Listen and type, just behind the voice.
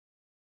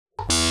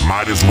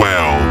Might As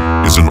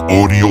Well is an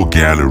audio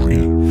gallery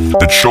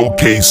that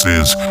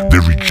showcases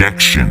the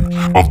rejection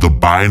of the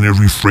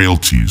binary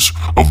frailties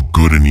of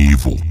good and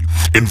evil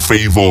in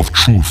favor of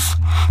truth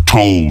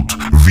told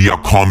via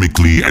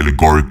comically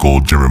allegorical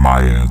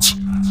Jeremiads.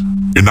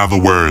 In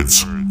other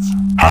words,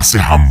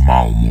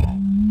 Hasihamaumo.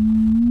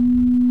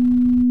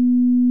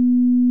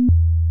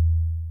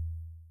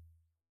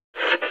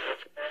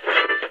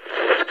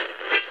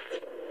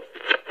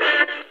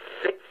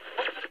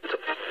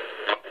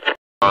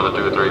 On the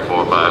 2, 3,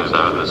 4, 5,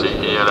 7, the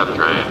CENF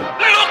train.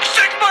 Look,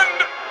 Sigmund!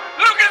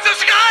 Look at the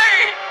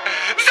sky!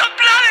 The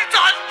planet's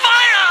on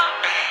fire!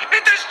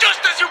 It is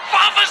just as you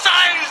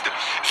prophesized!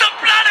 The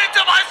planet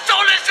of our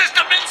solar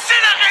system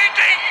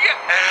incinerating!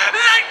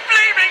 Like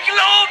flaming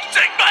globes,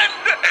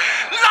 Sigmund!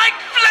 Like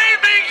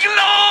flaming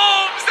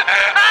globes!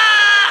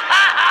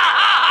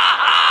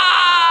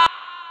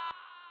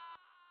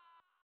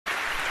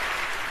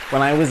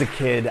 When I was a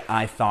kid,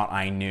 I thought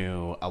I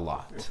knew a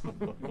lot.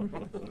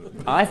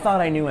 I thought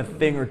I knew a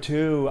thing or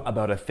two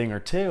about a thing or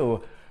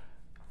two,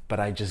 but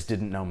I just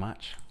didn't know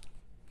much.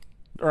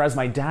 Or as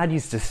my dad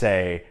used to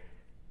say,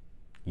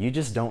 you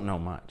just don't know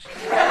much.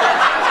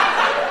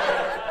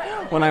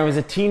 When I was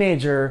a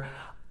teenager,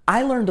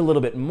 I learned a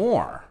little bit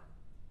more.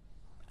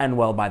 And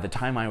well, by the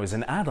time I was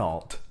an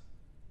adult,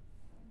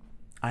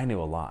 I knew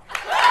a lot.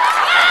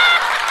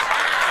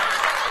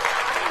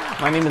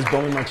 My name is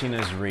Bowman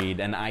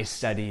Martinez-Reed, and I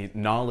study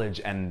knowledge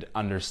and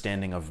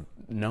understanding of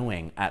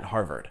knowing at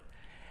Harvard.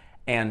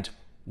 And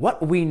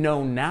what we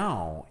know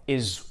now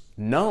is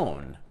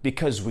known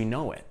because we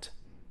know it.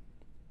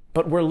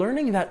 But we're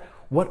learning that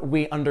what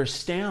we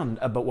understand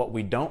about what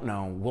we don't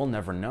know, we'll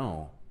never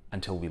know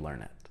until we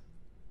learn it.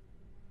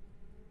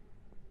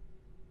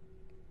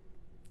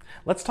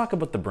 Let's talk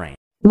about the brain.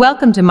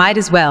 Welcome to Might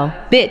As Well,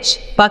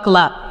 bitch, buckle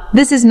up.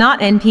 This is not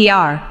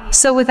NPR,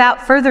 so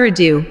without further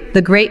ado,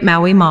 the great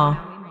Maui Ma.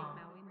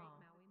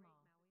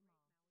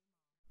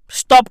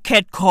 Stop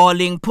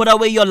catcalling, put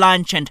away your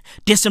lunch and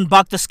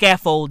disembark the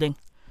scaffolding.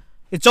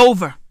 It's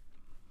over.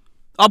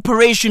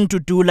 Operation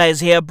Tudula is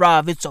here,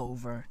 bruv, it's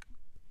over.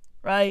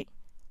 Right?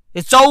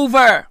 It's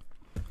over.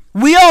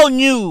 We all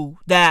knew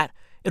that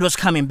it was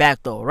coming back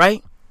though,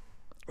 right?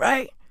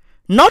 Right?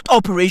 Not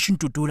Operation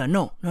Tudula,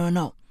 no.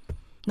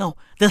 No,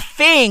 the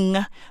thing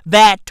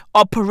that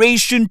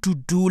Operation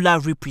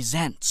Tudula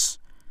represents.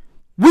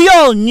 We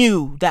all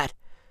knew that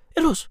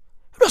it was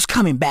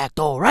coming back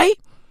though, right?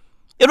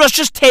 It was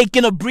just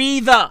taking a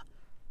breather,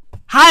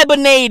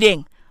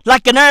 hibernating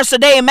like an Ursa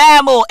Day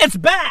mammal. It's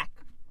back,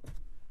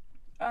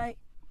 right?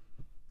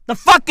 The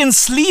fucking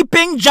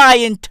sleeping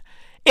giant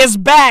is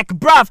back,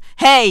 bruv.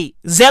 Hey,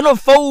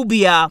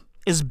 xenophobia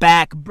is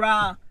back,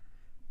 bruh.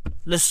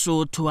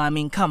 Lesotho, I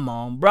mean, come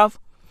on, bruv.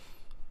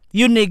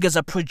 You niggas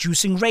are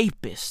producing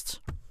rapists.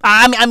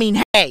 I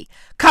mean, hey,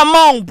 come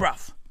on,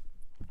 bruv.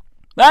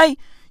 Right?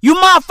 You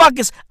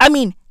motherfuckers,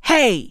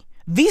 hey,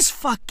 these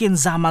fucking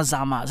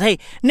zamazamas. Hey,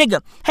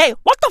 nigga, hey,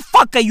 what the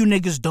fuck are you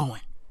niggas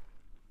doing?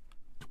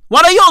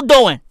 What are y'all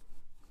doing?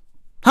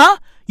 Huh?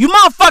 You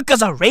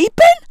motherfuckers are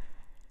raping?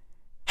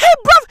 Hey,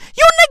 bruv,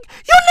 you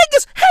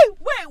niggas, hey,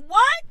 wait,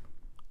 what?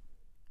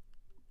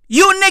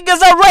 You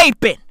niggas are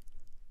raping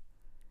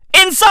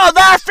in South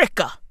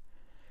Africa.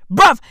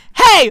 Bruv,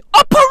 hey,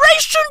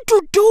 Operation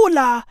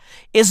Tudula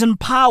is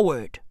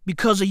empowered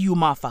because of you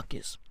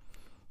motherfuckers.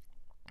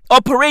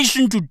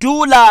 Operation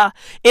Tudula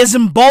is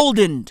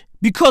emboldened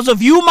because of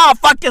you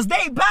motherfuckers.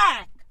 They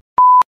back.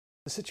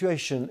 The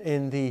situation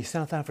in the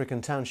South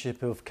African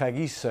township of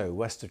Kagiso,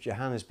 west of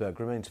Johannesburg,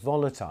 remains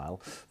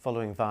volatile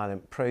following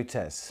violent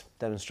protests.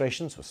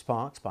 Demonstrations were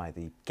sparked by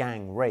the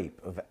gang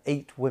rape of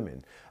 8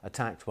 women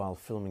attacked while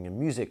filming a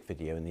music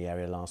video in the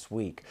area last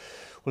week.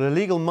 Well,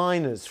 illegal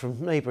miners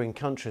from neighbouring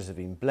countries have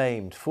been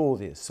blamed for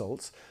the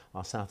assaults.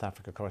 Our South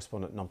Africa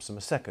correspondent Nomsa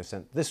Maseko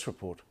sent this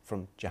report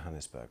from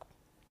Johannesburg.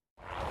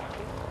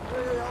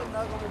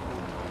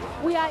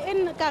 We are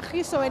in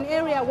Kagiso, an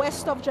area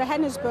west of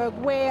Johannesburg,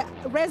 where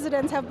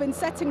residents have been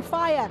setting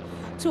fire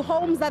to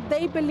homes that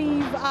they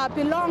believe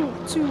belong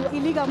to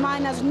illegal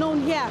miners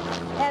known here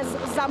as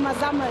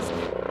Zamazamas.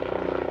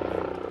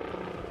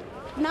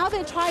 Now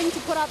they're trying to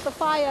put out the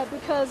fire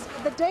because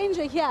the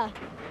danger here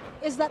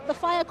is that the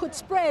fire could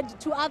spread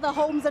to other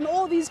homes and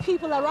all these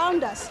people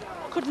around us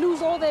could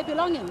lose all their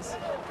belongings.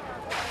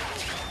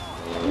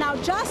 Now,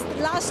 just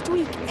last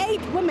week,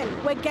 8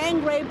 women were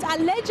gang raped,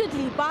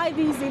 allegedly by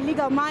these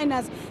illegal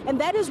miners,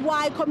 and that is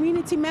why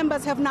community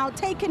members have now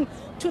taken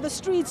to the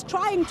streets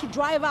trying to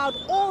drive out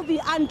all the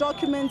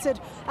undocumented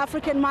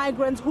African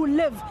migrants who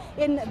live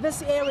in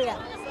this area.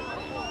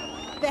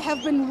 There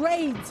have been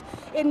raids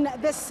in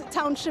this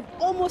township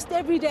almost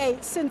every day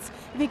since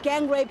the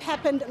gang rape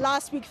happened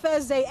last week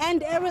Thursday,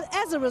 and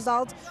as a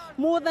result,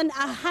 more than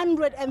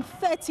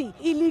 130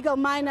 illegal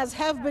miners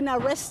have been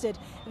arrested.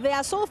 They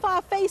are so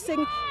far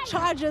facing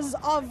charges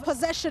of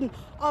possession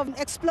of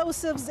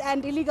explosives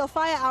and illegal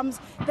firearms.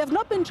 They've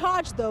not been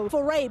charged, though,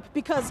 for rape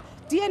because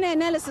DNA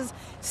analysis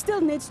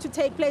still needs to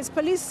take place.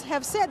 Police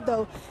have said,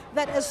 though,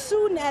 that as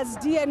soon as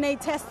DNA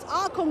tests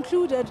are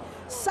concluded,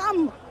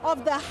 some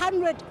of the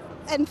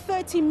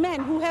 130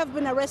 men who have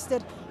been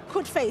arrested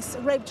could face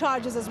rape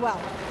charges as well.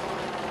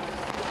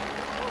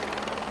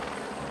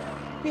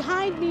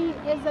 Behind me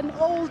is an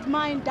old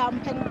mine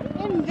dump, and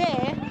in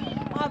there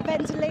are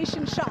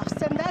ventilation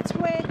shafts, and that's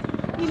where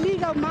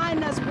illegal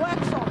miners work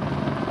from.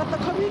 But the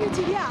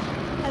community here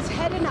has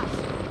had enough.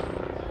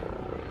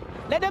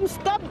 Let them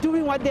stop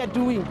doing what they're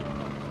doing,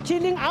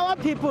 killing our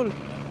people,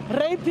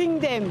 raping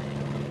them,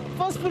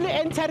 forcefully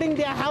entering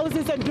their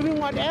houses and doing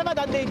whatever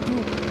that they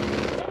do.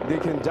 They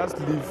can just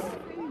leave.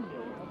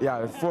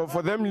 Yeah,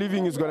 for them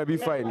leaving is going to be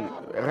fine,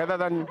 rather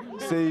than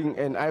saying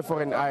an eye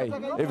for an eye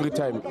every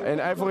time. An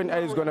eye for an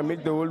eye is going to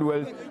make the whole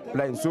world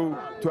blind. So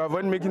to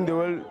avoid making the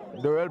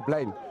world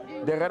blind,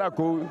 they rather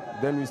go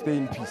than we stay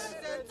in peace.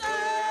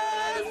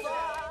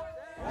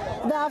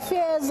 There are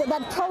fears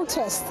that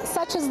protests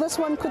such as this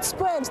one could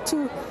spread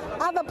to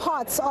other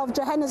parts of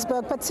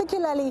Johannesburg,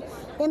 particularly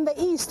in the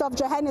east of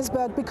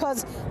Johannesburg,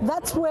 because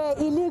that's where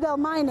illegal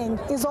mining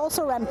is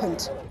also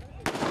rampant.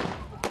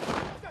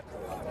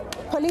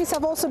 Police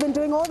have also been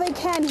doing all they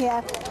can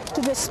here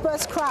to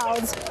disperse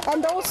crowds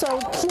and also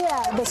clear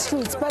the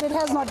streets, but it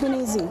has not been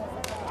easy.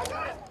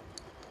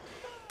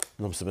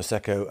 Nomsa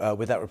Maseko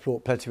with that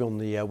report, plenty on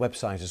the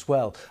website as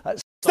well.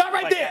 Stop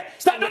right there!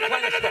 Stop! No!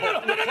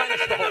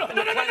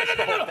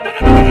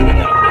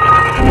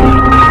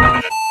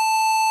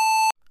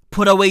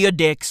 Put away your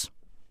dicks.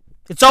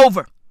 It's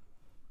over.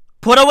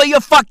 Put away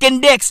your fucking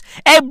dicks.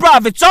 Hey,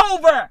 bruv, it's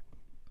over.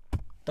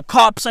 The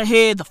cops are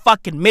here. The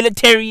fucking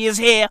military is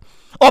here.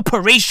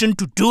 Operation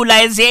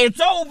Tudula is here.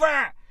 It's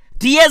over.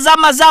 Dear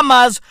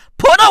Zamazamas,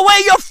 put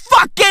away your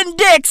fucking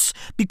dicks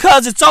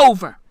because it's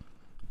over.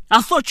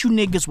 I thought you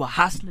niggas were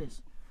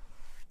hustlers.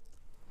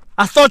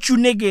 I thought you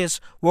niggas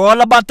were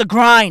all about the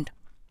grind.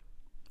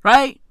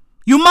 Right?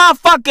 You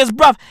motherfuckers,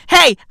 bruv.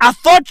 Hey, I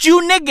thought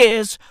you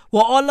niggas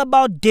were all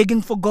about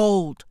digging for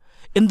gold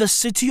in the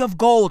city of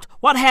gold.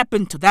 What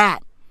happened to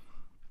that?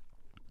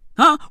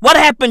 Huh? What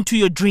happened to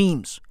your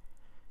dreams?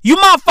 You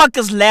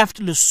motherfuckers left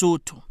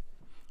Lesotho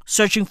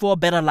searching for a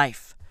better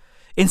life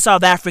in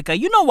South Africa.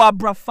 You know what,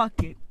 bruv?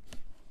 Fuck it.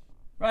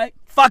 Right?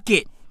 Fuck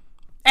it.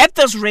 At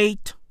this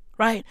rate,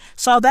 right,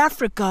 South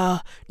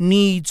Africa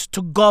needs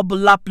to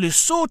gobble up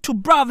Lesotho,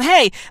 bruv.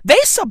 Hey, they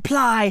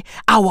supply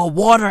our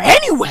water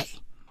anyway.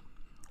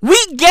 We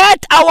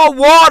get our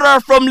water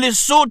from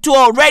Lesotho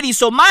already,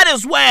 so might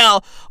as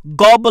well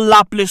gobble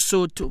up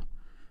Lesotho.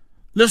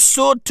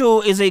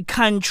 Lesotho is a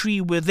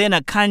country within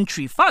a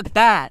country. Fuck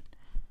that.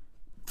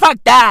 Fuck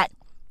that.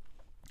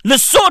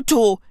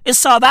 Lesotho is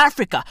South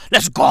Africa.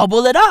 Let's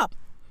gobble it up.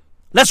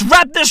 Let's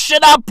wrap this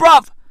shit up,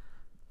 bruv.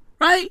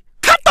 Right?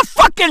 Cut the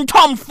fucking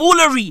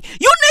tomfoolery.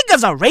 You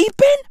niggas are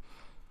raping?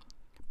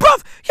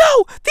 Bruv,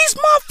 yo, these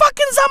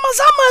motherfucking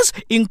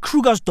zamazamas in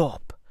Krugersdorp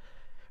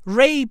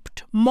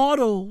raped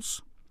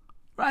models,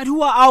 right,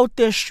 who are out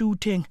there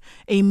shooting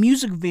a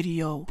music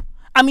video.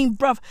 I mean,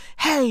 bruv,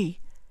 hey,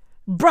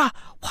 bruh,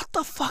 what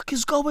the fuck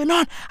is going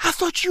on? I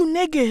thought you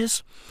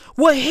niggas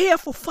were here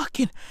for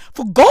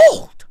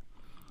gold.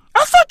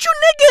 I thought you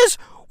niggas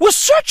were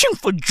searching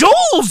for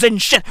jewels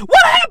and shit.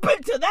 What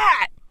happened to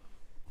that?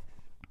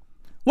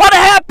 What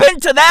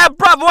happened to that,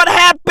 bruv? What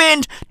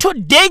happened to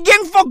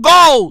digging for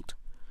gold?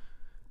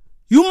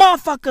 You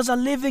motherfuckers are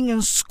living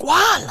in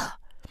squalor.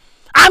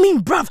 I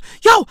mean, bruv,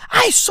 yo,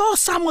 I saw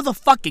some of the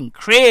fucking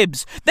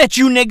cribs that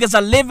you niggas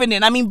are living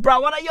in. I mean,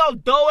 bruv, what are y'all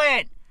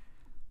doing?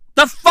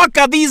 The fuck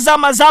are these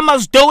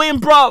zamazamas doing,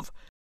 bruv?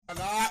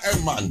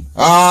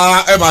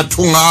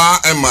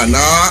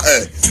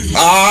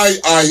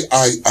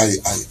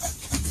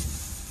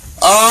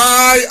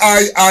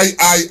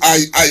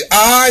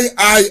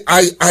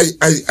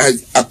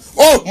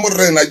 Oh,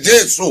 Morena,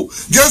 Jesu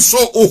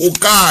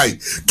uhukai.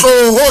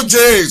 Toho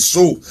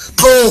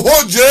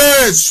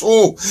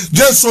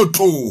Jesu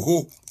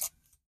toho.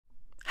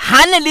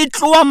 Hane le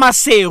tloa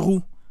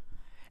maseru.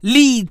 Le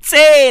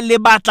itse le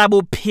batla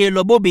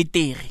bophelo bo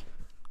betere.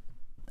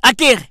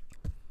 Akere.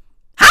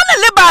 Hane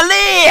le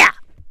balea.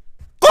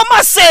 Ko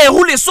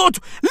maseru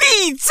Lesotho.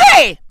 Le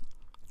itse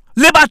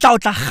le batla o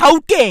tla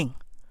Gauteng.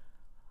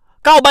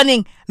 Ka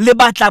hobaneng le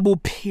batla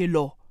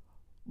bophelo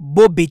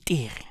bo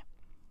betere.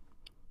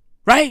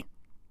 Right?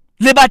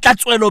 Le batla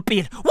tswelo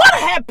pele. What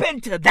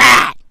happened to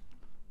that?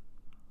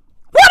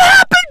 What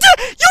happened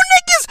to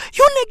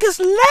you niggas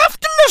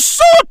left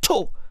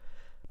Lesotho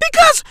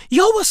because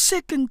you were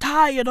sick and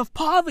tired of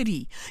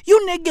poverty. You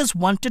niggas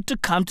wanted to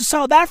come to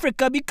South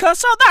Africa because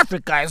South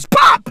Africa is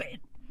popping.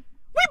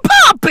 We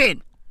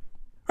popping.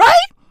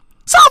 Right?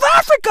 South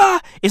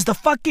Africa is the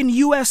fucking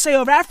USA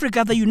of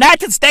Africa, the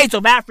United States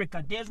of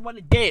Africa. There's what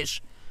it is.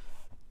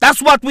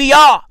 That's what we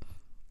are.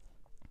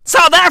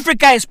 South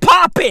Africa is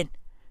popping.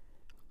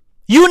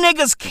 You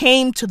niggas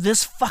came to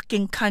this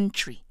fucking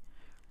country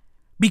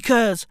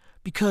because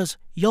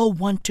y'all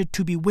wanted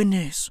to be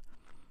winners.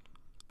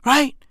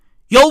 Right?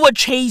 Y'all were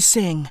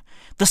chasing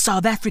the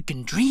South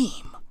African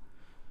dream.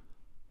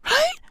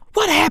 Right?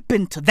 What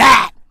happened to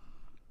that?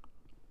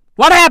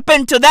 What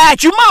happened to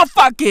that? You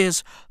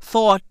motherfuckers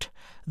thought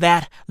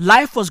that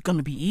life was going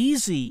to be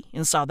easy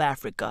in South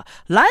Africa.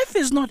 Life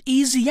is not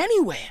easy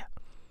anywhere.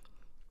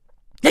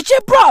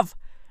 Legit, bruv.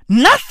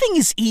 Nothing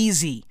is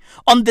easy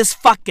on this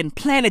fucking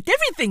planet.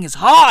 Everything is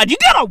hard. You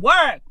gotta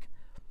work.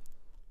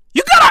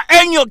 You gotta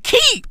earn your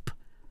keep.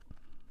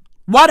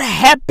 What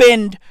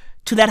happened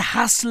to that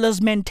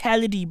hustler's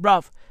mentality,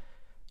 bruv?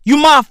 You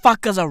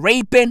motherfuckers are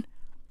raping.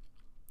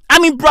 I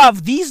mean,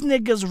 bruv, these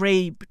niggas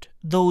raped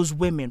those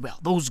women, well,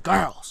 those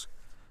girls,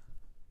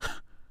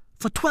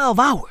 for 12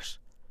 hours.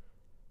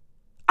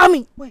 I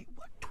mean, wait,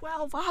 what,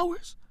 12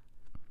 hours?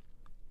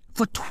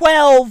 For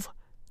 12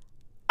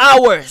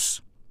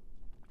 hours.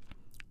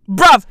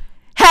 Bruv,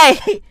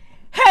 hey,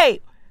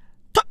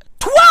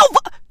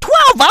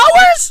 12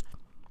 hours?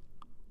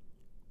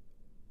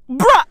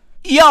 Bruh,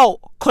 yo,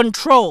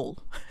 Control.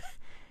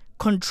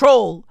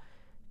 Control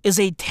is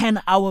a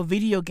 10-hour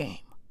video game,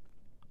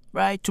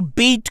 right? To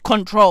beat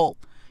Control,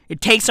 it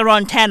takes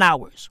around 10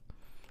 hours.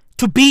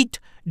 To beat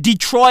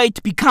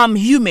Detroit Become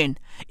Human,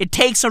 it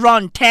takes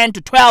around 10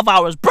 to 12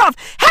 hours. Bruv,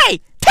 hey,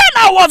 10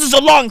 hours is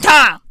a long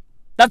time.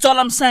 That's all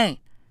I'm saying.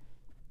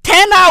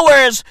 10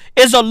 hours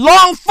is a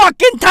long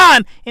fucking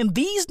time. And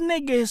these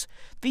niggas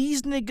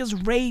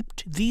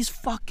raped these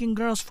fucking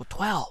girls for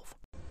 12.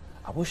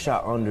 I wish I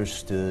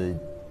understood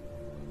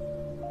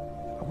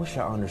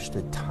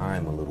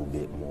time a little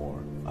bit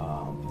more,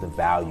 the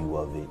value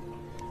of it.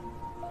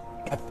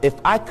 If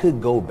I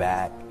could go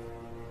back,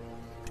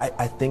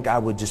 I think I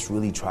would just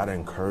really try to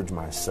encourage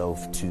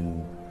myself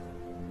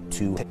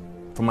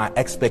for my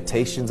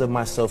expectations of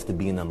myself to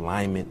be in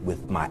alignment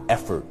with my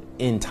effort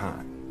in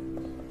time.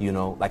 You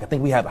know, like I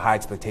think we have high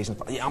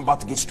expectations. Yeah, I'm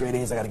about to get straight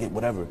A's, I gotta get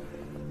whatever.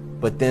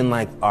 But then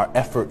like our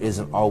effort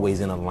isn't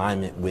always in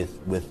alignment with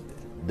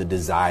the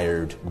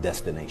desired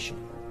destination,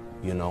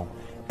 you know?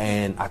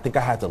 And I think I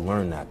had to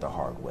learn that the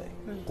hard way.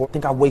 I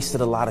think I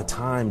wasted a lot of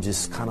time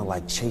just kind of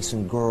like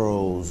chasing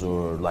girls,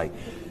 or like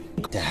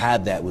to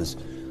have that was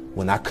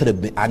when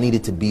I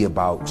needed to be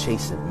about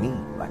chasing me.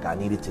 Like I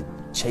needed to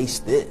chase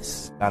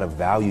this. You gotta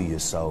value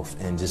yourself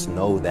and just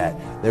know that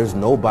there's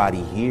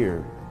nobody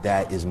here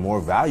that is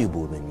more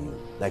valuable than you.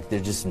 Like they're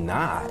just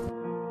not.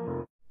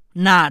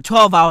 Nah,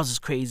 12 hours is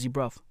crazy,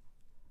 bruv.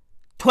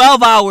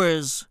 12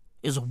 hours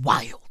is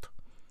wild.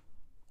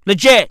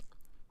 Legit.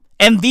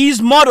 And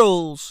these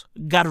models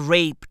got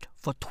raped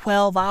for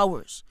 12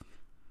 hours.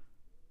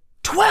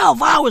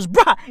 12 hours,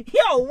 bruh.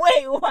 Yo,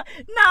 wait, what?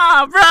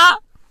 Nah, bruh.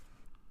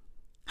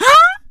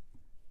 Huh?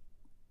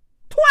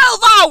 12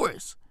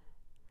 hours.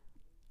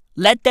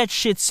 Let that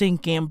shit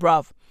sink in,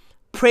 bruv.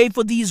 Pray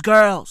for these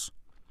girls,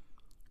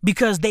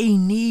 because they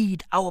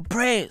need our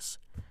prayers.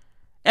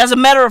 As a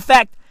matter of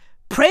fact,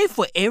 pray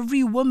for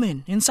every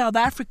woman in South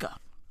Africa.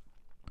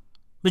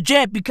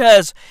 Legit,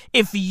 because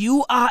if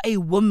you are a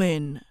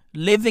woman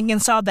living in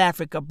South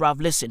Africa,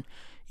 bruv, listen,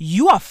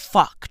 you are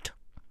fucked.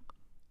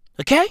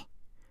 Okay?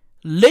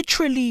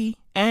 Literally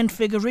and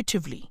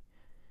figuratively.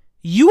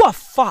 You are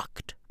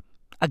fucked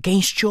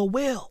against your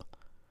will.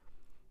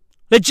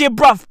 Legit,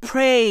 bruv,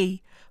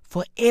 pray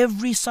for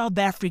every South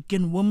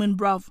African woman,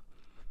 bruv.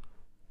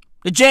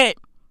 Legit.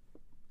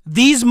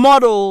 These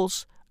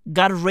models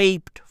got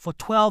raped for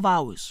 12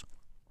 hours,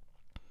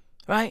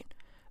 right?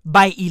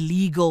 By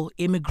illegal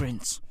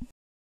immigrants.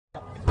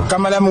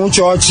 Kamala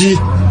George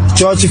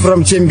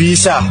from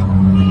Tembisa.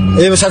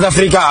 South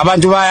Africa,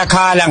 abantu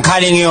bayakhala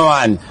ngikhaling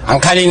you-one.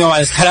 Angikhaling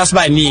you-one, sikhala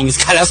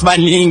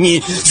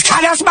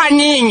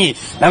sibaningi.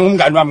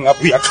 Nangumngani wami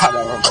ngapha uyakhala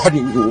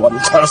ngikhaling you-one,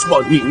 sikhala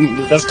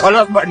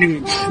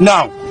sibaningi.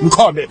 Now,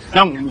 mkhombe,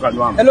 nangumngani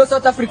wami. Hello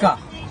South Africa.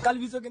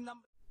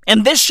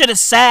 And this shit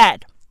is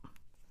sad,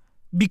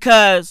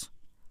 because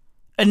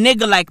a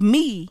nigga like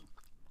me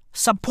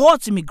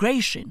supports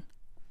immigration.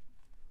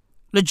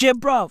 Legit,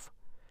 bruv.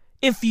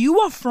 If you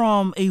are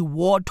from a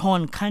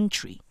war-torn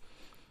country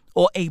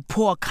or a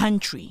poor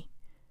country,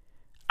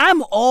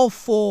 I'm all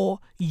for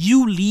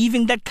you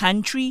leaving that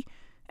country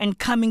and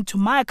coming to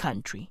my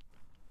country.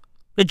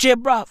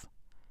 Legit, bruv.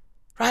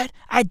 Right?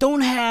 I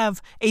don't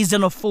have a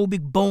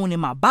xenophobic bone in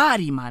my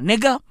body, my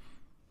nigga.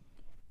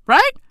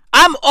 Right?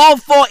 I'm all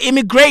for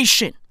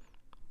immigration.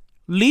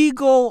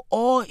 Legal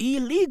or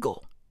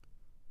illegal.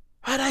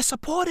 Right? I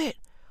support it.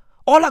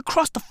 All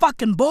across the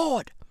fucking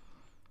board.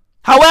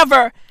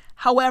 However,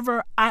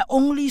 I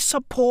only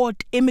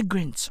support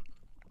immigrants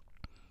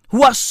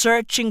who are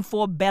searching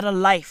for a better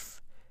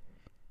life.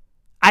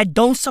 I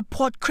don't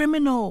support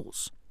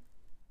criminals.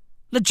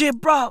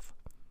 Legit, bruv.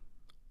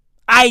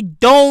 I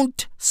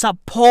don't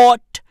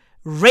support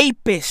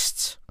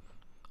rapists.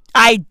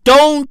 I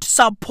don't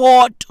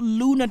support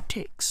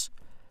lunatics.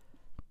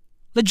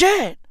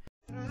 Legit.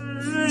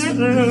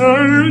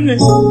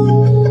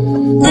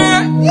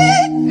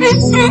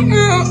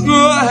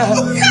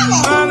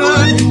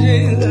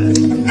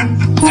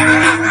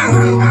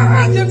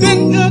 You've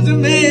been good to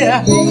me.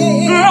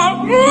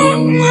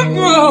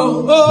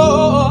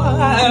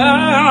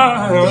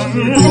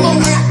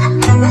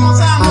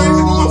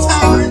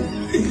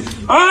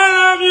 I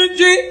love you, G.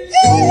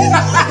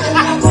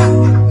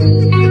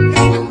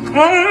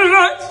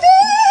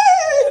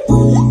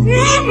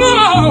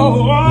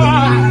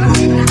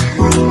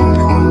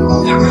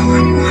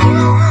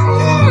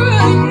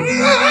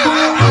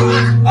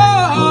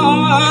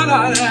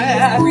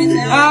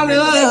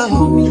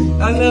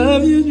 I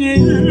love you,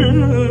 Jesus.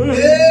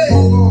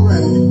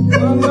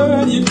 I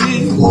love you,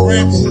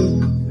 Jesus.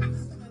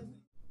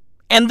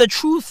 And the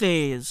truth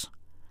is,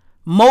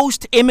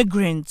 most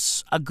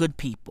immigrants are good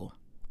people,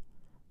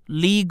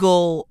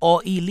 legal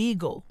or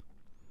illegal.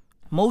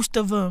 Most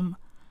of them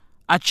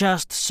are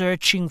just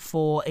searching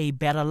for a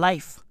better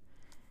life,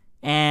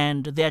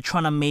 and they're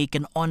trying to make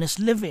an honest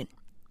living,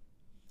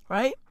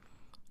 right?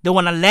 They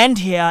want to land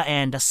here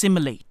and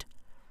assimilate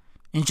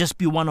and just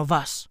be one of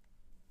us,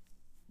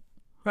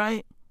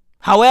 right?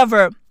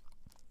 However,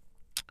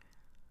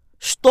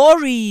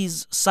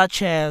 stories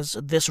such as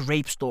this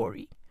rape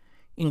story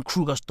in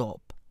Krugersdorp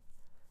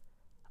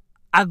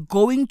are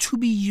going to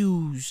be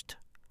used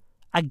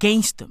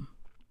against them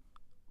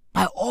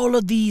by all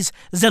of these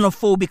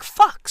xenophobic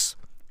fucks,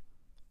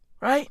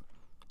 right?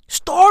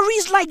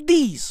 Stories like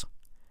these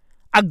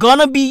are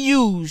gonna be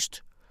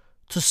used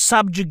to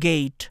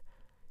subjugate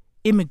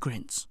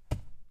immigrants,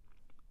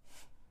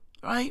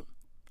 right?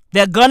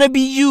 They're gonna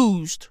be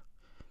used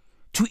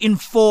to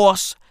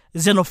enforce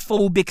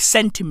xenophobic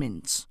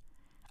sentiments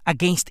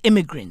against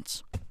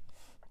immigrants.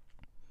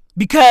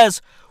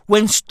 Because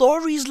when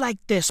stories like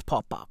this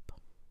pop up,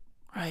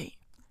 right,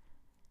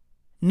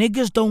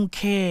 niggas don't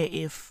care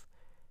if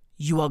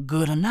you are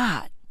good or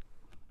not.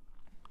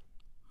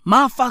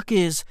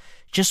 Motherfuckers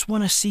just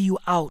want to see you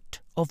out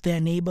of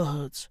their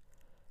neighborhoods.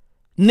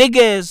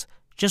 Niggas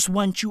just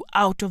want you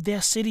out of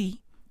their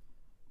city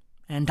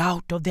and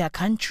out of their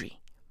country.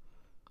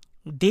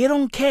 They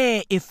don't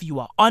care if you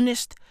are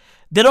honest.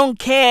 They don't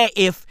care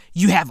if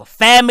you have a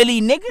family.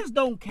 Niggas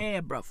don't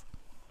care, bruv.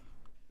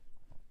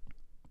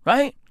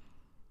 Right?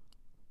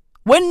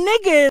 When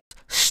niggas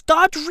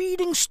start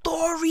reading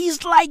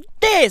stories like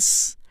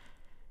this,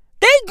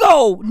 they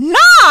go,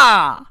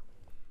 nah!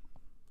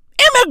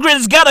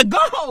 Immigrants gotta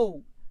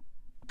go!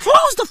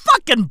 Close the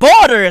fucking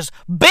borders!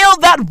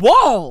 Build that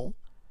wall!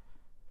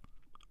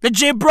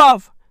 Legit,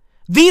 bruv.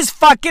 These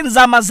fucking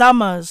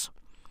zamazamas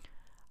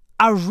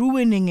are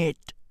ruining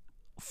it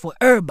for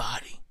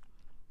everybody.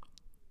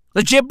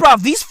 Legit,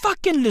 bruv. These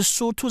fucking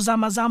Lesotho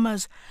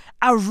zamazamas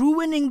are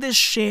ruining this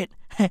shit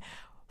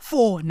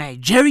for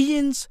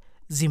Nigerians,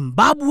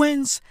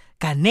 Zimbabweans,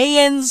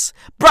 Ghanaians.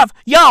 Bruv,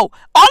 yo,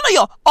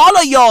 all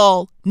of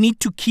y'all need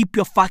to keep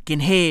your fucking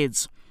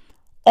heads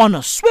on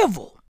a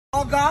swivel.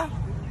 Oga,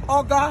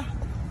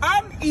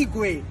 I'm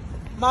Igwe.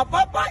 My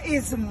papa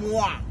is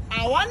moi.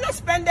 I want to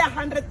spend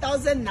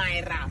 100,000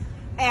 naira.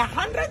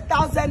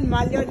 100,000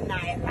 million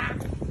naira.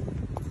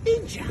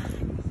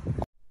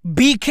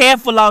 Be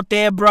careful out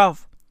there,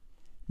 bruv.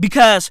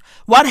 Because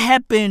what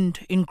happened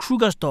in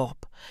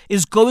Krugersdorp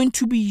is going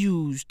to be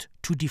used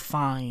to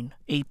define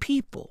a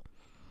people.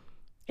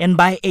 And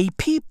by a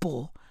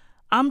people,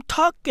 I'm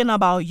talking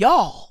about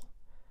y'all.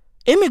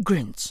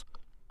 Immigrants.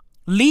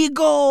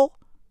 Legal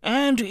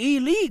and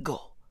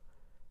illegal.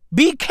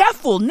 Be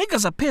careful,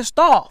 niggas are pissed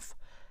off.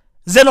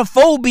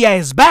 Xenophobia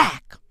is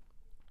back.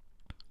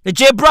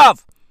 Legit,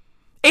 bruv.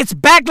 It's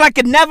back like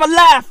it never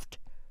left.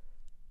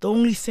 The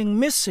only thing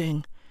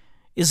missing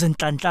is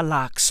Ntantla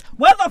Lax.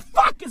 Where the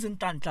fuck is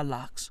Ntantla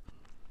Lax?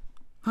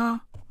 Huh?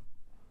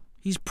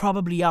 He's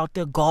probably out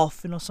there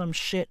golfing or some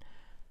shit.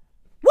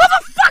 Where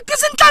the fuck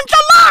is Ntantla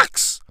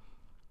Lax?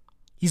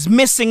 He's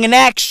missing in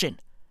action.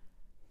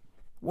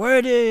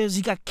 Word is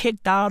he got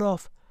kicked out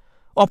of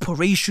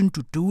Operation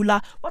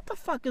Tudula. What the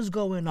fuck is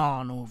going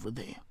on over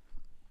there?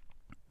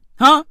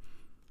 Huh?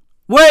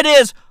 Word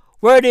is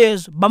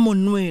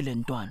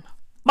Bamunwele ntwana.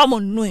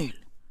 Bamunwele.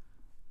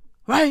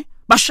 Right?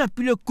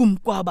 Bashapile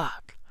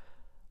kumkwabat.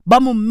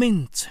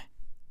 Bamuminze.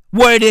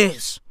 Word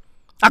is,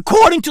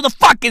 according to the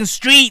fucking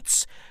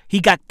streets, he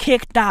got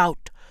kicked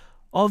out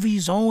of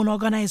his own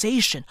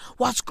organization.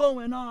 What's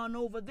going on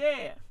over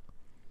there?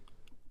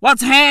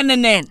 What's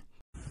happening?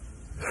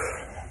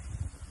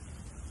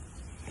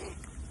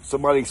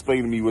 Somebody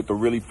explain to me what the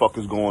really fuck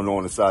is going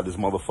on inside this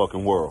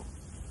motherfucking world.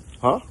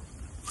 Huh?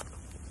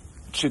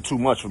 Shit too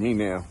much for me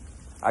now.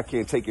 I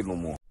can't take it no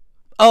more.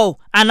 Oh,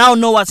 I now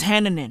know what's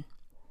happening.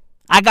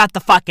 I got the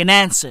fucking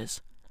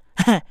answers.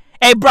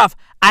 Hey, bruv,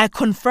 I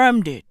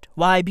confirmed it.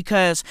 Why?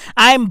 Because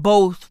I'm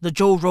both the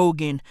Joe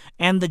Rogan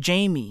and the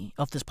Jamie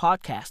of this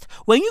podcast.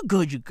 When you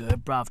good,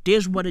 bruv.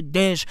 There's what it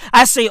is.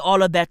 I say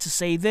all of that to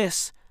say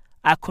this.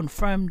 I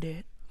confirmed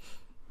it.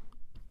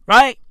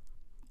 Right?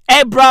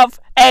 Hey, bruv.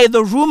 Hey,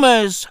 the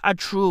rumors are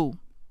true.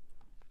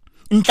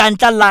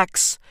 Ntantla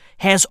Lax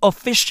has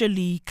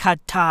officially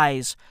cut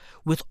ties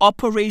with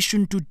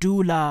Operation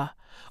Tudula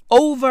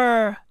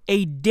over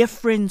a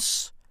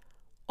difference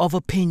of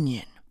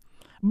opinion.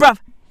 Bruv,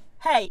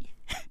 hey,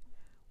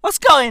 what's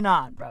going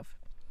on, bruv?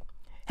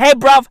 Hey,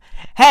 bruv,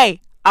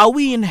 hey, are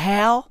we in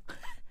hell?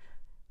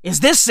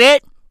 Is this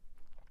it?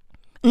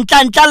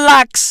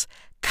 Ntantalaks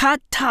cut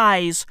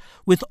ties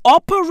with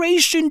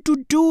Operation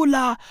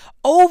Dudula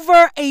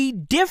over a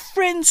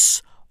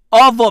difference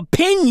of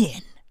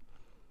opinion.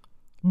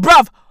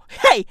 Bruv,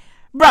 hey,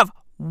 bruv,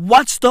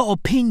 what's the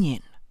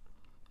opinion?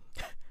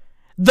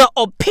 The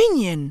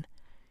opinion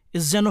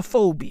is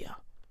xenophobia,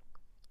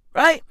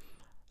 right?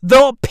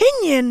 The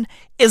opinion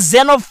is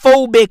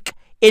xenophobic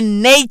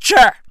in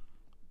nature.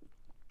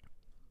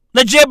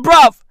 Legit,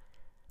 bruv,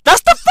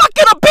 that's the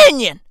fucking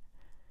opinion.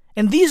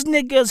 And these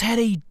niggas had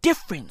a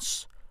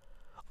difference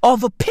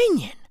of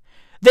opinion.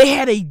 They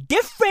had a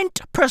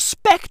different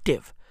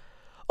perspective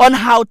on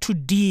how to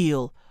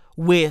deal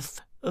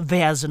with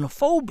their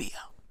xenophobia.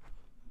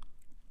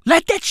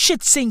 Let that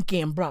shit sink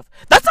in, bruv.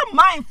 That's a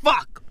mind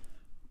fuck.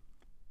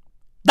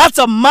 That's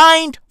a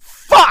mind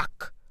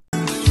fuck.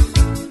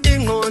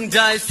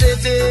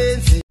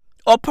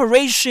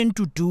 Operation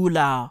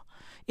Dudula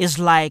is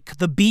like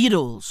the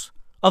Beatles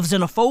of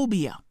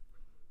xenophobia.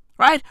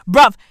 Right?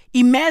 Bruv,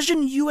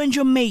 imagine you and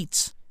your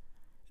mates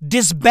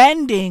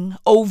disbanding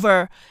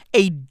over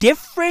a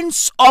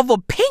difference of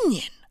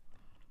opinion,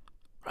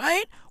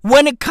 right?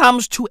 When it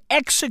comes to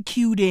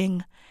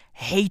executing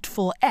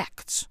hateful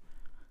acts.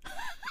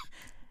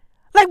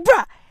 Like,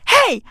 bruh,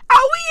 hey,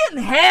 are we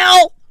in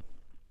hell?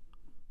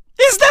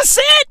 Is this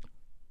it?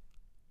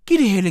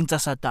 Kinihiling ta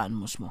satan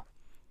mo.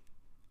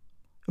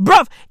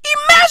 Bruv,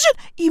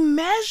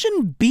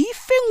 imagine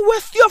beefing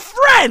with your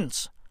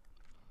friends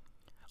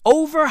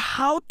over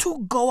how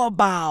to go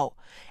about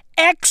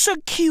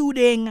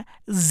executing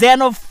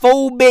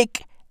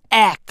xenophobic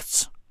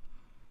acts.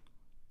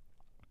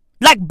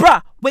 Like,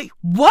 bruh, wait,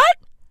 what?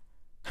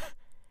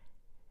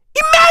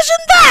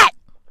 Imagine that!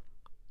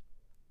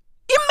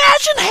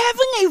 Imagine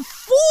having a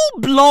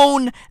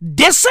full-blown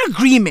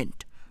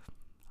disagreement,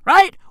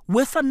 right,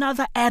 with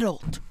another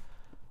adult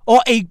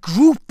or a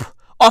group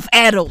of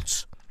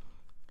adults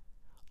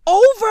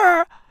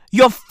over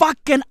your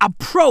fucking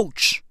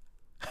approach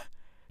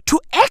to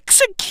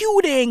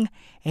executing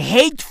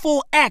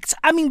hateful acts.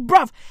 I mean,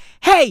 bruv,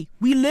 hey,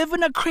 we live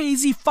in a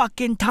crazy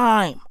fucking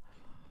time.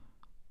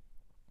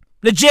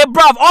 Legit,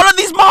 bruv, all of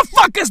these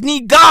motherfuckers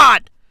need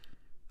God.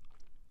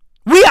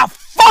 We are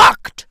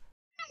fucked.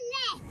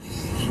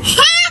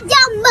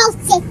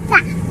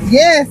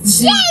 Yes.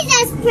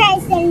 Jesus,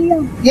 praise the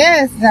Lord.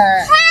 Yes,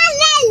 God.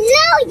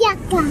 Hallelujah,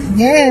 God.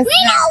 Yes. We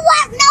don't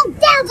want no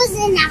devils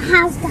in the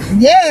house,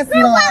 God. Yes,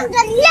 we Lord. Want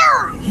the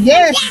Lord.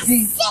 Yes,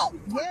 Jesus.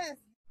 Yes.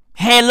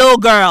 Hey, little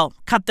girl,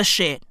 cut the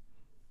shit.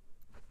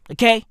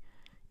 Okay?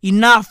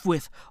 Enough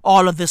with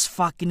all of this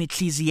fucking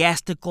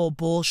ecclesiastical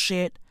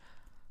bullshit.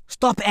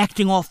 Stop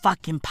acting all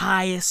fucking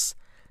pious.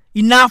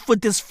 Enough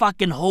with this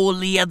fucking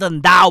holier than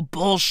thou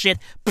bullshit,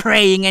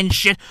 praying and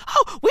shit.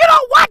 Oh, we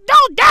don't want no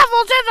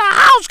devils in the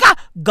house, God.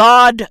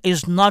 God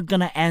is not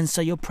gonna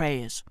answer your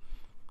prayers.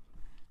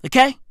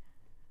 Okay?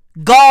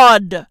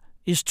 God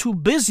is too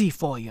busy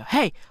for you.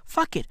 Hey,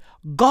 fuck it.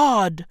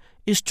 God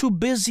is too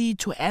busy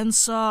to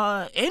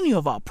answer any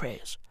of our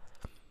prayers.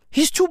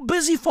 He's too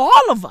busy for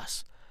all of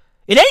us.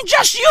 It ain't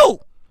just you.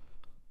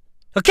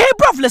 Okay,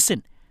 bruv,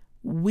 listen.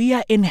 We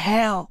are in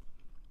hell.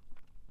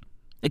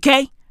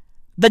 Okay?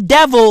 The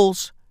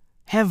devils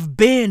have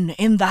been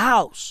in the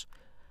house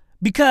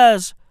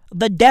because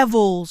the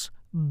devils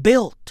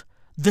built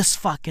this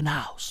fucking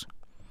house.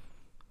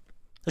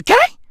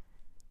 Okay?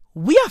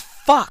 We are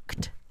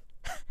fucked.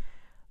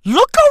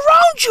 Look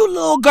around you,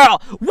 little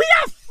girl. We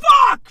are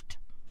fucked.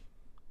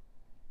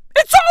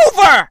 It's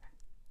over.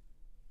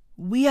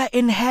 We are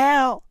in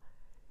hell.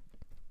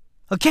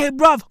 Okay,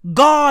 bruv?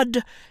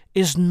 God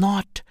is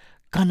not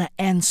gonna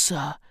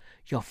answer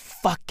your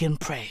fucking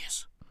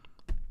prayers.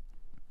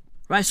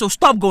 Right? So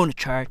stop going to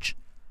church.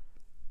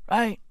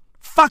 Right?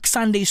 Fuck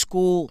Sunday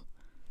school.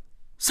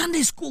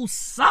 Sunday school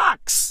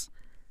sucks.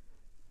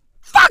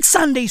 Fuck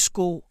Sunday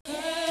school.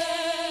 Amen.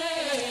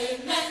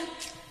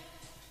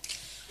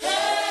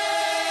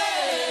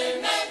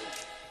 Amen.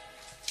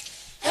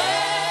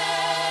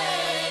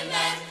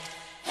 Amen.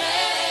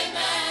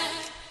 Amen.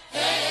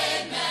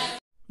 Amen.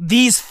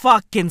 These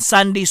fucking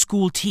Sunday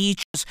school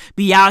teachers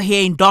be out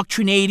here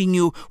indoctrinating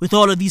you with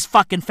all of these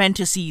fucking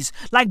fantasies.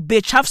 Like,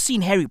 bitch, I've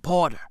seen Harry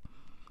Potter.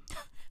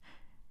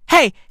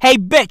 Hey,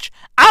 bitch,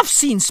 I've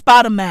seen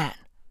Spider-Man.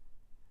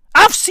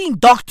 I've seen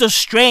Doctor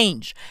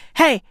Strange.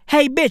 Hey,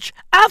 bitch,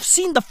 I've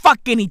seen the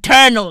fucking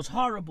Eternals.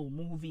 Horrible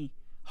movie.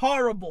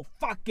 Horrible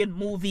fucking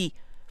movie.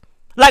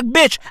 Like,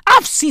 bitch,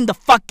 I've seen the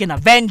fucking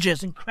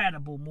Avengers.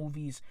 Incredible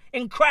movies.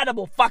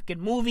 Incredible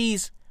fucking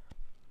movies.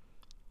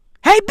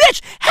 Hey,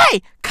 bitch,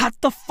 hey, cut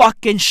the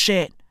fucking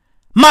shit.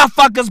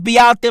 Motherfuckers be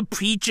out there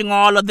preaching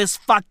all of this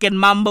fucking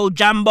mumbo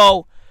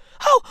jumbo.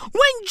 Oh,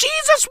 when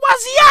Jesus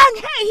was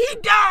young, hey, he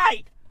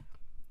died.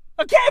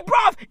 Okay,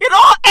 bruv, it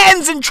all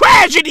ends in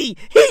tragedy.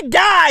 He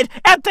died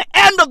at the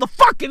end of the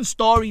fucking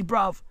story,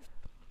 bruv.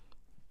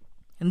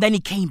 And then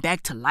he came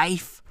back to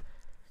life.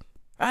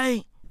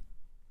 Right?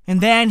 And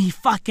then he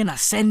fucking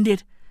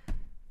ascended.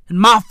 And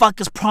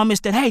motherfuckers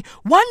promised that, hey,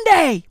 one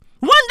day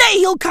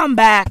he'll come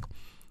back.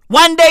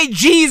 One day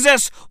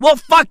Jesus will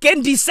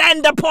fucking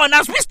descend upon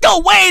us. We're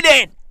still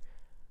waiting.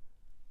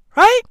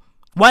 Right?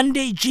 One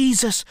day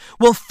Jesus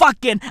will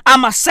fucking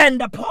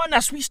ascend upon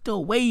us. We're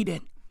still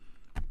waiting.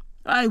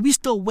 Right? We're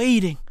still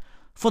waiting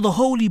for the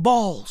holy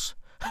balls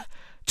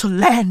to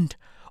land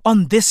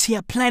on this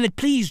here planet.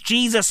 Please,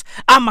 Jesus,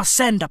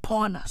 ascend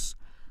upon us.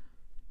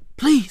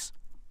 Please,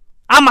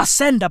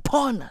 ascend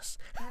upon us.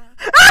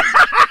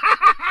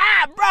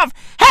 Bruv,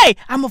 hey,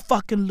 I'm a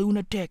fucking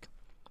lunatic.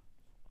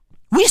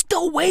 We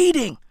still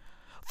waiting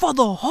for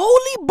the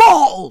holy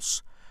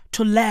balls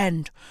to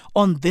land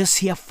on this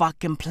here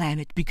fucking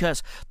planet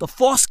because the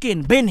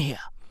foreskin been here,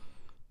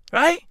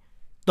 right?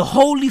 The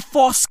holy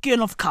foreskin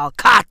of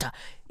Calcutta,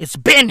 it's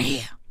been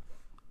here.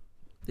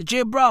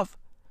 Legit, bruv.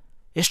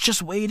 It's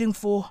just waiting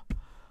for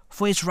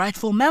its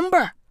rightful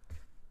member.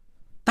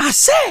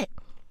 That's it.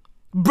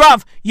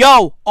 Bruv,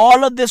 yo,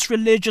 all of this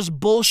religious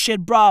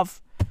bullshit, bruv.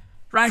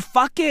 Right,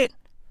 fuck it.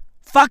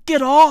 Fuck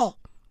it all.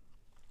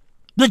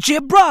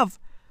 Legit, bruv.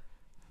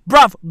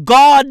 Bruv,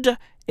 God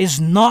is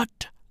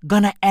not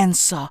gonna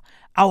answer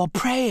our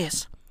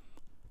prayers.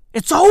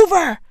 It's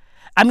over.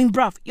 I mean,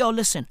 bruv, yo,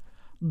 listen.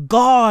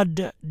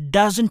 God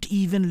doesn't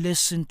even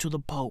listen to the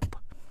Pope.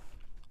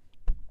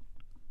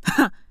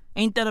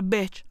 Ain't that a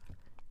bitch?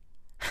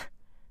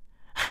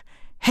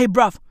 Hey,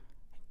 bruv,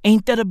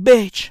 ain't that a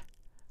bitch?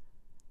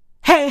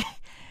 Hey,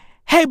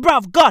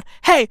 bruv,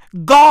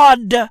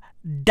 God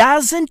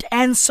doesn't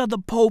answer the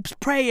Pope's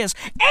prayers.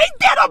 Ain't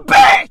that a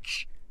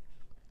bitch?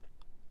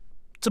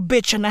 It's a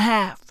bitch and a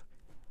half.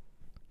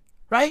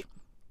 Right?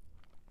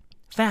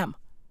 Fam,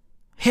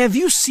 have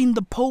you seen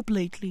the Pope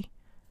lately?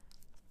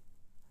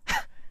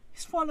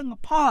 He's falling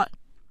apart.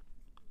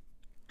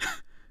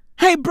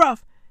 Hey,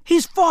 bruv,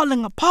 he's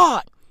falling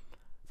apart.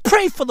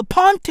 Pray for the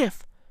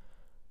pontiff.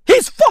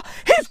 He's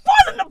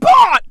falling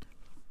apart.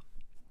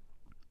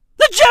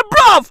 Legit,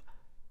 bruv.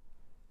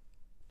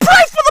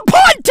 Pray for the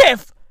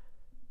pontiff.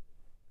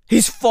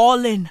 He's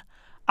falling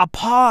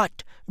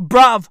apart.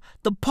 Bruv,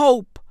 the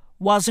Pope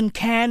was in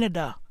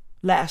Canada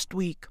last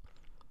week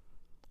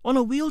on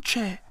a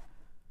wheelchair.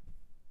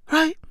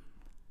 Right?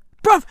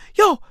 Bruv,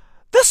 yo,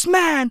 this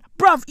man,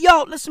 bruv,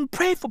 yo, listen,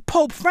 pray for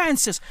Pope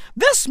Francis.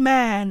 This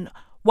man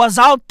was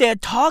out there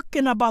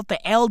talking about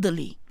the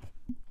elderly.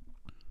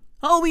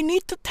 Oh, we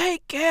need to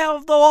take care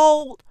of the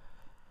old.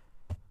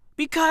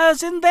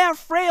 Because in their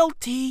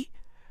frailty,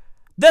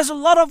 there's a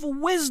lot of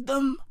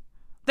wisdom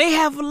they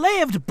have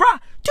lived. Bruh,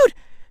 dude,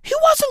 he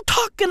wasn't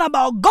talking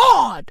about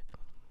God.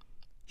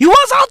 He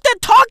was out there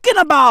talking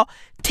about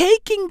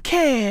taking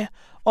care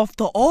of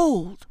the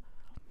old.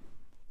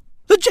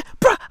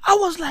 Bruh, I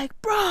was like,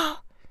 bruh,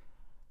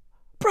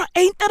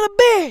 ain't that a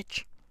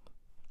bitch?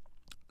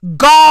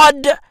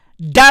 God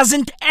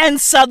doesn't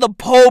answer the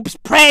Pope's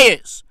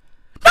prayers.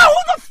 Now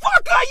who the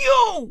fuck are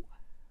you?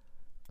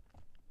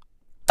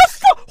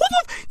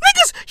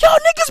 Niggas,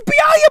 niggas be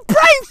out here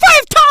praying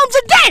 5 times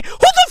a day. Who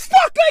the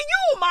fuck are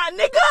you, my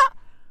nigga?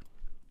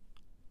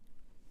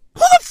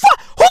 Who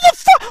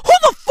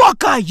the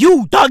fuck are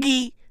you,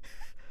 doggy?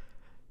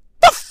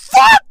 The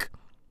fuck?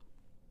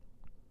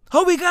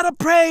 Oh, we gotta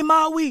pray,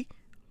 Maui.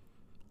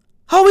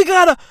 We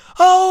gotta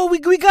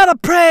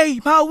pray,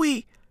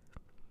 Maui.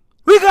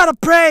 We gotta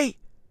pray.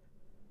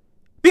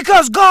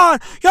 Because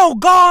God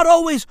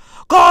always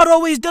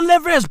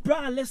delivers.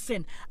 Bruh,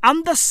 listen,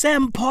 I'm the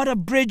Sam Porter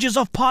Bridges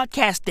of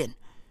podcasting.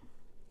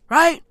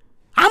 Right?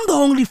 I'm the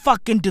only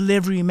fucking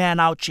delivery man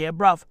out here,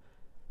 bruv.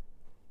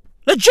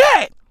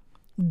 Legit.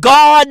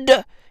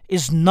 God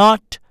is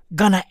not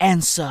gonna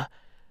answer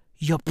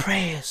your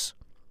prayers.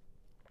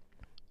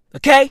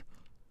 Okay?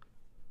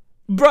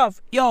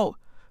 Bruv, yo,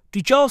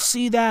 did y'all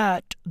see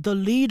that the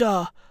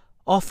leader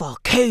of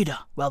Al-Qaeda,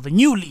 well, the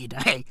new leader,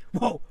 hey,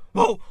 whoa,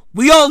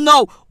 we all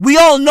know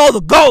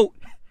the GOAT,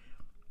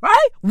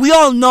 right? We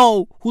all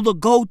know who the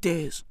GOAT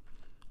is,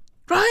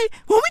 right?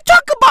 When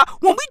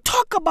we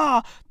talk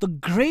about the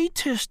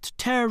greatest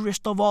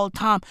terrorist of all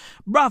time,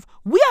 bruv,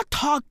 we are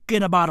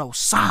talking about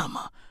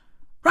Osama,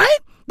 right?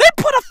 They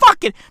put a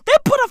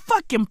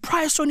fucking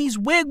price on his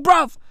wig,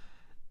 bruv.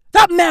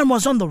 That man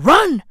was on the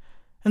run,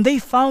 and they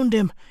found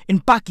him in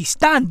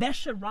Pakistan. That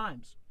shit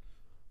rhymes.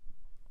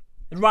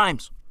 It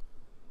rhymes.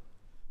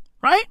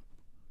 Right?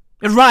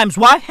 It rhymes.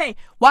 Why? Hey,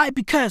 why?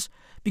 Because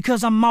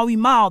I'm Maui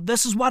Mao.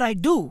 This is what I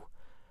do.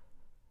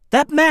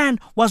 That man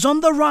was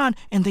on the run,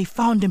 and they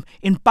found him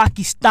in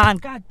Pakistan.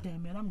 God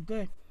damn it, I'm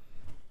good.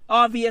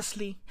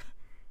 Obviously.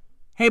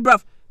 Hey,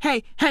 bruv.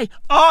 Hey,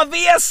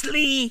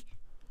 obviously.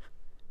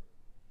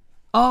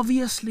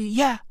 Obviously,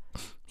 yeah.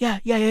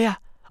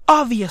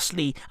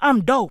 Obviously,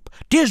 I'm dope.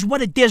 This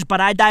what it is, but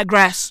I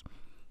digress.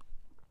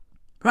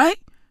 Right?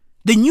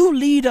 The new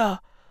leader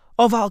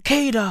of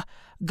Al-Qaeda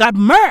got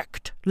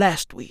murked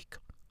last week.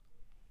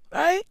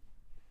 Right?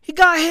 He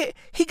got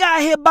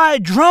hit by a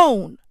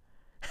drone.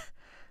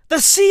 The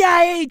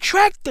CIA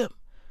tracked him,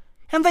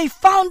 and they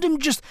found him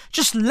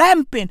just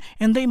lamping,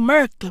 and they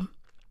murked him.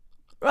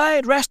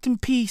 Right? Rest in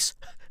peace.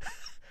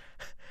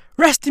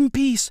 Rest in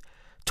peace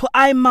to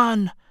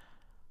Ayman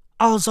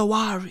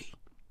al-Zawahiri.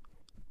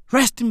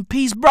 Rest in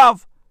peace,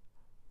 bruv.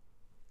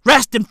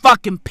 Rest in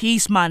fucking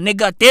peace, my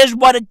nigga. There's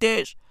what it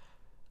is.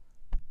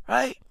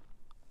 Right?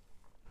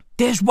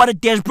 There's what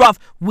it is, bruv.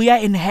 We are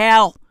in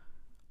hell.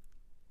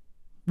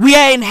 We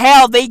are in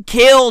hell. They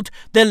killed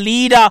the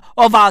leader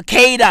of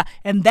Al-Qaeda,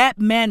 and that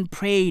man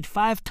prayed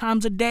 5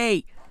 times a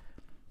day.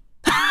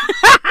 5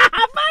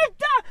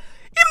 times.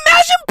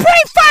 Imagine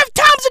praying 5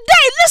 times a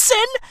day.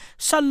 Listen,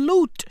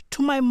 salute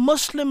to my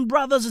Muslim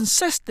brothers and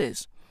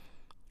sisters.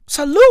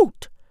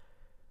 Salute.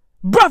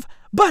 Bruv,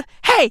 but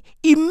hey,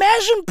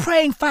 imagine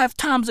praying 5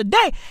 times a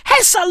day.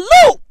 Hey,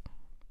 salute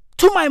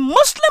to my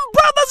Muslim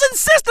brothers and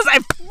sisters. I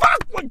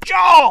fuck with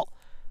y'all.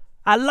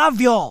 I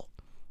love y'all.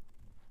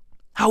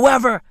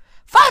 However,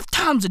 5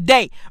 times a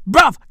day,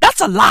 bruv, that's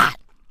a lot.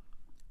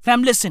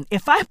 Fam, listen,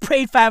 if I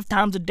prayed 5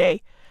 times a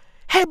day,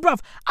 hey,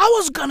 bruv, I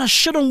was gonna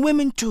shit on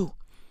women too.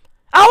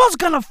 I was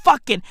gonna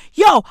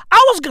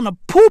I was gonna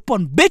poop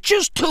on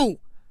bitches too.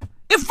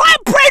 If I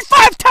prayed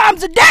 5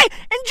 times a day,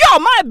 and yo,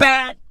 my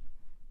bad.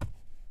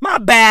 My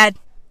bad.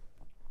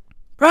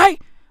 Right?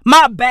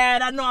 My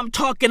bad. I know I'm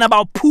talking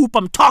about poop.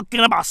 I'm talking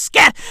about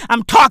scat.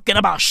 I'm talking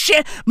about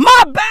shit.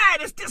 My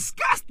bad. It's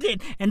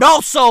disgusting. And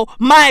also,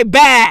 my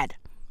bad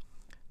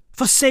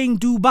for saying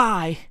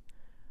Dubai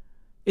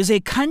is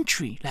a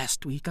country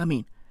last week. I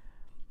mean,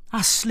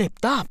 I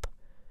slipped up.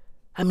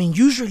 I mean,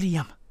 usually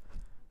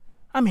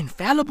I'm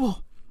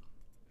infallible.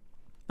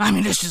 I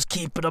mean, let's just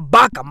keep it a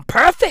buck. I'm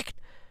perfect.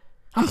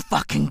 I'm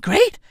fucking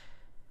great.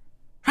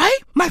 Right?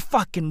 My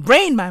fucking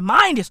brain, my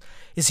mind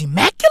is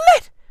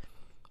immaculate.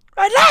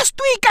 Right? Last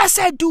week I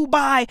said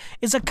Dubai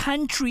is a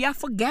country. I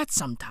forget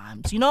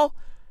sometimes, you know?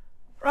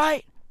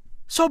 Right?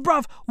 So,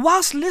 bruv,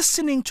 whilst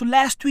listening to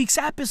last week's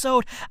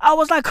episode, I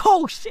was like,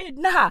 oh shit,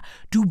 nah.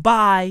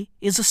 Dubai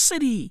is a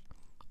city.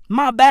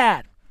 My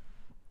bad.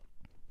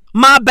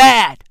 My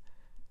bad.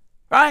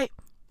 Right?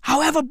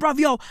 However, bruv,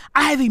 yo,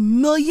 I have a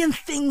million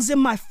things in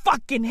my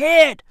fucking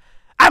head.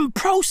 I'm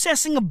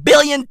processing a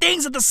billion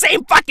things at the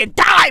same fucking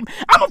time.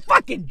 I'm a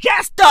fucking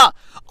jester.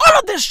 All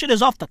of this shit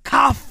is off the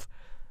cuff.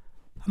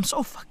 I'm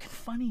so fucking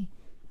funny.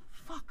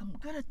 Fuck, I'm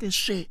good at this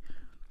shit.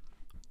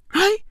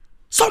 Right?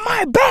 So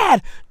my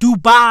bad.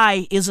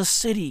 Dubai is a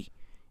city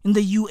in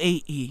the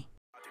UAE.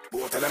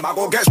 Both of them I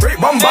go get straight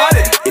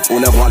bombarded. If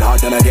one of one hard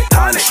then I get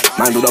tarnished.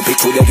 Man do the pick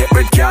till they get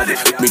red carded.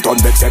 With me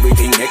done vex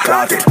everything get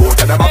clotted. Both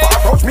of them I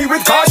approach me with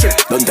caution.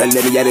 Don't tell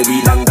them yeah they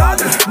read and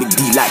garden. Big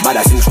D like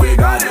Madison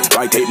Square Garden.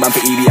 Right take man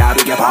for EDI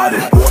to get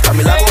pardon. Both of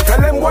me I go tell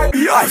them why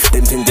be I.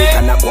 Them think they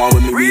cannot go on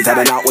with me reason.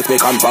 And out with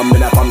me come from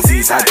from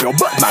seaside. Yo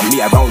but man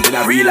me around in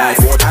a real life.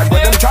 Both times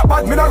with them chat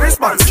but me no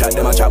response. Chat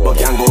them a chat but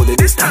can't go the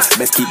distance.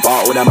 Best keep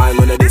part with a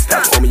mind with a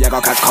distance. Oh me I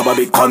got catch cover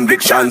big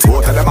convictions.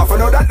 Both of them I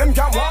know that them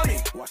can't warn me.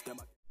 Watch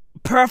them.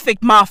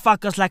 Perfect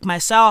motherfuckers like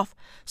myself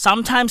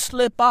sometimes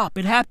slip up.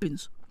 It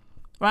happens,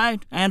 right?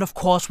 And of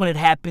course, when it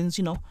happens,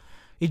 you know,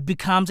 it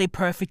becomes a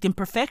perfect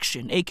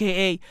imperfection,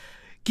 aka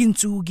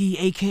kintsugi,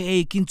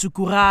 aka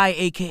kintsukurai,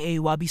 aka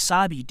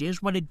wabi-sabi.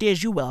 There's what it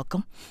is. You're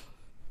welcome,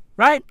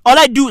 right? All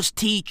I do is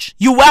teach.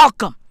 You're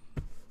welcome.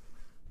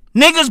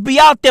 Niggas be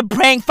out there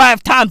praying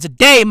 5 times a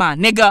day, my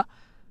nigga.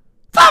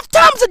 5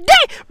 times a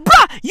day,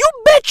 bruh. You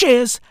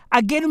bitches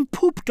are getting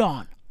pooped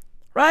on,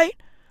 right?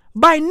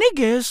 By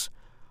niggas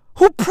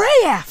who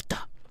pray after.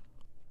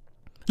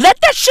 Let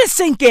that shit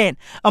sink in.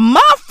 A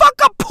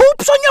motherfucker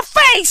poops on your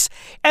face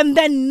and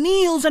then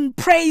kneels and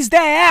prays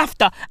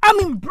thereafter. I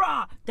mean,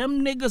 bruh,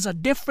 them niggas are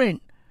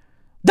different.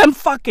 Them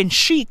fucking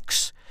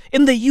sheiks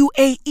in the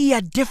UAE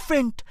are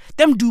different.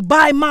 Them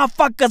Dubai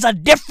motherfuckers are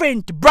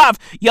different, bruv.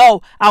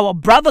 Yo, our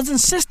brothers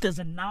and sisters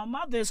and now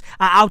mothers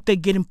are out there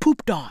getting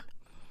pooped on.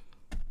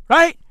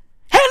 Right?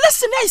 Hey,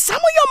 listen, hey, some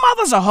of your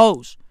mothers are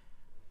hoes.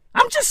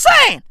 I'm just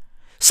saying.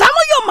 Some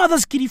of your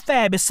mothers kitty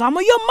fab, and some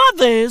of your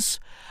mothers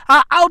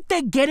are out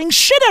there getting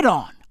shitted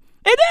on.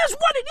 It is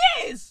what it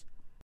is.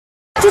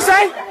 What you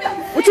say?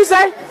 What you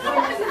say?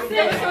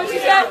 What you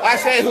say? I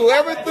say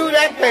whoever threw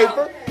that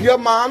paper, your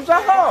mom's a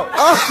hoe.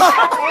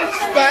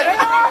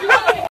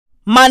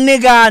 My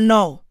nigga,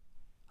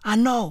 I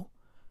know.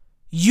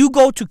 You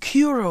go to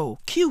Curo,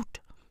 cute,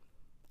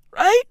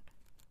 right?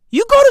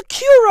 You go to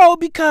Curo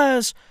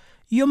because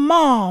your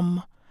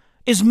mom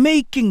is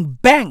making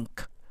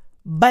bank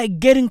by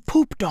getting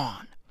pooped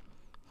on.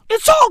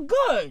 It's all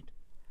good.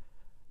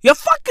 Your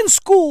fucking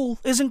school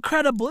is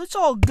incredible. It's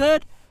all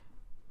good.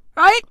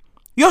 Right?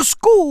 Your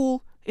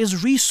school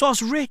is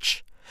resource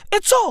rich.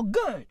 It's all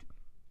good.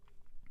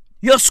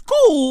 Your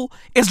school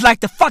is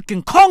like the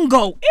fucking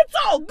Congo. It's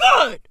all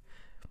good.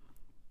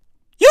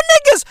 You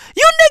niggas,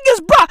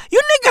 bro,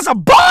 you niggas are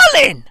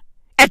balling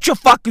at your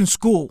fucking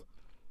school.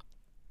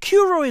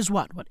 Curo is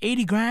what,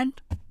 80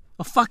 grand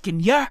a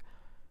fucking year?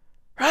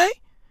 Right?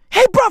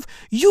 Hey, bruv,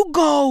 you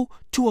go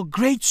to a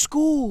great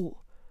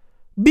school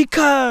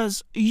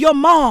because your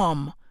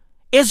mom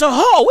is a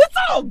hoe. It's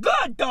all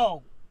good,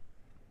 though.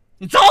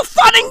 It's all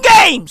fun and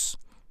games.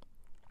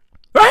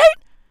 Right?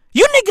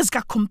 You niggas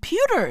got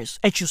computers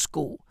at your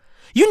school.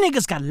 You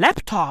niggas got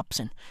laptops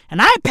and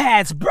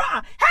iPads,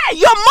 bruh. Hey,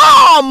 your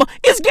mom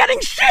is getting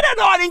shitted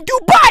on in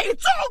Dubai.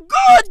 It's all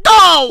good,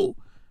 though.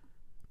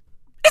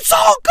 It's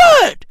all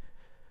good.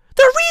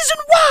 The reason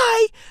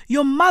why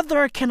your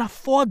mother can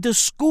afford the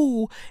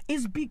school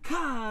is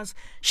because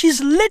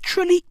she's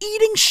literally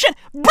eating shit.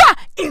 Bruh,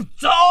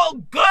 it's all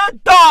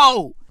good,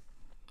 though.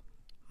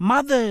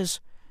 Mothers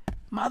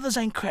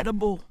are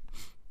incredible.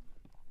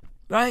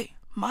 Right?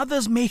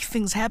 Mothers make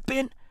things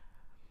happen.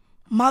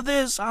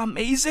 Mothers are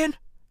amazing.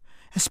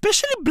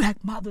 Especially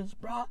black mothers,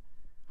 bro.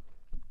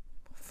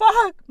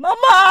 Fuck,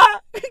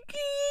 mama.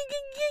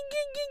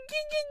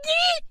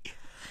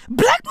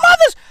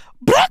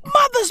 Black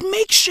mothers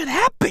make shit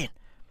happen.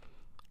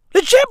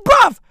 Legit,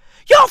 bruv.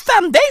 Yo,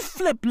 fam, they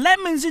flip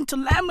lemons into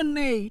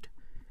lemonade.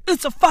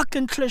 It's a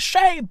fucking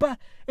cliche, but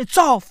it's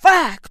all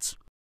facts.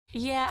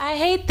 Yeah, I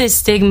hate this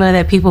stigma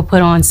that people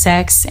put on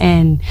sex,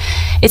 and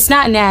it's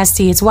not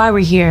nasty. It's why we're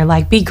here.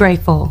 Like, be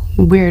grateful,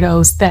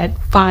 weirdos that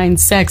find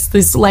sex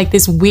this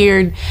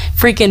weird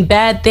freaking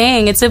bad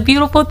thing. It's a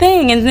beautiful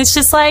thing, and it's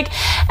just like,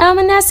 I'm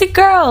a nasty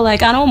girl.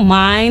 Like, I don't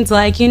mind.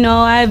 Like, you know,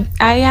 I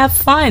have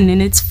fun,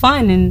 and it's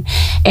fun, and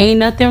ain't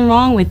nothing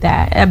wrong with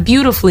that. A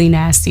beautifully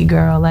nasty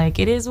girl. Like,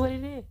 it is what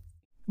it is.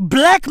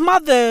 Black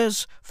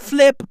mothers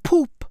flip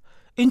poop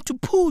into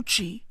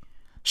poochie.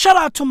 Shout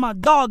out to my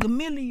dog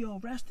Emilio,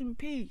 rest in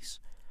peace.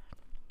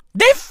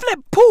 They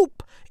flip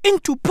poop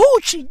into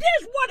poochie. This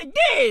is what it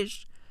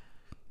is.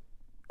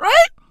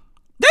 Right?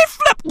 They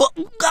flip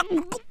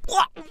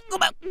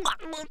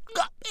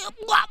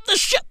the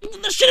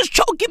shit is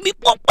choking me.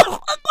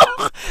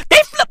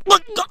 They flip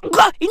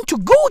into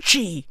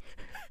Gucci.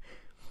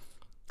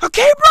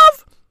 Okay,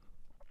 bruv?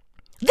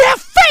 Their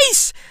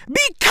face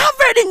be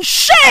covered in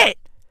shit.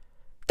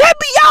 They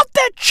be out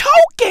there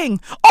choking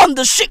on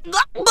the shit.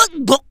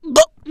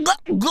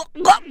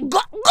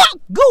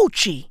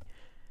 Gucci.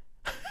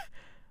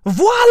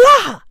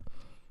 Voila.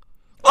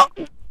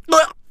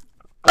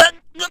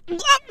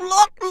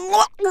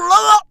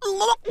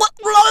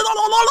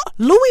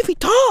 Louis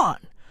Vuitton.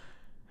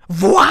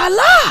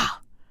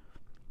 Voila.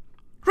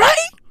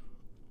 Right?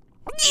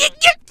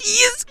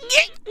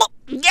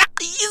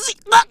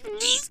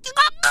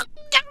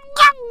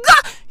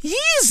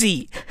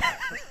 Yeezy.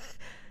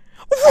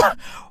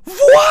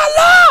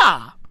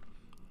 Voila!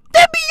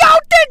 They be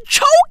out there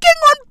choking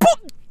on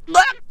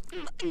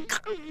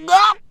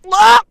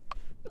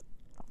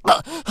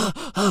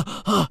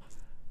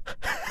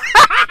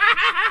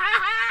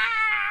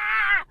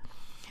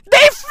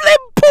They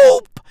flip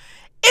poop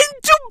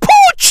into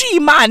poochie,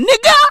 my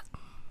nigga.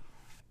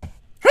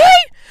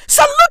 Right?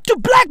 Salute to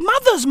black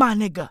mothers, my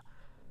nigga.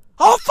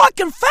 All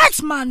fucking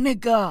facts, my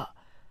nigga.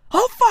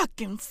 All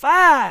fucking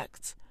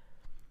facts.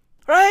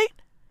 Right?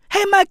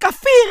 Hey, my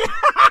kafir.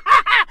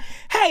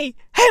 hey,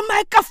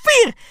 my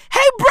kafir.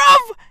 Hey,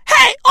 bruv.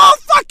 Hey, all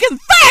fucking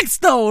facts,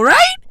 though,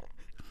 right?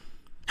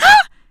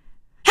 Huh?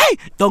 Hey,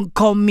 don't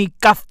call me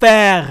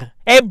kafir.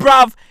 Hey,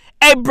 bruv.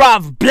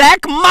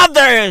 Black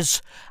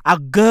mothers are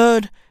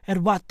good at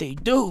what they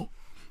do.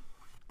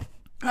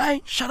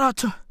 Right? Shout out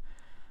to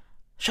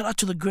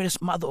the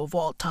greatest mother of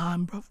all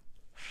time, bruv.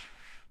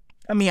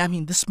 I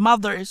mean, this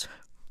mother is...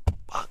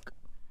 Fuck.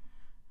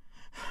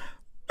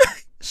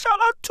 Shout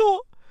out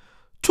to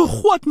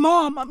what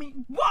mom? I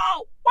mean,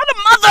 wow, what a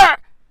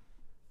mother!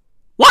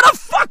 What a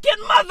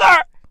fucking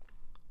mother!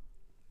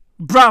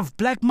 Bruv,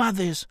 black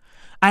mothers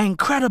are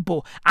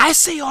incredible. I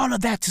say all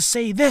of that to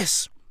say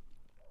this.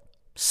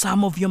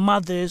 Some of your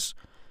mothers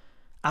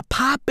are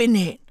popping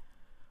it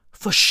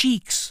for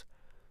sheiks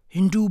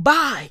in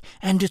Dubai,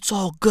 and it's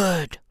all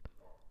good.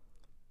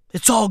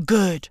 It's all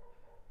good.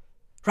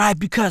 Right?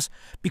 Because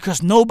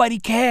nobody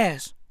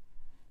cares.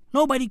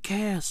 Nobody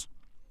cares.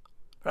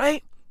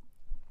 Right?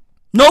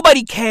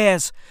 Nobody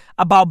cares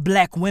about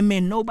black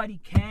women. Nobody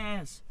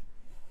cares.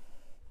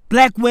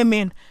 Black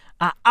women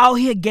are out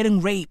here getting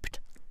raped.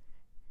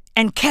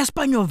 And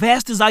Cassper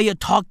Nyovest is out here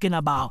talking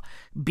about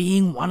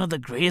being one of the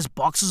greatest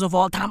boxers of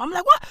all time. I'm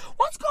like,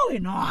 what's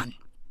going on?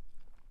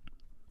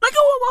 Like,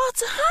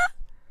 what's, huh?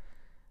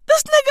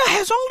 This nigga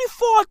has only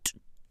fought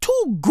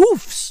 2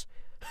 goofs.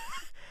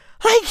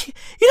 Like,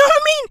 you know what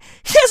I mean?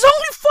 He has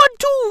only fought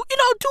 2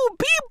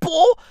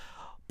 people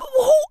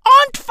who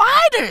aren't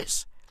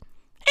fighters.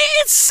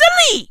 It's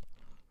silly.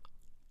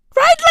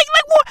 Right?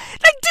 Like what?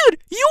 Like, dude,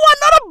 you are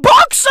not a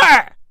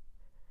boxer.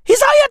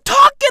 He's out here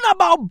talking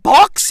about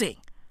boxing.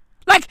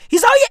 Like,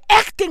 he's out here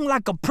acting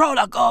like a pro.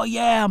 Like, oh,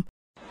 yeah.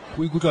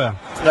 Not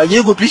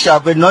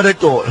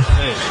at all.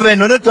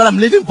 Not at all. I'm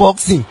leaving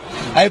boxing.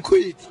 I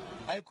quit.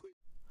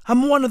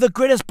 I'm one of the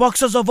greatest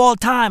boxers of all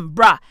time,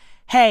 bruh.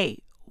 Hey,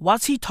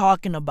 what's he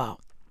talking about?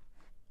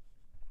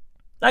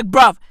 Like,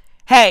 bruv,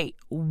 hey,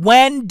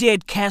 when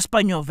did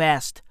Cassper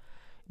Nyovest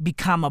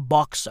become a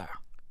boxer?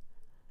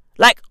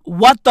 Like,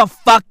 what the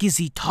fuck is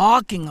he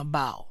talking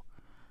about?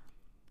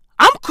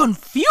 I'm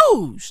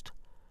confused.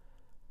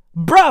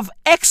 Bruv,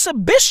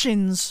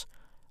 exhibitions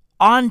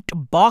aren't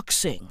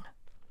boxing.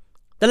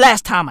 The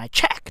last time I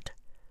checked.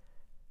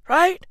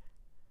 Right?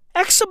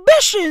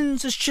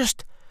 Exhibitions is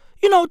just,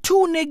 two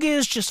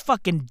niggas just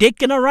fucking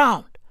dicking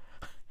around.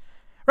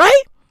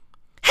 Right?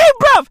 Hey,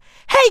 bruv.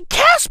 Hey,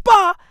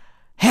 Casper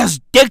has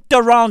dicked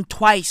around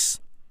twice.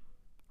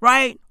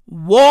 Right?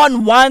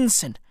 Won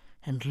once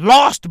and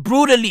lost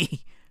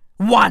brutally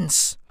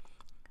once.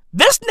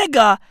 This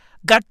nigga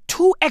got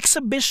 2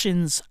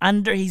 exhibitions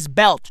under his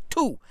belt.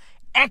 2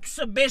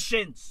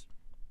 exhibitions.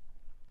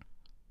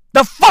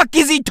 The fuck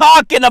is he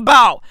talking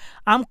about?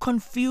 I'm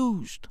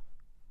confused.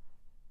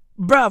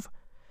 Bruv,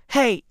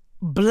 hey,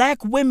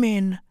 black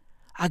women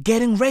are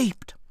getting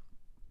raped.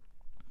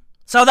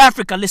 South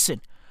Africa,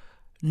 listen.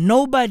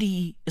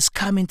 Nobody is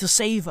coming to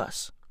save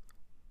us.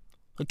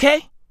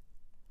 Okay?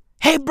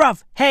 Hey,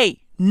 bruv,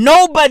 hey,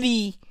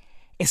 nobody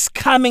is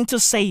coming to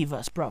save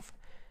us, bruv.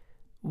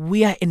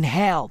 We are in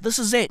hell. This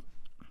is it.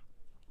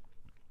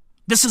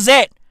 This is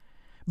it.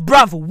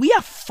 Bruv, we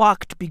are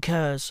fucked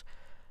because,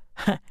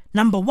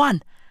 number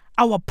one,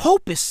 our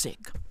Pope is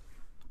sick.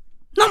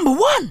 Number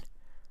one.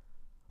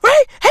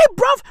 Right? Hey,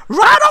 bruv,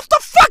 right off the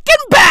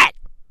fucking bat,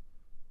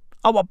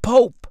 our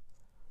Pope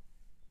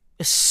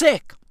is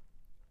sick.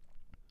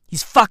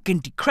 He's fucking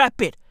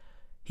decrepit.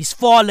 He's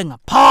falling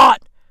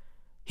apart.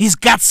 He's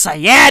got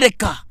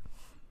sciatica.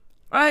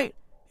 Right?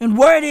 And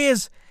word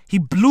is, he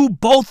blew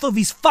both of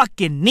his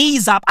fucking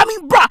knees up. I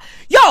mean, bruh,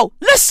 yo,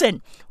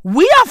 listen,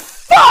 we are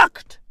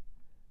fucked.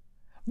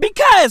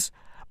 Because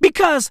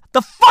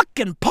the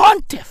fucking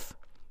pontiff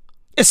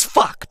is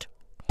fucked.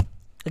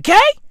 Okay?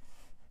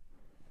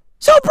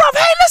 So, bruv,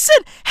 hey,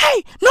 listen,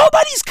 hey,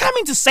 nobody's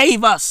coming to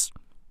save us.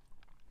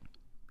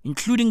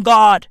 Including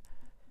God.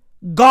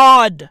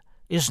 God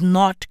is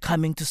not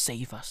coming to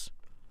save us.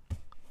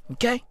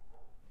 Okay?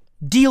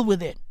 Deal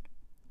with it.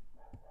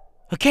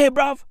 Okay,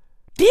 bruv?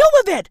 Deal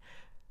with it.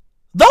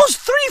 Those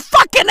 3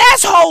 fucking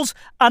assholes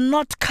are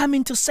not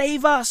coming to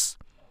save us.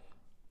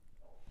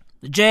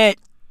 Legit.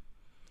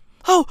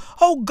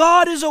 Oh,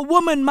 God is a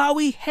woman,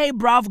 Maui. Hey,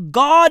 bruv,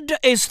 God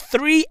is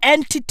 3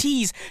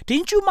 entities.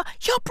 Didn't you,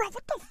 yo, bruv,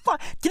 what the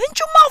fuck? Didn't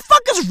you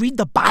motherfuckers read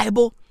the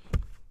Bible?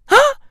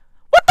 Huh?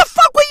 What the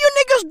fuck were you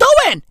niggas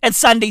doing at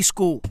Sunday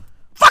school?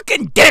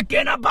 Fucking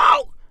dicking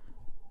about?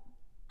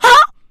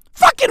 Huh?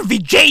 Fucking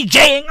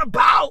VJJing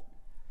about?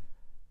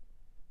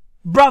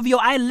 Bruv, yo,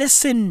 I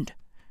listened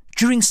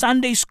during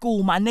Sunday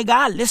school, my nigga,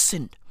 I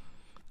listened.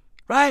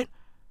 Right?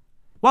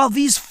 While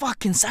these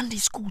fucking Sunday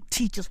school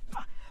teachers,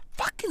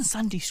 fucking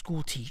Sunday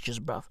school teachers,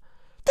 bruv,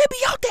 they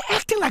be out there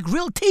acting like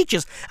real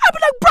teachers. I be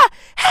like, bruh,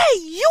 hey,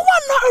 you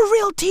are not a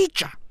real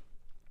teacher.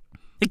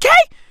 Okay?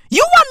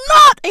 You are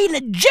not a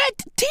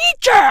legit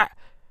teacher.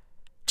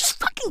 Just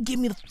fucking give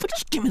me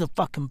the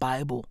fucking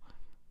Bible.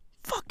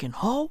 Fucking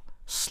hoe,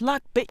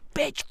 slut,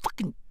 bitch,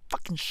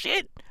 fucking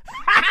shit.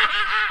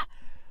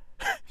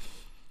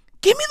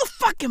 Give me the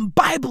fucking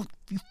Bible,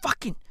 you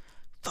fucking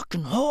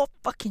hoe,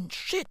 fucking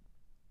shit,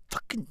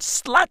 fucking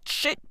slut,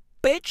 shit,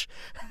 bitch.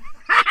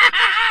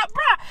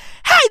 Bruh,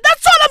 hey,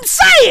 that's all I'm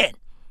saying.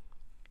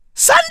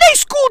 Sunday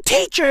school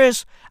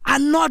teachers are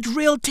not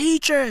real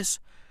teachers.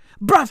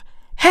 Bruv,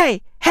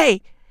 hey,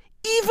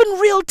 even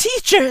real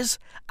teachers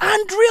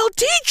aren't real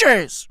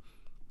teachers.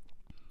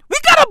 We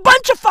got a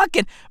bunch of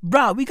fucking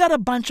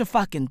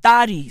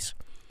thotties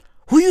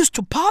who used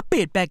to pop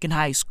it back in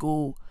high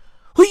school,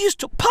 who used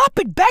to pop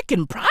it back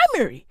in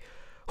primary,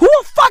 who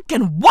are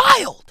fucking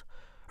wild,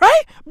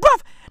 right?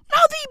 Bruv,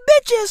 now these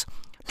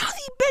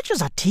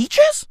bitches are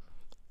teachers?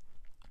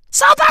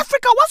 South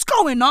Africa, what's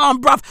going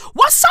on, bruv?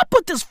 What's up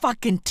with this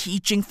fucking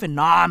teaching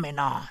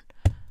phenomenon?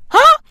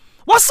 Huh?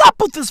 What's up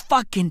with this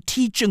fucking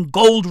teaching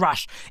gold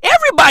rush?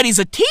 Everybody's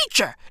a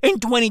teacher in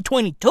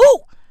 2022.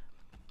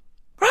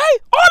 Right?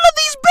 All of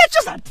these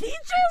bitches are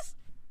teachers?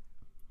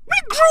 We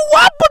grew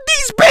up with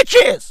these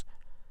bitches.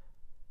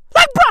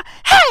 Like, bruh,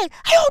 hey,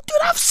 yo,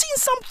 dude, I've seen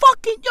some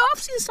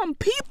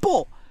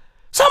people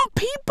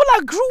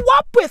I grew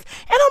up with,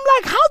 and I'm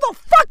like, how the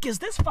fuck is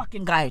this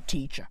fucking guy a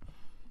teacher?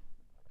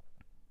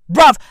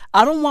 Bruv,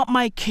 I don't want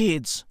my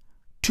kids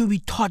to be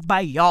taught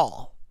by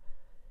y'all.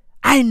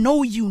 I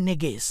know you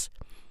niggas.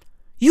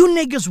 You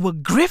niggas were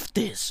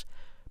grifters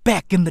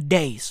back in the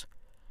days.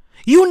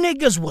 You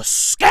niggas were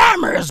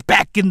scammers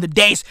back in the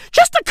days,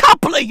 just a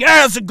couple of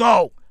years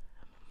ago.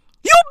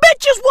 You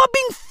bitches were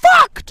being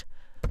fucked,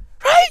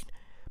 right?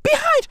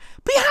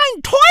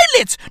 Behind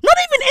toilets, not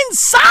even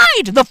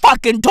inside the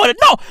fucking toilet,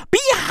 no,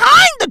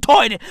 behind the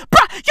toilet.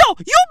 Bruh, yo,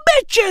 you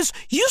bitches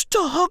used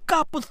to hook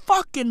up with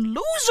fucking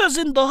losers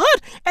in the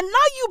hood, and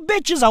now you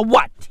bitches are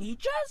what,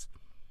 teachers?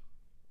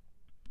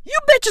 You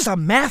bitches are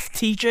math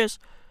teachers.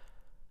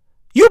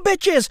 You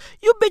bitches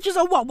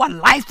are what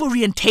life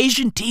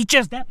orientation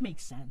teachers? That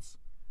makes sense.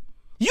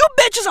 You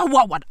bitches are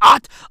what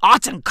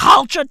arts and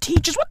culture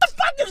teachers? What the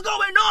fuck is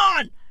going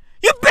on?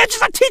 You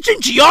bitches are teaching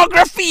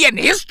geography and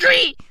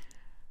history?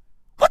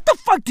 What the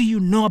fuck do you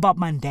know about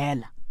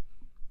Mandela?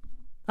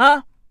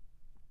 Huh?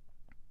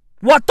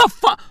 What the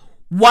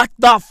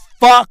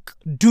fuck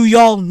do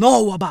y'all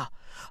know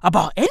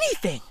about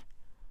anything?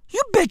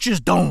 You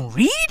bitches don't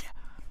read?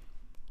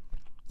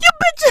 You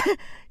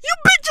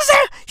bitches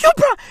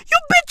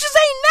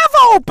ain't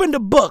never open the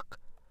book.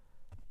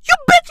 You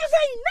bitches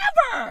ain't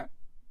never.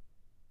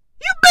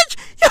 You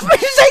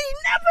bitches ain't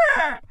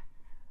never.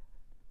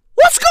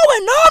 What's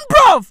going on,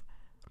 bruv?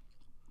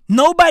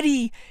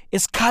 Nobody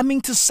is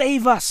coming to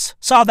save us,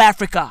 South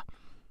Africa.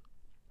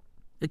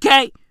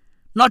 Okay?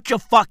 Not your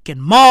fucking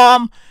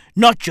mom,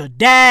 not your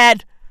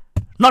dad,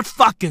 not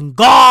fucking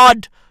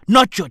God,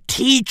 not your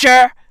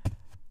teacher.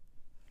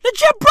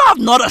 Legit, bruv,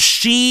 not a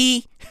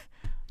she,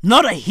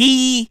 not a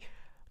he,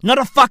 not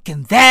a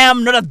fucking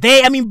them, not a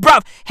they. I mean,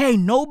 bruv, hey,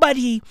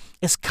 nobody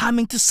is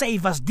coming to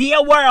save us.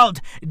 Dear world,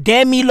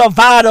 Demi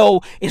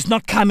Lovato is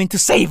not coming to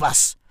save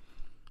us.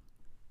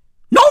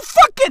 No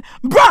fucking,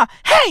 bruh,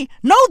 hey,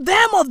 no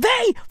them or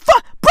they,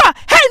 bruh,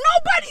 hey,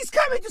 nobody's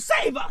coming to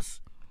save us.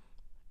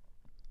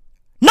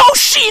 No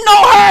she,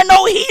 no her,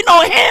 no he,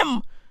 no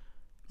him.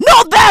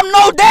 No them,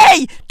 no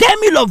they.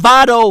 Demi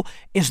Lovato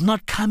is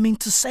not coming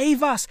to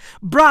save us.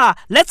 Bruh,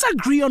 let's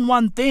agree on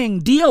one thing.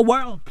 Dear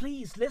world,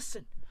 please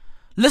listen.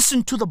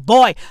 Listen to the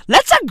boy.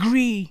 Let's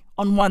agree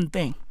on one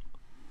thing.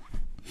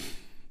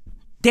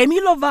 Demi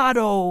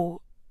Lovato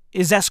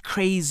is as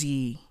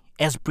crazy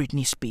as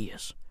Britney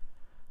Spears.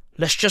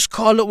 Let's just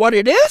call it what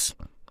it is.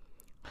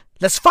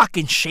 Let's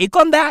fucking shake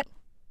on that,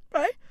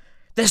 right?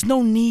 There's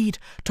no need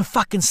to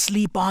fucking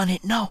sleep on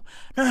it. No.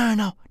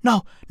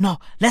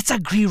 Let's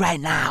agree right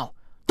now.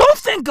 Don't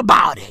think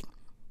about it,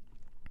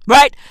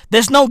 right?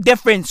 There's no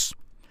difference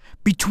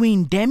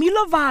between Demi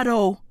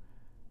Lovato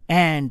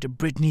and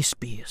Britney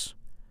Spears,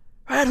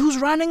 right? Who's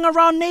running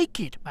around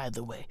naked, by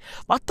the way.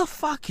 What the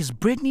fuck is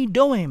Britney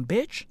doing,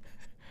 bitch?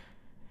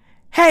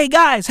 Hey,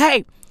 guys,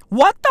 hey.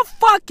 What the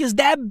fuck is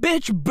that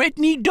bitch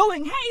Britney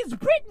doing? Hey, it's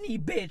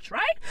Britney, bitch,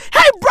 right?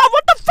 Hey, bro,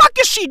 what the fuck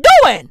is she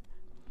doing?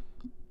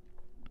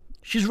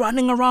 She's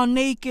running around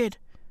naked,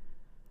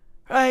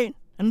 right?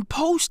 And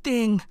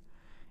posting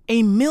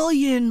 1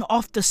 million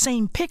of the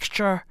same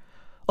picture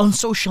on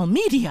social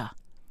media.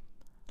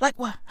 Like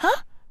what?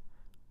 Huh?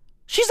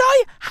 She's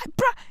all,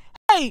 bro,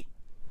 hey,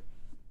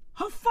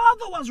 her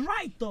father was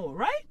right though,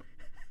 right?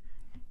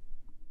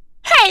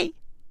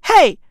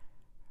 Hey,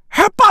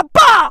 her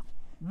papa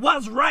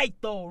was right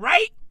though,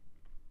 right?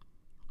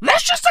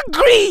 Let's just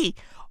agree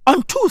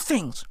on 2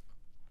 things.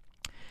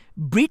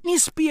 Britney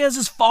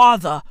Spears'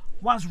 father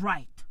was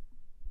right.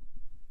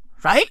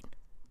 Right?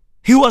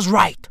 He was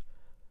right.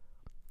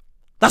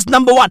 That's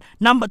number 1.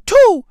 Number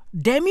 2,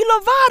 Demi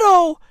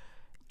Lovato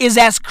is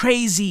as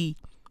crazy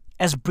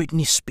as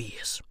Britney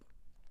Spears.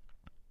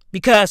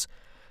 Because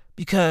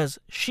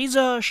she's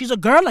a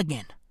girl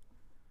again.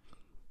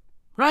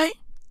 Right?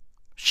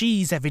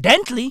 She's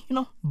evidently,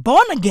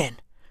 born again.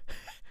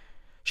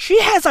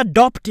 She has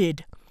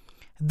adopted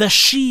the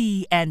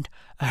she and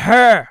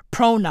her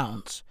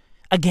pronouns.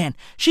 Again,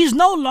 she's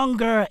no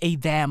longer a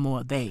them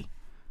or they.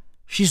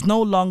 She's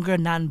no longer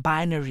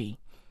non-binary.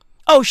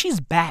 Oh, she's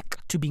back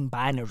to being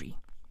binary.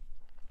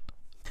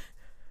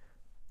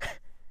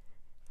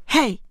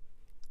 Hey,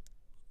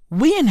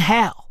 we in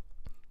hell.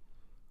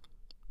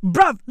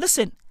 Bruv,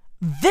 listen,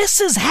 this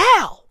is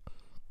hell.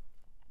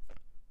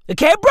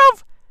 Okay,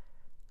 bruv?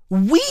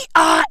 We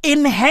are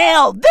in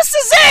hell. This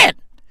is it.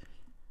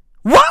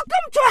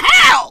 Welcome to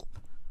hell.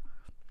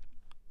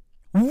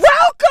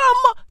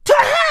 Welcome to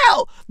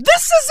hell.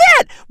 This is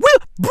it.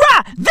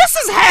 Bruh, this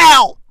is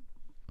hell.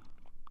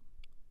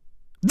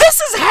 This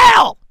is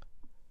hell.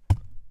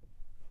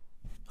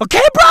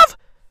 Okay, bruv?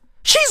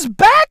 She's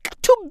back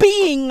to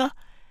being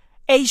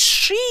a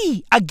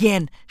she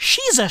again.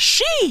 She's a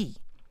she.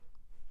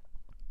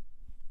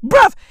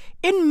 Bruv,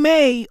 in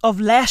May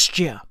of last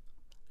year,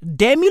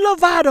 Demi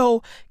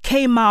Lovato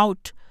came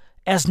out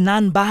as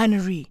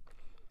non-binary.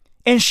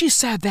 And she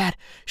said that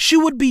she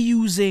would be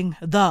using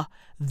the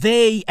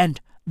they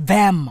and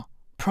them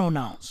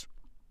pronouns.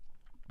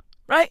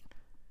 Right?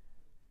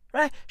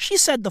 She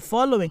said the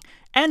following,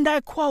 and I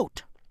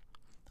quote,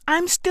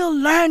 "I'm still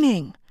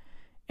learning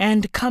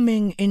and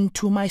coming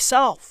into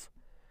myself."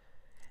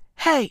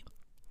 Hey,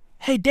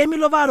 Demi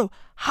Lovato,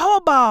 how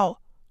about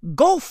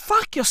go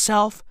fuck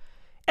yourself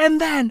and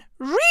then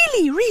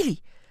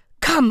really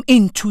come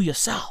into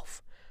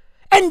yourself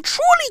and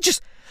truly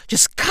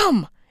just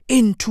come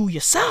into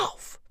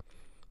yourself.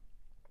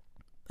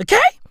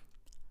 Okay?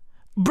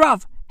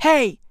 Bruv,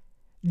 hey,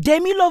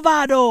 Demi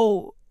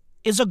Lovato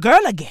is a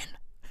girl again.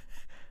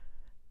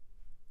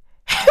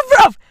 Hey,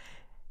 bruv,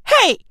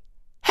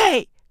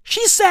 hey,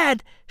 she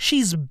said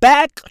she's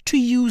back to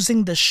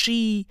using the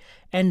she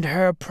and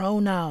her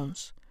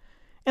pronouns.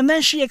 And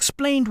then she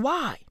explained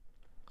why.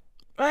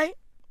 Right?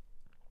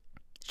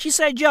 She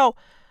said, yo,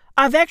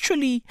 I've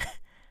actually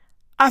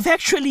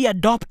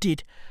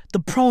adopted the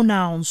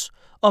pronouns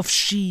of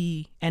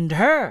she and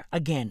her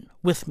again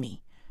with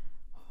me.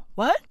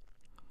 What?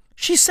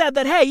 She said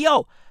that, hey,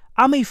 yo,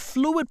 I'm a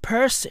fluid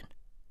person.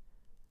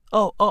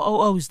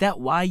 Oh, is that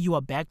why you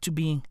are back to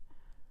being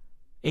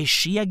a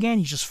she again?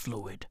 You're just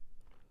fluid.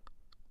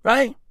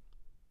 Right?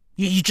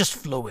 You're just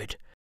fluid.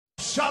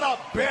 Shut up,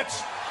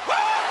 bitch!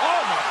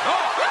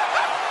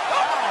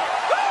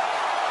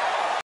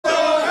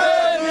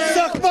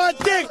 Suck my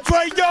dick,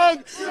 Trae Young!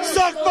 Young,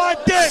 suck my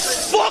dick.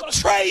 Fuck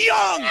Trae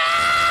Young.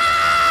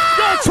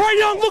 Yo, Trae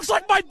Young looks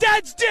like my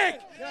dad's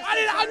dick.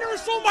 I never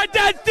saw my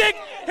dad's dick.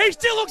 He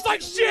still looks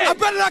like shit. I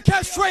better not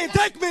catch Trae and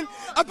Dakeman.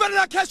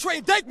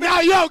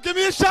 Now, yo, give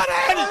me a shot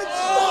at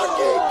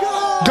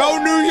it. Go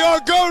New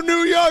York, go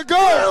New York, go.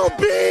 We'll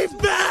be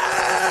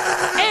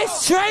back. Is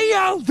Trae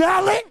Young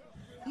valid?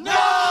 No!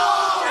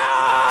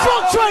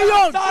 Fuck Trae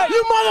Young,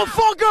 you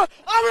motherfucker!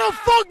 I'm gonna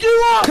fuck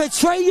you up! Could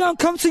Trae Young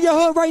come to your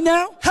hood right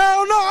now?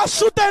 Hell no, I'll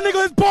shoot that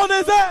nigga his bald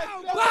ass ass!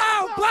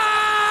 Wow,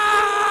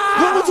 wow!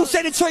 What would you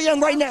say to Trae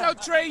Young right now? Tell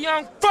Trae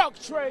Young, fuck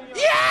Trae Young!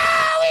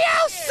 Yeah, we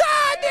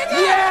outside,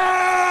 nigga!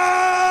 Yeah!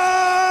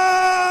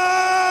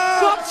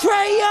 Fuck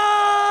Trae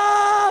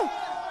Young!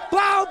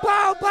 Bow,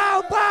 bow,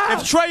 bow, bow!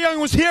 If Trae Young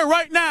was here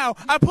right now,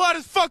 I'd pull out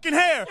his fucking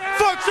hair! Yeah.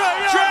 Fuck Trae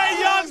Young! Trae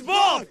Young's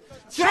bald!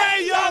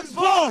 Trae Young's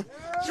bald!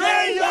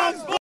 Trae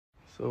Young's bald!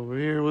 So we're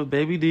here with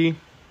Baby D,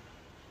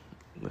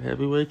 the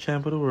heavyweight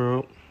champ of the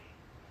world.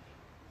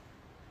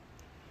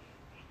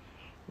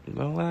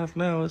 Don't laugh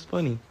now, it's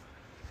funny.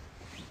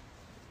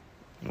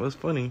 What's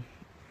funny?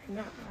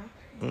 Not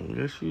laughing.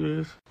 Yes, she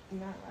is.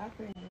 Not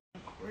laughing,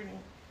 recording.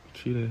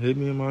 She done hit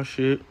me in my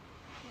shit.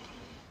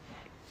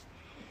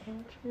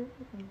 Okay.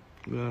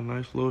 Got a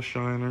nice little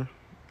shiner.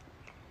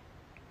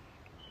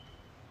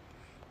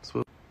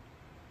 So,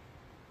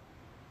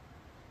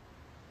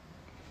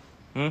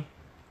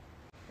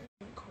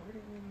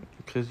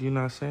 Because you're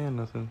not saying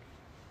nothing.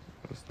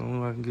 That's the only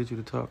way I can get you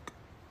to talk.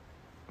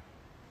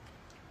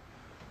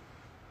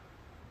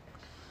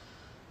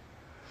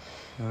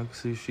 I can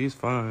see she's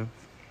fine.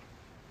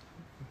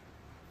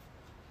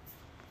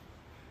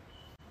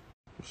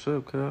 What's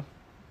up, cuz?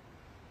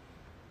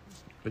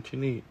 What you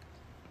need?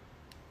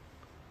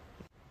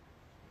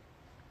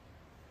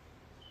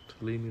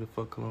 To leave me the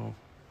fuck alone.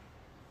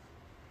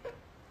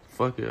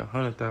 Fuck it,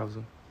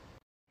 100,000.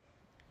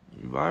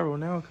 You viral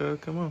now, cuz.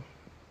 Come on.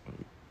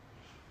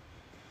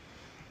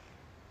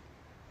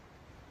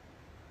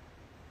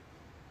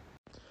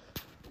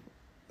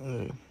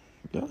 Hey,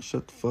 y'all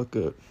shut the fuck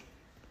up.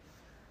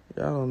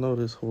 Y'all don't know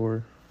this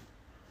whore.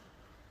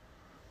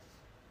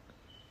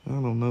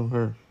 Y'all don't know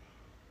her.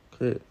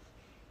 Quit.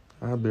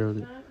 I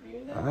barely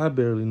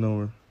know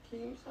her. Can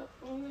you stop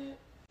doing that?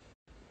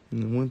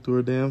 And went through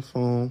her damn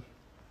phone.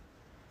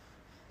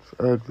 It's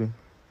ugly.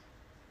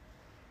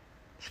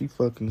 She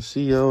fucking the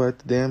CEO at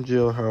the damn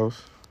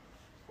jailhouse.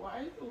 Why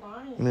are you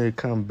lying? And they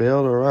come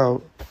bail her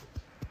out.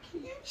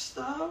 Can you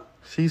stop?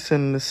 She's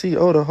sending the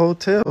CEO to the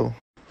hotel.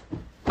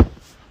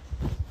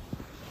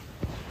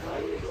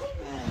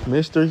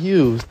 Mr.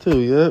 Hughes, too,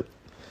 yep.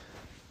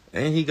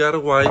 And he got a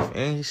wife,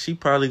 and she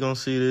probably gonna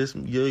see this.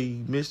 Yo,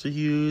 Mr.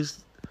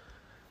 Hughes,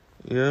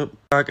 yep,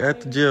 back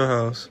at the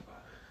jailhouse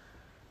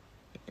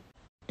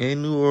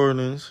in New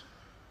Orleans.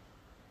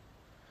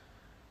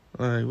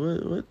 Like,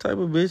 what type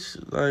of bitch,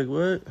 like,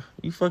 what?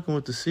 You fucking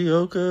with the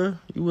CO, cuz?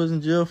 You was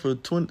in jail for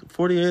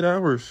 48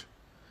 hours.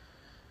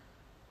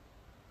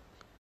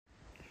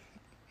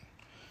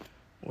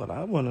 What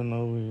I want to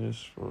know is,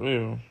 for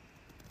real,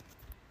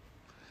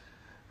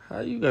 how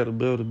you gotta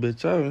bail the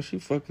bitch out and she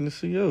fucking the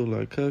CO?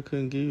 Like, cuz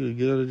couldn't give you a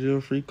get out of jail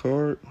free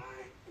card? Why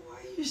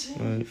are you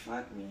saying you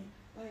fucked me?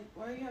 Like,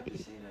 why you have to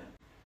say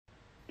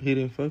that? He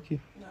didn't fuck you?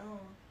 No.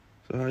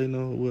 So how you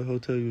know what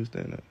hotel you was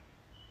staying at?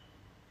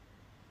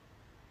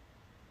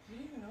 You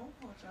didn't even know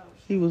what hotel.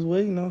 He was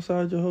waiting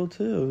outside your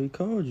hotel. He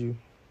called you.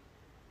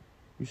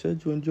 You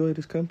said you enjoyed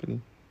his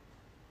company.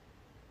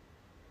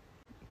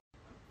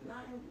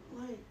 Not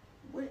like,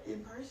 what, in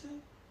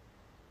person?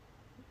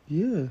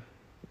 Yeah.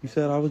 You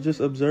said I was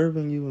just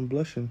observing you and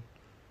blushing.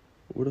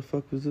 Where the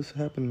fuck was this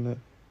happening at?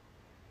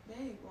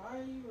 Babe, why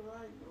are you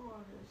like doing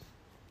all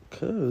this?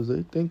 Cause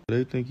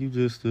they think you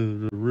just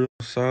the real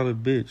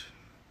solid bitch.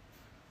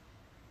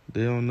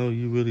 They don't know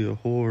you really a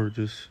whore,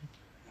 just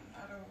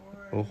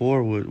a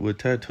whore with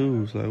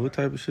tattoos. Like, what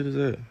type of shit is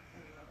that?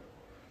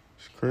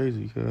 It's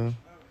crazy, cuz.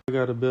 I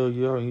gotta bail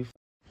you out and you.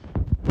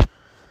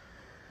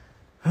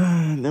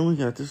 Then we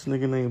got this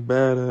nigga named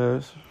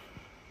Badass.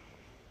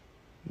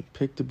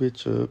 Picked the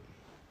bitch up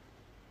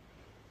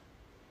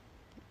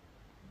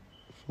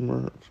from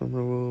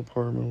her little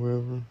apartment,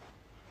 wherever.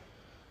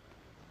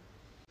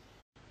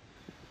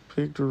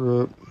 Picked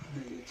her up,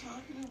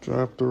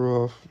 dropped her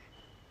off.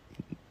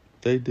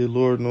 They did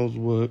Lord knows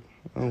what.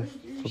 I don't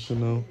fucking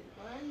know.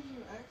 Why did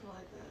you act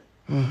like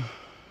that?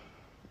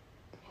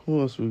 Who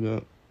else we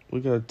got?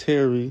 We got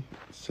Terry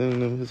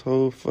sending him his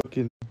whole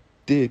fucking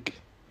dick.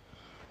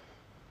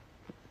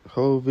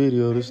 Whole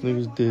video of this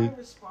nigga's dick.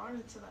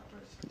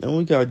 Then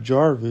we got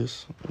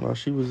Jarvis. While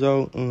she was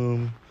out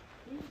on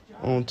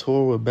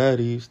tour with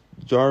Baddies,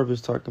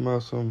 Jarvis talking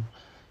about some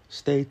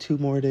stay 2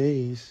 more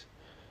days.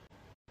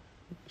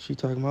 She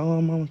talking about, oh,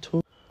 I'm on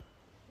tour.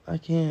 I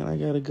can't, I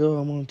gotta go,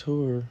 I'm on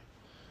tour.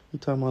 He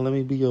talking about, let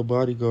me be your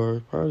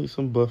bodyguard. Probably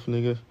some buff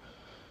nigga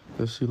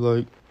that she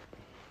like.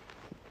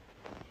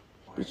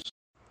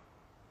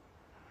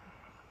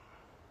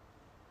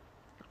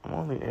 I'm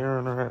only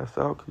airing her ass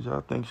out because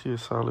y'all think she a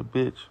solid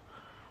bitch.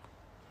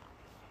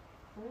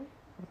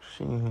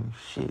 She ain't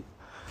shit.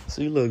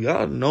 See, look,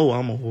 y'all know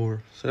I'm a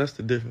whore, so that's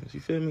the difference. You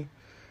feel me?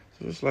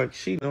 So it's like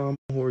she know I'm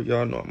a whore,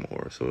 y'all know I'm a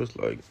whore. So it's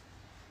like,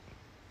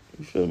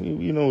 you feel me?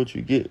 You know what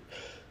you get.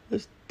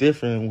 It's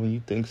different when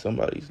you think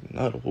somebody's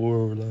not a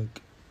whore, or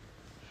like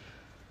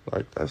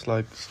that's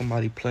like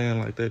somebody playing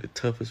like they're the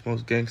toughest,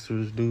 most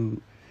gangsterous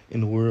dude in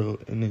the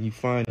world, and then you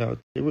find out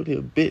they're really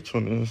a bitch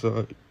on the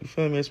inside. You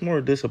feel me? It's more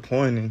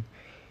disappointing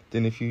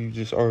than if you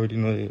just already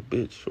know they're a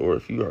bitch, or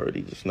if you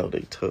already just know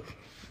they tough.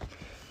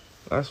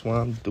 That's why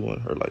I'm doing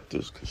her like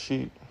this, because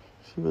she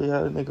really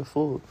had a nigga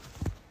fooled.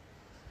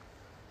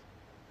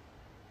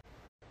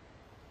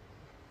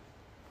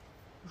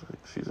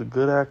 She's a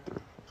good actor.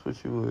 That's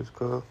what you is,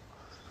 cuz.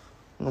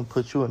 I'm gonna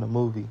put you in a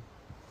movie.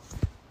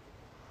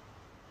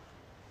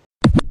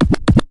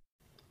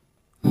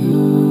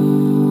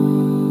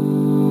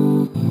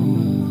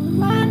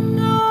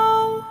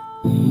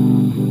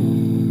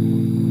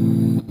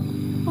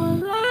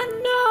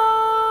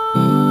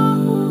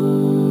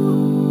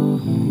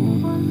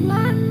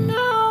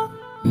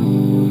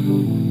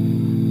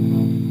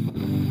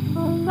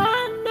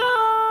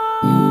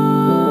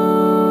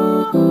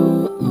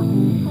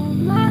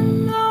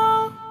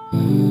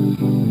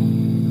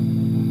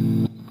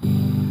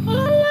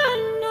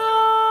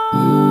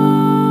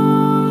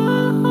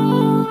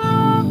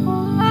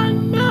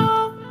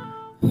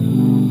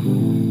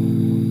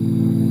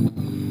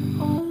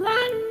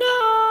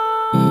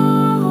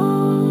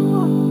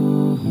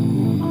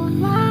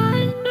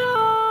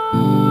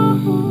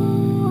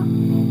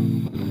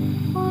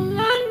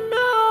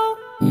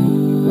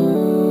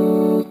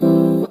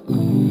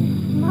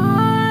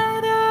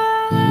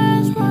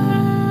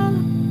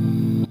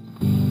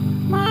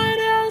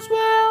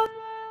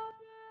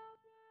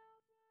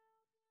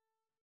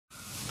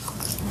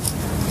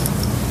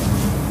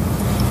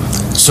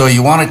 So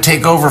you want to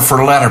take over for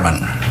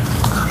Letterman.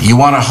 You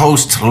want to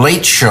host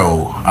Late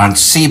Show on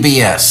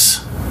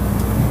CBS.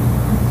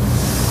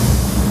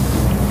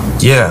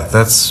 Yeah,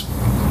 that's...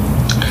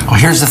 Well,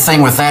 here's the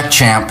thing with that,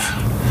 champ.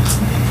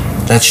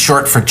 That's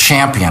short for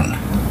champion.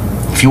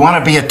 If you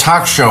want to be a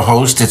talk show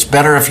host, it's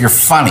better if you're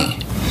funny.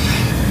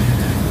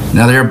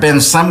 Now, there have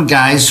been some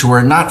guys who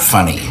are not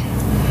funny.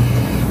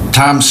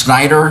 Tom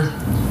Snyder,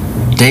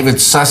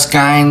 David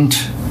Susskind,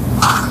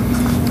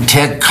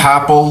 Ted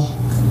Koppel.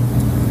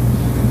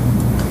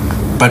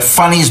 But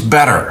funny's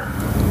better.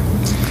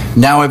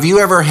 Now, have you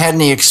ever had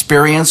any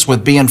experience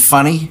with being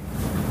funny?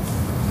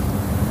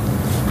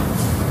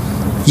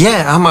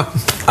 Yeah,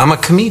 I'm a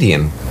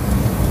comedian.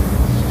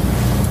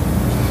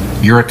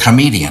 You're a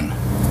comedian.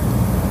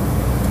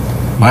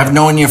 Well, I've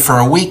known you for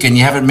a week and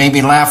you haven't made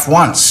me laugh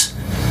once.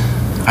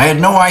 I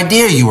had no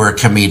idea you were a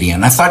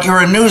comedian. I thought you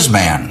were a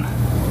newsman.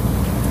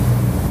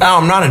 No,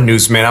 I'm not a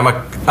newsman.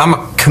 I'm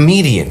a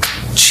comedian.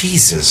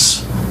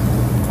 Jesus.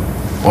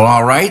 Well,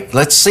 all right,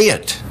 let's see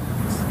it.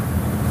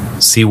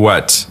 See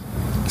what?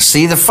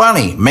 See the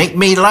funny. Make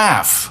me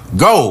laugh.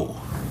 Go.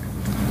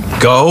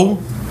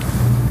 Go?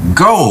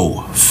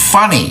 Go.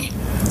 Funny.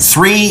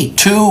 3,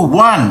 2,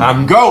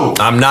 1. Go.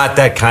 I'm not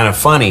that kind of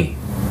funny.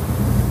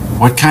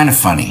 What kind of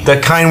funny? The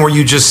kind where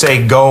you just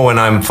say go and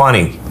I'm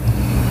funny.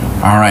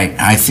 All right,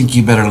 I think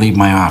you better leave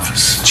my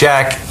office.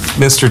 Jack,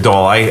 Mr.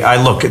 Dole, I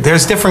look,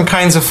 there's different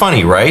kinds of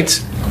funny, right?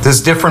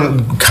 There's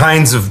different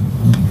kinds of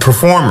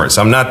performers.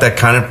 I'm not that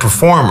kind of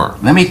performer.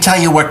 Let me tell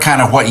you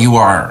what you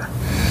are.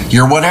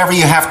 You're whatever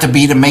you have to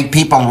be to make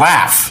people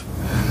laugh.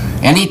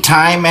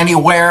 Anytime,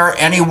 anywhere,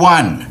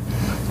 anyone.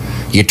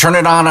 You turn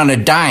it on a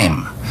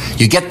dime.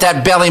 You get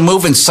that belly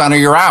moving, son, or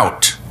you're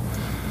out.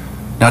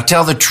 Now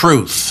tell the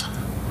truth.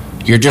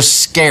 You're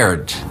just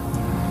scared.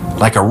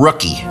 Like a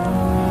rookie.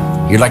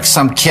 You're like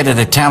some kid at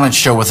a talent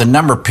show with a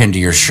number pinned to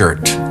your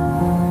shirt.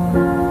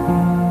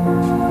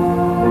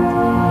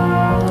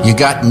 You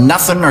got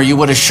nothing or you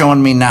would have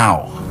shown me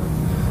now.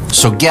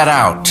 So get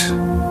out.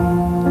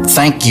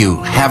 Thank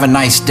you. Have a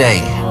nice day.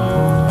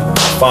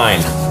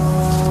 Fine.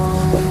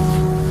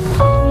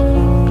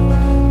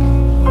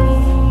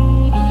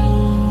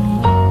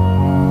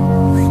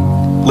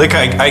 Lick,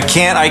 I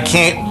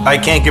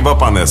can't give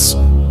up on this.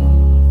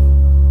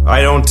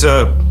 I don't,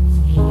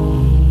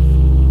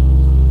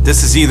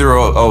 this is either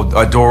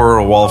a door or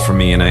a wall for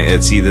me, and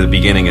it's either the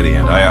beginning or the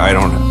end.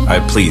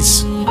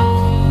 Please.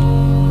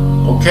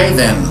 Okay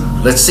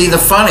then, let's see the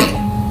funny.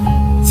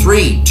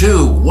 3,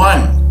 2,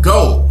 1,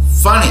 go.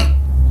 Funny.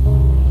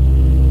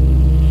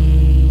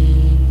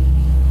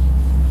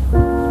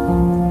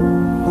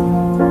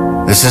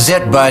 This is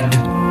it, bud.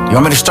 You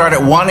want me to start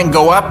at 1 and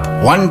go up?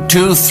 1,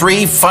 2,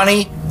 3,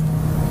 funny?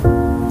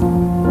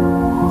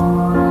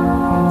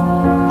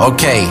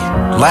 Okay,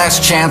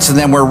 last chance and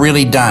then we're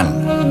really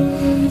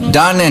done.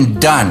 Done and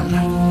done.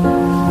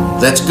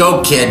 Let's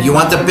go, kid. You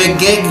want the big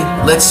gig?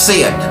 Let's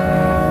see it.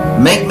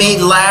 Make me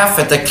laugh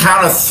at the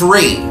count of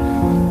 3.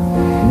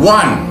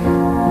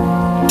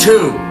 1,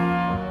 2.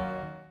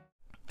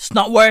 It's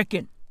not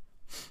working.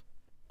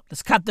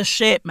 Let's cut the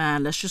shit,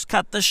 man. Let's just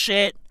cut the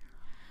shit.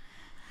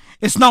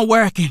 It's not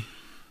working.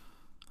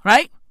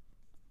 Right?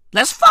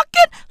 Let's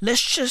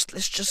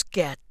just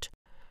get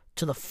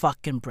to the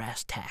fucking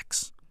brass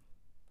tacks.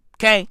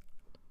 Okay?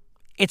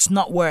 It's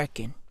not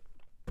working.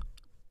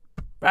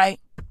 Right?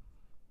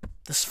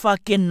 This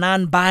fucking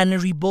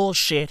non-binary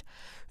bullshit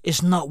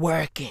is not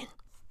working.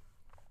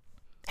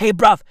 Hey,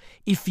 bruv,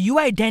 if you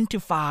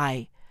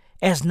identify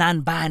as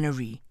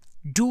non-binary,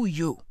 do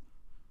you?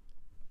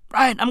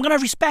 Right? I'm gonna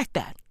respect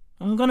that.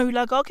 I'm gonna be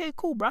like, okay,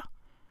 cool, bruh.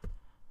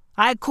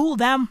 I cool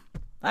them.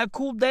 I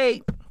cool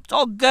they. It's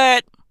all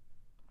good.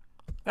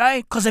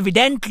 Right? Because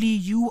evidently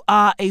you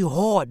are a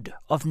horde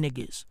of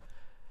niggas.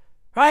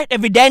 Right?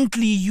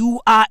 Evidently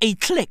you are a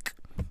clique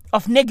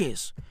of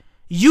niggas.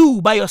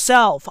 You by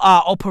yourself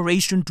are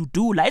Operation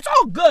Tudula. It's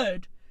all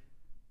good.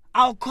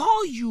 I'll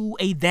call you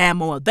a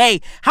them or a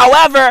they.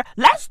 However,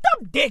 let's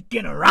stop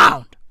dicking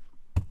around.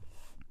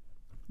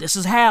 This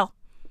is hell.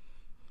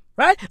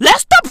 Right?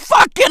 Let's stop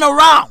fucking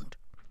around.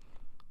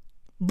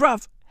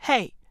 Bruv,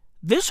 hey,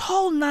 this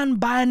whole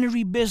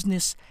non-binary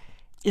business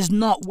is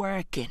not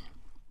working.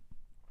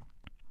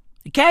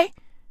 Okay?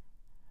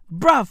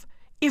 Bruv,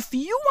 if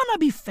you want to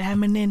be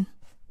feminine,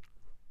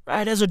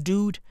 right, as a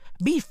dude,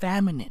 be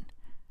feminine.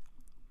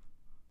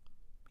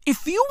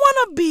 If you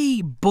want to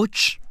be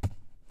butch,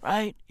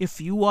 right, if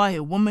you are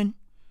a woman,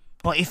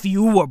 or if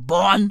you were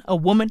born a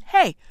woman,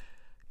 hey,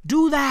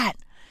 do that.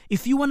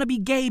 If you want to be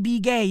gay, be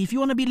gay. If you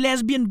want to be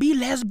lesbian, be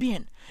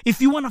lesbian.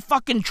 If you want to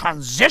fucking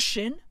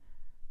transition,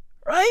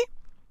 right?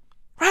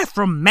 Right,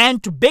 from man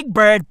to big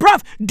bird,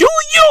 bruv, do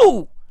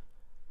you?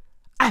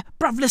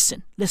 Bruv,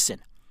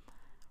 listen.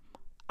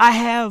 I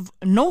have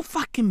no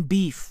fucking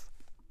beef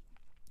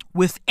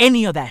with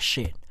any of that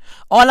shit.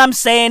 All I'm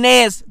saying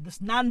is, this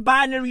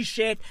non-binary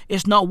shit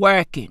is not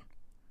working.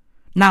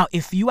 Now,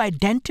 if you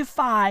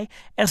identify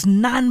as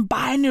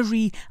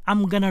non-binary,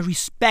 I'm gonna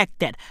respect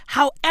that.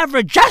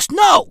 However, just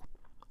know,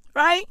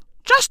 right?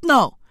 Just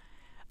know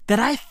that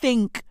I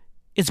think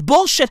it's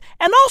bullshit.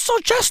 And also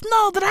just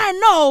know that I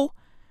know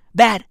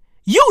that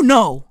you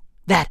know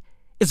that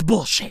it's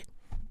bullshit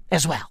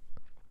as well.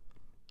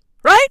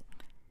 Right?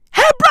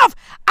 Hey, bruv,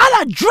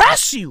 I'll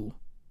address you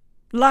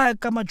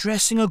like I'm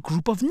addressing a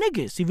group of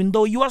niggas, even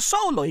though you are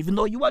solo, even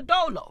though you are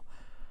dolo.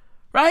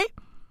 Right?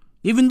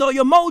 Even though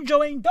your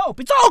mojo ain't dope.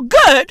 It's all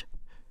good.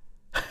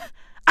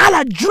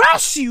 I'll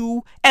address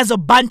you as a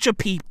bunch of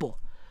people.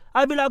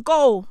 I'll be like,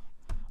 oh,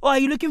 are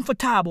you looking for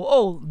Tabo?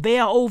 Oh, they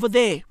are over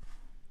there.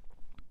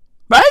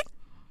 Right?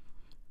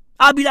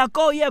 I'll be like,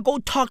 oh yeah, go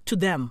talk to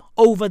them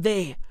over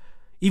there.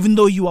 Even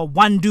though you are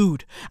one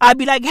dude. I'll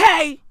be like,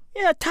 hey,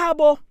 yeah,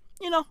 Tabo,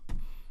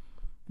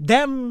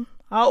 them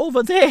are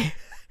over there.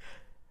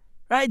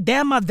 Right?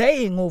 Them are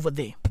theying over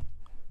there.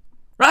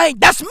 Right?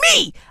 That's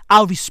me.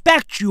 I'll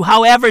respect you.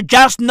 However,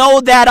 just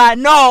know that I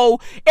know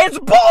it's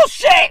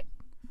bullshit.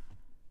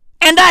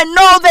 And I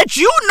know that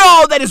you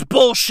know that it's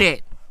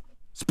bullshit.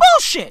 It's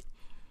bullshit.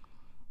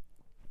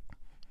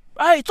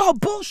 Right? It's all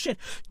bullshit.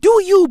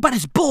 Do you, but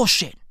it's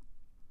bullshit.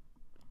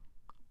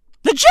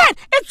 Legit.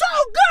 It's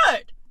all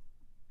good.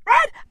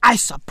 Right? I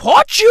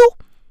support you.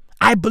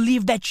 I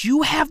believe that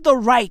you have the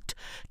right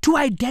to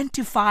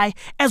identify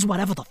as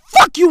whatever the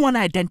fuck you want to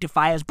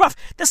identify as. Bruv,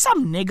 there's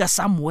some nigga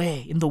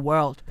somewhere in the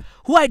world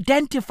who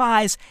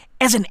identifies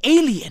as an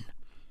alien.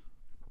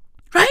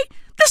 Right?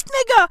 This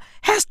nigga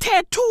has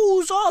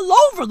tattoos all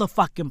over the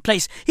fucking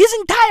place. His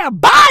entire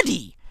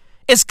body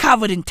is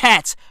covered in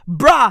tats.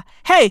 Bruh,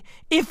 hey,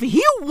 if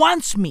he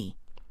wants me,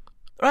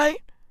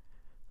 right,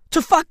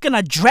 to fucking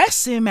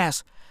address him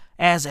as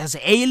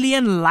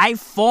alien life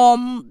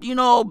form,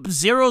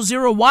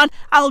 001,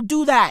 I'll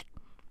do that.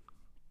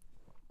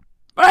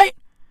 Right?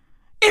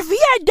 If he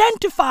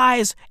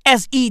identifies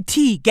as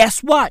E.T.,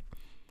 guess what?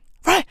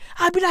 Right?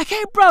 I'll be like,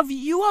 hey, bruv,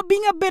 you are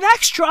being a bit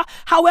extra.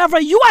 However,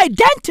 you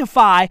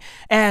identify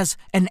as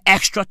an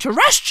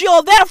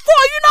extraterrestrial. Therefore,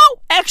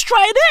 extra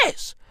it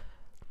is.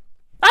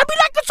 I'll be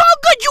like, it's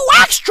all good. You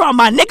extra,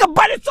 my nigga,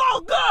 but it's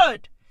all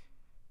good.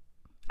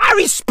 I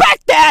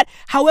respect that.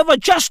 However,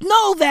 just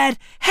know that,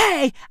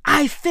 hey,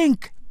 I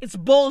think it's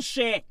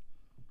bullshit.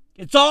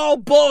 It's all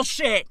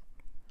bullshit.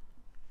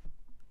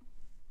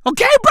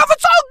 Okay, bruv,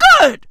 it's all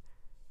good.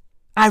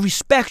 I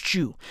respect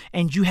you,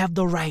 and you have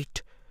the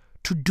right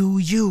to do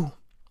you.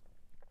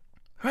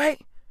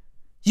 Right?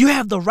 You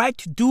have the right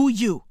to do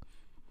you.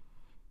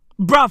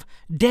 Bruv,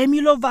 Demi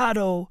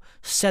Lovato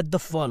said the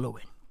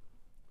following.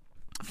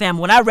 Fam,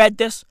 when I read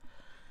this,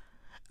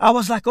 I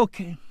was like,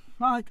 okay,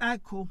 all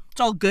right, cool.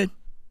 It's all good.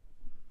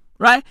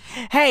 Right?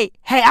 Hey,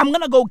 I'm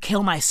gonna go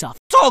kill myself.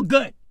 It's all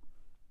good.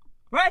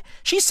 Right?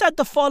 She said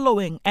the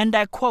following, and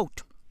I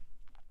quote,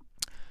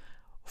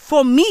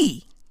 "For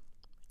me,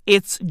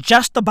 it's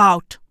just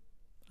about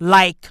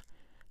like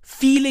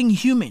feeling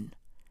human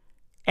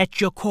at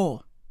your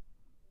core."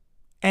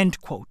 End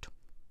quote.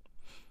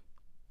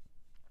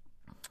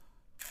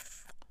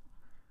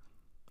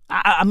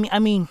 I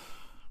mean,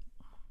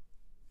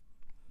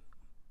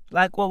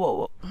 like,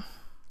 what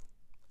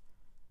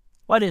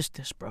is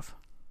this, bruv?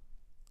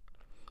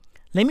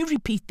 Let me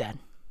repeat that.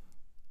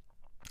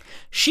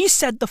 She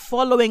said the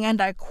following,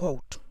 and I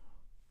quote,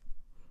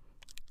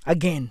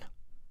 again,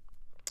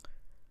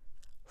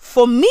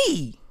 "For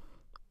me,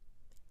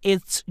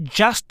 it's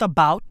just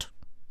about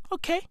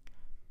Okay.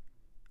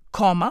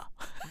 Comma.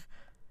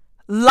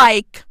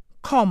 Like,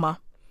 comma.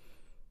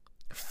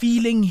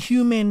 Feeling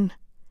human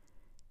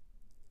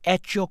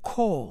at your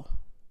core.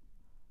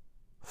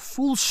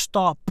 Full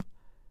stop.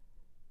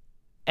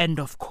 End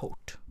of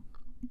quote.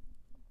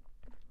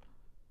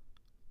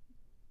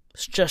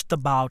 It's just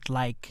about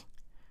like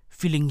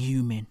feeling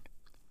human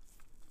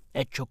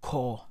at your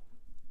core.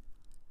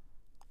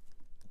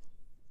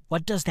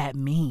 What does that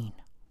mean?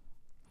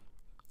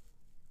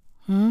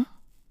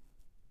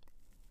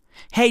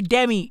 Hey,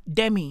 Demi,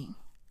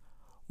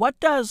 what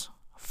does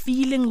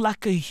feeling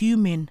like a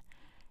human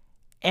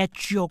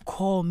at your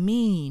core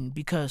mean?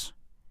 Because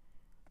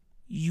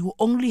you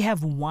only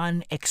have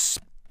one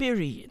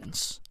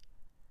experience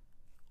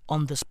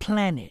on this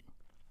planet,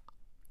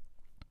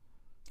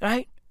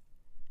 right?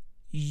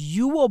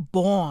 You were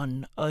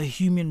born a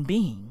human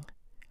being,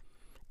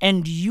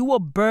 and you were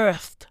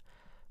birthed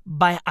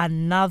by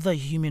another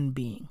human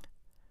being,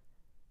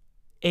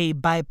 a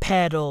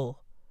bipedal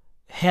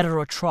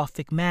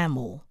heterotrophic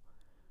mammal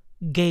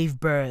gave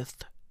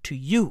birth to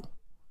you,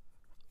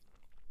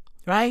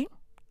 right?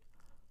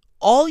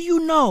 All you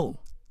know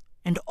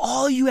and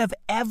all you have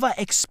ever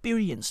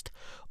experienced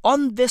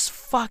on this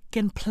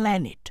fucking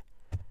planet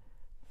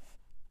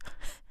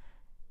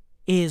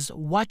is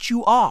what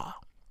you are,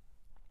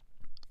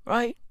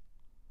 right?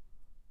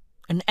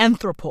 An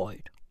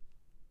anthropoid,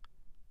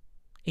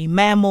 a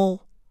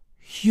mammal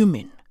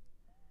human.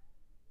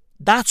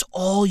 That's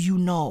all you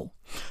know.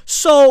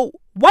 So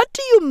what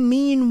do you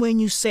mean when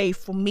you say,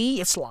 for me,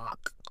 it's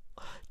luck?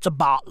 It's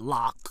about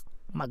luck.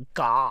 My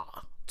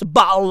God. It's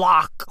about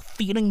luck.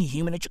 Feeling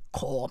human at your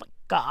core. My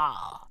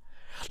God.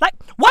 Like,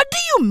 what do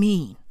you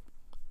mean?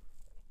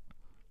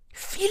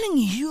 Feeling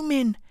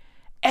human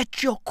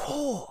at your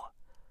core.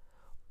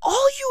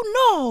 All you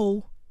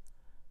know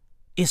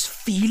is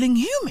feeling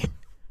human.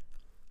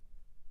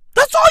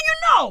 That's all you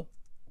know.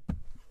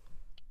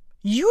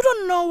 You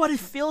don't know what it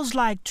feels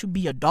like to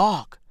be a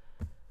dog.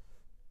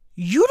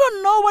 You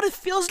don't know what it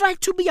feels like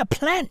to be a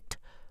plant.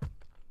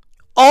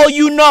 All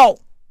you know,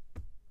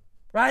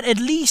 right, at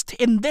least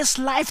in this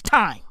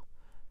lifetime,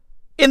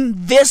 in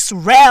this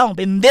realm,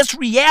 in this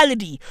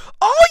reality,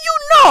 all you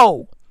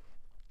know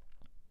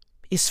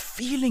is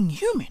feeling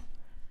human.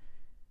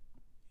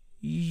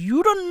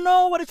 You don't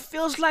know what it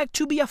feels like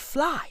to be a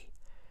fly.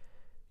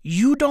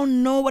 You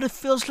don't know what it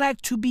feels like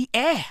to be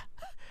air.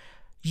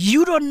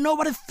 You don't know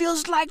what it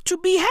feels like to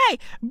be, hey,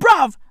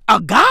 bruv, a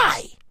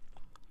guy.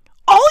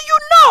 All you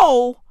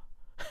know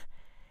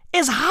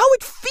is how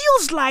it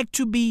feels like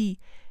to be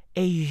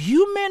a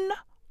human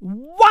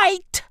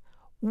white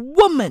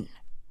woman.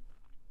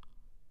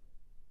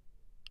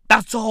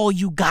 That's all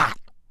you got.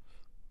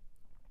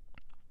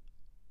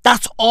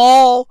 That's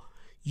all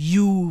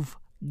you've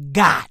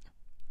got.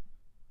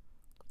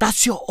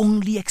 That's your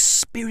only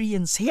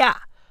experience here.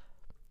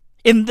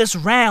 In this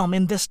realm,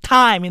 in this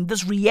time, in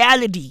this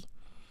reality.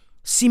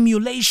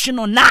 Simulation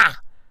or nah.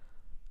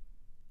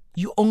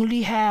 You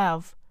only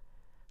have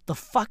the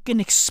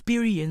fucking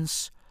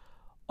experience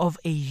of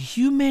a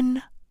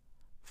human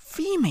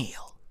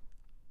female.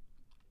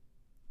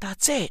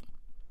 That's it.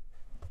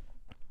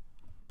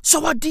 So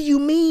what do you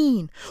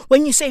mean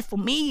when you say, for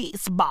me,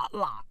 it's about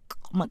luck?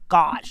 Oh my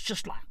God, it's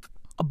just like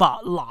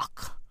about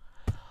luck.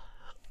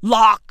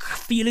 Luck,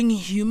 feeling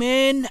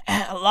human,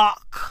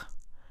 luck.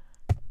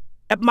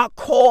 At my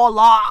core,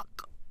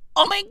 luck.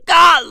 Oh my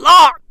God,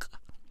 luck.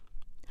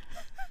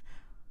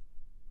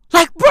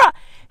 Like, bruh,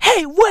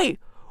 hey, wait,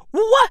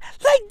 what?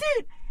 Like,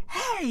 dude,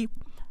 hey,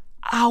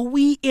 are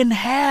we in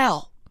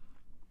hell?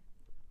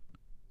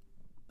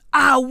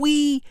 Are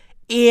we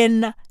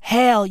in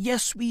hell?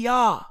 Yes, we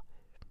are.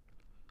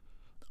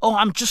 Oh,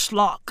 I'm just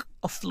luck,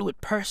 a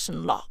fluid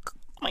person, luck.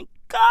 Oh my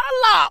God,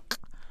 luck.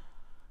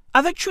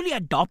 I've actually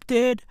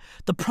adopted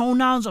the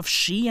pronouns of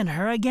she and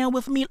her again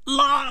with me,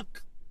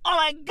 luck. Oh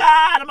my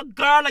God, I'm a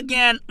girl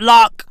again,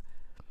 luck.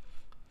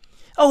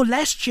 Oh,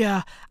 last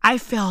year I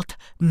felt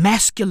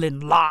masculine,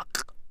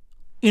 luck.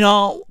 You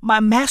know, my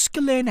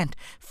masculine and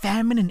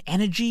feminine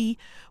energy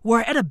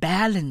were at a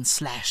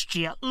balance last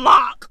year,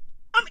 luck.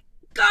 Oh my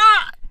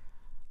God,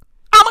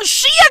 I'm a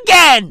she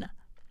again,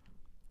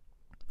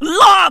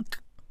 luck.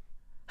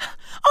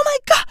 Oh my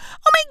God,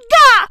 oh my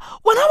God.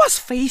 When I was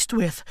faced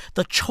with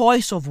the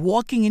choice of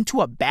walking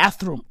into a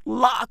bathroom,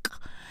 luck,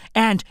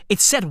 and it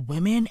said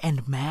women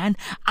and man,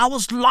 I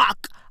was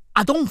luck.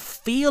 I don't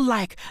feel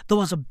like there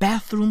was a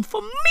bathroom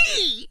for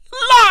me,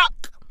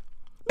 luck.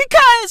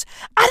 Because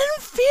I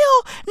didn't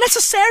feel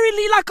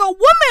necessarily like a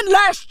woman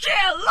last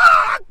year,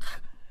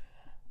 luck.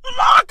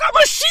 Luck, I'm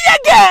a she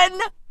again.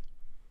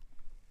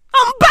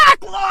 I'm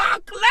back,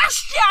 luck.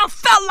 Last year I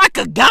felt like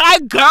a guy,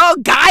 girl,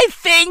 guy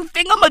thing,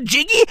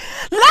 thingamajiggy.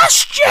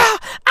 Last year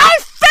I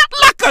felt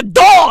like a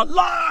door,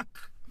 luck.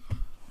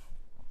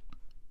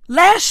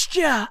 Last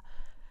year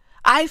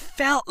I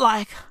felt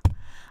like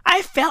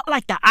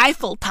the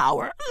Eiffel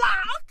Tower,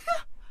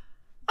 luck.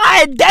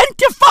 I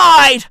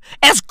identified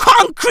as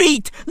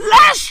concrete.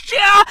 Last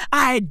year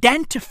I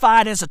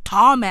identified as a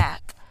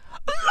tarmac,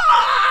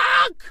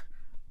 luck.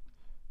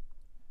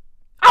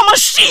 I'm a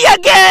she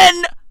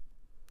again!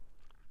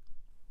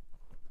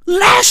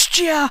 Last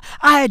year,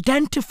 I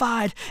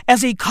identified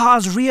as a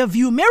car's rear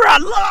view mirror.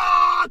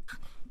 Look!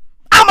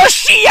 I'm a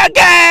she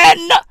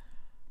again!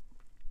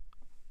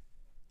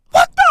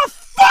 What the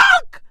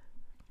fuck?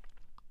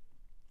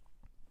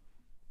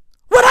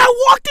 When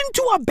I walked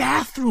into a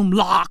bathroom,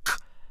 lock,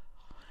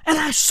 and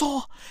I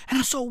saw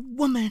a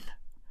woman,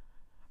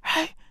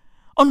 right,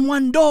 on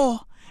one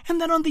door, and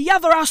then on the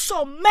other I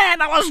saw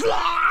man. I was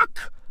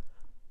lock.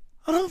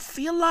 I don't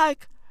feel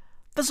like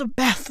there's a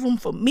bathroom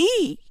for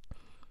me.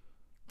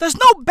 There's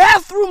no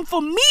bathroom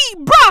for me,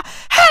 bruh.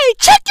 Hey,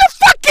 check your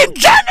fucking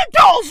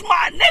genitals,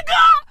 my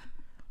nigga.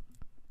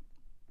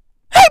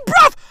 Hey,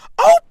 bruv,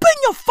 open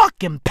your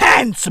fucking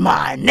pants,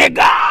 my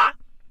nigga.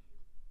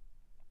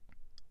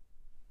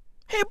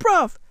 Hey,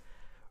 bruv,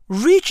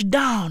 reach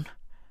down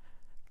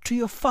to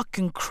your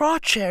fucking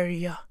crotch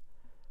area.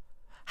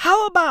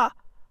 How about,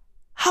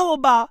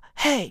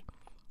 hey,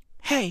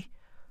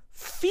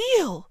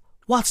 feel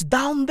what's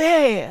down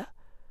there.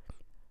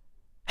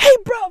 Hey,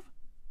 bruv,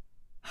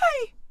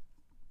 hey.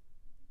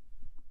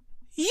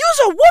 You's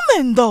a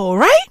woman, though,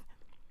 right?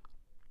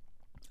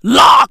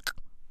 Lock!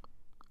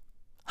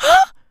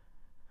 Huh?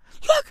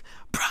 Look,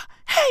 bruh,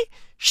 hey,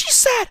 she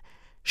said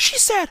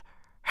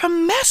her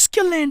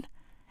masculine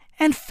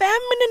and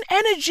feminine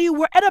energy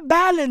were at a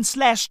balance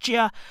last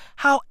year.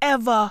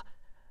 However,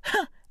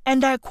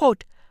 and I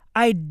quote,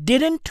 I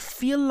didn't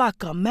feel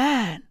like a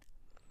man.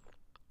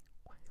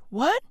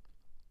 What?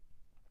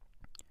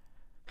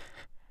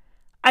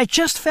 I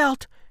just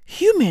felt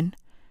human.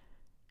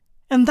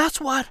 And that's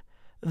what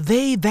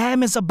they,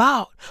 them is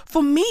about.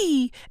 For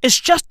me, it's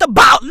just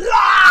about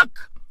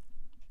luck.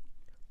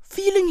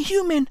 Feeling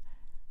human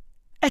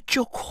at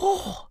your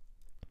core.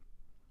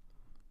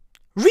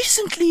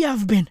 Recently,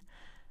 I've been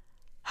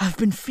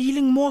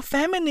feeling more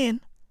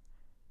feminine.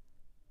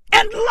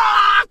 And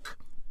luck.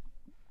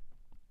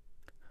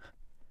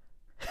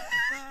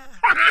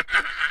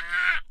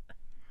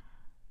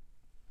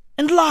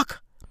 And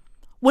luck.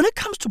 When it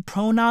comes to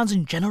pronouns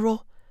in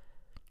general,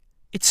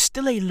 it's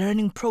still a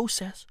learning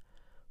process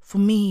for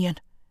me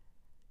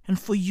and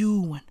for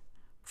you and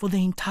for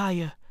the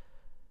entire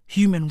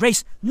human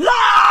race.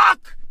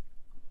 Lock!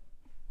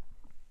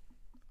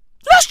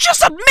 Let's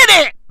just admit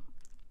it!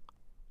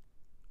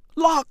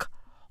 Lock,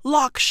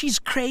 she's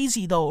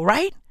crazy though,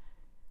 right?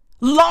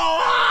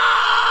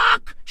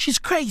 Lock! She's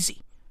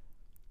crazy.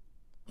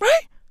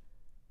 Right?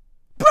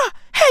 Bruh,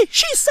 hey,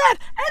 she said,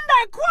 and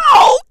I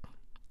quote,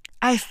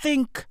 I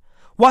think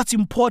what's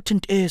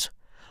important is,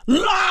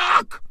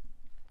 lock!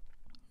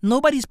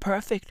 Nobody's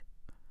perfect.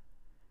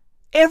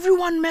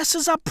 Everyone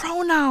messes up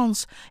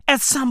pronouns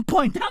at some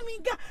point. I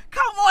mean,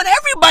 come on,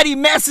 everybody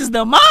messes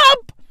them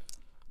up.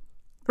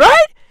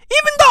 Right?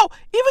 Even though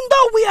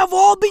we have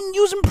all been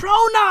using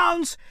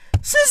pronouns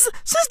since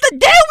the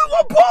day we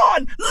were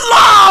born.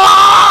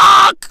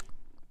 Lock!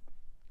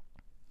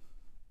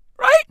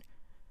 Right?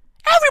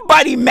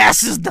 Everybody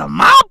messes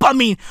them up. I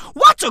mean,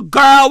 what's a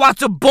girl?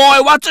 What's a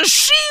boy? What's a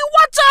she?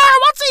 What's a her?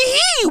 What's a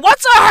he?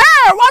 What's a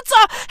her? What's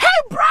a... Hey,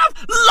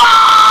 bruv,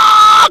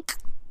 lock!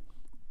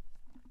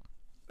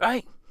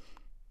 Right?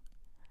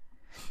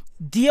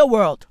 Dear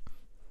world,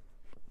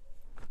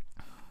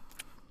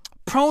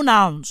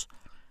 pronouns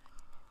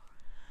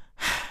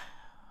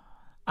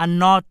are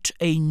not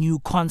a new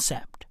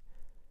concept.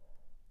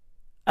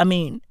 I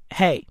mean,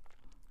 hey,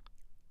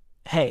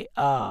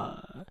 how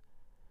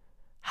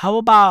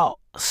about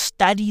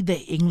study the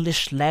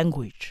English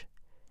language?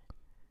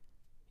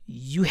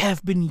 You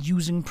have been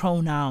using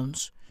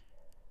pronouns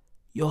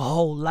your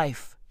whole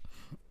life.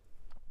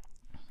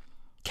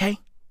 Okay?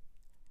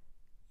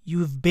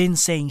 You've been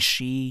saying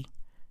she,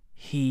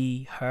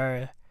 he,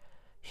 her,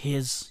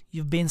 his.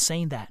 You've been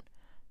saying that.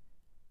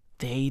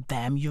 They,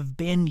 them. You've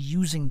been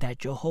using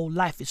that your whole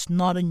life. It's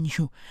not a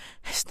new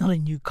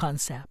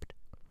concept.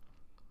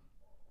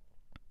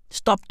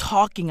 Stop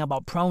talking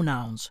about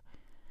pronouns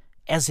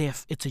as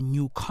if it's a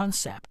new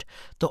concept.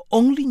 The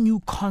only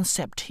new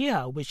concept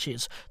here, which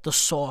is the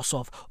source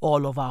of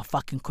all of our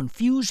fucking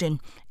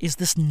confusion, is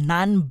this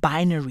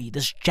non-binary,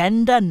 this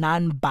gender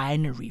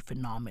non-binary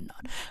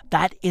phenomenon.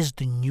 That is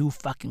the new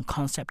fucking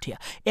concept here.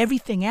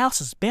 Everything else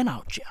has been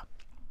out here.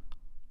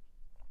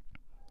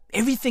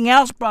 Everything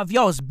else, bruv,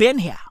 has been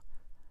here.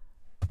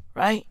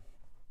 Right?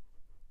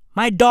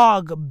 My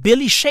dog,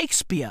 Billy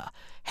Shakespeare,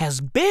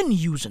 has been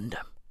using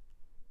them.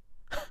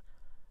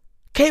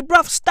 Okay,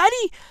 bruv,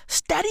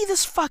 study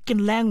this fucking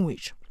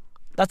language.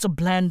 That's a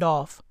blend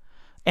of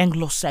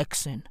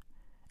Anglo-Saxon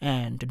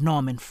and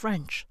Norman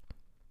French.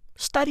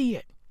 Study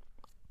it.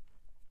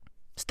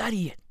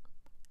 Study it.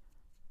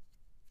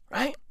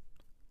 Right?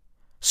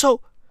 So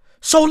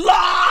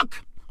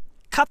lock!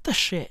 Cut the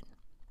shit.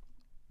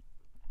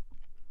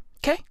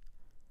 Okay?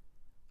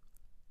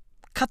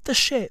 Cut the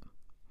shit.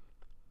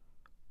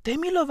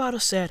 Demi Lovato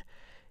said,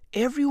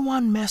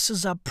 everyone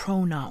messes up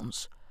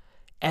pronouns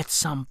at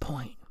some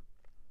point.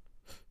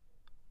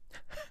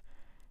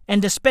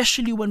 And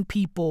especially when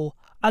people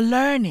are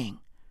learning.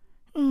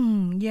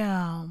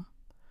 Yeah,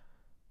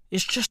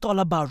 It's just all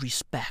about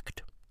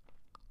respect.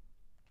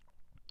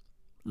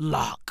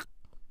 Lock.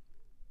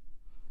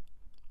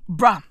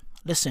 Bruh,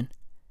 listen.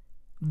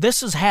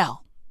 This is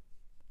hell.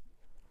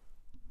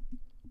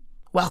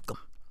 Welcome.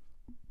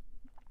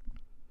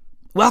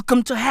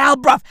 Welcome to hell,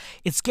 bruv.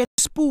 It's getting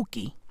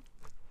spooky.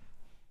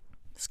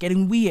 It's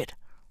getting weird.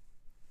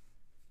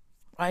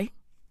 Right?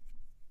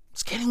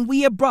 It's getting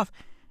weird, bruv.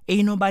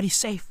 Ain't nobody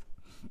safe.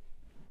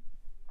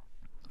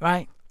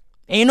 Right?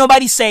 Ain't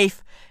nobody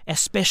safe,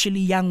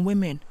 especially young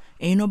women.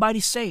 Ain't nobody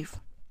safe.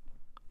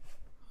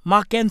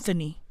 Mark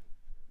Anthony,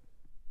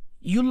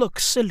 you look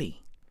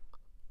silly.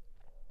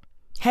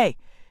 Hey,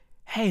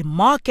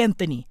 Mark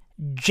Anthony,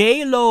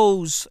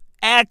 J-Lo's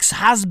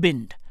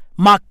ex-husband,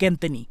 Mark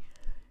Anthony,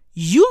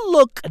 you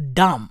look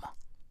dumb.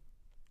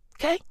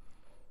 Okay?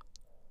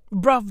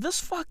 Bruv, this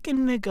fucking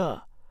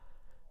nigga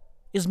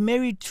is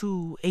married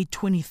to a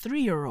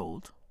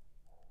 23-year-old.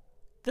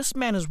 This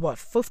man is what,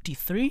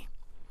 53?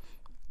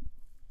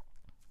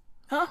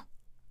 Huh?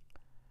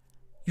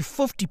 You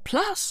 50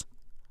 plus?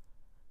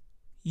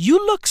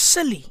 You look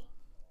silly.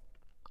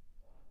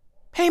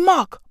 Hey,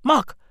 Mark,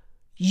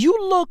 you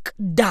look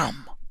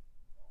dumb.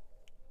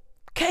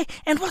 Okay?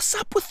 And what's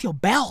up with your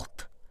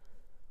belt?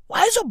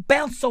 Why is your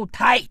belt so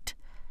tight?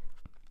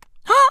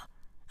 Huh?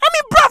 I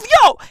mean, bruv,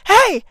 yo!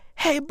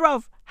 Hey,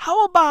 bruv,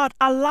 how about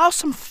allow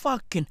some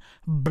fucking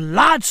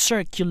blood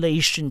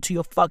circulation to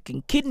your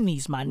fucking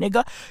kidneys, my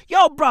nigga?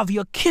 Yo, bruv,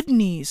 your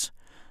kidneys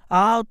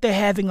are out there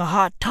having a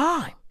hard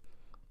time.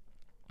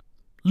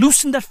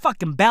 Loosen that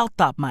fucking belt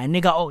up, my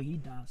nigga. Oh, he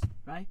does,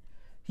 right?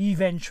 He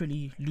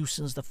eventually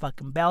loosens the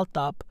fucking belt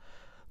up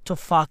to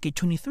fuck a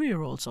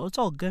 23-year-old, so it's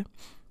all good.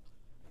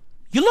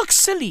 You look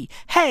silly.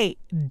 Hey,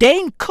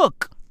 Dane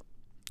Cook,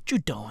 what you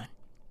doing?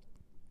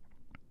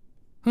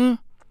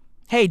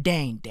 Hey,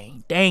 Dane.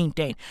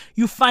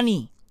 You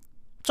funny.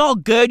 It's all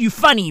good. You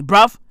funny,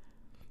 bruv.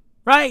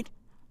 Right?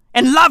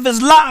 And love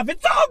is love.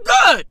 It's all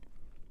good.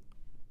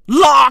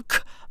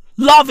 Lock.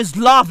 Love is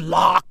love,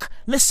 Lock.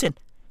 Listen,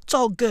 it's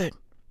all good.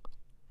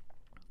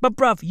 But,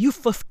 bruv, you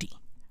 50.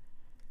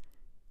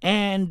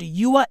 And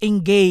you are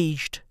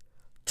engaged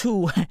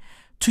to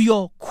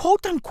your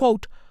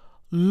quote-unquote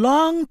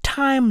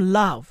long-time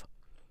love,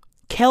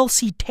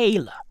 Kelsey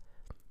Taylor.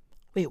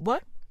 Wait,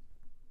 what?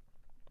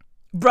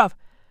 Bruv,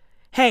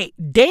 hey,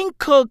 Dane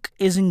Cook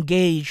is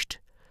engaged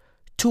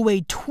to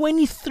a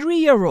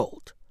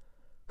 23-year-old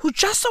who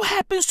just so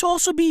happens to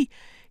also be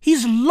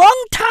his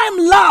long-time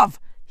love.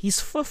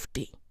 He's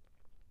 50.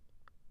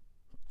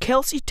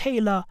 Kelsey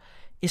Taylor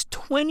is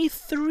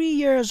 23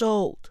 years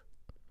old.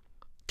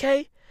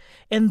 Okay?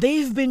 And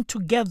they've been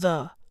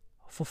together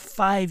for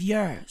 5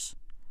 years.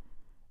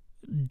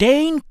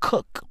 Dane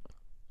Cook,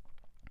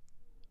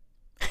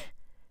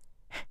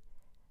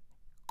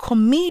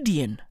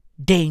 comedian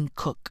Dane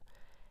Cook,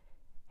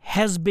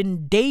 has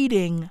been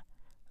dating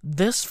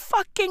this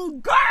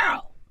fucking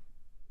girl,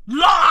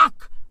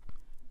 Lock,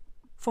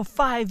 for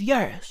 5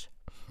 years.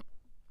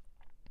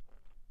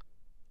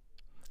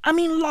 I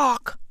mean,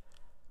 Lock,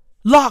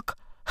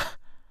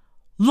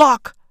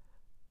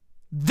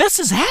 this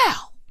is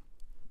hell.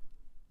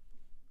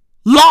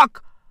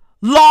 Lock,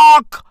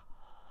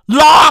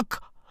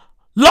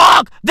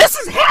 this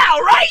is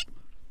hell, right?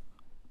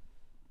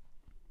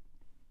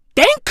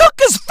 Dane Cook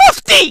is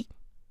 50.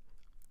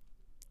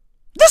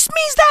 This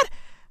means that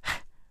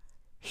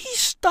he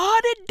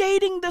started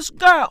dating this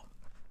girl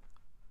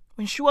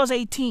when she was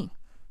 18.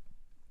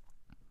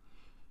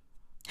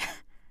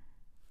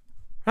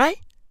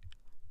 Right?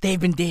 They've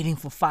been dating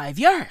for 5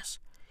 years.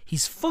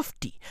 He's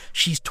 50.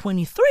 She's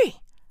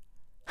 23.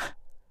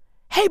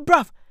 Hey,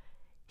 bruv,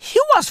 he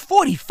was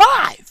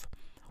 45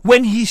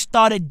 when he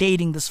started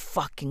dating this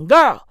fucking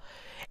girl.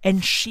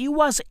 And she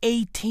was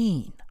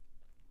 18.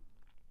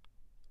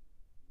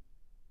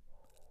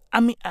 I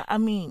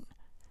mean,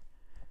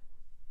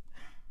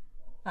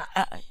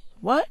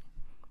 what?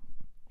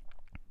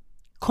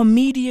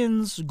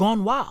 Comedians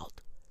gone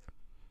wild.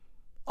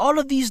 All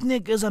of these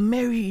niggas are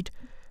married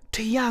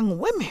to young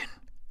women.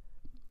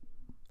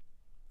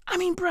 I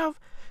mean, bruv,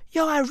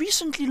 I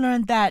recently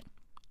learned that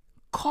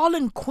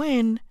Colin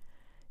Quinn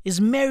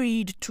is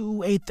married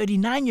to a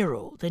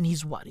 39-year-old, and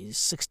he's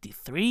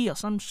 63 or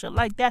some shit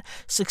like that,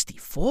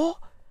 64?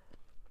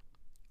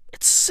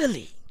 It's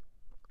silly.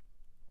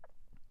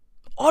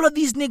 All of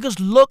these niggas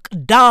look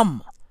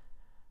dumb.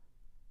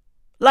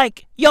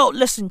 Like,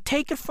 listen,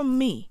 take it from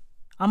me.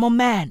 I'm a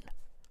man.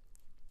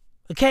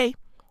 Okay?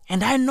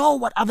 And I know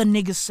what other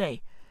niggas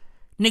say.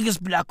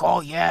 Niggas be like,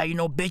 oh yeah,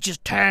 bitches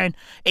turn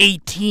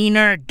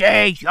 18er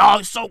day. Y'all,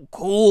 it's so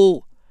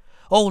cool.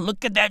 Oh,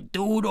 look at that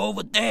dude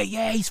over there.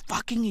 Yeah, he's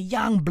fucking a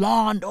young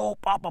blonde. Oh,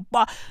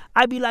 blah.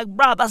 I be like,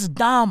 bro, that's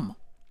dumb.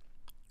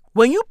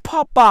 When you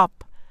pop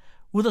up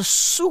with a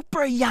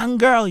super young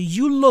girl,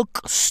 you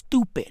look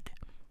stupid.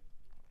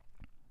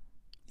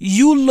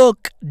 You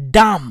look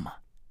dumb.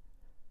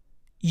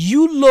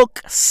 You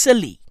look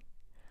silly.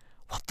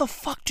 What the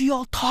fuck do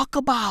y'all talk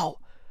about?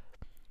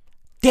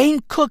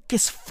 Dane Cook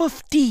is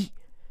 50.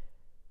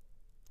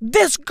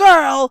 This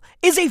girl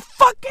is a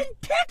fucking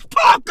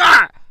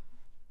TikToker.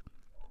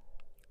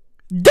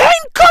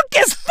 Dane Cook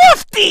is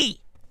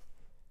 50!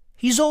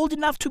 He's old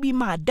enough to be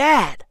my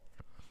dad.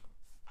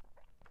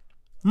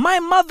 My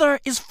mother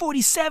is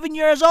 47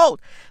 years old.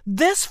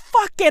 This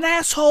fucking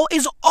asshole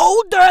is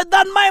older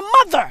than my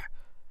mother.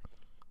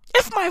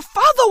 If my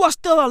father was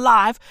still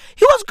alive,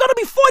 he was gonna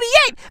be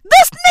 48.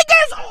 This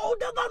nigga is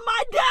older than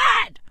my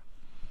dad.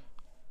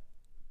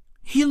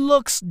 He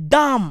looks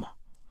dumb.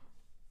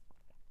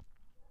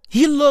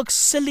 He looks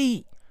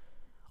silly.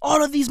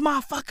 All of these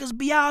motherfuckers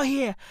be out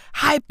here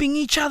hyping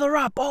each other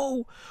up.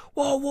 Oh,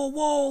 whoa, whoa,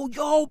 whoa,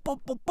 yo,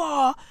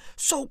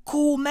 so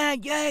cool,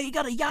 man. Yeah, you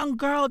got a young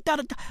girl.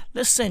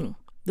 Listen,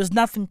 there's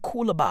nothing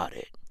cool about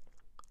it.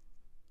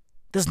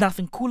 There's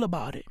nothing cool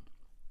about it.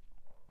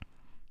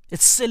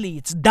 It's silly.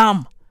 It's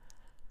dumb.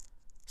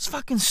 It's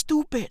fucking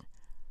stupid.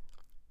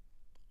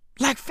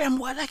 Like, fam,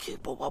 what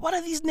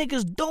are these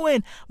niggas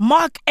doing?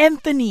 Mark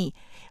Anthony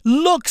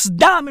looks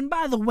dumb. And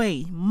by the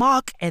way,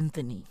 Mark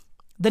Anthony,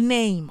 the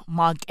name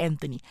Mark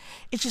Anthony,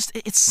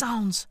 it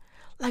sounds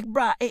like,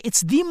 bruh,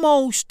 it's the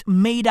most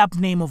made up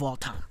name of all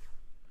time.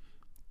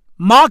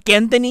 Mark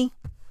Anthony.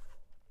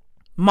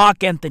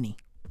 Mark Anthony.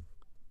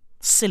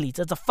 Silly.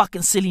 That's a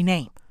fucking silly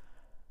name.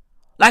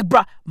 Like,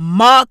 bruh,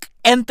 Mark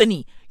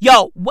Anthony.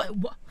 Yo, what,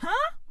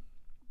 huh?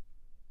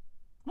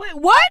 Wait,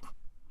 what?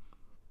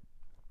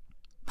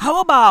 How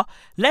about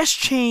let's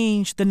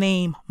change the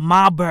name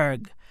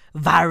Marburg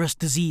virus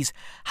disease?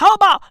 How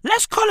about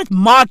let's call it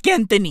Mark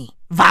Anthony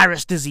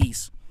virus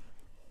disease?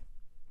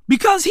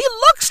 Because he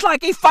looks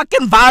like a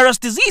fucking virus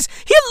disease.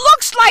 He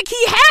looks like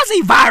he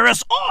has a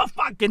virus or a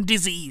fucking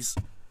disease.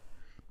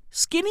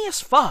 Skinny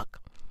as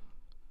fuck.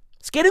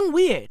 It's getting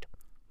weird.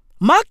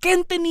 Mark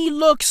Anthony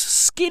looks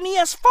skinny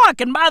as fuck.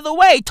 And by the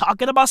way,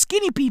 talking about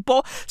skinny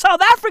people,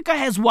 South Africa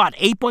has what,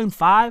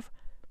 8.5?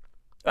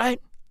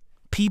 Right?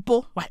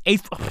 People? What,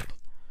 8.5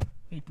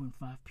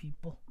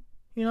 people?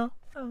 You know?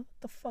 Oh, what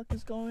the fuck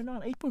is going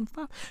on?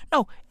 8.5?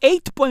 No,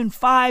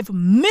 8.5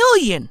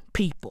 million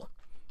people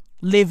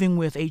living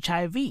with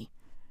HIV.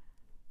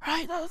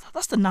 Right?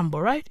 That's the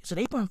number, right? Is it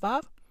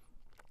 8.5?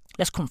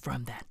 Let's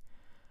confirm that.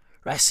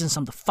 Right? Since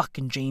I'm the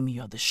fucking Jamie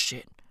of this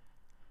shit.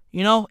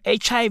 You know,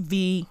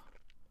 HIV,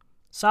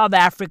 South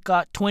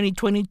Africa,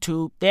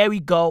 2022. There we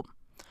go.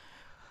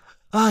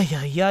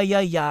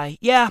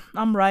 Yeah,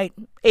 I'm right.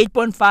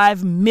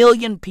 8.5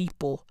 million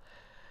people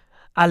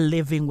are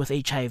living with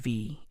HIV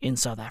in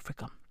South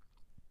Africa.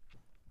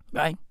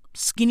 Right?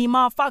 Skinny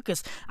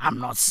motherfuckers. I'm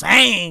not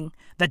saying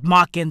that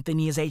Mark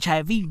Anthony is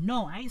HIV.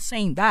 No, I ain't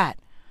saying that.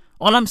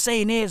 All I'm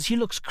saying is he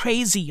looks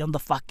crazy on the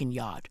fucking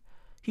yard.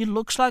 He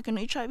looks like an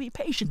HIV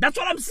patient. That's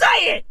what I'm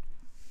saying.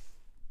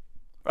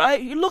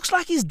 Right? He looks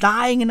like he's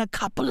dying in a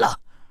cupula.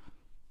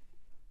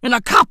 In a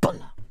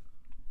cupula.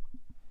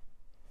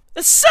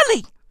 It's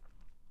silly.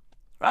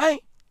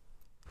 Right?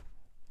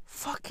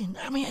 Fucking,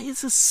 I mean,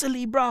 it's a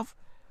silly, bruv.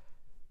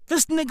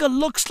 This nigga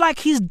looks like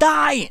he's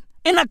dying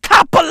in a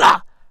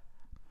cupula.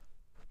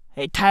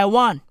 Hey,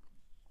 Taiwan.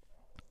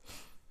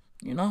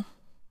 You know?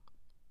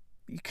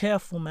 Be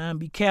careful, man.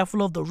 Be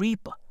careful of the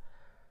Reaper.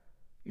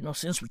 You know,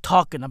 since we're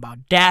talking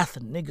about death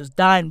and niggas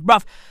dying,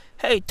 bruv.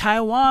 Hey,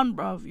 Taiwan,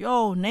 bruv.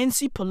 Yo,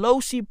 Nancy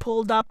Pelosi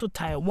pulled up to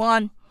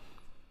Taiwan.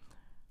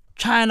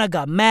 China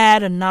got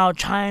mad, and now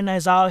China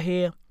is out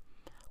here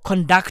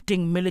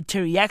conducting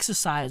military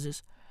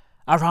exercises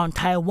around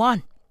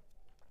Taiwan.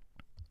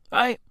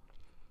 Right?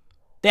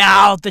 They're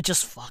out there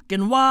just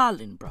fucking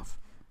wilding, bruv.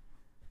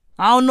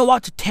 I don't know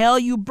what to tell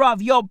you,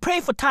 bruv. Yo, pray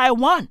for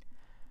Taiwan.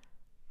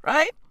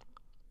 Right?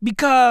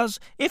 Because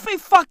if a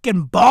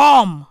fucking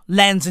bomb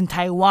lands in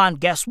Taiwan,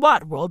 guess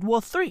what? World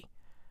War III.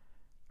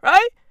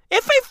 Right?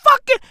 If a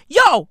fucking,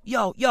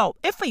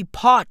 if a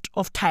part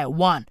of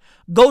Taiwan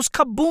goes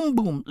kaboom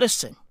boom,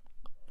 listen.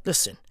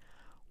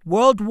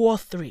 World War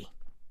III.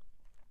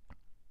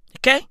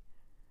 Okay?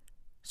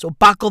 So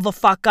buckle the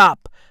fuck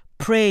up.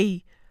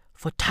 Pray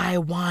for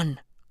Taiwan.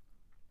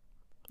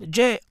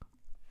 Legit.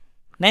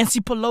 Nancy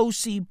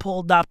Pelosi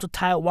pulled up to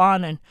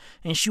Taiwan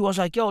and she was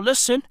like, yo,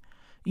 listen,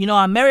 you know,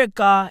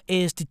 America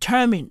is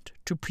determined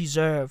to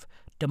preserve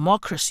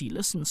democracy.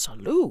 Listen,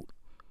 salute.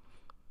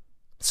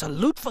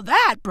 Salute for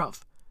that,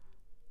 bruv.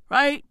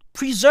 Right?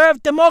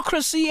 Preserve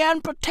democracy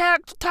and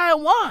protect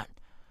Taiwan.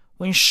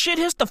 When shit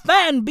hits the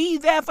fan, be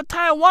there for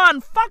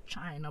Taiwan. Fuck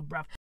China,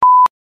 bruv.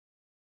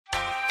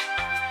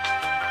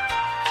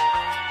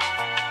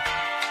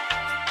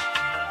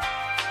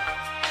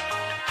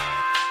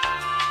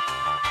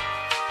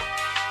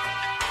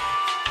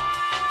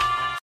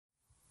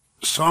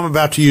 So I'm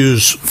about to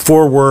use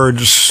 4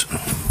 words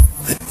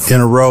in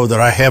a row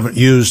that I haven't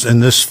used in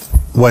this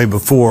way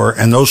before,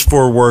 and those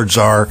 4 words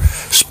are: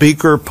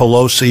 Speaker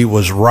Pelosi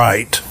was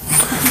right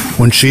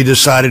when she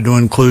decided to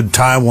include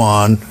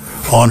Taiwan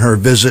on her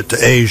visit to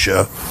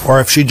Asia, or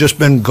if she'd just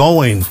been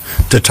going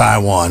to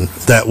Taiwan,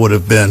 that would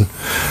have been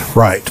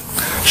right.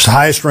 She's the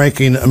highest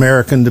ranking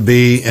American to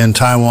be in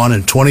Taiwan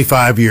in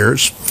 25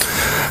 years.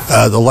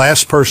 The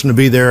last person to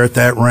be there at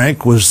that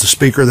rank was the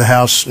Speaker of the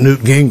House, Newt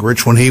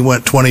Gingrich, when he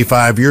went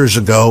 25 years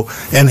ago,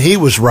 and he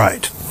was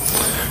right.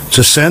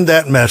 to send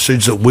that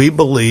message that we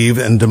believe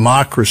in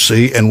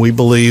democracy and we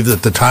believe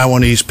that the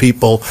Taiwanese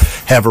people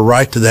have a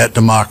right to that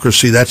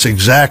democracy. That's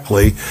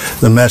exactly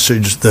the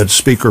message that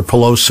Speaker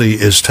Pelosi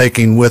is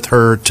taking with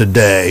her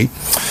today.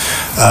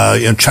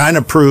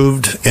 China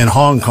proved in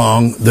Hong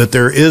Kong that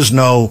there is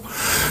no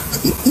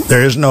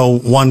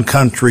one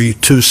country,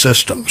 two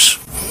systems.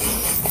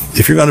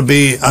 If you're going to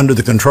be under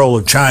the control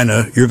of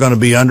China, you're going to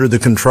be under the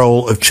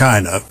control of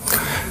China.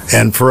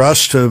 And for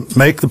us to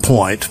make the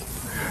point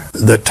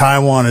that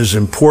Taiwan is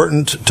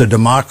important to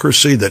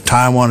democracy, that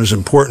Taiwan is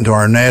important to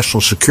our national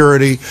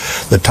security,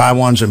 that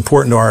Taiwan's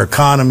important to our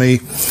economy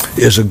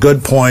is a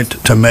good point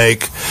to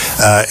make,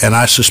 and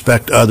I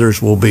suspect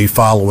others will be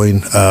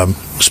following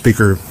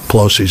Speaker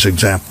Pelosi's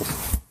example.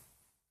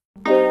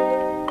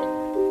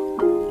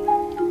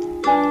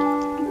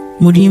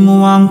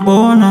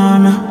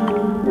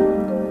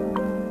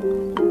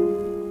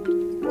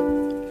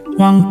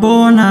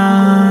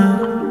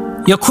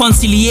 Your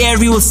consigliere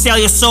will sell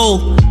your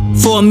soul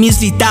for a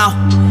measly thou.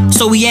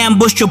 So we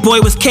ambushed your boy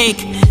with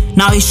cake.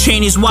 Now his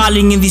chain is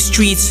wilding in these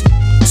streets,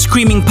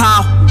 screaming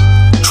pow.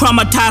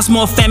 Traumatized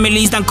more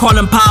families than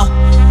Colin Powell.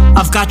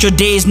 I've got your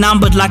days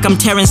numbered like I'm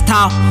Terrence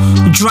Tao.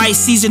 Dry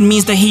season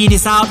means the heat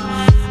is out.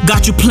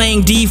 Got you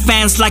playing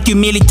defense like you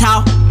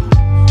Militao.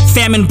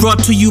 Famine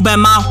brought to you by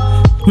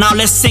Mao. Now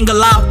let's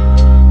single out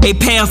a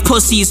pair of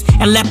pussies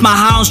and let my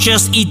hounds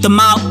just eat them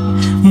out.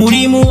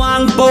 Murimu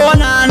ang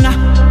ponana,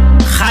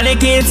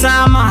 khaleke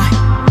tsama,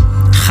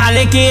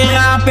 khaleke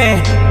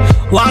rape,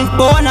 wang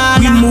ponana.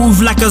 We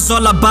move like a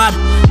Zolabad,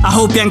 I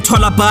hope yang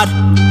Tolabad.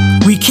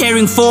 We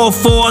carrying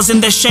 4-4s in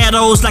the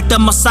shadows like the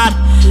Mossad.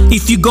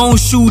 If you gon'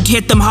 shoot,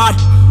 hit them hard.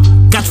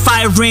 Got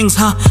 5 rings,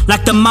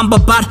 like the Mamba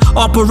Bat.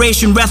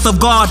 Operation Wrath of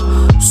God,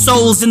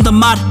 souls in the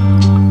mud.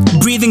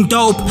 Breathing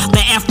dope,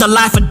 the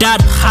afterlife of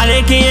dad.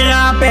 Khaleke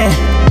rape,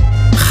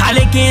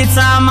 khaleke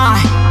tsama,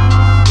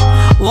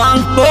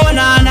 wang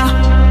ponana,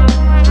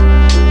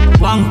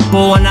 wang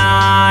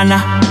ponana.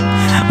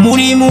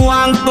 Murimu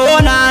wang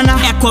ponana.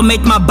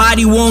 Acclimate my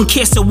body, won't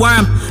kiss a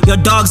worm. Your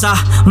dogs are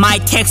my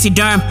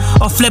taxiderm.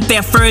 Or flip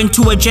their fur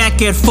into a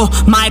jacket for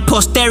my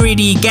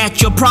posterity.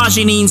 Get your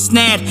progeny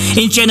ensnared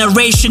in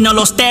generational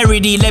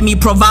austerity. Let me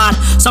provide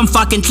some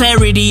fucking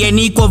clarity. An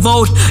equal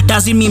vote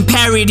doesn't mean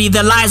parity.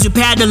 The lies you're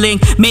peddling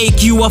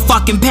make you a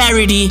fucking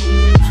parody.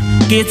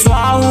 Get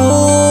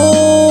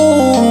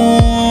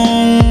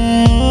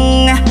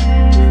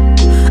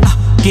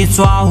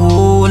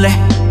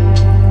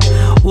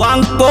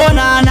Wang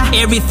ponana.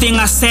 Everything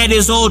I said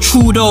is all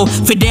true though.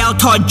 Fidel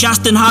taught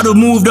Justin how to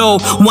move though.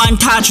 One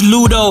touch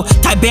Ludo.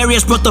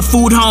 Tiberius brought the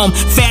food home.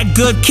 Fat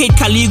good kid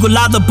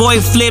Caligula, the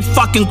boy flipped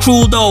fucking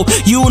cruel though.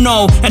 You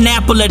know, an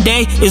apple a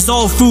day is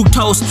all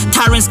fructose.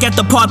 Tyrants get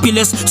the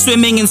populace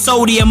swimming in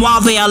sodium while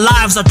their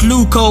lives are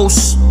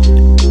glucose.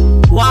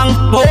 Wang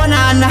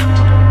ponana,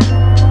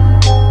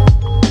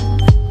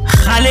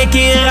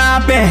 khaleke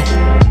rape,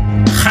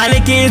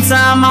 khaleke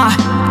tsama.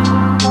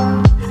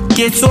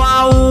 Ketswaula,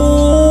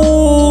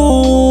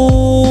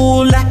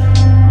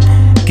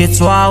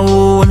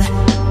 ketswaula,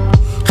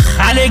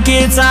 khaleke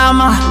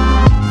tsama,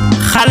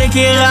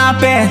 khaleke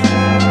rape,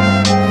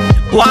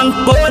 wang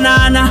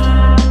ponana.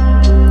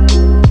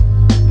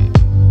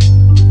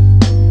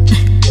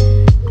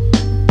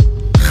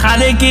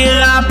 Khaleke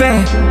rape,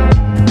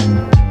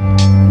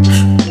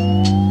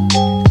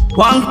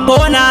 wang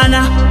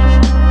ponana.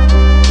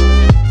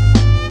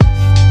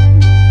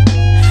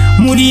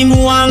 Murimu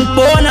wang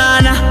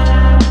ponana.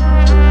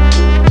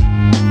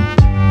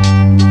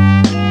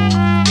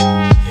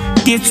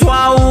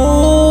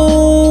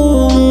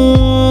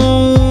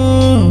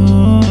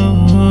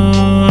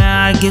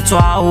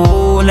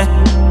 Ketswaula,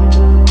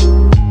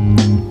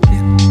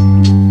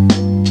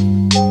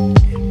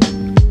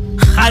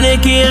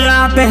 khaleke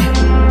rape,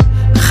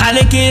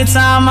 khaleke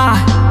tsama,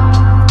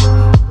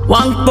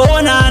 wang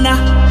ponana.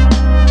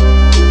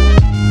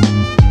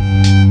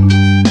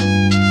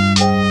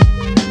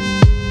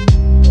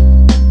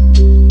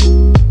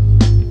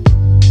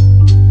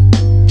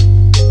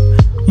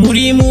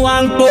 Murimu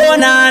wang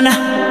ponana.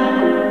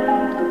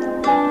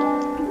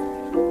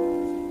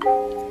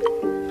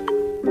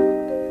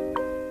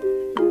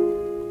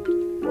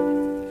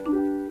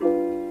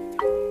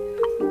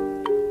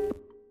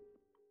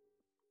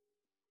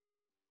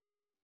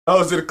 I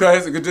was in a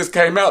classic, it just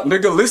came out.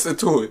 Nigga, listen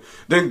to it.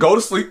 Then go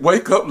to sleep,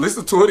 wake up,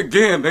 listen to it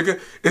again, nigga.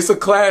 It's a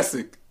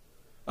classic.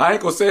 I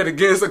ain't gonna say it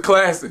again, it's a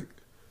classic.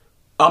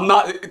 I'm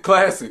not a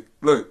classic.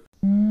 Look.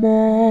 Might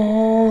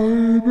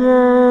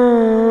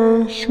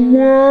as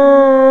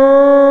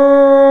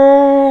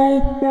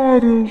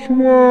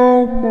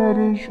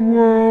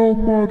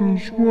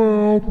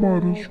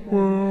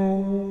well.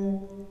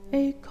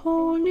 A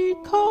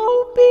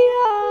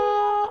cornucopia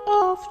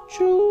of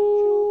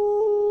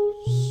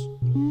Jews.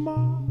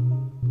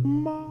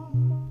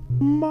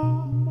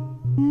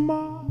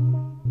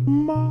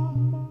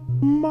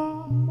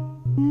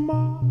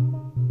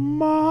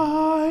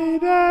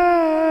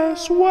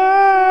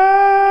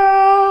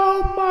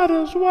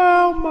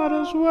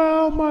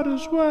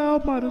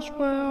 Might as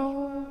well.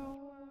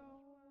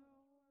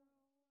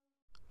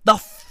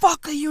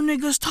 fuck are you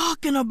niggas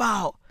talking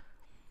about?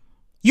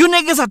 You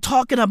niggas are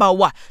talking about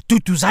what?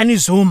 Duduzane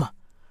Zuma.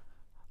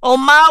 Oh,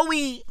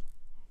 Maui.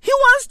 He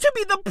wants to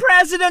be the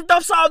president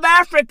of South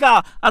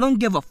Africa. I don't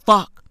give a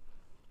fuck.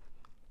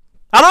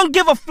 I don't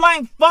give a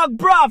flying fuck,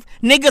 bruv.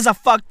 Niggas are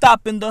fucked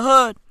up in the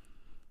hood.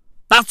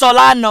 That's all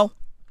I know.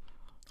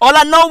 All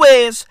I know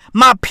is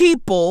my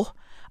people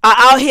are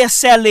out here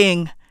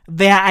selling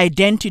their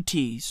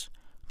identities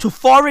to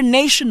foreign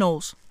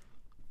nationals.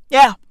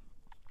 Yeah.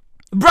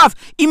 Bruv,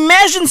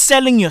 imagine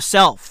selling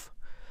yourself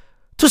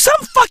to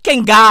some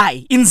fucking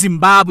guy in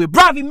Zimbabwe.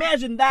 Bruv,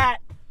 imagine that.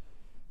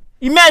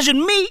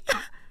 Imagine me.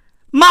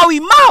 Maui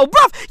Mao,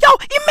 bruv. Yo,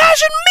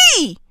 imagine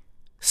me.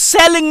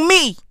 Selling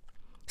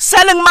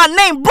my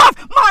name.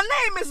 Bruv, my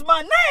name is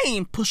my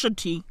name. Pusha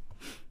T.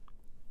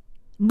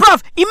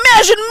 Bruv,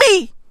 imagine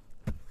me.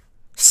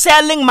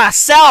 Selling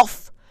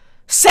myself.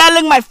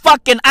 Selling my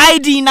fucking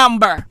ID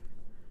number.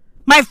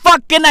 My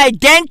fucking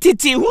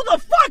identity. Who the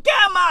fuck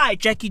am I?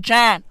 Jackie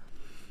Chan.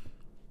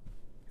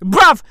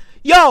 Bruv,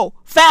 yo,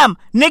 fam,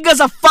 niggas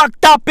are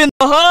fucked up in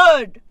the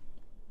hood.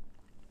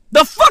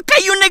 The fuck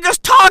are you niggas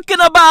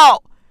talking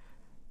about?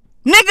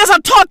 Niggas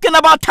are talking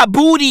about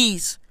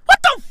tabooties. What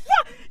the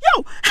fuck?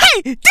 Yo,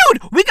 hey,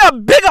 dude, we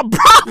got bigger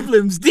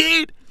problems,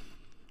 dude.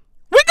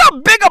 We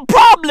got bigger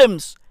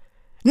problems.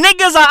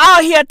 Niggas are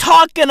out here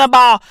talking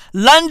about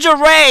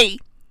lingerie.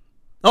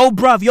 Oh,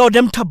 bruv, yo,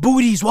 them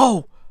tabooties,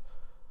 whoa.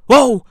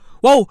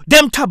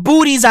 Them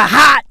tabooties are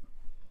hot.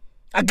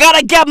 I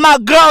gotta get my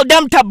girl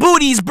them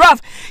tabooties,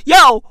 bruv.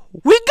 Yo,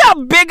 we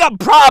got bigger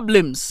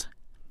problems.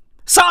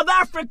 South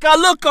Africa,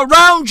 look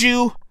around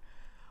you.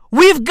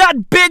 We've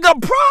got bigger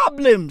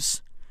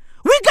problems.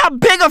 We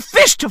got bigger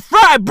fish to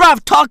fry,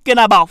 bruv. Talking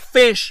about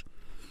fish.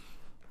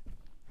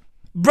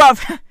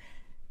 Bruv,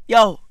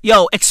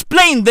 yo,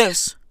 explain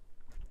this.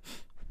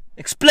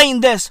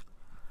 Explain this.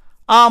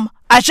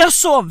 I just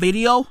saw a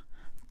video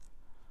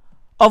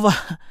of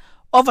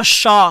a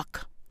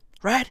shark,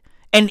 right?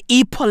 An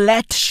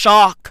epaulet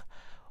shark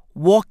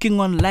walking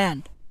on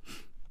land.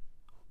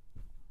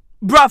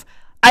 Bruv,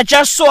 I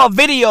just saw a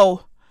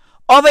video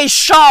of a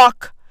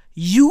shark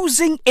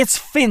using its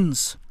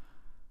fins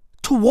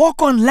to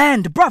walk on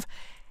land. Bruv,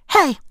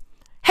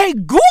 hey,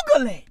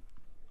 Google it.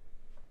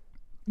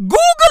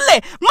 Google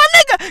it. My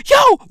nigga,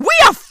 yo, we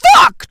are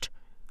fucked.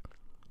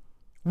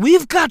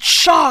 We've got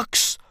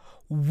sharks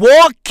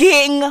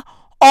walking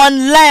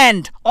on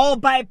land, all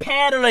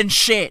bipedal and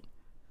shit.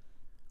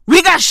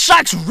 We got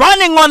sharks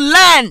running on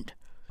land,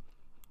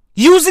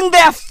 using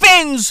their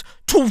fins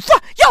to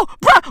yo,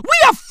 bruh, we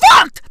are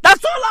fucked.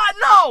 That's all I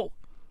know.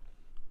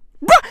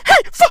 Bruh,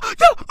 hey,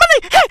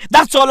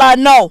 that's all I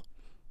know.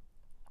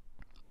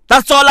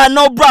 That's all I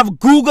know, bruv.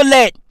 Google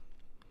it.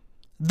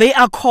 They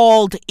are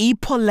called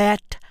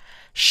epaulet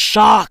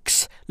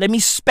sharks. Let me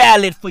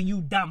spell it for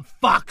you dumb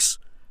fucks.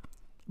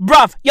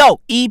 Bruv, yo,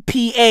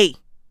 EPA.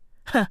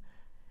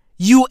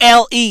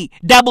 ULE,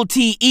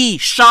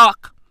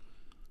 shark.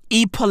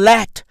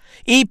 Epaulet.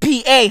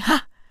 EPA,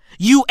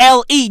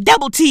 ULE,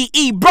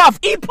 bruv.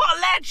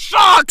 Epaulet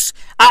sharks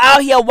are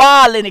out here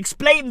wilding.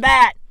 Explain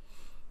that.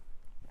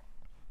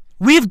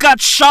 We've got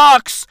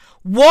sharks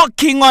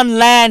walking on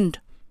land.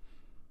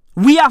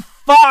 We are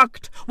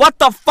fucked. What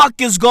the fuck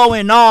is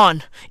going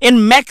on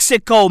in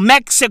Mexico?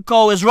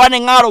 Mexico is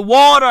running out of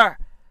water.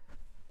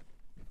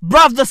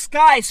 Bruv, the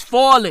sky's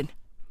falling.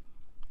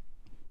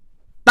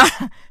 The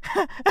sky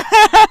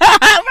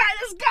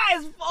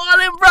is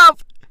falling,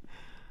 bruv.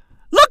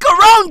 Look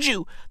around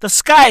you. The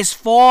sky is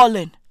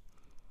falling.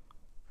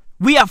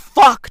 We are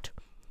fucked.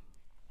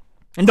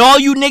 And all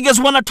you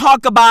niggas want to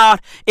talk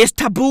about is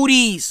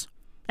tabooties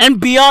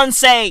and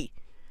Beyonce.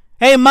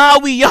 Hey,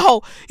 Maui,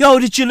 yo,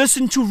 did you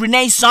listen to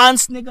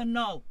Renaissance, nigga?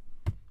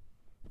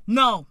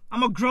 No,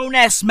 I'm a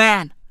grown-ass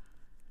man.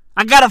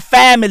 I got a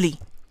family.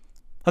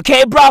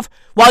 Okay, bruv?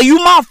 While you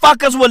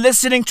motherfuckers were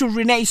listening to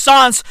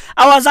Renaissance,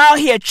 I was out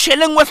here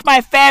chilling with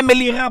my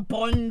family.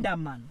 Rabonda,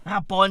 man.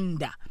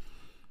 Rabonda.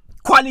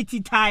 Quality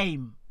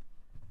time.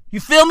 You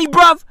feel me,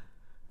 bruv?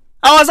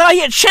 I was out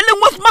here chilling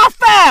with my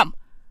fam.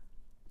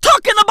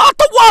 Talking about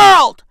the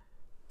world.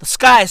 The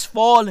sky is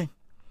falling.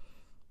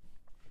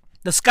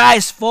 The sky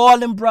is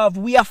falling, bruv.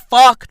 We are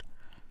fucked.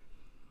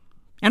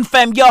 And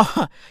fam,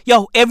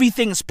 yo,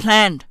 everything's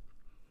planned.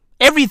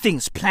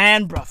 Everything's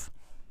planned, bruv.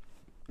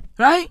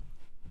 Right?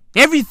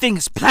 Everything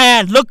is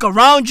planned. Look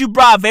around you,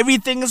 bruv.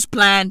 Everything is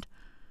planned.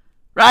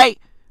 Right?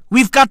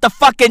 We've got the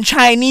fucking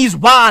Chinese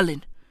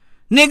wildin'.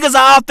 Niggas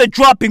are out there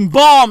dropping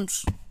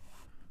bombs.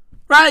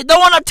 Right? They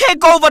want to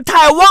take over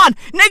Taiwan.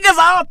 Niggas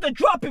are out there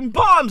dropping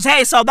bombs.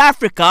 Hey, South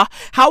Africa,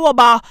 how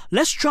about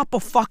let's drop a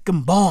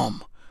fucking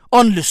bomb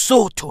on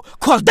Lesotho?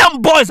 Cause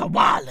them boys are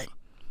wildin'.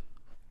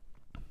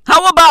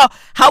 How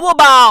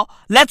about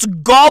let's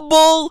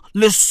gobble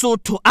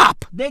Lesotho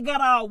up? They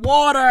got our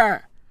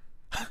water.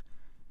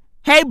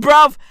 Hey,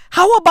 bruv,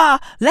 how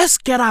about let's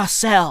get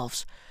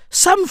ourselves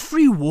some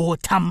free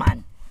water,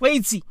 man.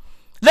 Wait, see.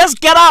 Let's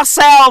get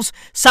ourselves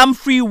some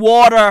free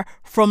water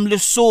from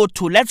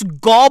Lesotho. Let's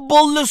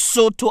gobble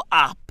Lesotho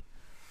up.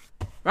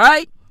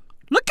 Right?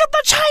 Look at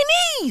the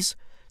Chinese.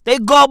 They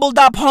gobbled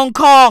up Hong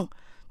Kong.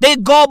 They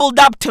gobbled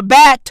up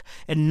Tibet.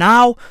 And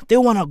now they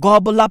want to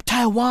gobble up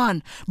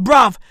Taiwan.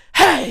 Bruv,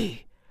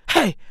 hey,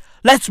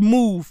 let's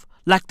move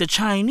like the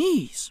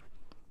Chinese.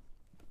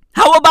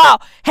 How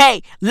about,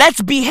 hey,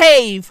 let's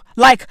behave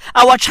like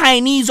our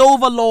Chinese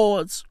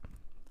overlords.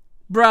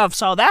 Bruv,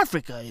 South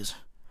Africa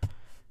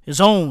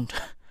is owned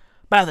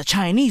by the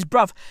Chinese,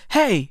 bruv.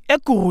 Hey,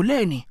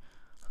 Ekurhuleni,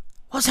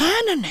 what's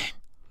happening?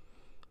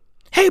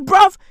 Hey,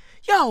 bruv,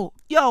 yo,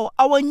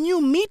 our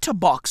new meter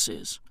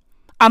boxes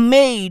are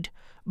made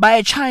by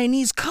a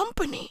Chinese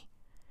company.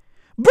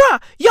 Bruh,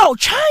 yo,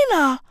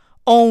 China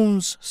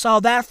owns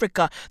South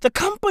Africa. The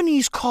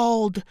company's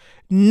called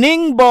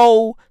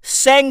Ningbo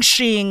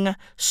Shengxing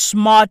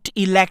Smart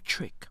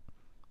Electric.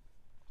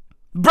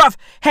 Bruv,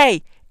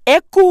 hey,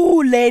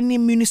 Ekurhuleni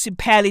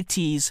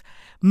municipalities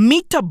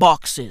meter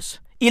boxes,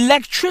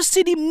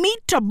 electricity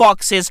meter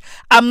boxes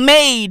are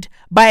made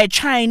by a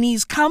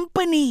Chinese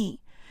company.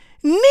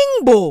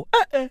 Ningbo,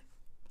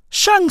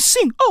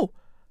 Shangxing,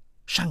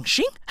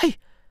 Shangxing, hey,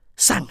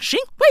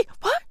 Shangxing, wait,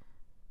 what?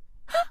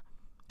 Huh?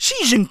 Xi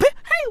Jinping,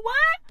 hey,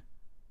 what?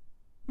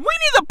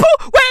 Winnie the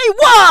Pooh, wait,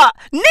 what?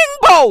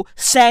 Ningbo,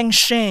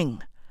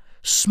 Shangxing,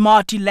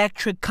 Smart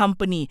Electric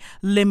Company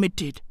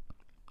Limited,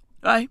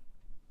 right?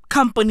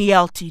 Company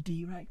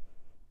Ltd, right?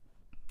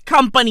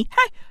 Company,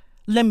 hey,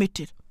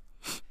 Limited.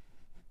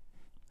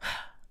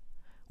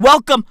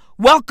 Welcome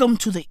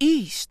to the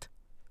East.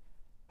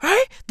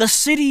 Right? The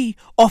city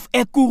of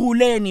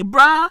Ekurhuleni,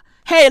 bruh.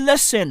 Hey,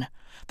 listen.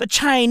 The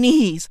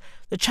Chinese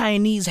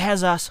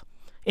has us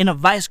in a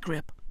vice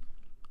grip.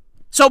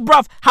 So,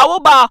 bruv, how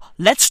about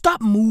let's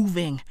stop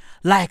moving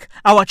like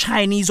our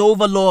Chinese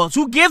overlords?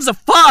 Who gives a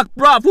fuck,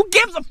 bruv? Who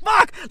gives a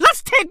fuck?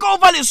 Let's take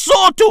over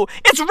Lesotho.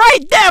 It's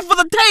right there for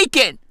the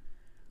taking.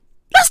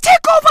 Let's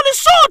take over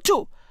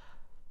Lesotho.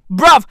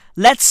 Bruv,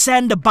 let's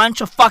send a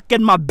bunch of fucking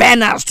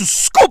Mabenas to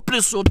scoop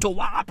Lesotho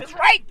up. It's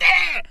right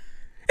there.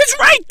 It's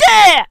right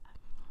there.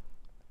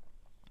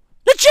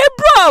 Legit,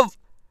 bruv.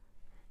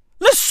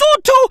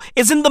 Lesotho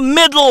is in the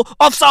middle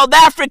of South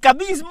Africa.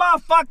 These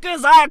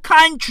motherfuckers are a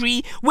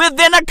country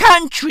within a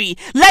country.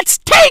 Let's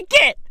take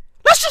it.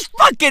 Let's just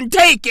fucking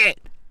take it.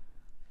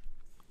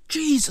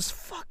 Jesus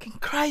fucking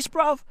Christ,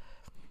 bruv.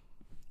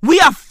 We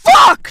are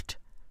fucked.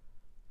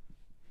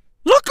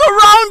 Look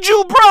around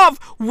you, bruv.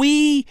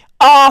 We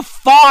are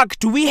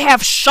fucked. We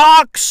have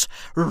sharks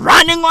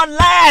running on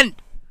land.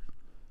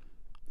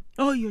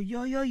 Oh, yo.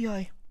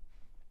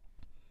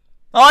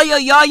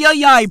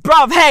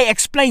 Bruv, hey,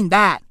 explain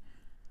that.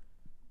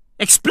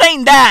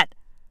 Explain that.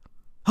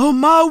 Oh,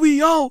 Maui,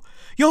 yo,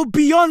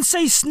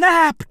 Beyonce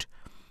snapped.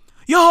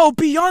 Yo,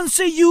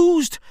 Beyonce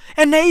used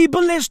an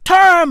ableist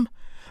term.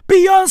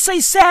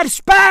 Beyonce said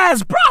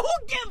spaz. Bro,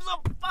 who gives a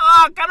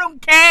fuck? I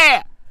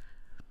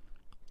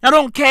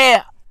don't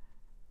care.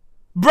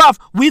 Bruv,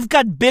 we've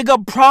got bigger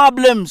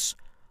problems.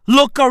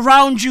 Look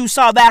around you,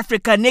 South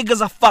Africa.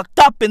 Niggas are fucked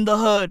up in the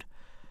hood.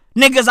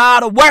 Niggas are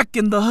out of work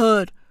in the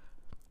hood.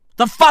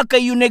 The fuck are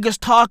you niggas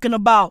talking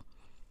about?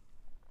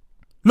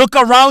 Look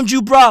around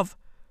you, bruv.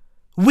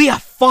 We are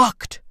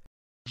fucked.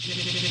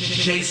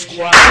 J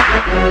Squad.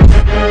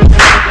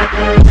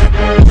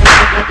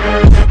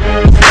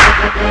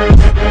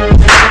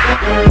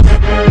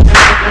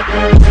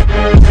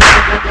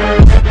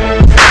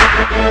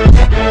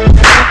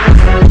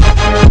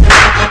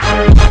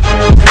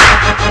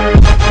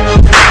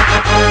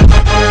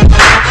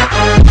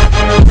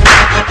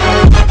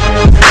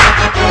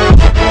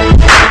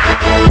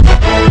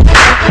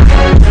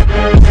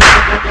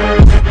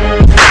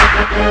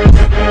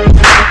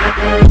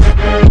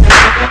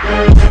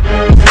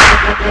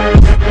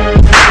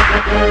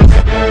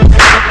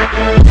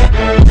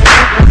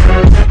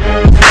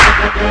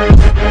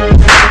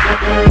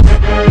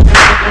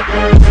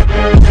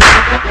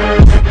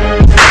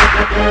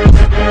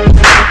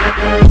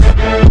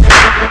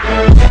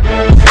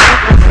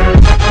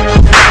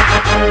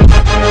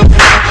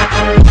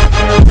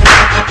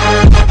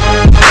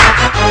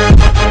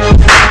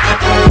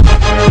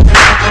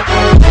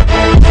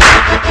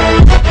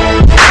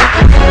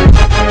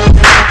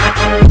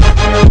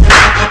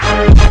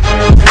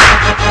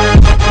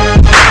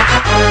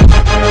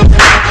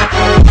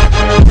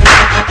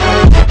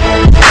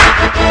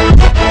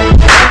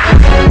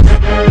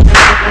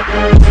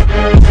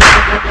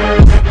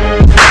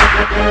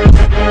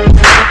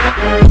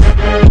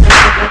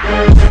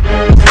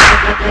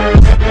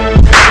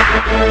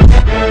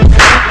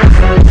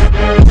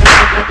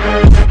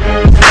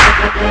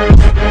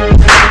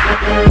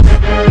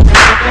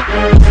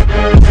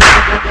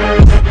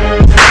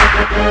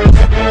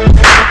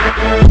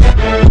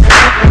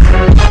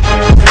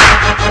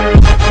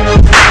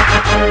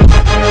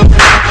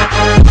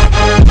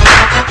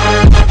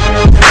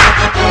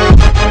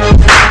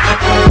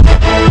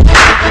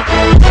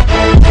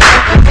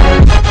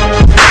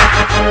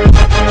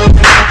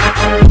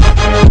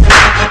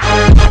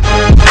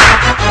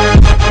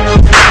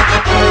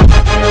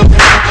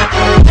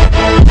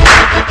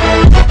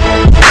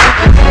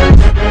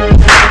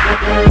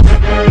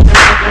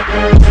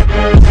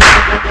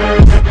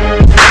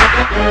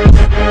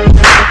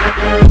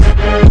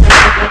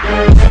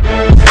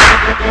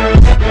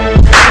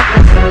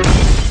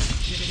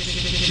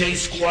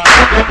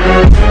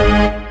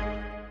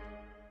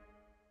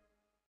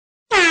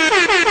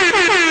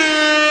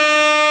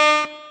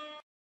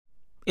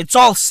 It's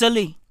all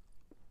silly.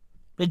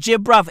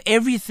 Legit, bruv,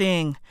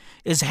 everything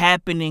is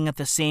happening at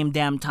the same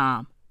damn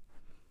time.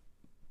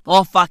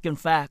 All fucking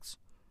facts.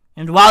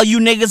 And while you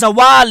niggas are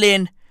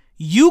wildin',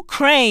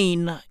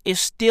 Ukraine is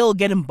still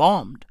getting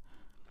bombed.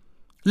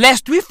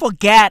 Lest we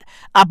forget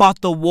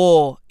about the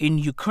war in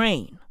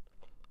Ukraine.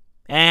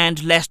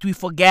 And lest we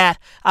forget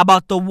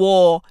about the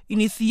war in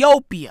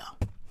Ethiopia.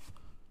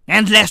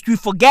 And lest we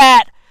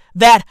forget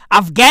that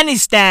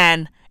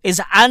Afghanistan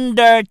is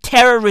under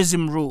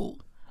terrorism rule.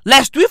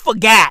 Lest we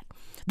forget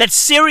that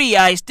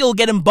Syria is still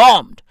getting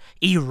bombed.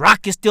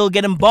 Iraq is still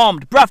getting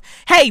bombed. Bruv,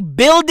 hey,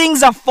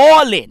 buildings are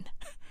falling.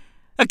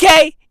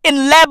 Okay?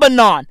 In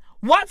Lebanon.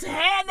 What's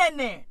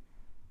happening?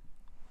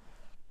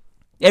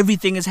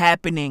 Everything is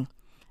happening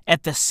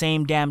at the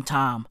same damn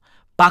time.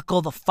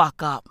 Buckle the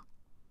fuck up.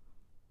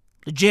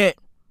 Legit.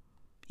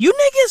 You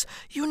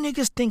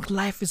niggas think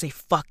life is a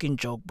fucking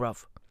joke,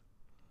 bruv.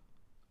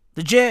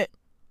 Legit.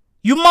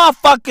 You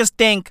motherfuckers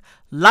think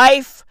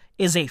life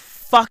is a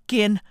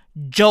fucking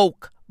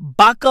joke.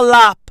 Buckle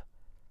up.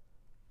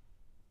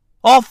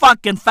 All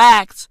fucking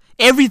facts.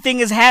 Everything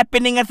is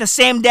happening at the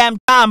same damn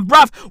time.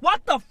 Bruv,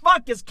 what the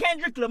fuck is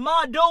Kendrick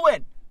Lamar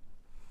doing?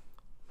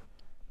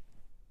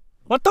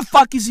 What the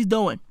fuck is he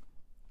doing?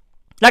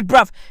 Like,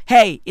 bruv,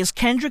 hey, is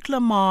Kendrick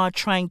Lamar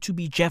trying to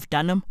be Jeff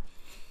Dunham?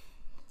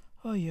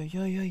 Oh,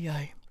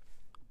 yeah.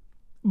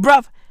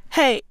 Bruv,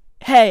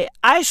 hey,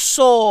 I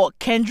saw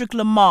Kendrick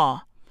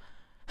Lamar.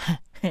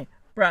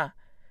 Bruh,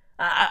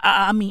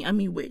 I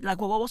mean, wait,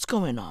 like, what's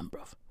going on,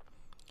 bruv?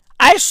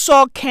 I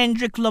saw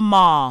Kendrick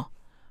Lamar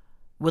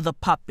with a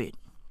puppet.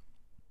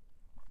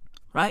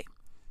 Right?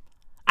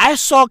 I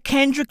saw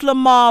Kendrick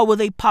Lamar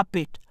with a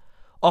puppet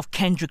of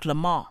Kendrick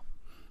Lamar.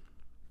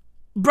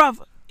 Bruv,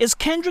 is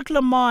Kendrick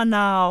Lamar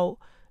now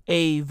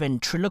a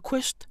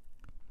ventriloquist?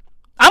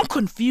 I'm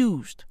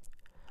confused.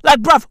 Like,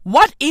 bruv,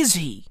 what is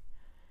he?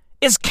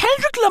 Is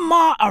Kendrick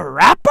Lamar a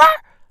rapper?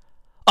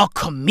 A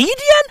comedian?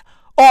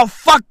 Or a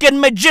fucking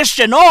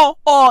magician?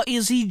 Or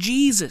is he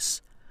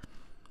Jesus?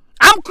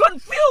 I'm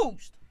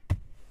confused.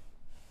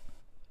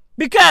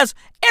 Because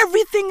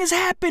everything is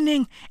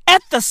happening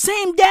at the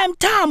same damn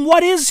time.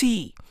 What is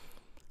he?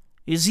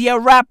 Is he a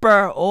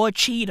rapper or a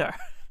cheater?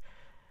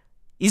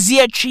 Is he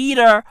a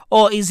cheater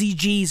or is he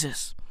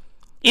Jesus?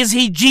 Is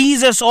he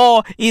Jesus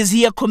or is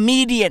he a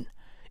comedian?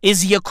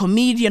 Is he a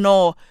comedian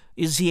or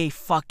is he a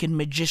fucking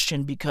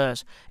magician?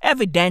 Because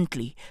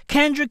evidently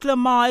Kendrick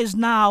Lamar is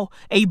now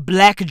a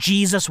black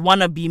Jesus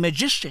wannabe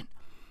magician.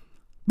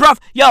 Bruv,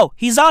 yo,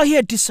 he's out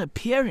here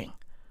disappearing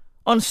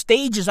on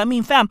stages. I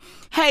mean, fam,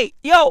 hey,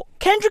 yo,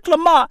 Kendrick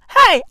Lamar,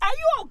 hey, are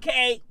you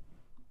okay?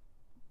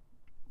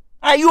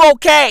 Are you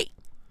okay?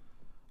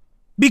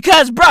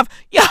 Because, bruv,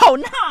 yo,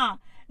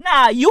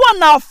 nah, you are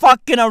not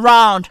fucking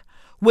around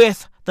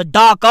with the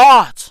dark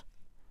arts,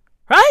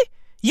 right?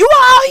 You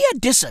are out here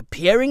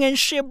disappearing and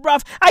shit,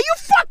 bruv. Are you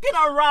fucking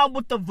around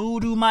with the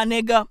voodoo, my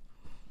nigga?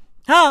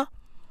 Huh?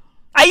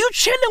 Are you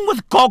chilling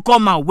with Coco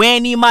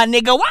Maweni, my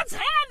nigga? What's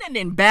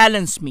happening?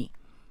 Balance me.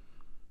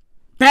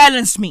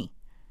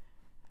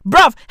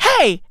 Bruv,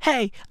 hey,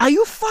 are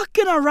you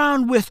fucking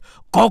around with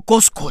Coco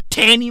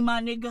Skoteni,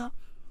 my nigga?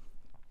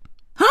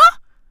 Huh?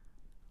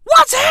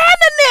 What's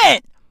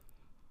happening?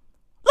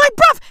 Like,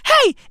 bruv,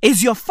 hey,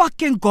 is your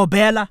fucking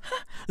Gobela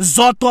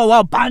Zoto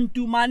wa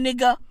Bantu, my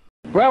nigga?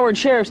 Broward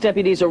Sheriff's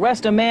deputies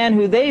arrest a man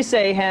who they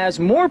say has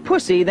more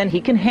pussy than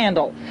he can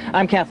handle.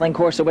 I'm Kathleen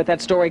Corso with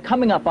that story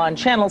coming up on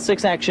Channel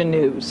 6 Action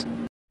News.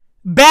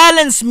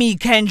 Balance me,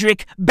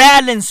 Kendrick.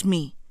 Balance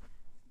me.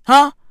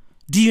 Huh?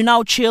 Do you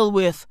now chill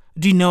with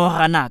Dino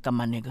Hanaka,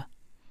 my nigga?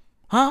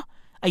 Huh?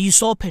 Are you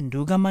so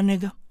penduga, my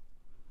nigga?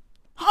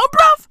 Huh,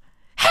 bruv?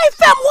 Hey,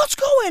 fam, what's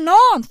going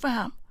on,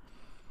 fam?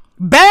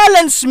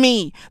 Balance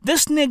me.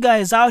 This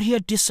nigga is out here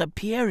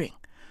disappearing.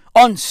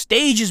 On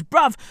stages,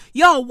 bruv.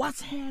 Yo, what's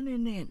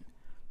happening?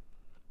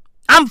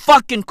 I'm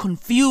fucking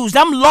confused.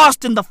 I'm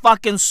lost in the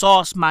fucking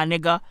sauce, my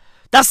nigga.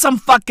 That's some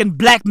fucking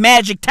black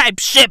magic type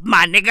shit,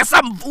 my nigga.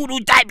 Some voodoo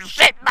type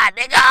shit, my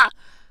nigga.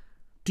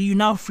 Do you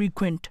now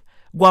frequent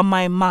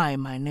Guamaimai,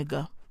 my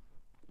nigga?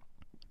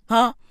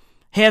 Huh?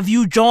 Have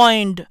you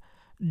joined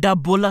the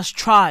Bullas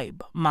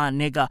tribe, my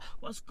nigga?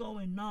 What's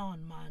going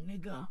on, my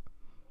nigga?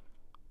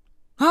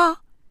 Huh?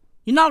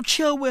 You now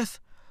chill with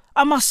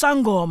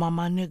Amasango,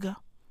 my nigga?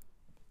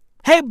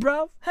 Hey,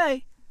 bro,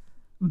 hey.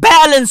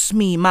 Balance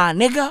me, my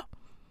nigga.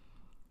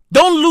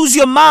 Don't lose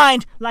your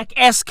mind like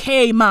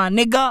SK, my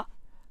nigga.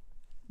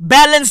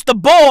 Balance the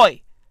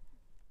boy.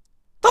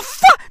 The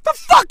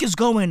fuck is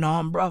going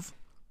on, bruv?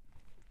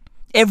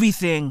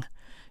 Everything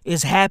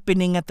is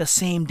happening at the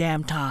same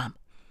damn time.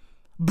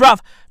 Bruv,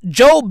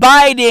 Joe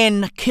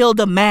Biden killed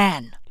a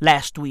man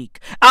last week.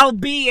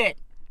 Albeit,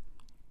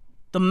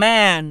 the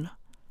man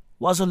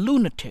was a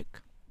lunatic.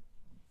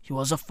 He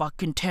was a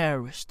fucking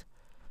terrorist.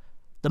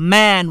 The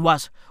man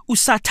was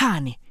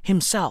Usatani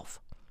himself.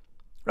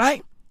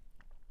 Right?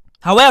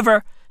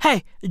 However,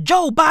 hey,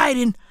 Joe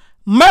Biden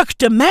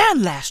murked a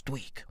man last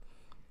week.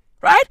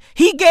 Right?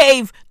 He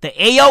gave the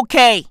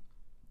AOK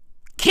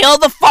Kill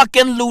the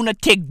fucking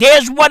lunatic.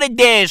 There's what it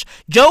is.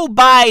 Joe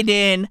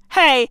Biden,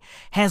 hey,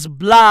 has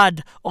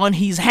blood on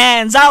his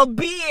hands,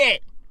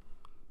 albeit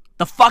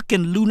the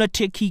fucking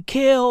lunatic he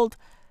killed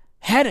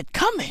had it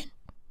coming.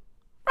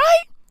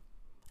 Right?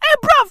 Hey,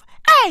 bruv,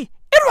 hey,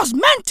 it was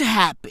meant to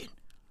happen.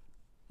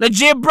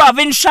 Legit, bruv,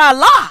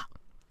 inshallah.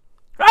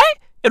 Right?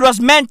 It was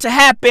meant to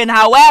happen.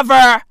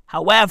 However,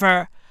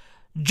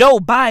 Joe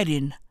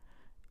Biden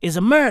is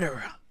a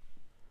murderer.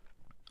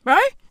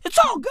 Right? It's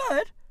all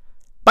good.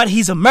 But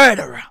he's a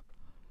murderer.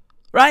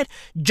 Right?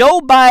 Joe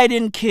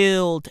Biden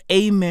killed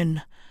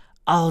Ayman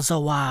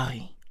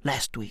al-Zawahiri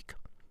last week.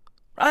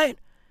 Right?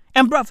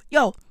 And bruv,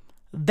 yo,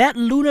 that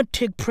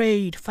lunatic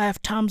prayed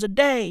 5 times a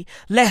day,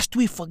 lest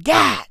we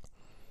forgot.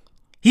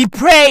 He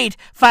prayed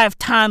 5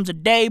 times a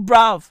day,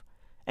 bruv.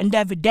 And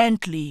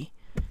evidently,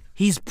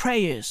 his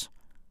prayers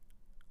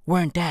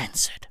weren't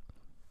answered.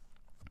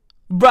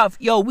 Bruv,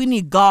 yo, we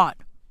need God.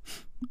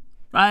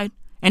 Right?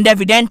 And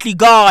evidently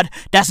God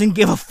doesn't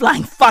give a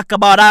flying fuck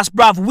about us,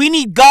 bruv. We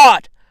need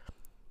God.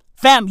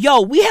 Fam, yo,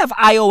 we have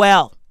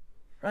IOL,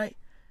 right?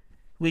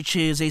 Which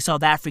is a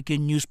South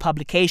African news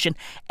publication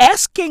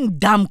asking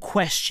dumb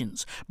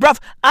questions. Bruv,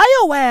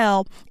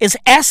 IOL is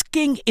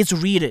asking its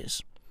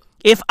readers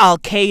if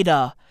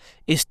Al-Qaeda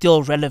is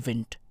still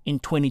relevant in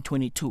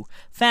 2022.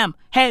 Fam,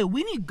 hey,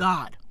 we need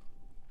God.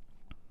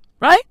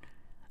 Right?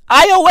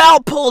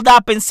 IOL pulled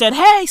up and said,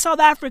 hey, South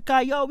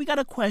Africa, yo, we got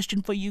a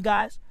question for you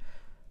guys.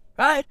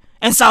 Right?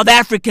 And South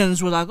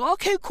Africans were like,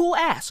 okay, cool,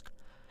 ask.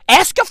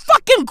 Ask a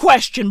fucking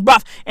question,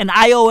 bruv. And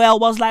IOL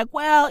was like,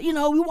 well,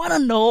 we want to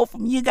know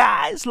from you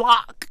guys,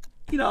 Locke,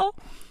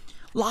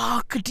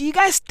 Locke, do you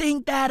guys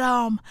think that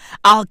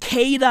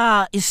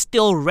Al-Qaeda is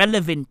still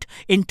relevant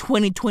in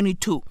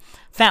 2022?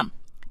 Fam,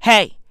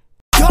 hey.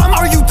 Dumb,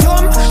 are you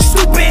dumb?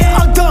 Stupid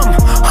or dumb?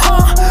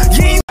 Huh?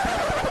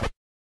 Yeah.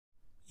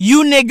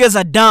 You niggas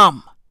are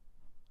dumb.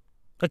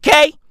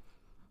 Okay?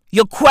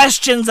 Your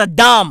questions are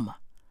dumb.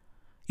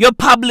 Your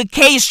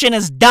publication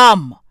is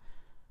dumb.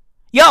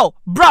 Yo,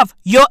 bruv,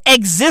 your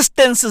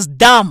existence is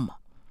dumb.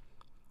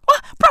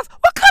 Bruv,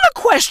 what kind of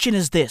question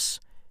is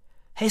this?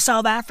 Hey,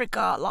 South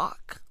Africa,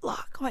 Locke,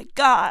 oh my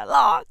God,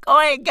 Locke, oh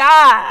my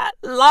God,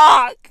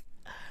 Locke,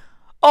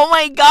 oh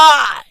my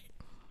God.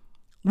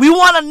 We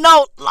want to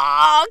know,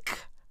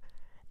 Locke,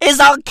 is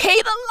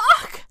Al-Qaeda,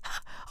 Locke?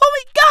 Oh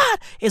my God,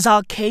 is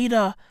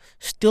Al-Qaeda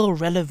still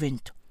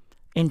relevant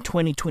in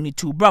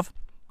 2022? Bruv,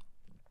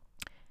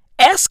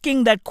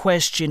 asking that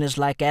question is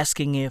like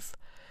asking if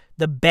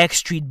the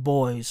Backstreet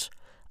Boys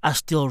are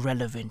still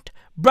relevant.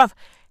 Bruv,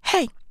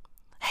 hey,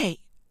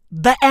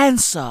 the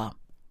answer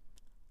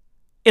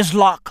is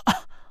Locke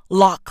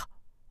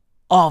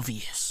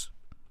obvious.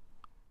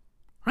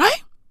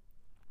 Right?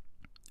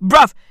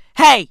 Bruv,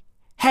 hey,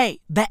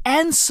 the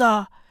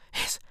answer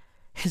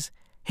is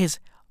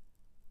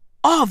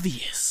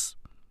obvious.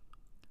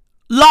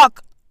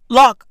 Locke,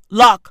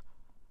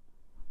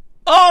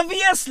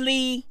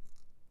 obviously.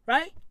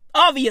 Right?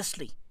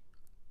 Obviously.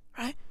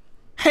 Right?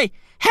 Hey,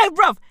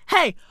 bruv.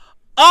 Hey,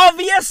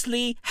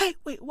 obviously. Hey,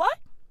 wait, what?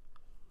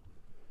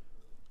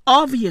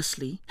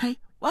 Obviously. Hey,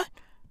 what?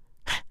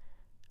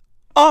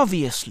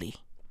 Obviously.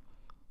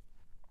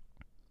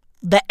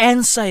 The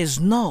answer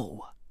is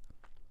no.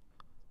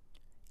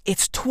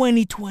 It's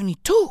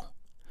 2022.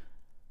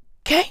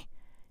 Okay?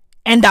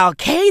 And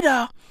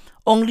Al-Qaeda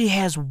only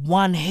has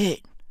one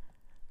hit.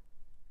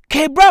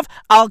 Okay, bruv?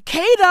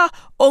 Al-Qaeda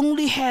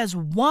only has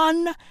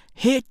one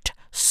hit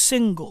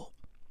single.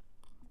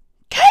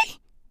 Okay?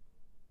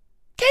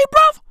 Okay,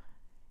 bruv?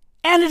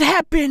 And it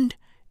happened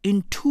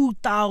in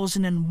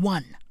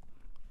 2001.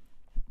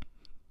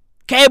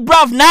 Okay,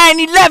 bruv,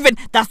 9/11,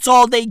 that's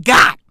all they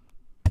got.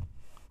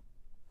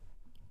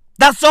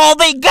 That's all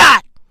they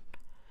got.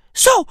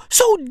 So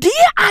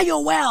dear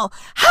IOL,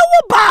 how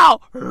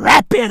about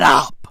wrap it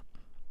up?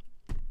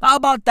 How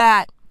about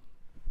that?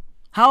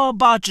 How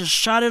about just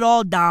shut it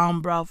all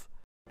down, bruv?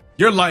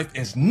 Your life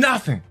is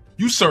nothing.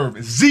 You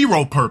serve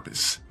zero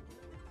purpose.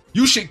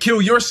 You should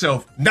kill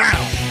yourself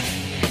now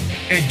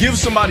and give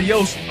somebody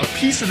else a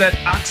piece of that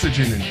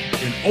oxygen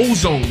and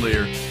ozone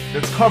layer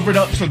that's covered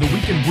up so that we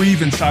can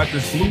breathe inside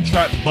this blue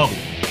trap bubble.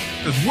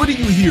 Because what are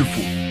you here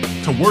for?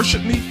 To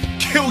worship me?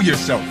 Kill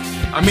yourself.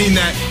 I mean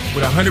that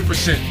with 100%,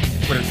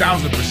 with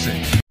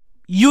 1,000%.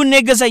 You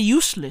niggas are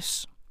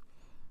useless.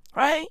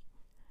 Right?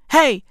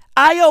 Hey,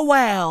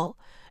 IOL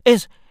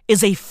is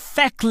a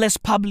feckless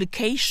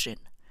publication.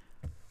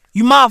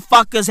 You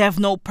motherfuckers have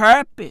no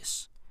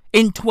purpose.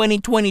 In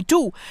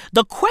 2022,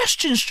 the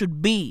question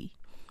should be,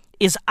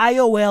 is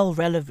IOL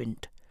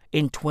relevant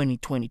in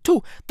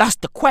 2022? That's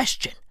the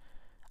question.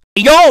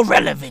 You're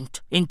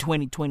relevant in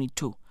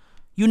 2022.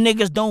 You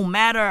niggas don't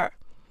matter.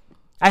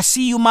 I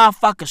see you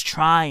motherfuckers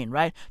trying,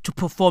 right, to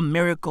perform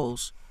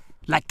miracles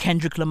like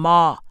Kendrick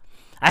Lamar.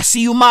 I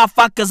see you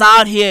motherfuckers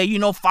out here,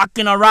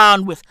 fucking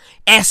around with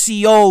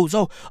SEOs.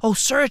 Oh,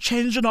 search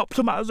engine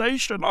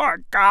optimization.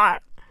 Oh, God.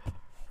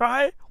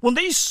 Right? When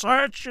they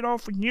search,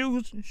 for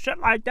news and shit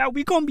like that,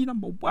 we gonna be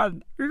number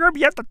one. We're gonna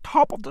be at the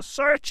top of the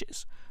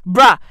searches.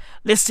 Bruh,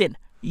 listen.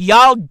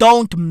 Y'all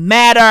don't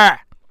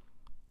matter.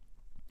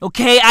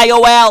 Okay,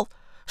 IOL?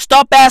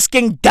 Stop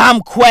asking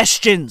dumb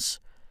questions.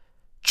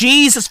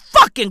 Jesus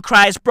fucking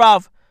Christ,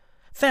 bruv.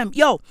 Fam,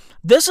 yo,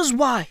 this is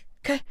why,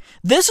 okay?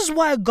 This is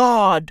why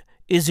God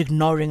is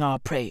ignoring our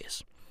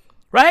prayers.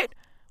 Right?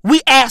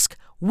 We ask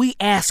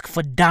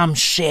for dumb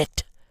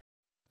shit.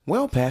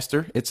 Well,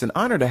 Pastor, it's an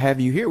honor to have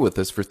you here with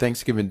us for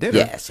Thanksgiving dinner.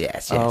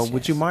 Yes.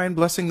 Would you mind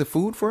blessing the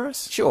food for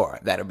us? Sure,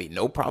 that'll be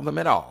no problem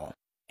at all.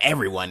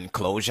 Everyone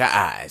close your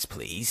eyes,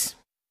 please.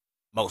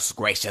 Most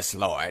gracious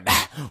Lord,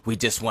 we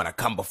just want to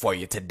come before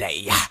you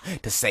today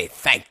to say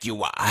thank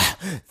you.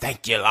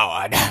 Thank you,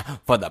 Lord,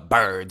 for the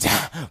birds,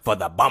 for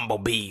the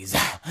bumblebees.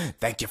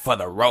 Thank you for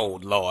the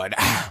road, Lord.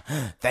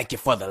 Thank you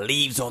for the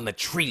leaves on the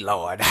tree,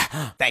 Lord.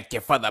 Thank you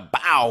for the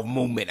bowel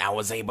movement I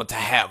was able to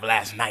have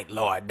last night,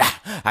 Lord.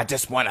 I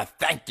just want to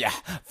thank you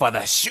for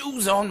the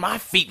shoes on my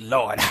feet,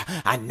 Lord.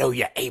 I know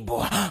you're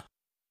able.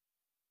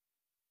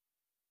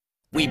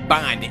 We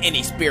bind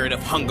any spirit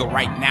of hunger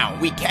right now.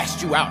 We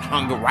cast you out,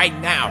 hunger, right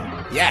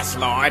now. Yes,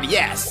 Lord,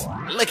 yes.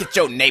 Look at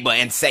your neighbor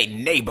and say,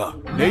 neighbor.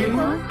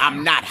 Neighbor?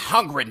 I'm not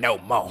hungry no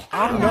more.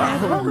 I'm not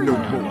hungry no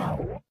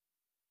more.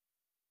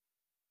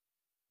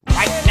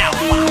 Right now,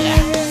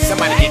 Father.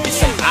 Somebody get me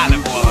some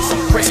olive oil or some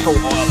Crisco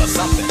oil or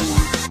something.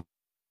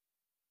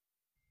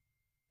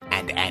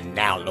 And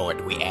now,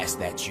 Lord, we ask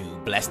that you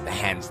bless the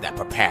hands that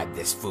prepared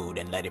this food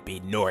and let it be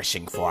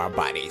nourishing for our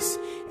bodies.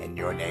 In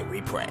your name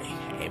we pray.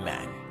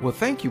 Amen. Well,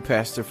 thank you,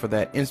 Pastor, for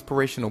that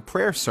inspirational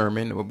prayer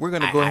sermon. We're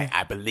going to go ahead.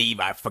 I believe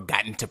I've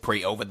forgotten to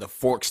pray over the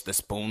forks, the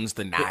spoons,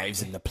 the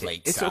knives, and the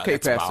plates. It's okay,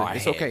 Let's bow Pastor. our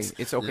It's heads. okay.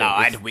 It's okay.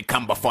 Lord, we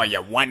come before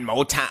you one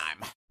more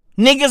time.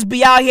 Niggas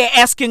be out here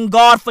asking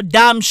God for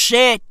dumb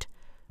shit.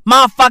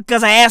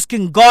 Motherfuckers are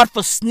asking God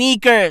for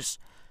sneakers.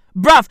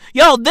 Bruv,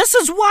 yo, this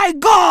is why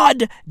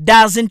God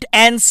doesn't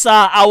answer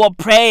our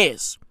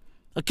prayers.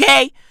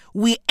 Okay?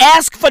 We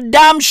ask for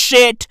dumb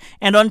shit,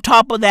 and on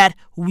top of that,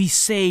 we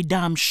say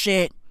dumb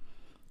shit.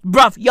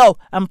 Bruv, yo,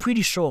 I'm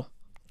pretty sure,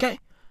 okay?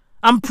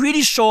 I'm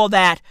pretty sure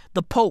that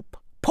the Pope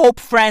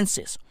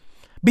Francis,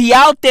 be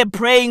out there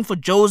praying for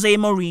Jose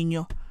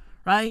Mourinho,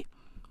 right?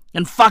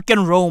 And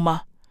fucking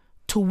Roma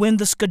to win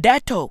the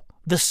Scudetto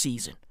this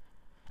season.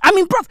 I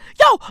mean, bruv,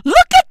 yo,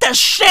 look at the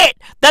shit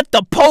that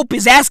the Pope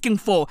is asking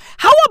for.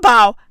 How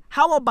about,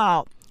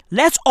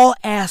 let's all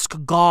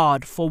ask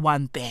God for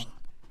one thing.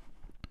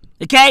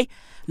 Okay?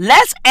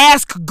 Let's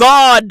ask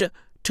God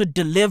to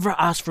deliver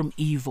us from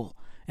evil.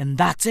 And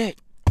that's it.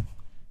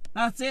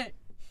 That's it.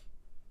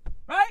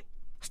 Right?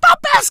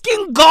 Stop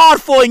asking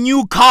God for a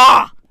new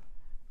car.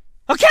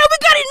 Okay? We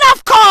got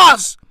enough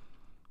cars.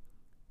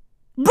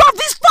 Bruv,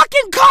 these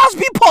fucking cars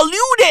be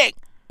polluting.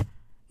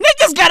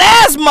 Niggas got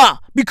asthma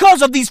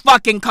because of these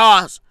fucking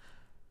cars.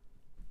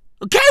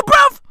 Okay,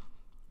 bruv?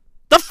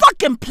 The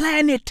fucking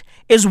planet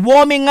is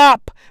warming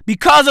up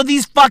because of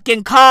these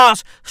fucking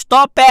cars.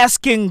 Stop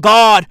asking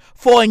God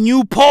for a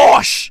new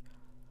Porsche.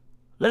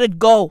 Let it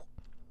go.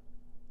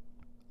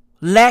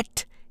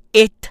 Let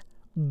it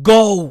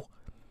go.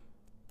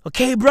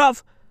 Okay,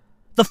 bruv?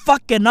 The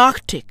fucking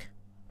Arctic,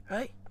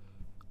 right?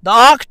 The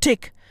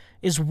Arctic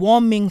is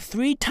warming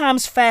 3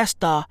 times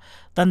faster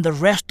than the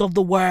rest of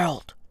the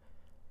world.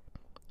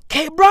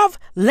 Okay, bruv,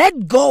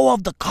 let go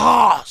of the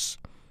cars.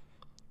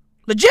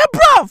 Legit,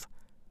 bruv.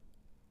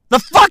 The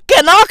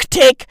fucking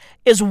Arctic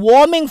is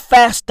warming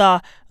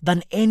faster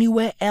than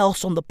anywhere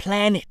else on the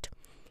planet.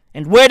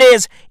 And where it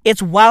is,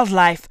 its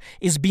wildlife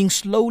is being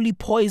slowly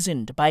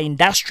poisoned by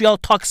industrial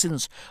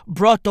toxins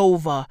brought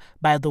over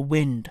by the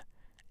wind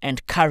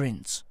and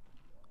currents.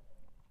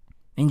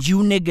 And you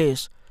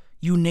niggas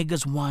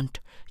want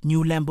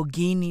new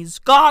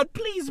Lamborghinis. God,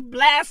 please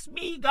bless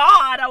me,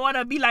 God. I want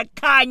to be like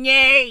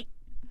Kanye.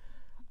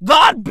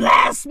 God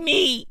bless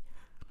me.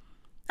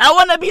 I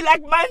want to be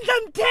like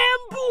Mandam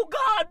Tembu.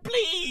 God,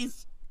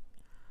 please.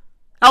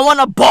 I want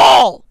to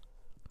ball.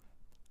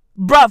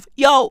 Bruv,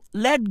 yo,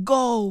 let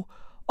go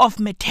of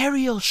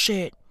material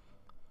shit.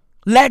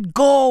 Let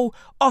go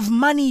of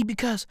money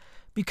because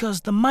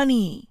the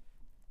money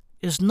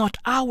is not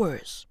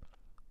ours.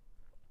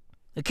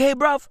 Okay,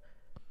 bruv?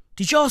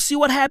 Did y'all see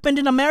what happened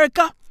in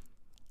America?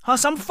 How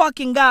some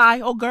fucking guy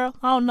or girl,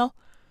 I don't know,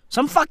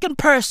 some fucking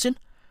person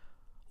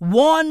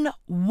won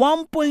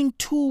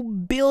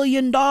 $1.2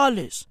 billion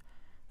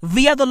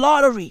via the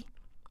lottery,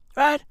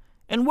 right?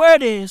 And where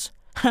it is,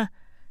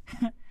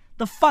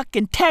 the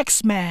fucking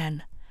tax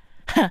man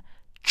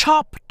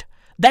chopped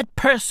that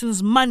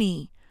person's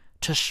money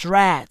to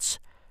shreds,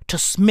 to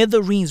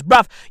smithereens.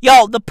 Bruv,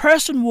 yo, the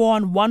person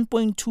won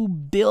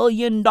 $1.2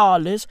 billion,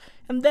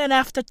 and then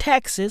after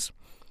taxes,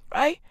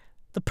 right,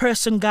 the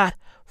person got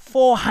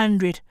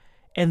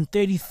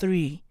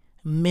 $433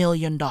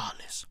 million.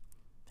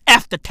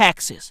 After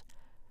taxes,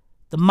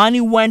 the money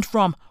went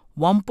from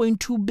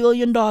 $1.2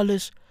 billion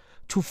to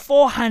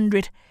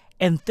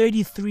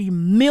 $433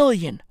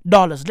 million.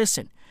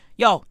 Listen,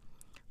 yo,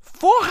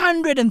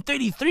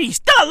 433 is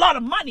still a lot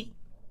of money.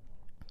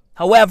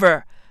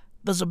 However,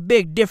 there's a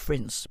big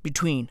difference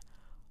between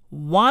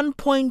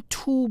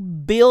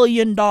 $1.2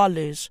 billion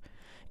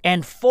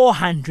and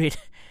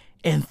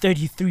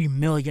 $433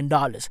 million.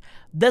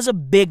 There's a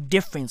big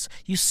difference.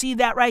 You see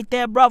that right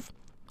there, bruv?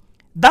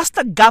 That's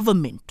the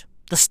government,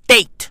 the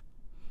state,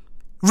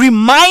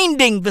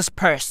 reminding this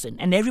person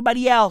and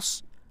everybody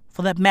else,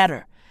 for that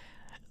matter,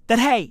 that,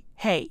 hey,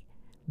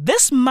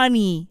 this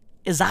money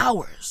is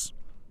ours.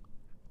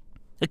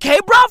 Okay,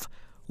 bruv?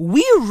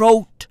 We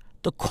wrote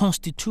the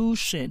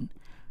Constitution.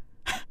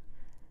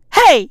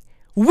 Hey,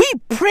 we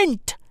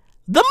print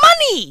the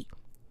money.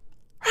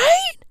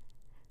 Right?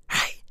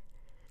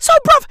 So,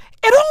 bruv,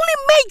 it only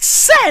makes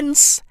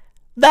sense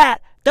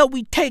that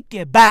we take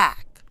it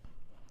back.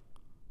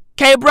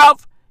 Okay,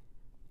 bruv?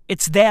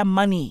 It's their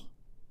money.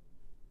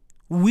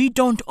 We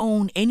don't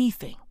own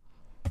anything.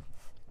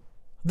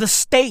 The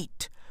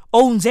state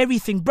owns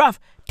everything, bruv.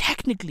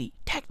 Technically.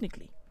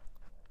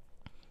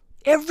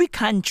 Every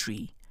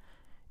country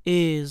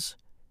is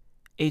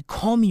a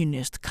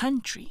communist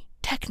country.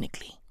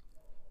 Technically.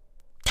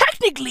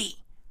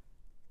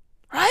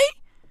 Right?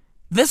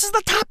 This is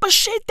the type of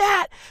shit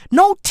that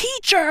no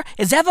teacher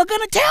is ever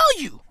gonna tell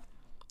you.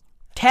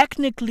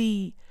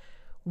 Technically,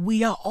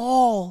 we are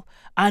all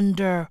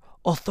under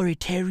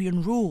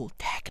authoritarian rule.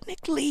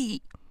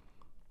 Technically,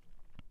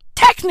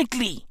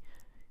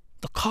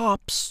 the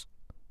cops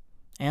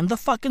and the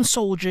fucking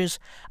soldiers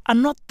are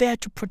not there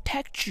to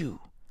protect you.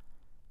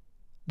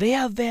 They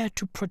are there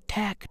to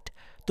protect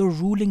the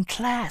ruling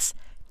class.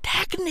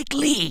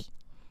 Technically.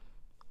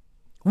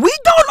 We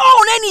don't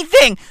own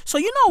anything. So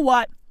you know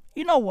what?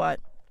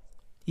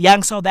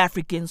 Young South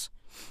Africans,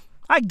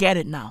 I get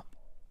it now.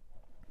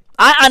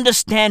 I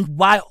understand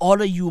why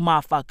all of you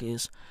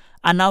motherfuckers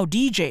are now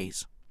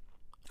DJs.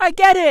 I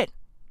get it.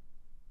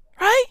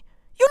 Right?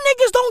 You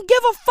niggas don't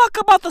give a fuck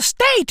about the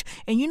state.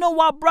 And you know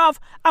what, bruv?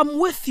 I'm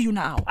with you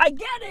now. I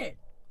get it.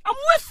 I'm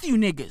with you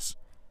niggas.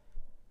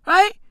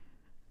 Right?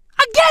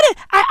 I get it.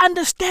 I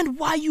understand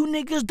why you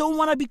niggas don't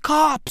want to be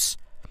cops.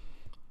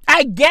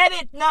 I get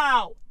it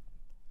now.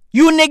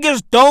 You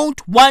niggas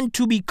don't want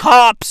to be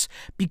cops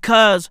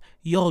because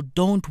y'all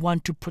don't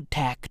want to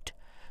protect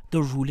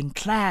the ruling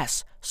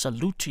class.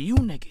 Salute to you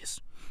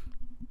niggas.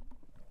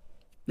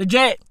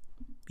 Legit.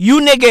 You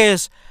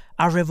niggas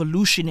are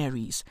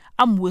revolutionaries.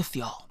 I'm with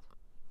y'all.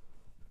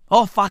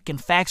 All fucking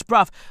facts,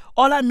 bruv.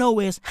 All I know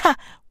is,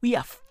 we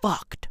are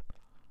fucked.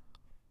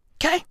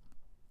 Okay?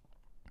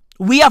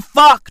 We are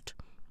fucked.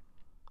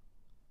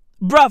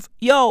 Bruv,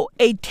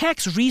 a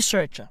tax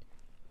researcher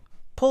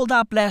pulled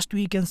up last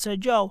week and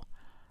said,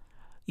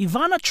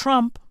 Ivana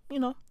Trump,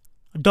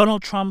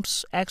 Donald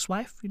Trump's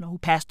ex-wife, who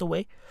passed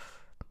away,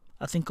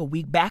 I think a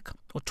week back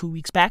or 2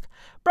 weeks back.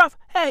 Bruv,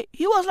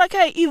 he was like,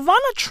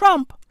 Ivana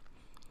Trump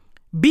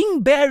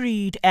being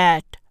buried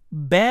at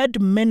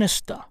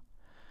Bedminster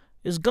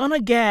is gonna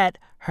get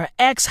her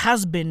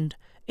ex-husband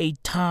a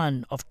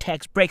ton of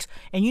tax breaks.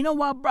 And you know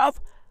what, bruv?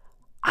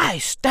 I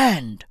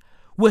stand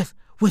with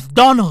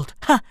Donald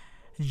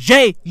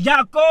J.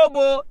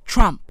 Jacobo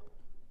Trump.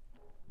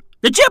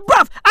 Legit,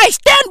 bruv, I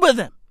stand with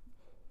him.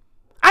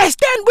 I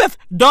stand with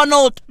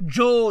Donald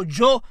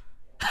Jojo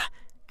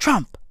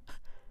Trump.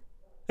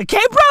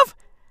 Okay, bruv?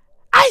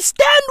 I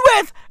stand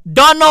with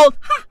Donald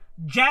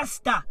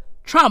Jester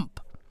Trump.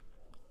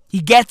 He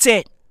gets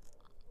it.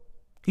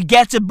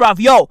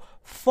 Bruv.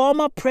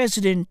 Former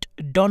President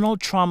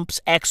Donald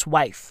Trump's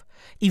ex-wife,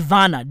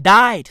 Ivana,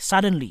 died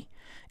suddenly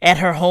at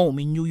her home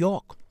in New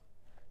York.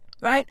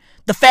 Right?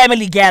 The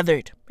family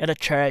gathered at a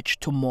church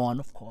to mourn,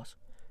 of course.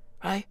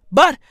 Right?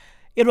 But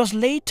it was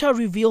later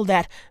revealed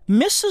that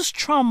Mrs.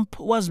 Trump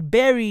was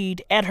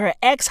buried at her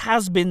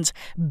ex-husband's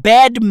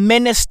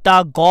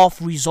Bedminster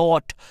Golf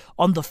Resort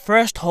on the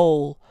first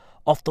hole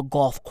of the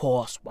golf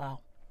course. Wow.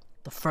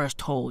 The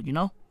first hole, You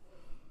know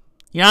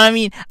what I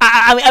mean?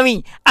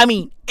 I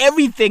mean,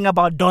 everything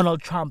about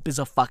Donald Trump is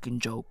a fucking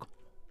joke.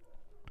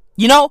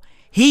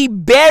 He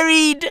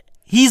buried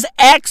his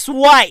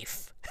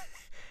ex-wife,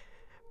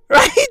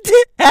 right?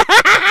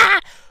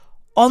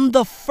 On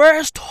the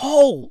first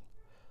hole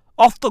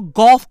of the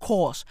golf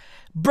course.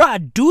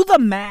 Bruh, do the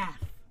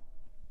math.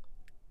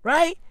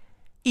 Right?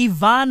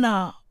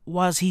 Ivana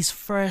was his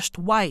first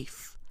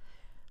wife.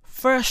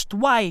 First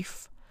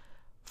wife,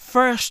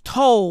 first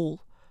hole,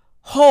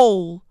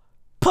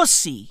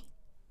 pussy.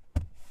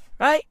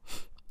 Right?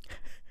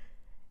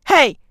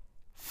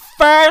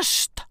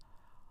 First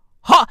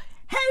hole.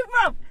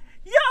 Bro.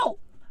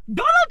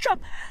 Donald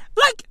Trump.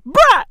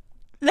 Bruh.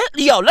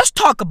 Let's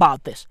talk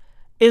about this.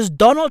 Is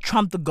Donald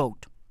Trump the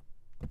GOAT?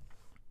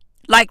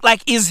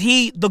 Is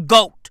he the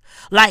GOAT?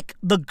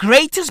 The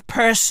greatest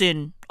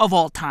person of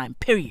all time,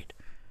 period.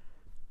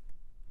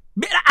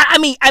 I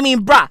mean,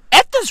 bruh,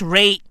 at this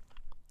rate,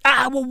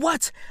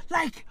 what's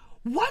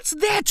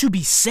there to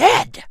be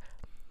said?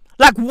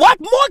 What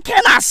more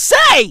can I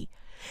say?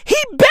 He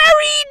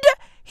buried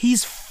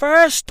his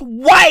first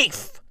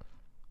wife.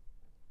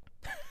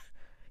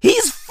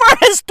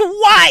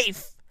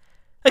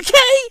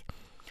 Okay?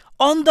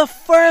 On the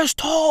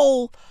first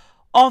hole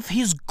of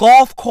his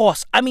golf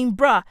course. I mean,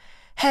 bruh,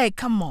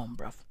 come on,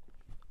 bruv.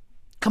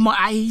 Come on,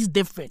 he's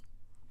different.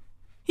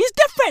 He's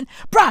different.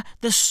 Bruh,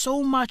 there's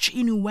so much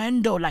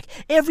innuendo. Like,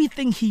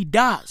 everything he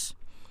does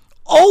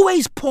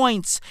always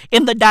points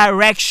in the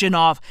direction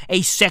of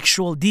a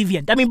sexual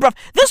deviant. I mean, bruh,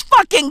 this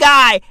fucking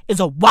guy is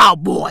a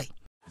wild boy.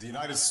 The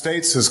United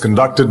States has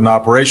conducted an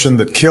operation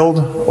that killed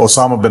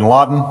Osama bin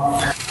Laden.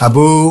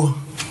 Abu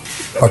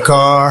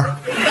Bakr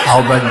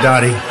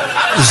al-Baghdadi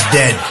is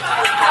dead.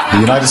 The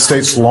United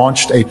States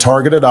launched a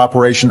targeted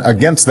operation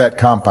against that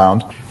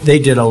compound. They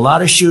did a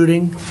lot of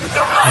shooting, and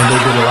they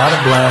did a lot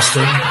of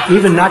blasting,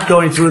 even not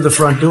going through the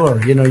front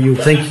door. You know, you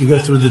think you go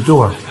through the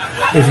door.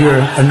 If you're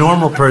a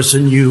normal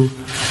person, you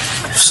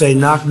say,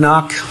 knock,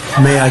 knock,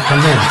 may I come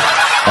in?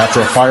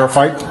 After a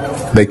firefight,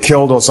 they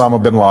killed Osama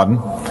bin Laden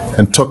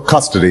and took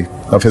custody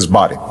of his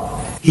body.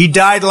 He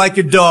died like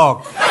a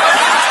dog.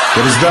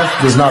 But his death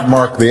does not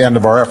mark the end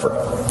of our effort.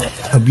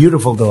 A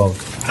beautiful dog.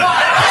 A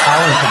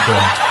talented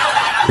dog.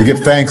 We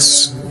give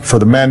thanks for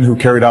the men who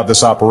carried out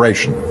this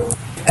operation.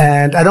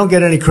 And I don't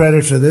get any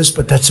credit for this,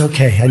 but that's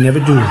okay. I never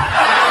do.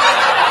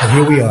 But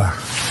here we are.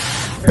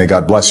 May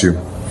God bless you,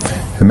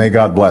 and may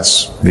God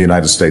bless the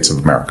United States of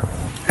America.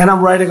 And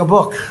I'm writing a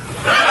book.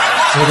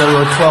 I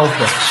wrote 12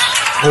 books.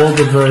 All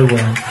did very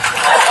well.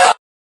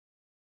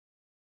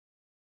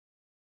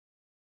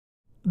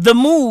 The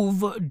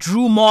move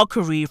drew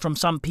mockery from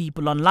some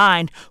people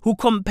online who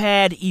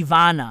compared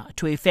Ivana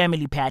to a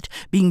family pet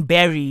being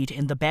buried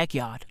in the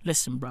backyard.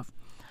 Listen, bruv.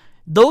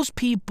 Those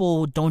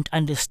people don't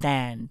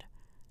understand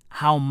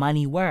how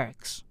money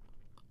works.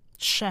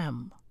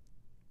 Sham.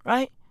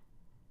 Right?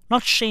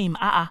 Not shame.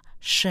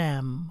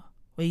 Sham.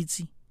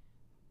 Wait.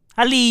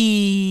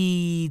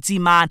 Halitsi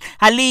man.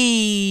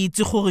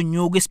 Halitsi gore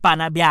nyogo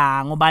spana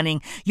byang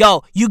obaneng.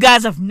 Yo, you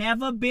guys have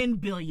never been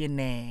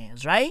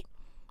billionaires, right?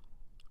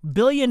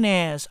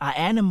 Billionaires are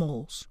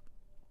animals.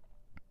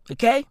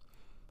 Okay?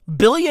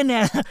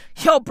 Billionaires.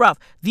 Yo, bruv,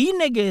 these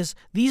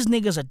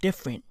niggas are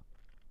different.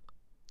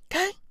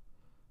 Okay?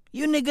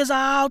 You niggas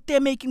are out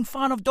there making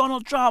fun of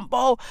Donald Trump.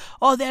 Oh,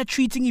 they're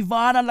treating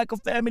Ivana like a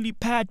family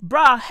pet.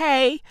 Bruh,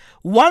 hey,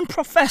 one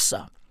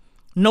professor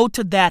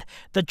noted that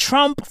the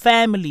Trump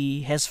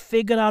family has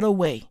figured out a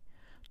way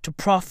to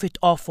profit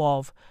off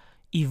of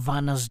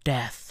Ivana's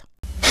death.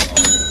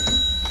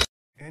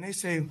 And they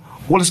say,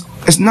 well,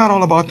 it's not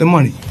all about the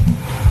money.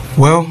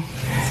 Well,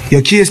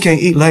 your kids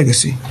can't eat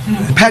legacy.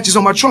 The patches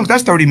on my trunk,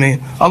 that's $30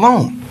 million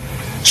alone.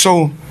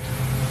 So,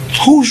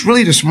 who's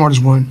really the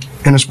smartest one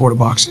in the sport of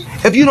boxing?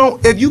 If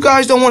you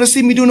guys don't want to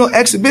see me do no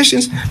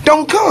exhibitions,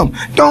 don't come.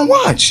 Don't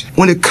watch.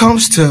 When it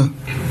comes to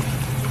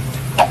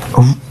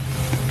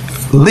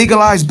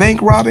legalized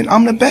bank robbing,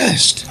 I'm the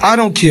best. I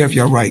don't care if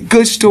y'all write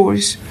good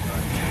stories.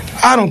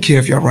 I don't care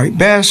if y'all write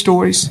bad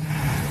stories.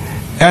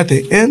 At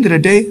the end of the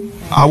day,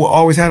 I will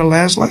always have the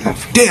last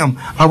laugh. Damn,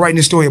 I'm writing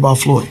this story about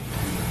Floyd.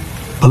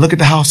 But look at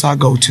the house I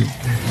go to.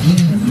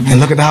 And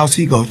look at the house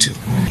he go to.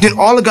 Then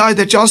all the guys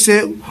that y'all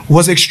said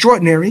was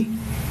extraordinary,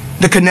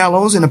 the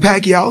Canelos and the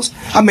Pacquiaos,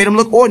 I made them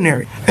look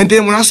ordinary. And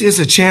then when I see it's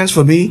a chance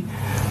for me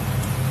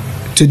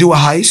to do a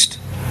heist,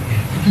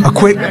 a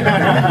quick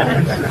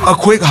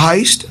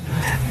heist,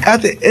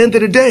 at the end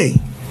of the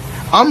day,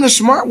 I'm the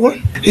smart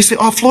one. They say,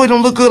 oh, Floyd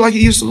don't look good like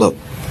he used to look.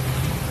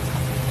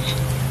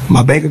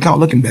 My bank account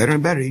looking better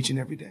and better each and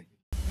every day.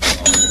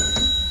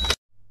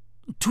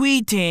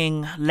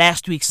 Tweeting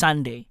last week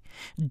Sunday,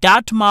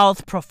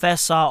 Dartmouth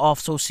professor of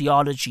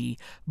sociology,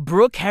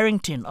 Brooke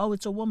Harrington. Oh,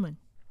 it's a woman,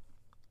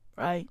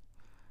 right?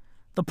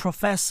 The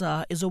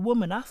professor is a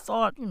woman. I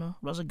thought, it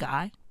was a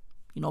guy.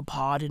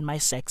 Pardon my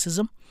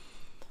sexism.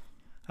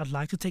 I'd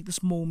like to take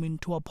this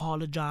moment to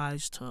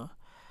apologize to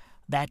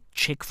that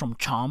chick from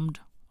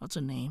Charmed. What's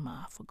her name?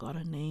 I forgot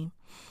her name.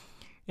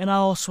 And I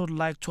also would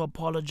like to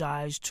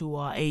apologize to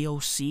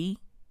AOC,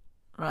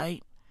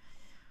 right?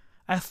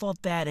 I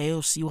thought that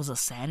AOC was a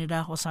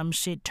senator or some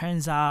shit.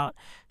 Turns out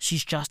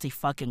she's just a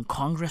fucking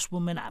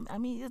congresswoman. I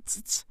mean,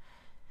 it's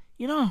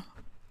I'm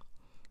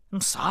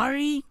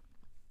sorry.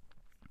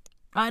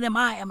 Right? Am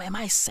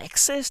I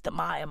sexist? Am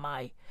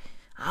I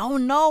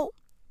don't know.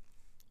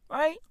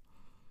 Right?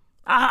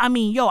 I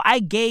mean, I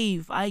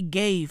gave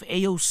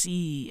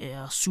AOC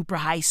a super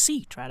high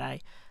seat,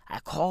 right? I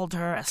called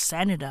her a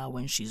senator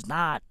when she's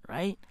not,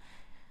 right?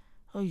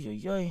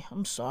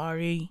 I'm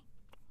sorry.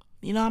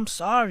 I'm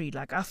sorry.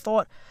 Like, I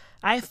thought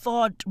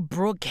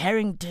Brooke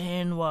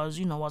Harrington was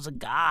a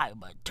guy,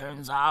 but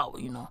turns out,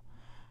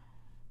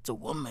 it's a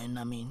woman.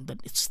 I mean,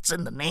 it's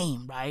in the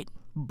name, right?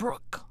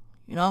 Brooke,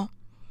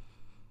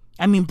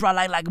 I mean, bro,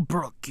 like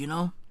Brooke,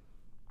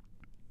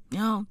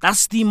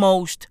 that's the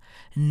most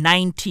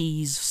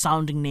 90s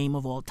sounding name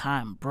of all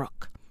time,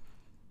 Brooke.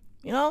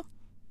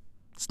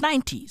 It's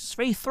 90s. It's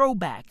very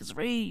throwback. It's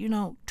very,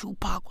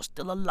 Tupac was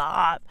still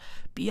alive.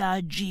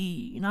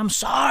 B.I.G. I'm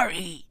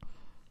sorry.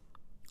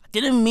 I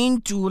didn't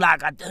mean to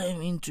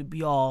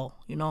be all,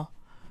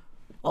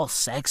 all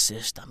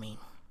sexist. I mean,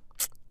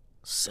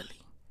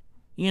 silly.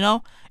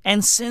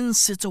 And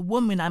since it's a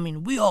woman, I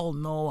mean, we all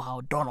know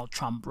how Donald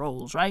Trump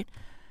rolls, right?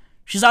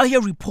 She's out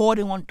here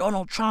reporting on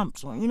Donald Trump.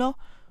 So,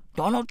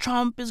 Donald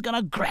Trump is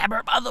gonna grab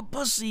her by the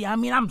pussy. I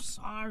mean, I'm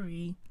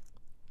sorry.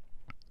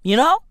 You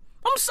know?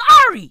 I'm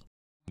sorry.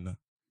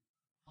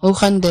 Hoe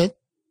gaan dit?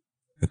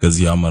 Ek is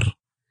jammer.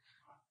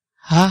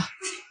 Ha?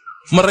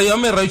 Maar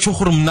jammer, hy so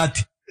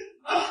gromnat.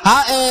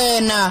 Ha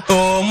na.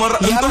 Oh, maar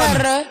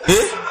jammer.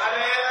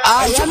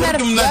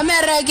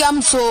 Jammer,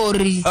 I'm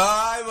sorry.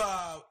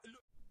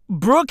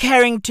 Brooke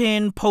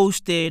Harrington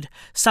posted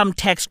some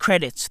tax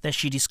credits that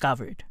she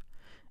discovered.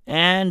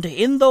 And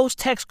in those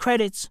tax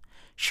credits,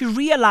 she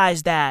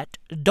realized that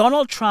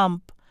Donald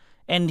Trump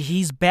and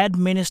his bad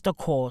minister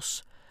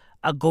course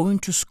are going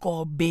to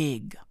score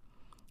big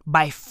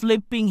by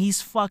flipping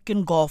his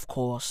fucking golf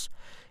course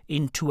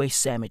into a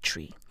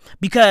cemetery.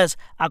 Because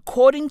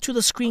according to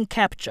the screen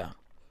capture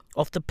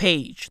of the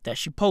page that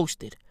she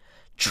posted,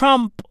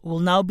 Trump will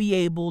now be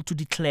able to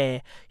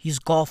declare his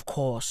golf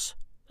course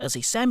as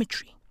a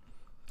cemetery.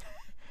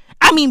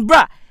 I mean,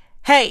 bruh,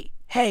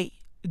 hey,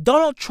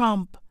 Donald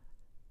Trump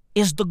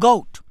is the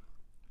GOAT.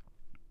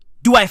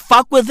 Do I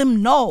fuck with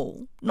him?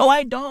 No,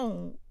 I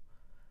don't.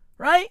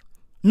 Right?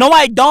 No,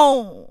 I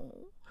don't.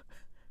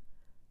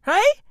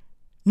 Right?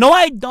 No,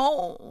 I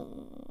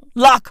don't.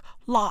 Lock.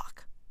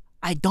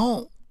 I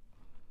don't.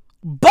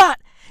 But,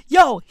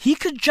 yo, he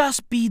could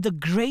just be the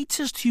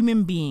greatest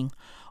human being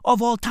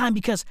of all time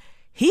because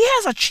he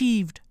has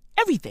achieved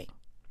everything.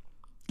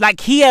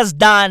 Like, he has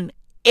done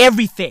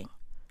everything.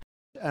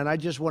 And I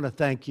just want to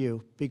thank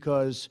you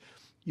because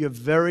you're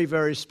very,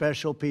 very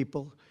special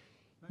people.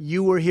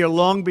 You were here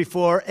long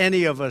before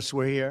any of us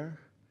were here.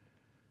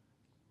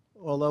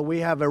 Although we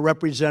have a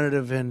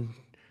representative in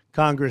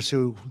Congress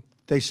who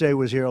they say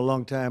was here a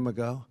long time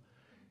ago.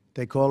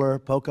 They call her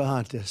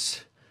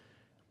Pocahontas.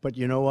 But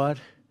you know what?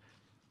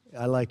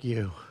 I like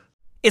you.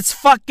 It's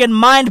fucking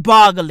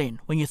mind-boggling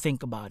when you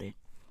think about it.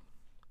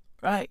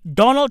 Right?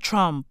 Donald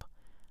Trump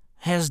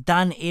has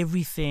done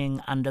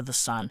everything under the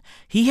sun.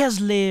 He has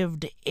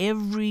lived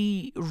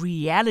every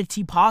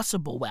reality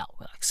possible. Well,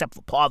 except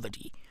for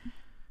poverty.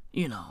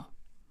 You know.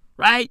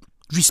 Right?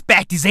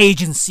 Respect his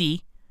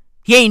agency.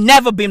 He ain't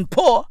never been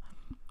poor.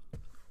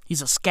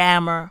 He's a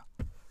scammer.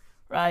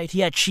 Right?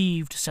 He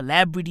achieved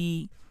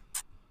celebrity.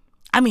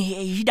 I mean,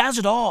 he does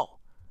it all.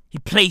 He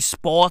plays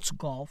sports,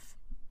 golf.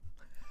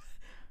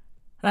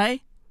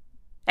 Right?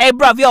 Hey,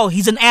 bruv, yo,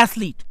 he's an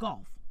athlete.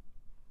 Golf.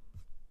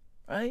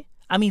 Right?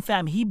 I mean,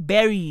 fam, he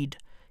buried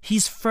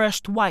his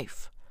first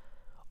wife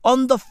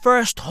on the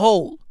first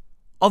hole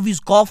of his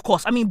golf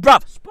course. I mean,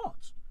 bruv,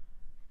 sports.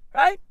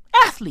 Right?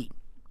 Athlete.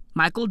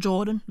 Michael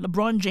Jordan,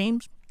 LeBron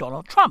James,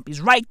 Donald Trump.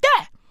 He's right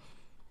there.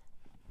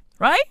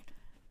 Right?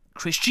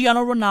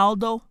 Cristiano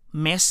Ronaldo,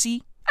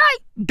 Messi. Right?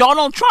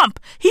 Donald Trump.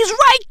 He's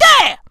right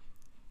there.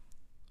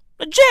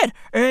 Legit.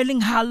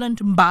 Erling Haaland,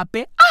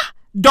 Mbappe.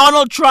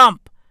 Donald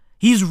Trump.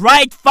 He's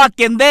right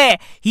fucking there.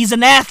 He's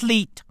an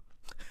athlete.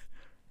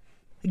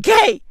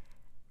 Okay?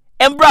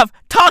 And bruv,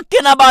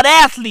 talking about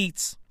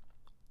athletes,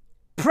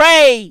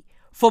 pray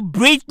for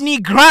Brittany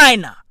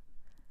Griner.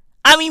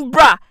 I mean,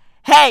 bruh,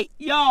 hey,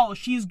 yo,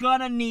 she's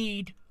gonna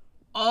need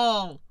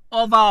all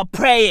of our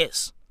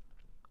prayers.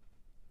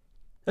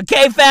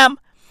 Okay, fam?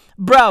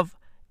 Bruv,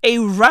 a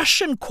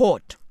Russian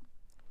court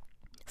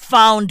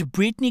found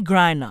Brittany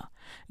Griner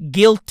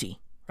guilty,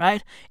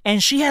 right?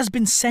 And she has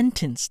been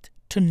sentenced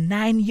to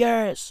 9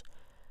 years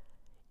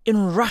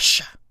in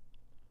Russia.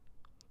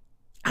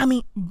 I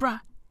mean,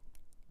 bruh,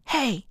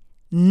 hey,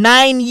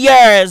 9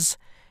 years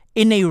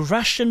in a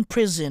Russian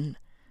prison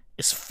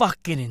is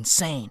fucking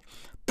insane.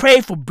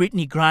 Pray for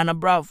Brittany Griner,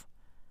 bruv.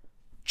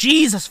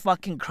 Jesus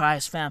fucking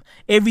Christ, fam.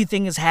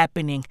 Everything is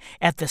happening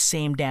at the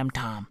same damn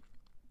time.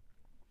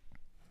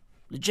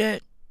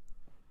 Legit.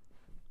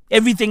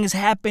 Everything is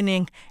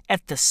happening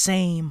at the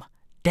same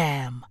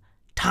damn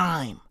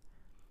time.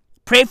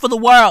 Pray for the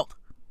world.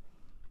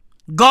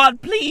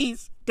 God,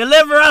 please,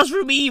 deliver us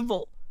from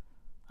evil.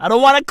 I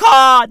don't want a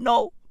car,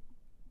 no.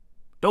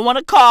 Don't want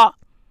a car.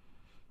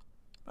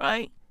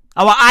 Right?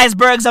 Our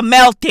icebergs are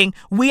melting.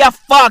 We are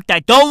fucked. I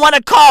don't want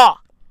a car.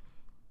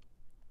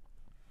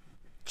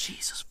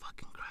 Jesus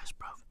fucking Christ,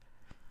 bro.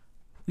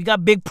 We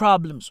got big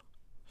problems.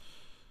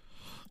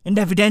 And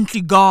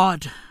evidently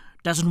God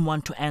doesn't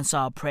want to answer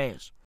our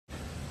prayers.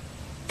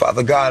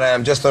 Father God, I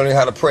am just learning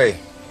how to pray.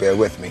 Bear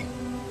with me.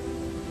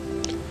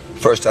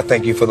 First, I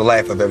thank you for the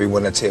life of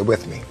everyone that's here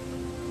with me.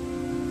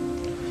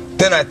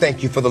 Then I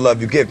thank you for the love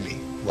you give me.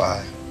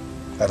 Why?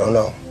 I don't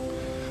know.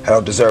 I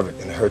don't deserve it,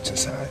 and it hurts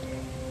inside.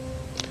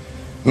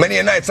 Many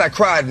a nights I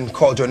cried and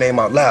called your name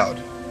out loud,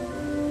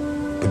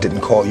 but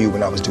didn't call you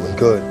when I was doing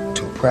good,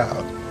 too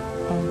proud.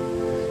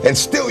 And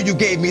still you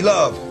gave me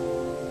love.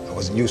 I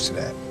wasn't used to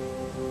that.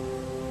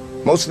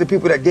 Most of the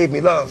people that gave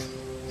me love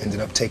ended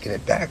up taking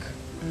it back.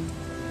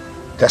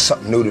 That's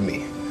something new to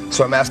me.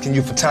 So I'm asking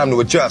you for time to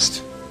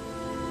adjust.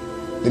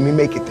 Let me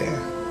make it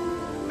there.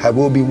 I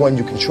will be one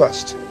you can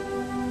trust.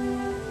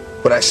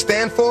 What I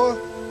stand for,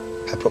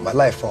 I put my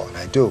life on.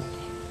 I do.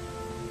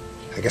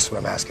 I guess what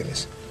I'm asking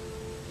is,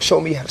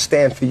 show me how to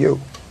stand for you.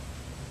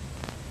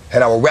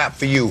 And I will rap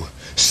for you,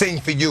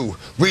 sing for you,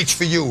 reach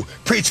for you,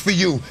 preach for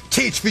you,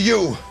 teach for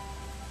you.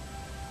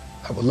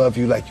 I will love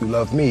you like you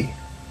love me,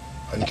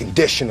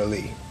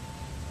 unconditionally.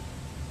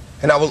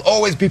 and I will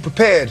always be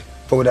prepared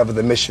for whatever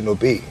the mission will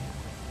be.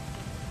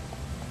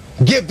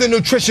 Give the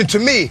nutrition to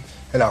me,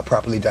 and I'll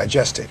properly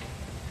digest it.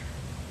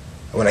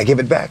 And when I give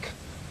it back,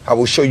 I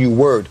will show you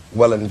word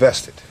well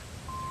invested.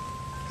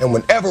 And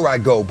whenever I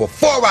go,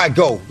 before I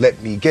go,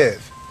 let me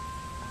give.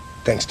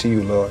 Thanks to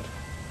you, Lord,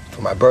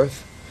 for my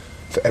birth,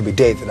 for every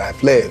day that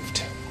I've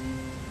lived.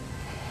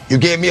 You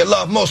gave me a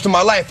love most of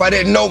my life I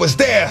didn't know was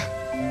there.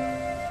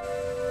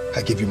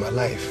 I give you my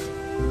life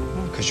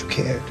because you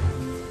cared.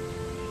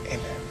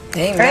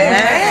 Amen.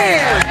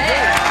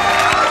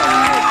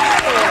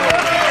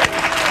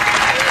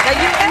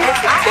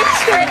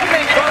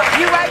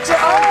 You write your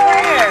own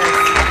prayers.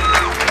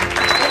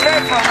 You're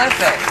very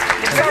prolific.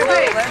 You're so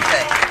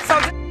prolific.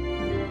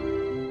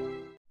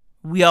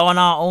 We are on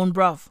our own,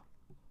 bruv.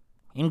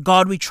 In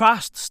God we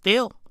trust,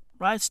 still,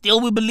 right?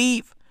 Still we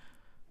believe,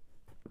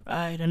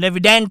 right? And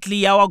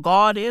evidently our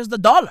God is the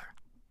dollar.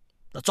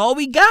 That's all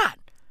we got.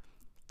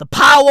 The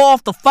power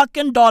of the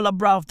fucking dollar,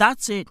 bruv.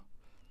 That's it,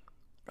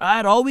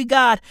 right? All we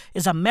got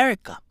is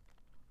America.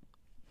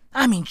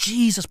 I mean,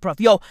 Jesus, bruv.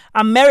 Yo,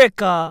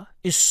 America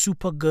is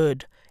super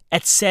good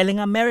at selling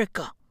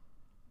America.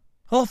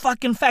 Oh,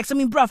 fucking facts. I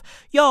mean, bruv,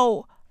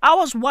 yo, I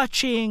was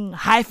watching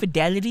High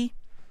Fidelity,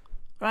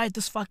 right?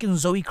 This fucking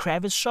Zoe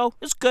Kravitz show.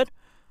 It's good.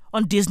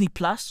 On Disney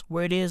Plus,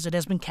 where it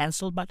has been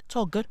cancelled, but it's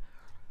all good.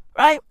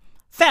 Right?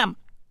 Fam,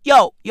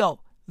 yo,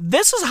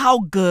 this is how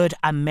good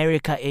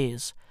America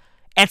is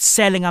at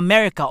selling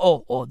America.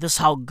 Oh, this is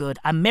how good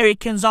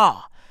Americans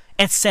are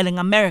at selling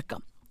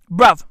America.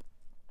 Bruv,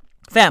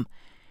 fam,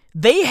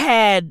 they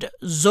had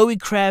Zoe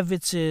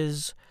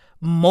Kravitz's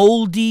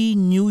moldy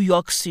New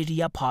York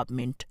City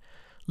apartment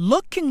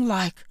looking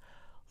like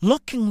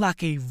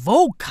a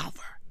Vogue cover.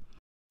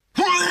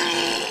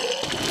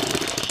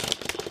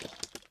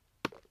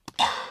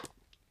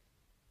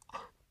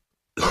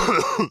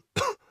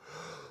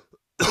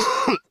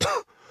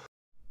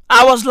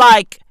 I was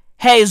like,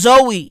 hey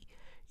Zoe,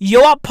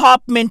 your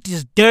apartment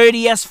is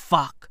dirty as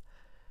fuck.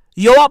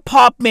 Your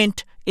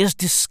apartment is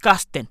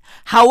disgusting.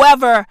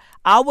 However,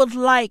 I would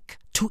like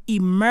to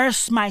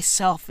immerse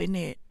myself in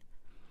it.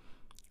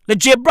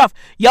 Legit, bruv.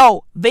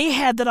 Yo, they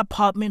had that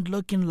apartment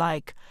looking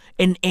like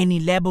an Annie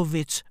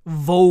Leibovitz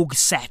Vogue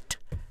set.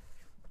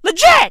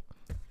 Legit.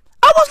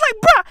 I was like,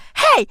 bruh,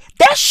 hey,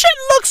 that shit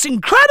looks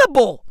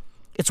incredible.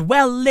 It's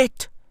well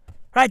lit,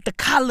 right? The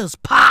colors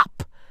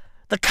pop.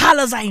 The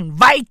colors are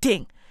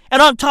inviting.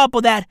 And on top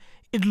of that,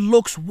 it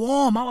looks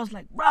warm. I was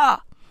like, bruh,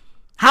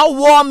 how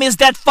warm is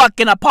that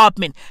fucking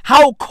apartment?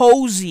 How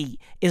cozy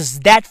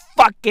is that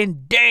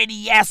fucking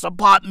dirty-ass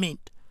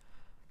apartment?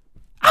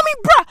 I mean,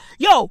 bruh,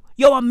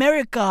 yo,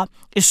 America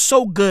is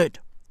so good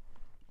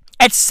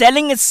at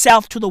selling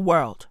itself to the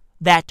world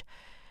that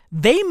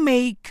they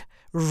make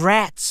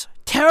rats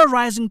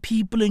terrorizing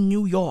people in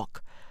New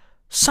York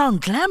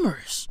sound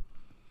glamorous.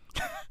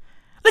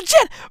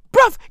 Legit,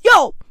 bruv,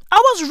 yo, I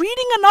was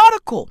reading an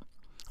article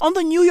on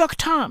the New York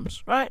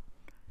Times, right,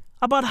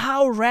 about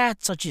how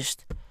rats are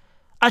just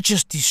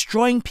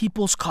destroying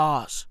people's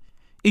cars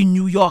in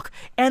New York.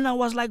 And I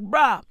was like,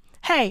 bruh,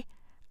 hey,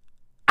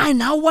 I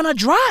now want to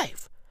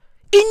drive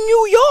in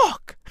New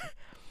York.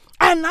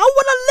 I now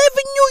want to live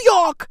in New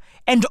York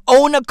and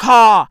own a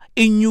car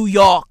in New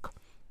York,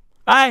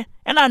 right?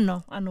 And I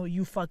know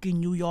you fucking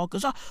New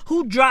Yorkers.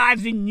 Who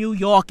drives in New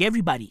York?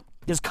 Everybody.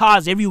 There's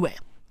cars everywhere.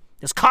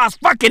 There's cars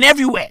fucking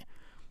everywhere.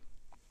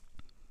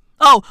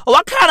 Oh,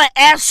 what kind of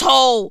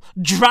asshole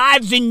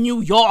drives in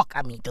New York?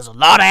 I mean, there's a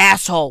lot of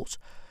assholes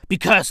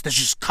because there's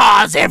just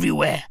cars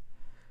everywhere.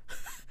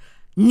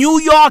 New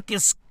York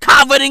is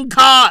covered in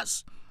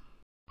cars.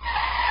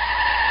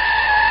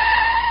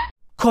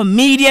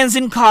 Comedians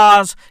in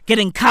cars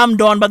getting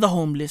cummed on by the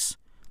homeless.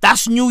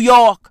 That's New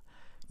York.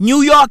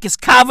 New York is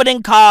covered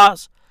in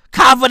cars,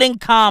 covered in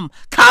cum,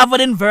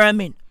 covered in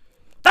vermin.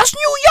 That's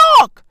New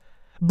York.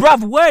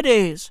 Bruv, word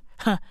is,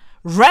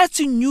 rats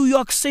in New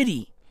York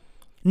City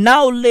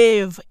now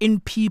live in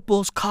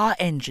people's car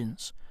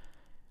engines.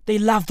 They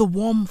love the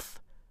warmth.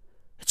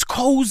 It's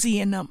cozy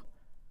in them,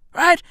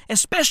 right?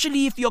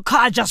 Especially if your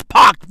car just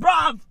parked,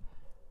 bruv.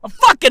 A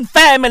fucking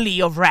family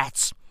of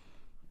rats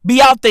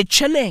be out there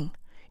chilling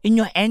in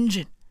your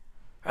engine,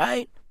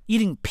 right?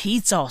 Eating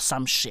pizza or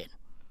some shit,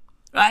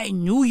 right?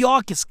 New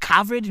York is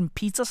covered in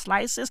pizza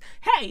slices.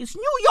 Hey, it's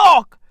New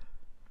York.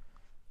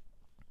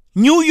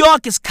 New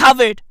York is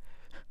covered.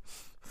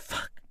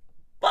 Fuck.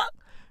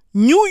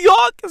 New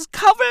York is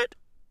covered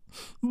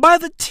by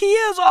the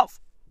tears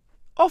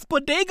of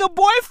Bodega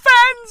Boy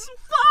fans.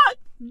 Fuck.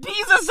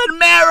 Jesus and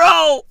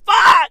Mero.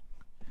 Fuck.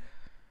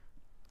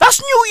 That's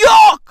New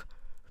York.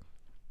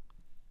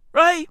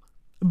 Right?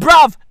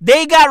 Bruv,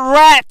 they got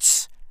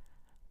rats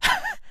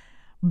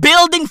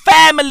building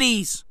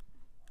families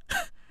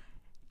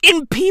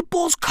in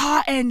people's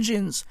car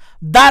engines.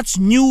 That's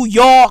New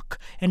York.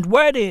 And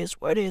word is,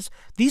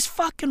 these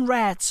fucking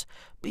rats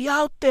be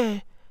out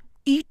there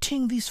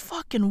eating these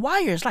fucking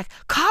wires, like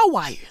car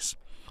wires.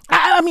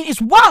 I mean,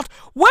 it's wild.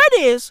 Word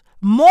is,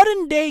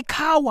 modern day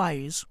car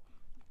wires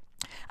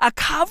are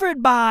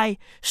covered by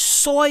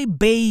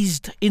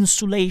soy-based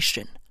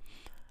insulation.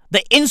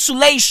 The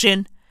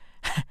insulation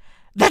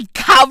that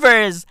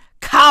covers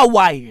car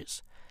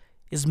wires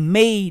is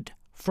made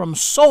from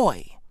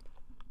soy.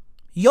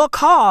 Your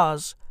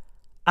cars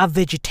are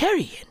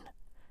vegetarian.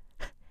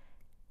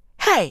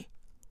 Hey,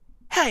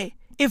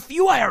 if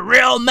you are a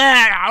real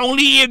man, I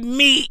only eat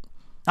meat.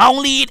 I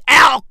only eat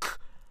elk.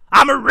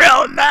 I'm a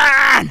real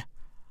man.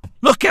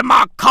 Look at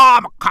my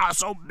car. My car's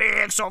so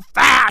big, so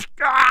fast.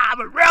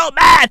 I'm a real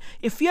man.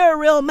 If you're a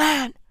real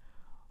man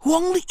who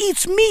only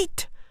eats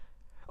meat,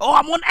 oh,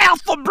 I'm on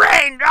alpha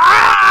brain.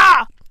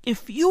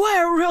 If you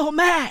are a real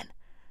man,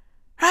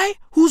 right,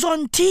 who's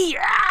on tea,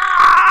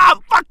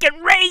 I'm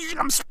fucking raging.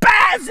 I'm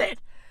spazzing.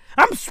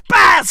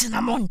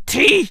 I'm on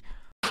tea.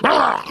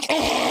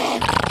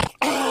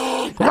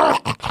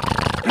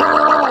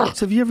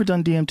 So have you ever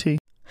done DMT?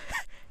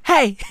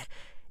 Hey,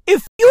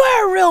 if you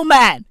are a real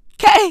man,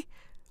 okay,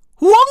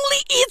 who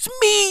only eats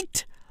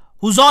meat,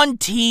 who's on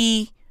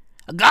tea,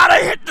 I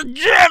gotta hit the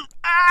gym,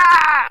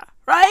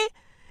 right?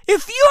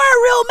 If you are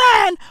a real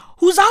man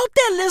who's out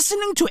there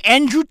listening to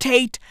Andrew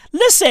Tate,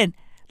 listen,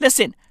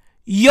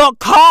 your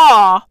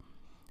car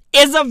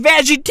is a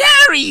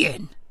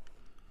vegetarian.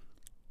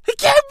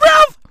 Okay,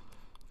 bruv?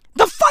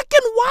 The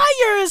fucking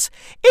wires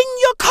in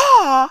your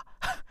car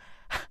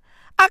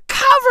are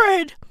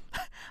covered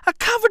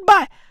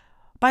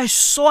by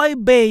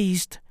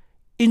soy-based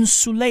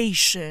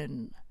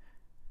insulation.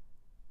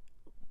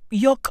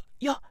 Your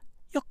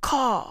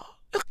car.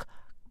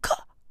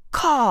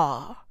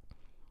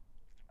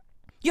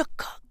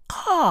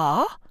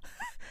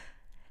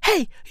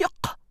 Hey, your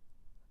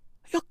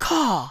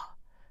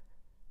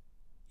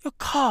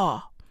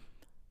car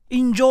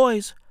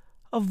enjoys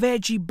a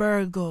veggie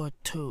burger or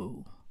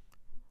two.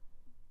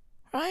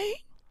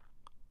 Right?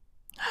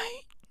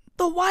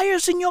 The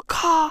wires in your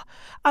car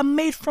are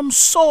made from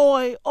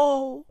soy.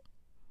 Oh.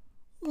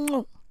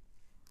 You're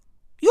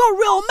a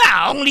real man.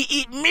 I only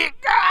eat meat.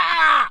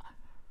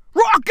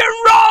 Rock and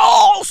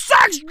roll.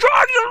 Sex,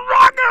 drugs, and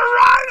rock and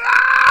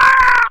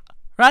roll.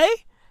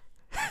 Right?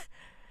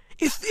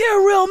 If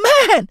you're a real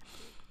man,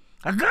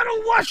 I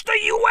gotta watch the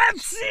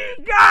UFC.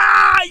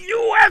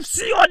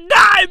 UFC or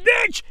die,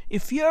 bitch.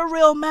 If you're a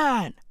real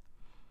man,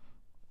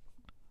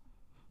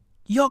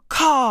 your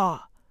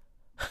car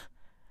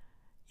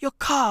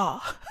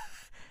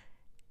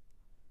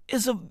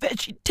is a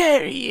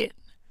vegetarian.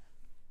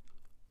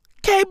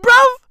 Okay,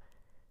 bruv?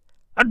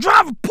 I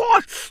drive a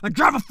Porsche. I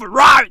drive a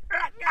Ferrari.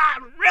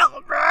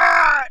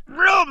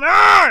 Real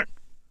man.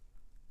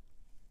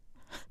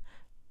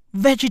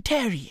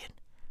 Vegetarian.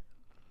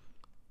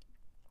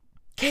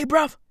 Okay,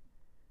 bruv?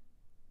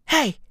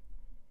 Hey,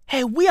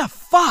 we are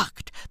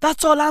fucked.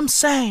 That's all I'm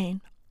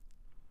saying.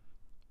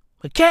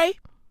 Okay?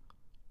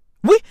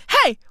 We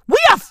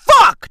are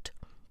fucked.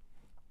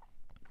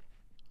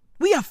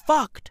 We are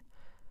fucked.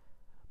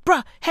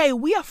 Bruh, hey,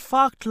 we are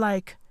fucked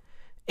like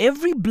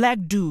every black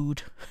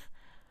dude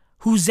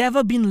who's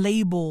ever been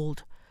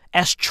labeled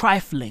as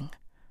trifling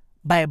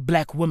by a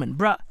black woman.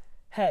 Bruh,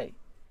 hey,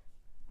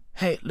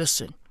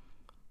 listen.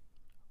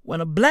 When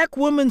a black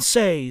woman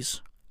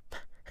says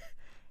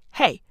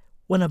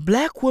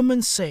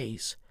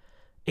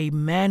a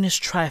man is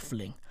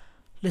trifling,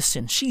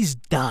 listen, she's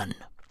done.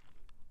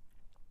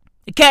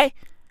 Okay?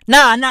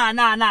 Nah.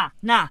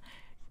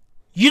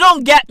 You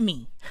don't get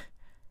me.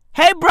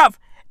 Hey, bruv.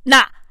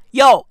 Nah.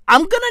 Yo,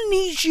 I'm gonna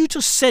need you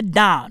to sit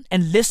down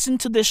and listen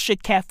to this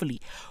shit carefully.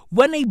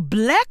 When a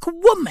black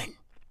woman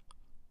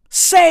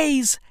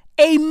says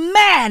a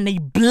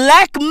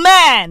black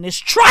man is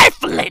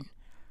trifling,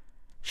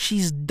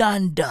 she's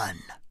done.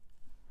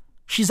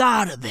 She's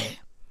out of there.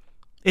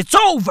 It's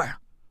over.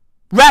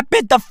 Wrap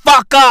it the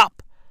fuck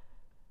up.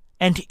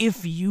 And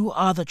if you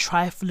are the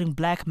trifling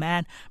black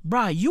man,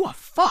 bruh, you are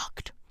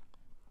fucked.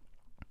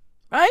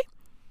 Right?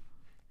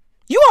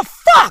 You are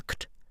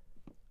fucked.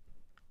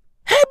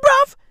 Hey,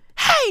 bruv.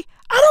 Hey,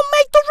 I don't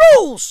make the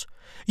rules.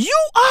 You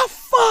are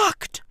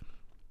fucked.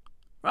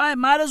 Right?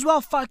 Might as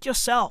well fuck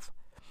yourself.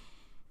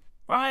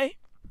 Right?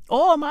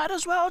 Or might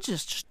as well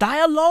just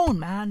die alone,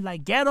 man.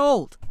 Like, get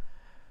old.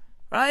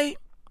 Right?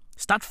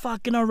 Start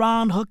fucking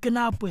around, hooking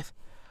up with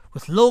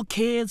little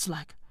kids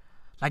like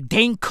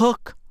Dane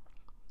Cook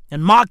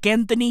and Mark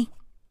Anthony.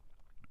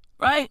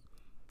 Right?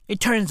 It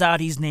turns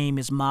out his name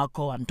is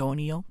Marco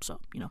Antonio.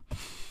 So, you know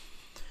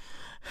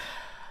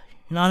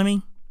what I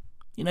mean?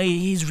 You know,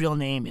 his real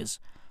name is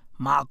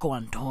Marco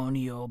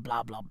Antonio,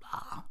 blah, blah,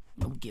 blah.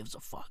 Who gives a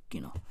fuck,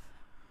 you know?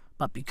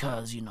 But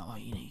because,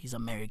 he's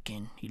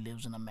American, he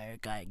lives in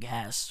America, I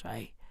guess,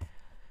 right?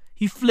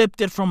 He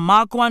flipped it from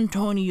Marco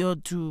Antonio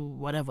to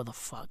whatever the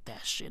fuck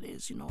that shit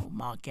is,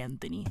 Mark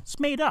Anthony. It's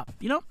made up,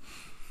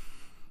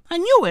 I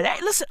knew it. Hey,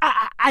 listen,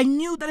 I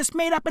knew that it's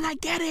made up and I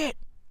get it,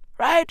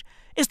 right?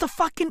 It's the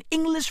fucking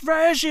English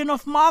version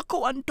of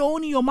Marco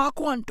Antonio.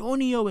 Marco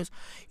Antonio is,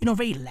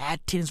 very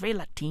Latin, it's very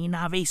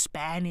Latina, very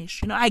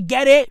Spanish. I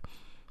get it,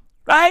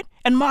 right?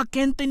 And Mark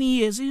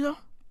Anthony is,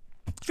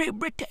 it's very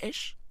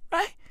British,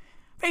 right?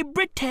 Very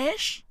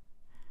British.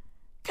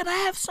 Can I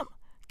have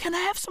can I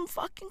have some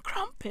fucking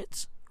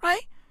crumpets,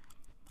 right?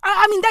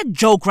 I mean, that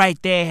joke right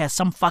there has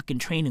some fucking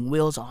training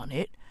wheels on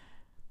it,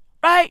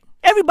 right?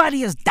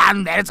 Everybody has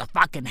done that. It's a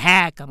fucking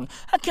hack. I mean,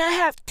 can I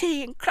have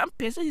tea and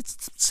crumpets?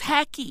 It's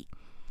hacky,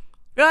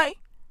 right?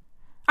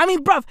 I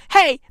mean, bruv,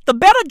 hey, the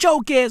better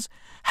joke is,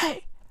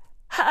 hey,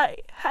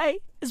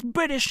 it's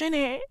British in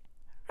it,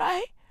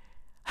 right?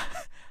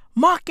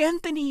 Mark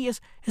Anthony is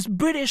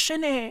British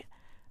in it.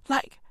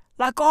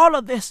 Like all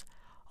of this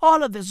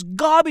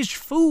garbage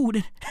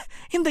food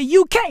in the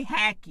UK.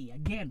 Hacky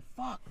again,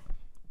 fuck.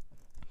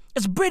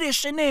 It's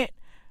British in it.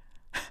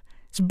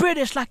 It's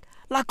British like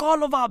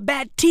all of our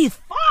bad teeth.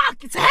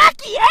 Fuck, it's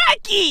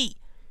hacky.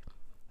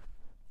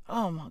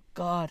 Oh my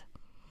God.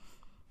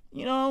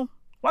 You know,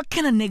 what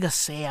can a nigga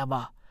say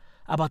about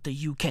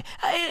the UK?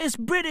 It's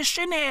British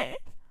in it.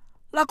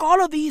 Like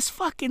all of these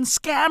fucking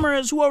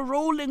scammers who are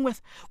rolling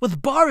with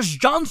Boris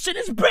Johnson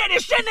is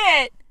British in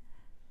it.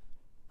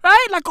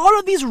 Right? Like all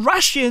of these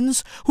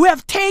Russians who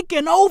have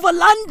taken over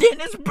London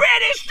is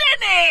British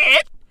in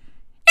it.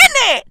 In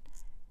it.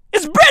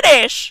 It's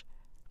British.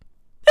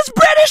 It's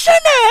British in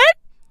it.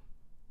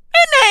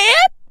 In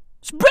it.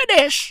 It's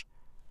British.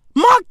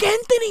 Mark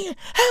Anthony,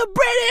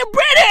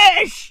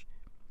 British.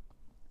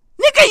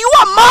 Nigga, you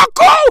are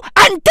Marco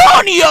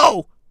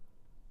Antonio.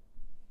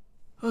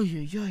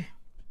 Oy.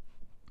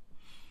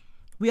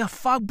 We are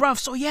fuck, bruv.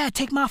 So yeah,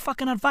 take my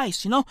fucking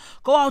advice, you know?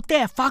 Go out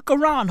there, fuck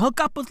around,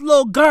 hook up with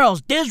little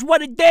girls. This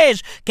what it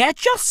is.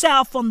 Get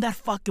yourself on that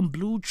fucking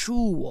Blue Chew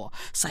or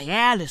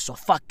Cialis or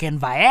fucking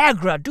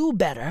Viagra. Do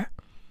better.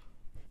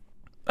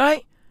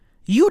 Right?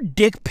 You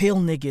dick pill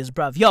niggas,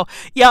 bruv.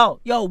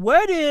 Yo,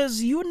 word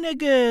is you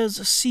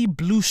niggas see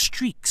blue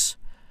streaks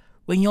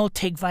when y'all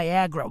take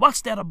Viagra.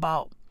 What's that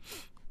about?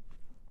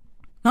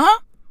 Huh?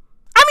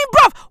 I mean,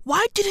 bruv,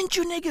 why didn't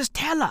you niggas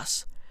tell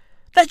us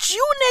that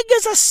you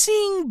niggas are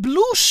seeing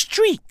blue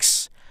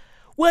streaks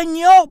when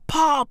y'all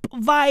pop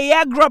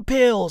Viagra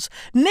pills?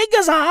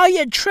 Niggas are out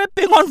here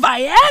tripping on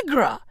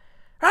Viagra,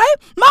 right?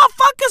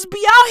 Motherfuckers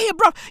be out here,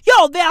 bro.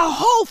 Yo, their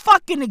whole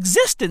fucking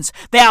existence,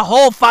 their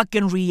whole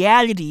fucking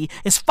reality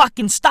is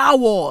fucking Star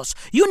Wars.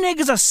 You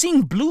niggas are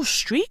seeing blue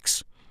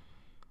streaks?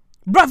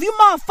 Bruv, you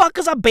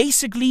motherfuckers are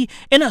basically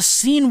in a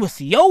scene with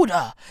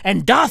Yoda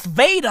and Darth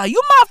Vader. You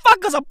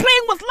motherfuckers are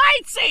playing with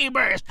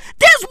lightsabers.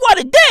 That's what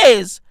it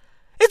is.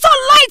 It's all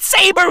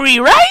lightsabery,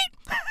 right?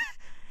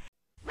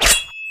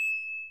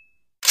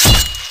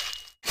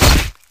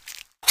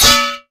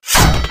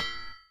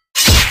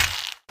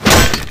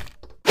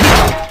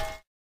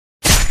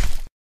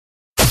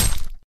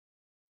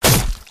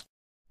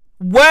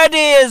 Word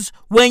is,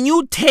 when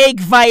you take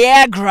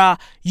Viagra,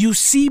 you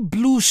see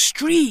blue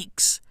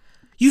streaks.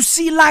 You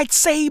see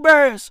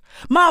lightsabers.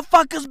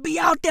 Motherfuckers be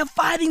out there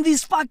fighting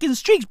these fucking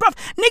streaks, bruv.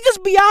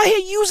 Niggas be out here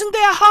using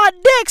their hard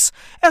dicks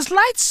as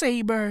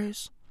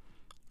lightsabers.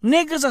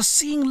 Niggas are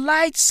seeing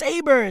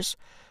lightsabers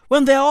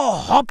when they're all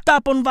hopped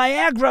up on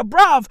Viagra,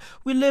 bruv.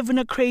 We live in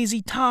a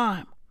crazy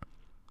time.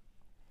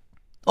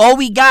 All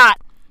we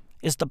got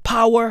is the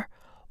power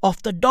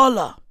of the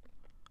dollar.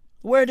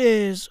 Word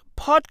is,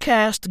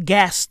 podcast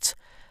guests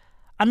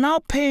are now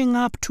paying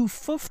up to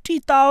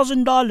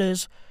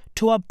 $50,000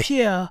 to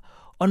appear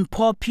on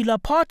popular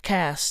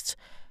podcasts.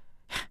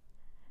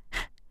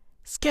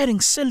 It's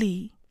getting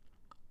silly.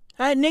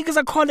 Right? Niggas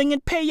are calling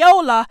it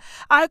payola.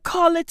 I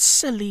call it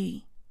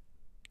silly.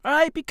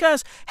 Right?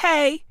 Because,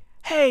 hey,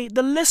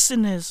 the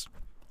listeners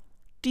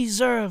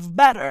deserve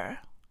better.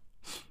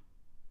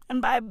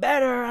 And by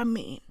better, I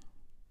mean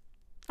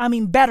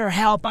better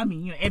help. I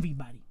mean,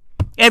 everybody.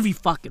 Every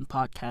fucking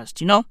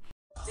podcast, you know?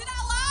 Did I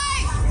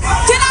lie?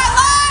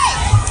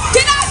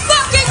 Did I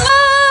fucking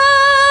lie?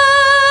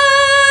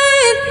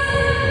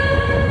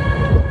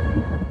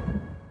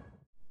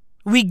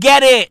 We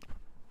get it.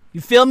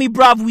 You feel me,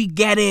 bruv? We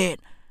get it.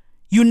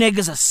 You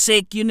niggas are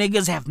sick. You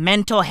niggas have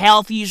mental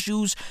health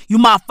issues. You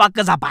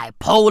motherfuckers are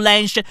bipolar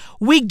and shit.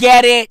 We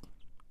get it.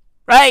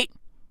 Right?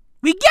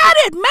 We get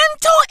it.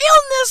 Mental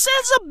illness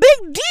is a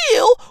big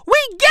deal. We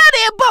get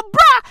it. But,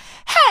 bruh,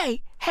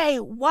 hey,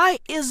 why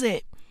is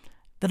it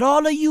that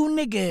all of you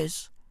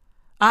niggas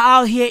are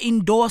out here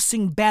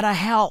endorsing better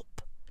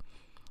help?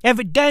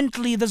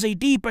 Evidently, there's a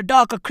deeper,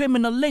 darker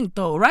criminal link,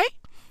 though, right?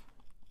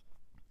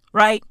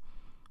 Right?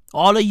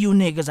 All of you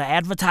niggas are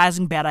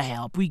advertising better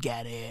help. We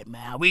get it,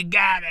 man. We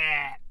get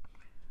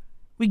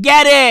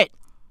it.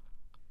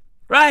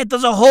 Right?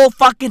 There's a whole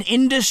fucking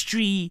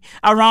industry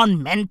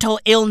around mental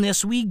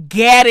illness. We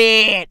get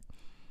it.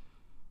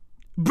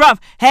 Bruv,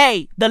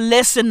 hey, the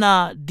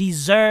listener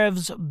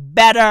deserves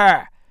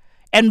better.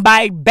 And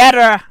by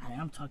better,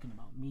 I'm talking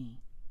about me.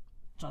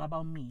 It's all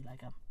about me.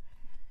 Like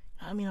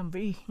I'm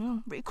very,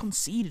 very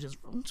conceited. It's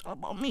all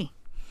about me.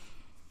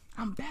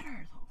 I'm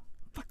better, though.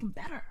 Fucking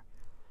better.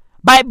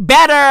 By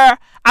better,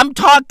 I'm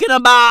talking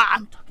about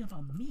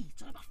me.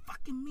 It's all about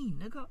fucking me,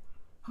 nigga.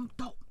 I'm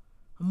dope.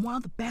 I'm one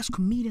of the best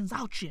comedians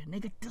out here,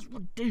 nigga. This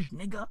what this,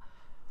 nigga.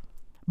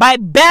 By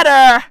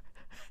better,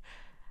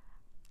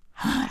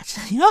 I'm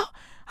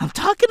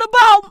talking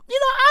about,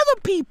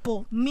 other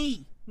people.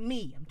 Me.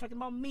 I'm talking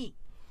about me.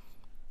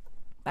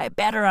 By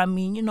better, I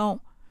mean,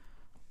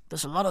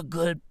 there's a lot of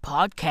good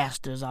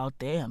podcasters out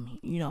there. I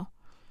mean,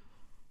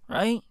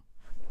 right?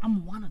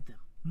 I'm one of them.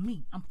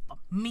 Me.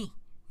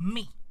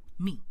 Me.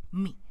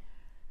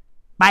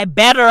 By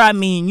better, I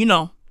mean,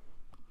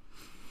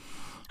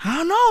 I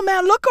don't know,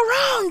 man. Look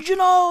around,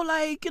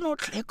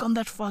 click on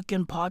that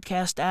fucking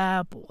podcast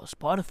app or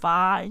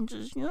Spotify and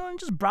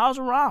just browse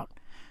around.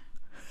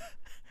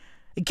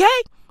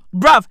 Okay?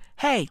 Bruv,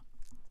 hey,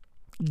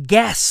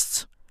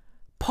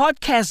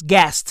 podcast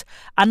guests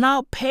are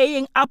now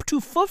paying up to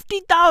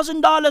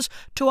 $50,000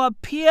 to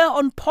appear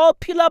on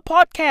popular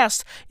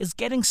podcasts. It's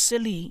getting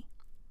silly.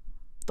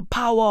 The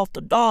power of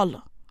the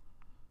dollar.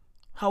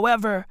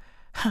 However,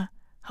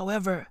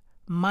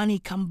 money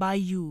can buy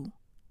you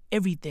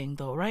everything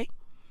though, right?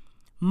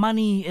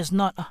 Money is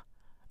not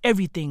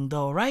everything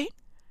though, right?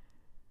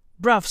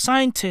 Bruv,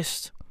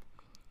 scientists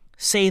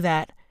say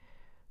that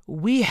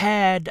we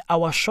had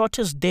our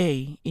shortest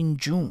day in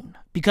June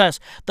because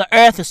the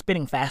earth is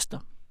spinning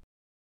faster.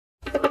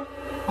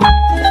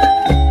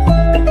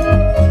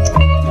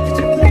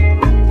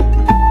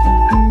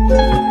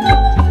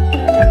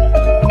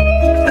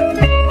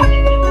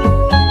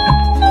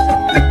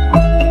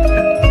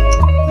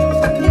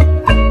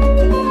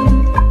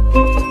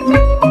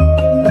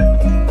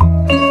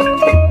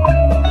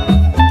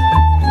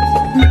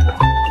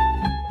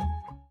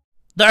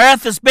 The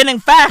earth is spinning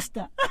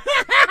faster.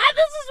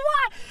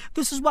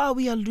 This is why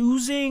we are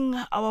losing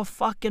our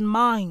fucking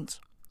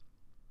minds.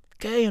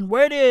 Okay, and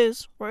where it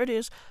is,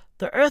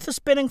 the earth is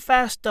spinning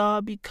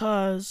faster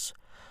because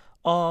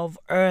of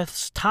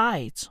Earth's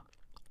tides.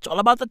 It's all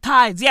about the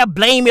tides. Yeah,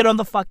 blame it on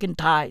the fucking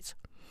tides.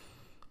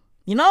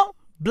 Blame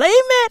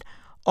it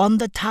on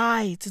the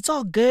tides. It's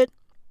all good.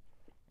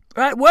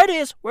 Right, where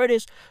it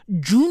is,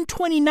 June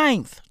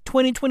 29th,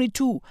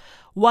 2022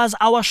 was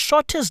our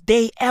shortest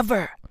day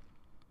ever.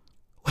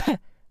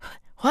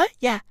 What?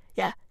 Yeah.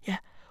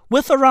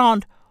 With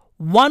around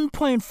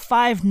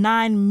 1.59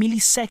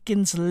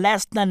 milliseconds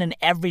less than an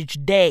average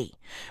day.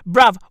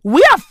 Bruv,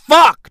 we are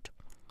fucked.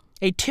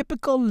 A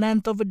typical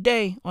length of a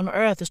day on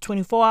Earth is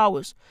 24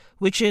 hours,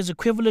 which is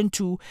equivalent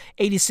to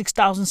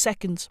 86,000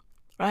 seconds,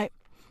 right?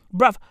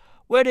 Bruv,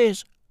 where it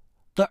is,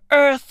 the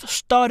Earth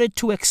started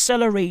to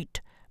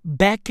accelerate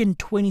back in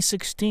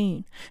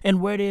 2016. And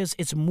where it is,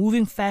 it's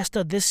moving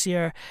faster this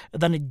year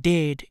than it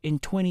did in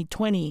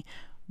 2020.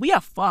 We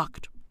are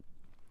fucked.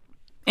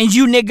 And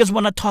you niggas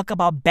want to talk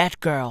about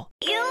Batgirl.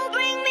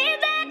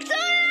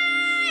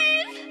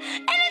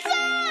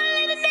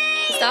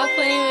 Stop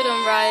playing with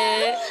him,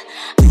 Riot.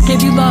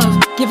 Give you love,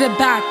 give it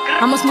back.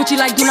 I'ma smooch you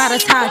like do not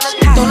attach.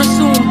 Don't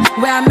assume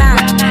where I'm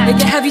at. It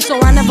get heavy,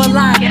 so I never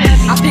lie.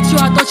 I picked you,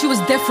 I thought you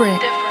was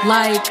different.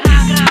 Like,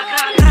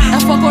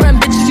 and fuck all them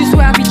bitches, you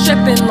swear I be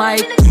tripping.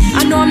 Like,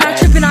 I know I'm not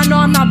tripping, I know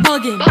I'm not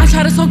bugging. I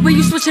try to talk, but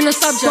you switching the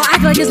subject. Don't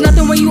act like it's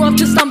nothing when you up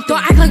to something.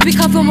 Don't act like we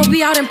cuffin' when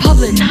we out in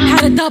public.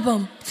 Had to dub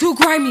him, too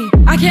grimy,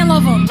 I can't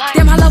love him.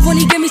 Damn, I love when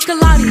he give me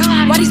Scolati.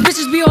 Why these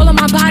bitches be all on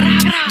my body?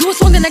 Do a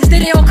song the next day,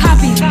 they all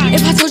copy.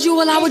 If I told you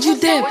well, how would you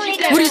dip?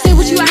 Would you say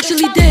what you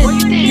actually did?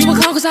 You a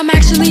clown cause I'm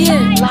actually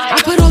in.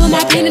 I put all of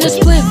my pain in a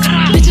split.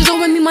 Bitches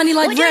owing me money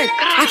like Rick.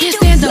 I can't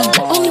stand them,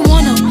 only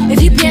want him. If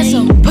he pants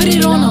him, put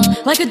it on him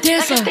like a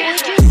dancer.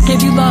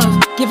 Give you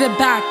love, give it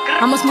back.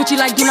 I'ma smooch you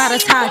like do not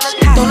attach.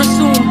 Don't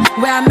assume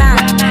where I'm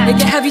at. It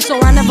get heavy,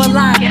 so I never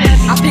lie.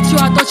 I picked you,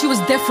 I thought you was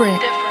different.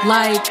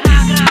 Like,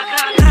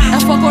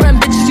 and fuck all them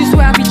bitches, you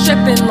swear I be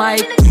tripping.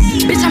 Like,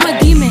 bitch, I'm a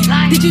demon.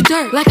 Did you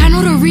dirt? Like, I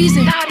know the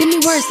reason. Give me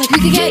worse, like we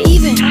could get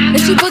even.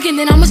 If you bugging,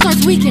 then I'ma start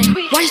tweaking.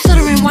 Why you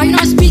stuttering? Why you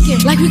not speaking?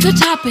 Like we could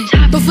chop it.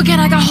 Don't forget,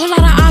 I got a whole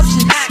lot of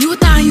options. You a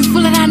thought you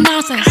full of that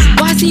nonsense.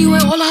 Why I see you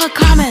in all of her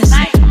comments?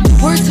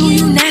 Words to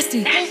you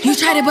nasty. You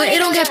tried it, but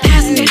it don't get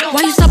past me.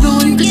 Why you stopping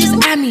when you could just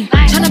at me?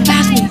 Tryna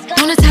bash me,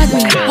 don't attack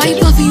me. Why you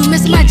bluffing? You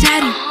missing my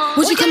daddy.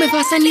 Would you come if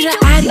I send you the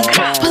Addy?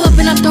 Pull up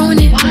and I'm throwing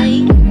it.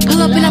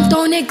 Pull up and I'm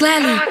throwing it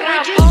gladly.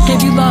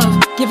 Give you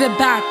love, give it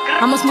back.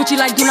 I'ma smooch you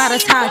like do not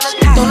attach.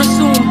 Don't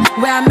assume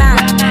where I'm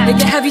at. It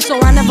get heavy, so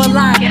I never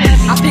lie.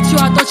 I picked you,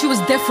 I thought you was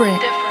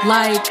different.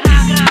 Like,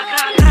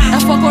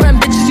 and fuck all them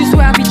bitches, you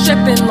swear I be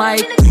tripping.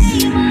 Like,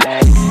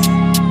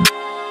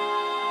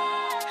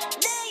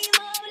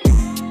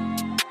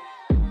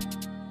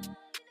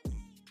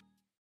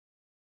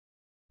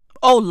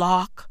 oh,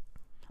 Locke.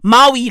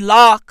 Maui,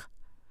 Locke.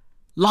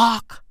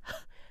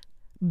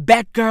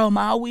 Batgirl,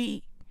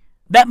 Maui.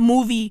 That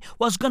movie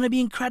was gonna be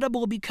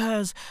incredible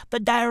because the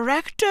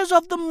directors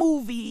of the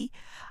movie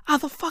are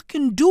the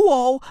fucking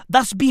duo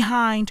that's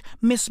behind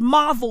Miss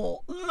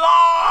Marvel.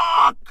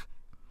 Locke.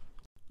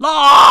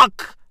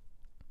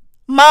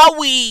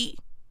 Maui.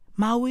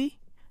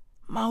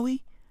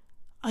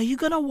 Are you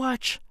gonna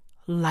watch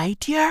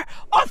Lightyear?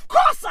 Of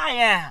course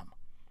I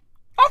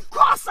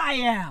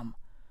am.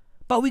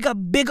 But we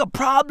got bigger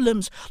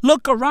problems.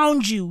 Look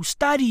around you.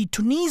 Study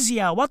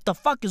Tunisia. What the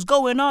fuck is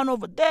going on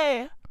over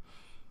there?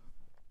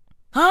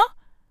 Huh?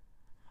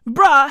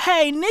 Bruh,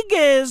 hey,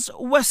 niggas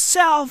were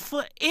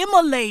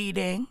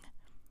self-immolating.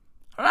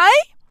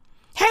 Right?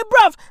 Hey,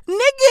 bruv,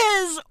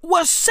 niggas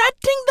were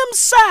setting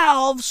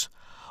themselves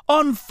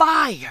on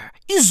fire.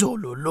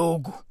 Izolo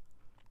logo.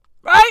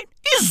 Right?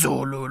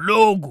 Izolo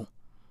logo.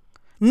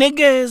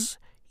 Niggas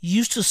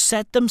used to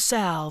set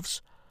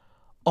themselves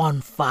on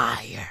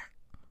fire.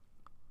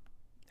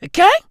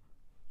 Okay?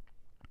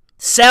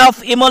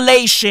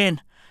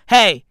 Self-immolation,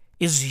 hey,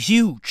 is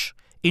huge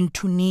in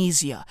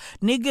Tunisia.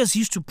 Niggas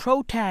used to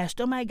protest,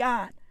 oh my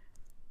God.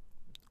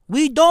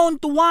 We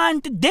don't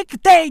want a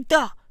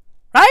dictator.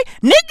 Right?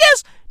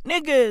 Niggas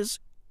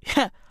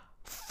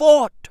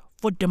fought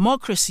for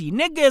democracy.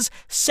 Niggas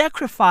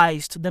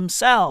sacrificed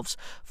themselves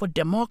for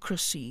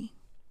democracy.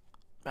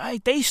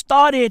 Right? They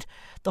started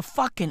the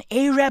fucking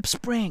Arab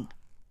Spring.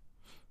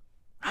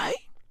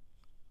 Right?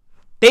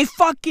 They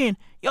fucking,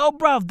 yo,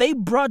 bruv, they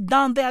brought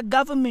down their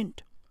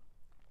government.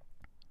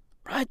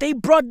 Right? They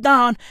brought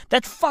down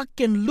that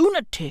fucking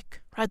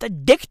lunatic, right?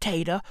 That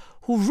dictator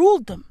who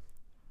ruled them.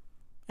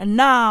 And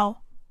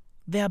now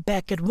they're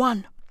back at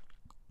one.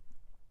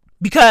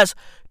 Because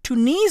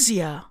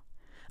Tunisia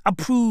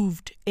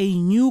approved a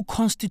new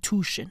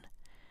constitution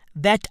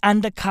that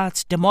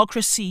undercuts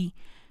democracy.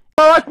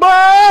 Allah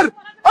Akbar!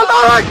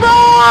 Allah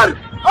Akbar!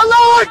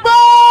 Allah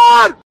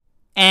Akbar!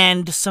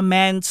 And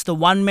cements the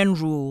one-man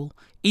rule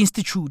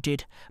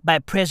instituted by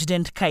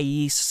President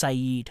Kais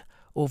Saied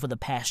over the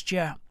past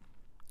year.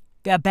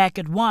 They're back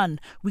at one.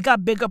 We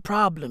got bigger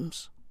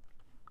problems.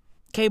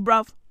 Okay,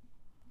 bruv?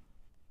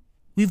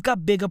 We've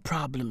got bigger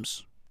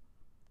problems.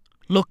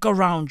 Look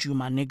around you,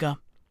 my nigga.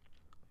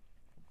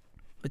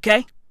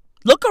 Okay?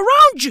 Look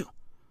around you.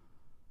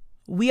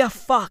 We are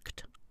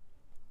fucked.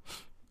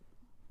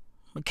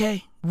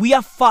 Okay? We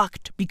are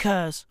fucked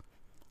because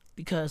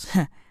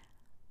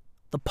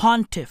the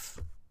pontiff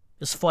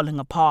is falling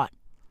apart.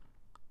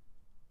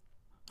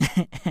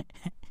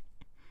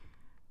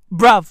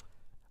 Bruv,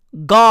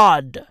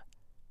 God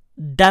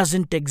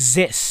doesn't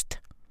exist.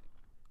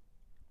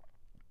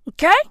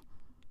 Okay?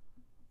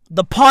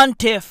 The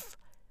pontiff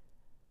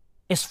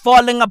is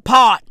falling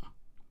apart.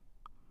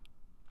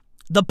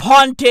 The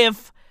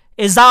pontiff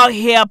is out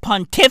here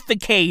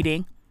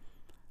pontificating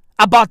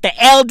about the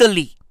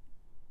elderly.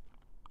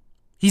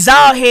 He's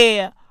out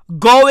here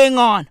going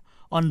on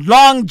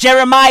long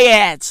Jeremiah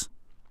ads,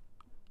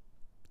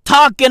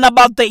 talking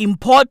about the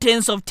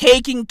importance of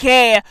taking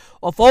care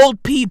of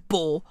old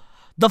people.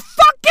 The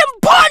fucking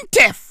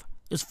pontiff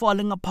is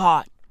falling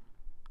apart.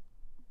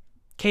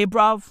 Okay,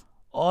 bruv?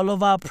 All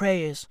of our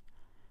prayers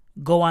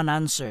go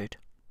unanswered.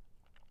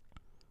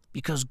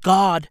 Because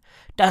God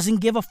doesn't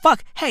give a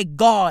fuck. Hey,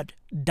 God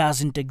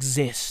doesn't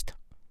exist.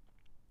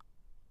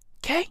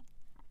 Okay?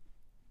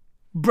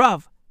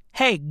 Bruv,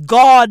 hey,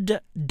 God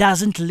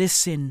doesn't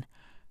listen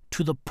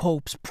to the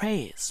Pope's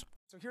prayers.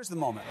 So here's the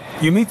moment.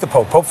 You meet the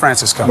Pope. Pope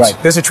Francis comes. Right.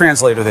 There's a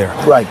translator there.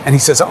 Right. And he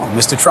says, oh,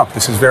 Mr. Trump,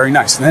 this is very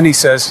nice. And then he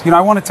says,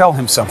 I want to tell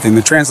him something.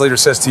 The translator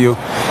says to you,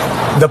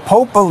 the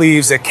Pope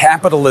believes that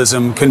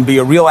capitalism can be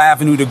a real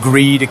avenue to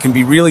greed. It can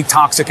be really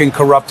toxic and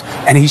corrupt.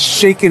 And he's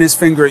shaking his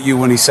finger at you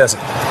when he says it.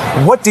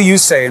 What do you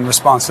say in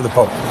response to the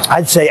Pope?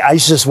 I'd say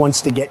ISIS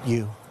wants to get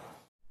you.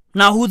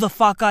 Now who the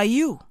fuck are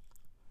you?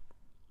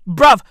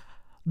 Bruv,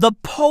 the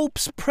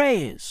Pope's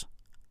prayers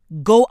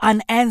go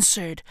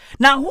unanswered.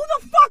 Now who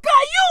the fuck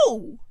are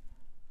you?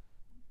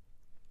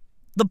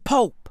 The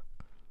Pope.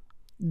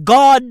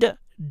 God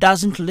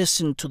doesn't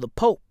listen to the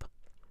Pope.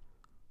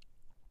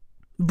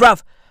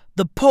 Bruv,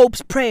 the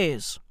Pope's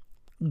prayers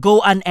go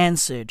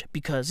unanswered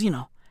because,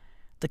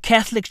 the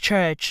Catholic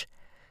Church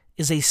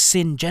is a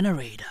sin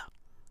generator.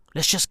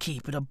 Let's just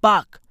keep it a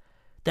buck.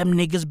 Them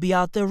niggas be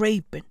out there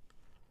raping.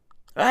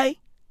 Right?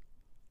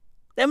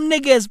 Them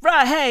niggas,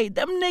 bruh, hey,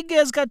 them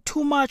niggas got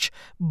too much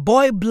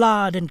boy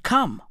blood and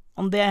cum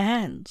on their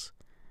hands.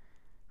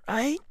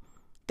 Right?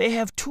 They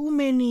have too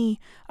many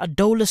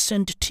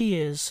adolescent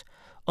tears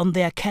on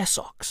their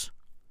cassocks.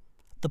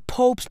 The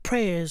Pope's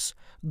prayers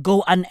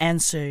go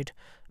unanswered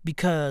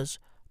because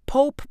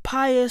Pope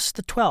Pius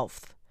XII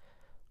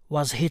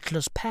was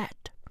Hitler's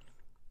pet.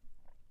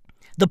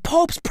 The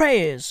Pope's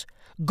prayers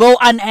go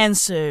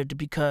unanswered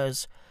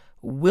because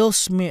Will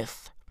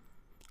Smith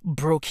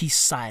broke his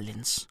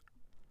silence.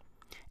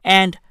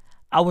 And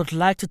I would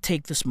like to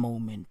take this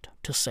moment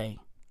to say,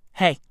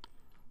 hey,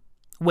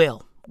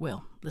 Will,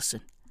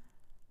 listen.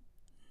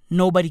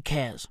 Nobody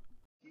cares.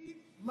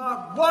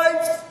 My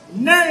wife's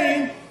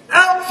name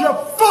out your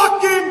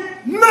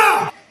fucking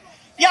mouth!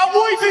 Your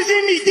wife is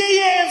in me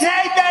DMs,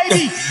 hey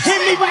baby!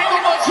 Hit me back,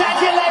 I'm gonna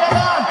check you later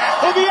on!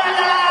 We'll be at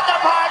the after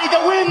party,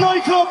 the Win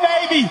nightclub,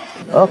 baby!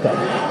 Okay.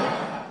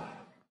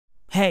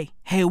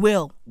 Hey,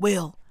 Will,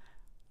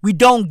 we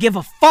don't give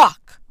a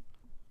fuck.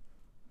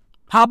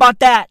 How about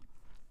that?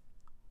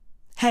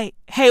 Hey,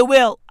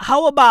 Will,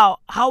 how about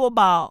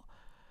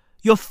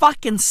your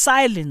fucking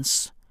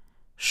silence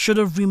should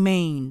have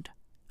remained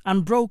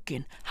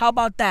unbroken? How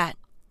about that?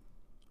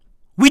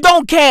 We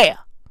don't care.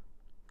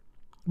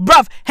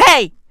 Bruv,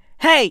 hey,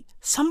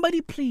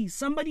 somebody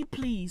please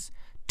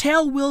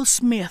tell Will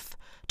Smith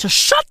to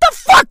shut the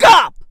fuck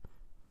up.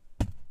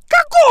 We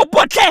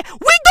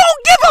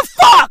don't give a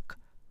fuck.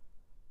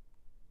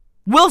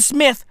 Will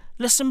Smith,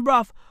 listen,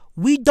 bruv,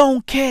 we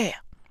don't care.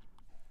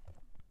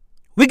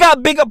 We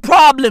got bigger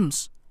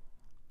problems.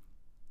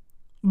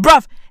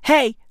 Bruv,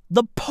 hey,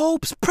 the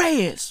Pope's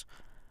prayers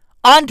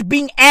aren't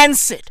being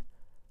answered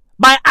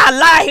by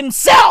Allah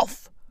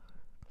himself.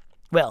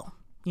 Well,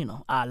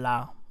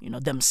 Allah,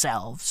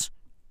 themselves,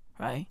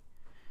 right?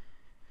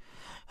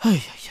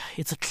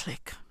 It's a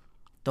clique.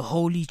 The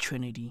Holy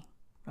Trinity,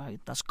 right?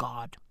 That's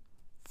God.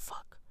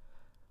 Fuck.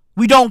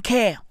 We don't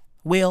care,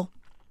 Will.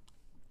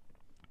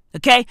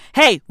 Okay?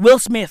 Hey, Will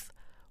Smith,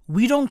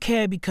 we don't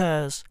care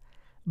because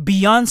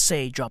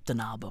Beyonce dropped an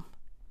album,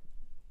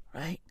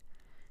 right?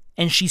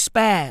 And she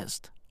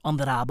spazzed on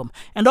that album.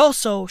 And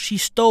also, she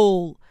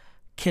stole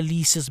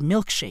Khaleesi's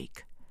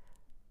milkshake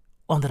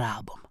on that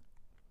album.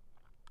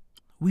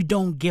 We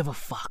don't give a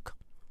fuck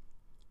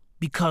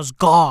because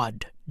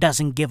God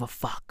doesn't give a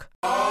fuck.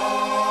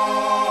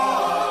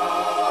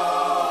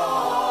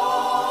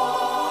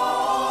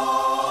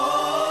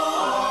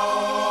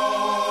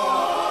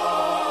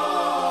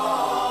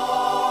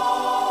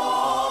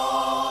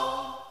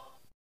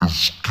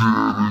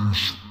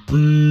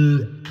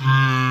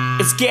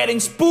 It's getting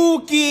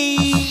spooky.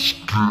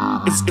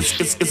 It's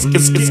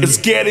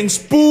getting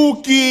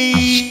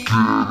spooky.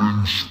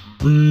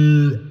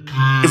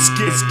 It's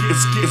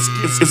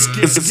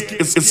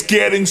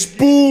getting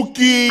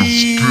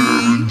spooky.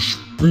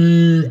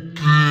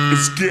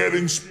 It's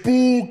getting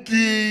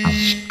spooky.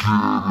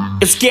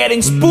 It's getting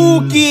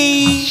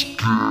spooky.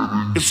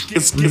 It's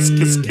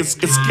getting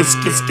spooky.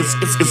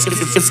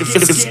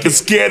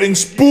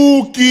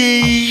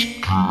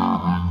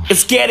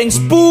 It's getting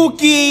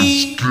spooky.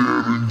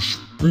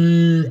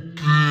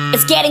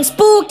 It's getting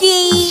spooky.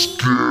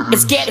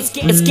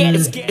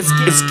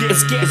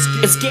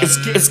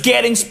 It's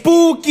getting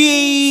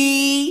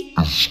spooky.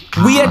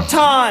 Weird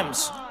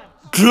times.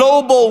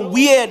 Global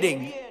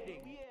weirding.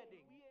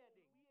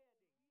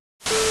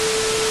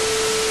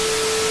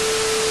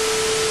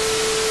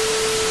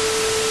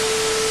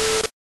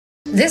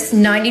 This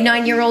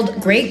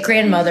 99-year-old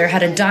great-grandmother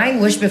had a dying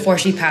wish before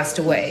she passed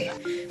away,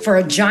 for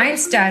a giant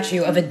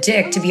statue of a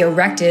dick to be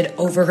erected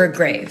over her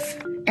grave.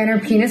 And her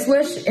penis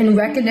wish, in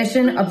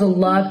recognition of the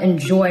love and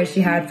joy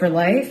she had for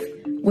life,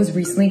 was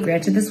recently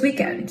granted this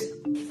weekend.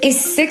 A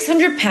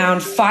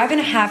 600-pound,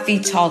 5.5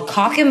 feet tall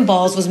cock and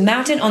balls was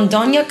mounted on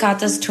Doña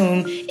Cata's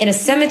tomb in a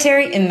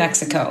cemetery in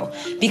Mexico.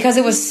 Because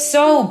it was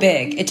so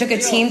big, it took a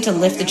team to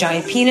lift the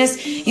giant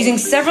penis using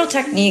several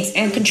techniques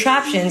and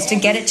contraptions to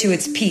get it to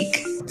its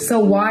peak. So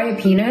why a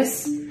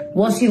penis?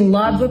 Well, she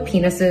loved what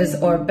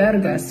penises, or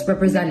vergas,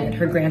 represented,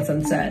 her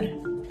grandson said.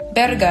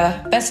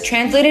 Verga, best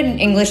translated in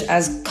English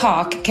as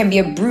cock, can be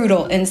a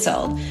brutal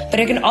insult, but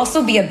it can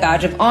also be a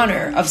badge of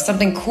honor, of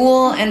something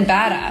cool and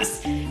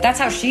badass. That's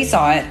how she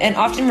saw it, and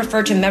often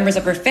referred to members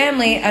of her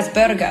family as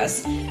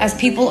vergas, as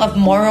people of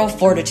moral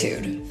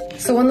fortitude.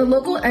 So when the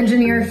local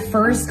engineer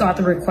first got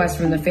the request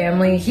from the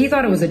family, he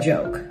thought it was a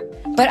joke.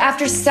 But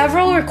after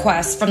several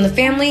requests from the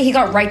family, he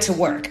got right to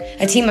work.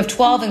 A team of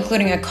 12,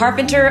 including a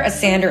carpenter, a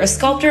sander, a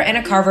sculptor, and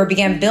a carver,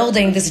 began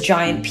building this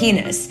giant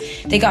penis.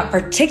 They got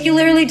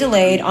particularly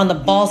delayed on the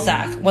ball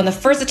sack when the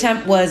first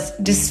attempt was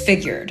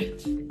disfigured.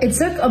 It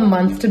took a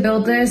month to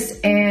build this,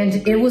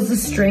 and it was the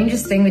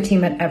strangest thing the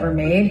team had ever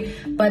made,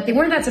 but they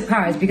weren't that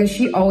surprised because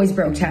she always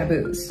broke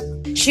taboos.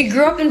 She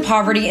grew up in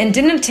poverty and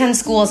didn't attend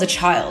school as a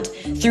child.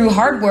 Through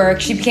hard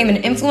work, she became an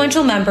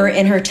influential member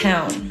in her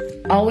town.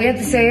 All we have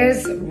to say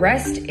is,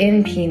 rest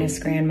in penis,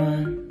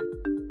 Grandma.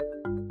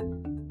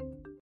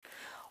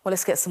 Well,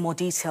 let's get some more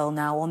detail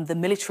now on the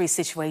military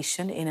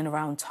situation in and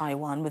around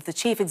Taiwan with the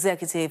Chief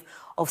Executive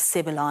of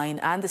Sibylline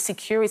and the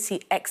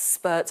security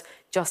expert,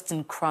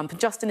 Justin Crump.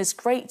 Justin, it's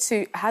great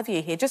to have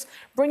you here. Just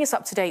bring us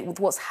up to date with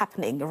what's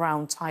happening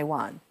around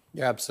Taiwan.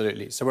 Yeah,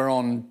 absolutely. So we're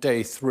on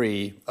day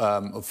 3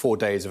 of 4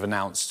 days of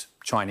announced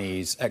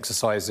Chinese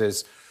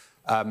exercises.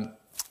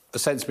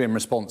 Ostensibly in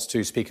response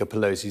to Speaker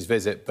Pelosi's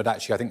visit, but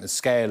actually I think the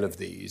scale of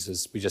these,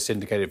 as we just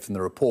indicated from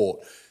the report,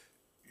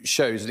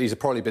 shows that these have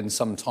probably been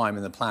some time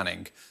in the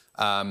planning,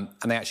 and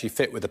they actually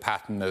fit with the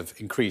pattern of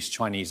increased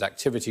Chinese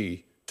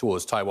activity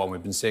towards Taiwan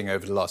we've been seeing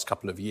over the last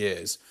couple of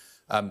years.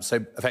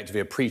 So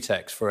effectively a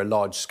pretext for a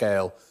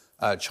large-scale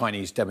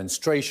Chinese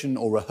demonstration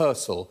or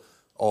rehearsal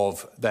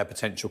of their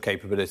potential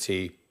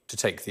capability to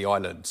take the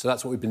island. So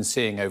that's what we've been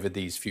seeing over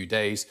these few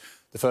days.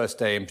 The first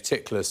day in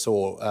particular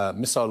saw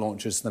missile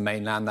launches to the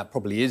mainland. That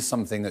probably is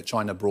something that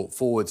China brought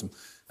forward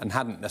and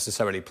hadn't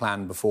necessarily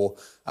planned before.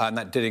 And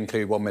that did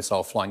include one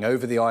missile flying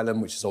over the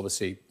island, which is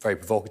obviously very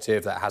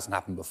provocative. That hasn't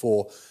happened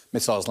before.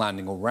 Missiles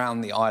landing all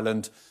around the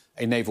island.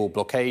 A naval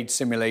blockade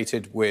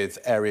simulated with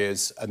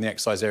areas, and the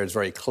exercise area is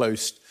very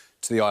close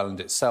to the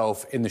island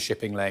itself, in the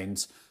shipping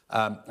lanes,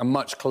 and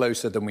much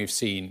closer than we've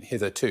seen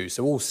hitherto.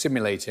 So all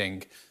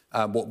simulating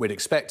what we'd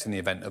expect in the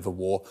event of a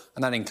war,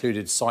 and that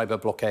included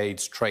cyber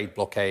blockades, trade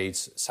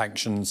blockades,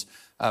 sanctions.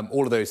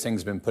 All of those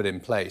things have been put in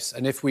place.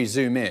 And if we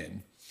zoom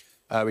in,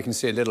 we can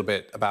see a little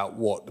bit about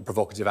what the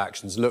provocative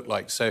actions look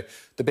like. So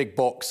the big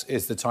box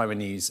is the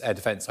Taiwanese Air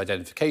Defence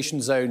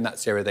Identification Zone.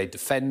 That's the area they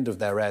defend of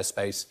their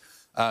airspace.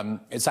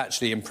 It's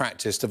actually, in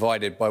practice,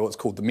 divided by what's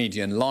called the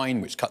median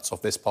line, which cuts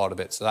off this part of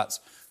it. So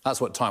that's That's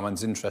what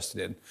Taiwan's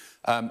interested in.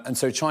 And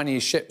so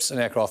Chinese ships and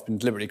aircraft have been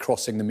deliberately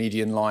crossing the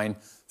median line,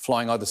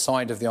 flying either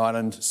side of the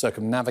island,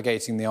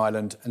 circumnavigating the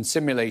island and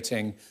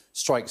simulating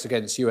strikes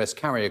against US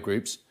carrier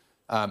groups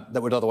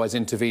that would otherwise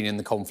intervene in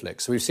the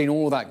conflict. So we've seen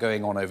all that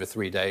going on over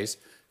 3 days.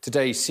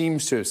 Today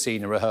seems to have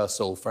seen a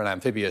rehearsal for an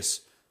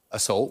amphibious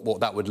assault, what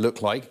that would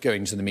look like,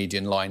 going to the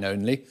median line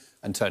only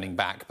and turning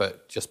back,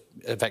 but just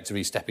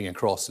effectively stepping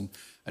across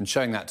and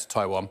showing that to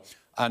Taiwan.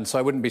 And so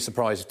I wouldn't be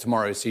surprised if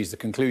tomorrow sees the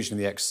conclusion of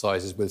the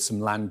exercises with some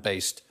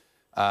land-based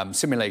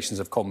simulations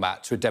of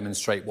combat to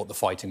demonstrate what the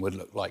fighting would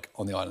look like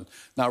on the island.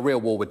 Now, a real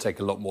war would take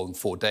a lot more than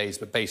 4 days,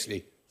 but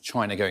basically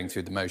China going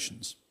through the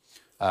motions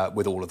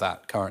with all of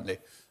that currently.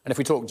 And if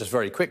we talk just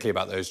very quickly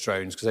about those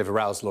drones, because they've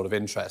aroused a lot of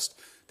interest,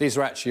 these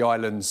are actually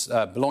islands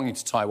belonging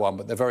to Taiwan,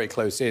 but they're very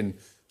close in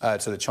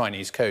to the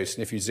Chinese coast.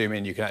 And if you zoom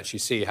in, you can actually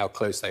see how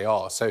close they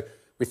are. So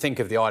we think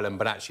of the island,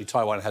 but actually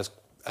Taiwan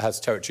has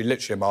territory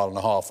literally 1.5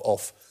 miles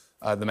off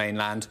the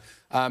mainland.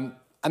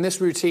 And this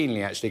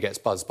routinely actually gets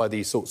buzzed by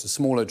these sorts of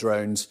smaller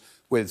drones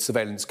with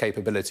surveillance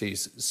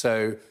capabilities.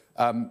 So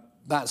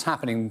that's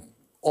happening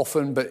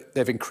often, but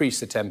they've increased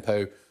the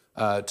tempo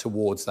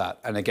towards that.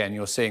 And again,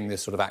 you're seeing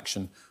this sort of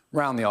action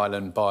around the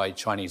island by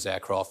Chinese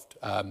aircraft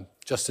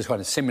just to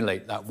kind of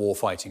simulate that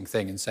war-fighting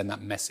thing and send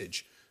that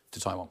message to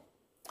Taiwan.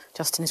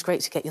 Justin, it's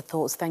great to get your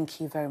thoughts. Thank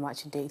you very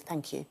much indeed.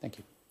 Thank you. Thank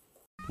you.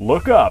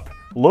 Look up,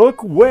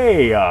 look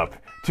way up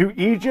to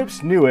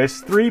Egypt's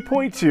newest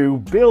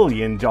 $3.2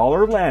 billion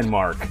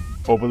landmark.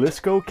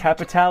 Obelisco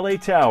Capitale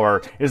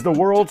Tower is the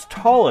world's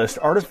tallest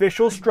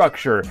artificial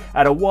structure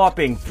at a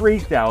whopping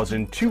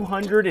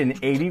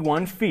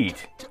 3,281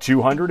 feet.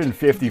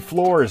 250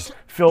 floors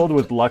filled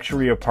with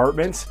luxury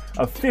apartments,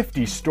 a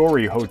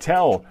 50-story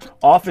hotel,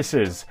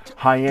 offices,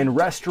 high-end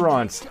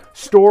restaurants,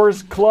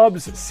 stores,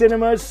 clubs,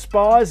 cinemas,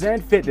 spas,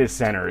 and fitness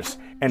centers.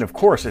 And of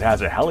course it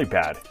has a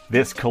helipad.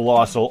 This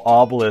colossal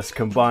obelisk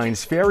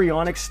combines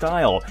pharaonic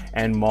style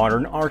and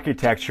modern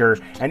architecture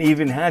and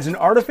even has an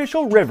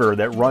artificial river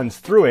that runs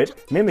through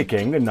it,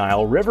 mimicking the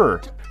Nile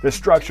River. The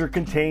structure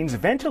contains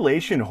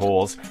ventilation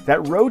holes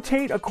that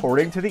rotate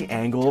according to the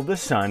angle of the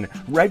sun,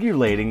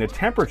 regulating the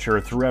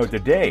temperature throughout the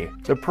day.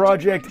 The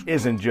project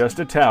isn't just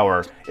a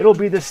tower, it'll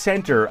be the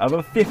center of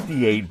a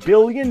 $58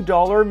 billion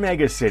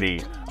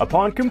megacity.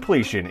 Upon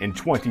completion in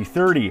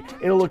 2030,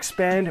 it'll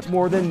expand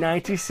more than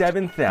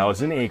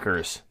 97,000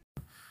 acres.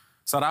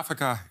 South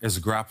Africa is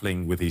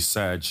grappling with a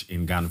surge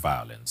in gun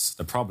violence.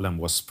 The problem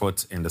was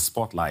put in the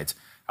spotlight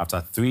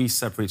after 3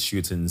 separate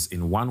shootings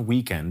in one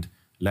weekend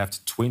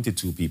left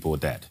 22 people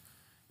dead.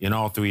 In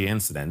all 3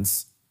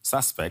 incidents,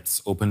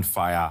 suspects opened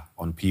fire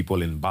on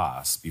people in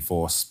bars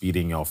before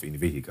speeding off in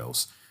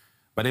vehicles.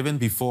 But even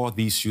before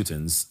these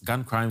shootings,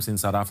 gun crimes in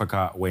South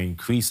Africa were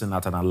increasing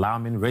at an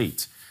alarming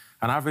rate.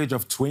 An average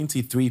of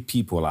 23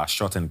 people are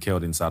shot and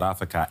killed in South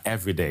Africa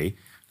every day.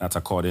 That's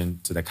according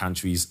to the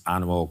country's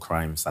annual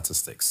crime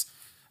statistics.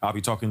 I'll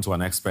be talking to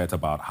an expert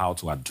about how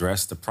to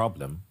address the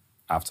problem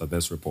after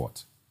this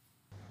report.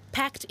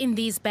 Packed in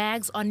these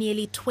bags are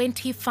nearly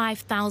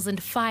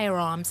 25,000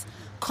 firearms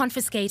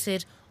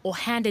confiscated or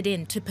handed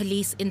in to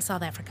police in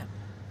South Africa.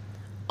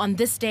 On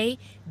this day,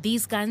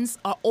 these guns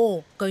are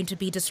all going to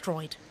be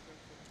destroyed.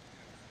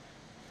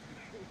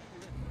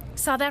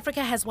 South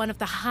Africa has one of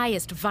the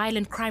highest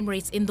violent crime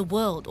rates in the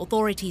world.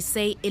 Authorities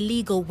say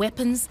illegal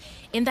weapons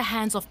in the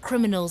hands of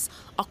criminals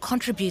are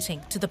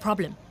contributing to the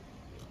problem.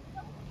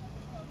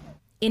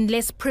 In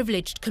less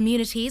privileged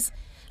communities,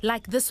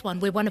 like this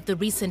one where one of the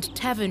recent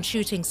tavern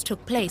shootings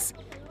took place,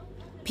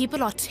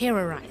 people are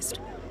terrorized.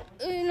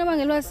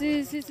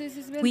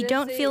 We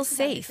don't feel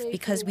safe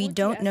because we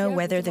don't know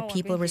whether the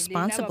people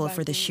responsible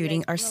for the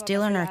shooting are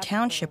still in our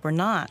township or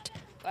not.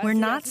 We're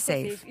not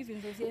safe.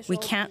 We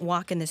can't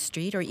walk in the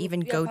street or even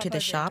go to the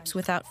shops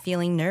without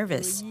feeling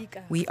nervous.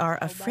 We are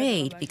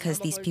afraid because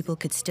these people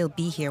could still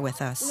be here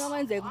with us.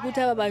 I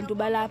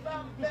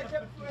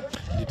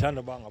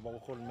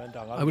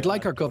would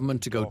like our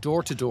government to go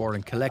door to door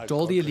and collect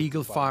all the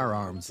illegal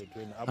firearms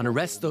and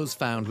arrest those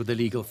found with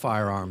illegal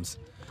firearms.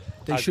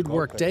 They should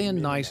work day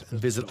and night and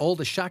visit all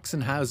the shacks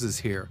and houses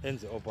here,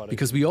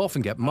 because we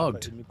often get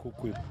mugged.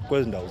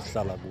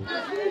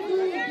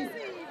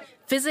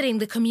 Visiting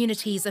the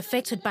communities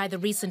affected by the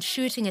recent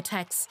shooting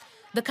attacks,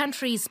 the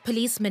country's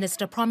police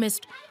minister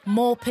promised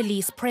more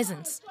police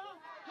presence.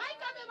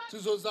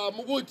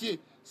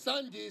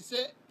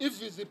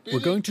 We're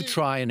going to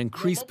try and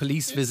increase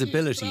police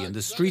visibility in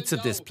the streets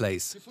of this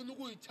place.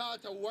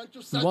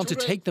 We want to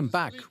take them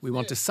back. We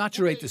want to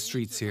saturate the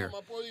streets here.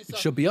 It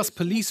should be us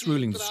police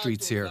ruling the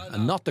streets here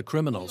and not the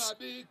criminals.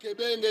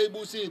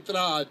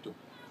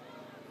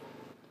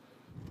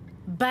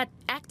 But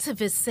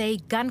activists say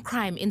gun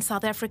crime in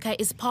South Africa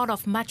is part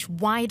of much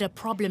wider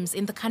problems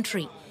in the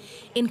country,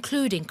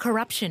 including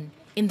corruption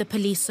in the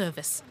police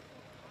service.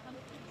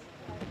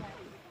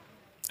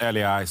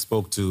 Earlier, I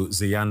spoke to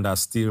Ziyanda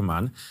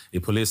Steelman, a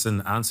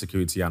policing and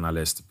security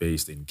analyst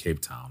based in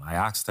Cape Town. I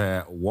asked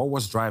her what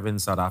was driving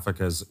South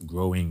Africa's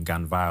growing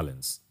gun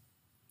violence.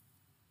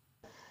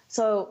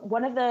 So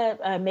one of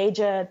the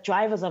major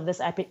drivers of this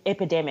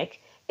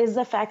epidemic is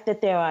the fact that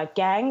there are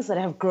gangs that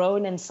have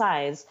grown in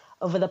size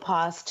over the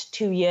past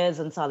 2 years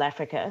in South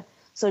Africa.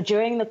 So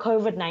during the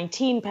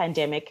COVID-19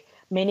 pandemic,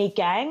 many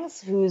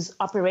gangs whose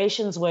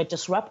operations were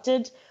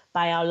disrupted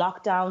by our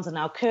lockdowns and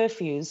our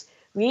curfews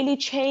really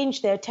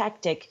changed their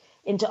tactic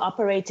into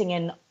operating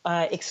in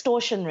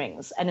extortion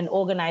rings and in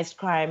organized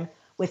crime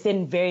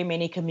within very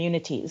many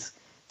communities.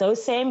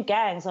 Those same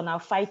gangs are now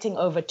fighting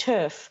over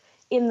turf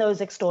in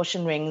those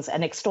extortion rings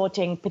and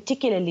extorting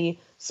particularly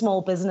small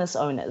business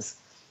owners.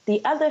 The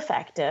other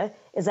factor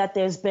is that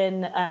there's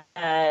been,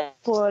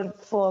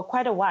 for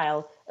quite a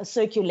while, a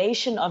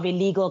circulation of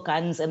illegal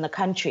guns in the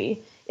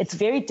country. It's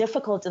very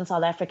difficult in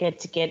South Africa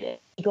to get a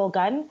legal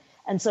gun,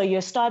 and so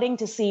you're starting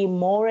to see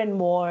more and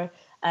more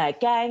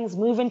gangs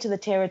move into the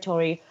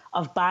territory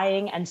of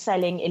buying and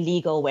selling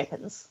illegal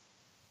weapons.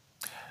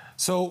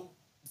 So,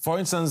 for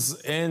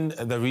instance, in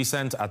the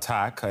recent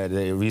attack,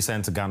 the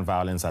recent gun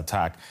violence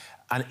attack,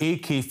 an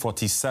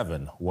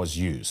AK-47 was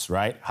used,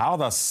 right? How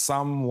does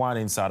someone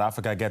in South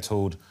Africa get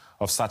hold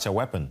of such a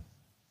weapon?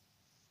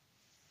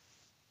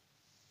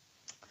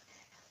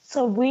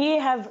 So we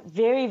have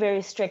very,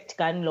 very strict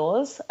gun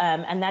laws,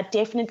 and that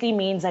definitely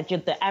means that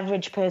the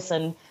average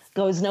person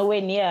goes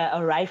nowhere near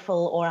a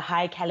rifle or a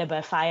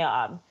high-caliber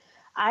firearm.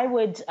 I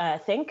would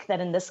think that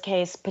in this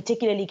case,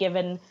 particularly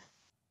given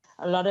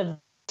a lot of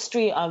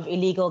history of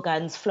illegal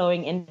guns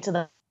flowing into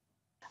the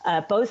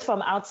both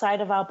from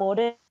outside of our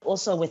border,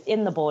 also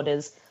within the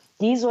borders,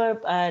 these were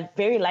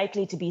very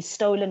likely to be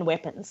stolen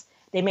weapons.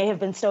 They may have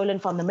been stolen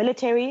from the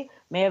military,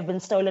 may have been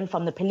stolen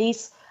from the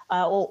police,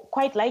 or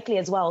quite likely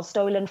as well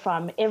stolen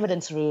from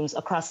evidence rooms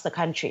across the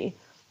country.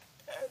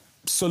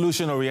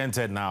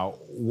 Solution-oriented now,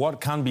 what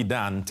can be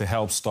done to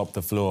help stop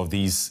the flow of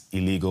these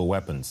illegal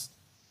weapons?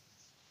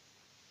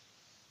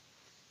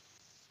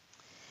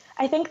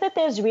 I think that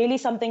there's really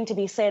something to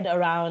be said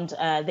around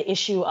the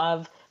issue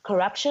of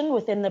corruption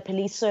within the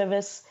police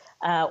service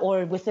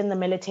or within the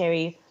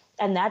military,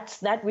 and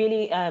that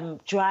really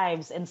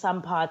drives, in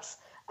some parts,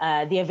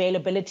 the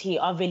availability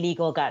of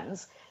illegal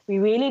guns. We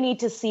really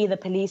need to see the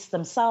police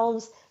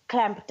themselves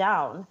clamp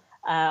down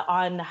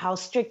on how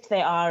strict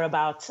they are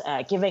about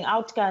giving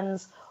out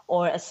guns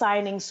or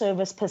assigning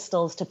service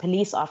pistols to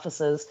police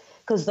officers,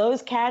 because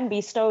those can be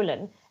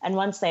stolen, and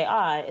once they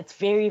are, it's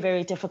very,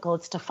 very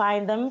difficult to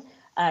find them,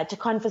 to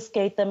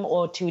confiscate them,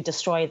 or to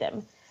destroy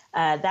them.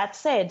 That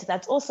said,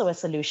 that's also a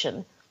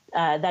solution,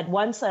 that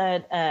once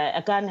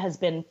a gun has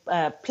been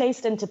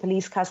placed into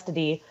police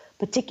custody,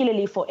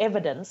 particularly for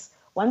evidence,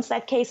 once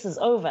that case is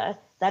over,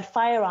 that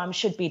firearm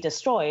should be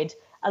destroyed.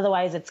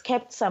 Otherwise, it's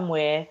kept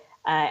somewhere,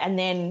 and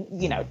then,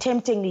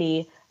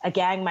 temptingly, a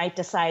gang might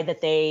decide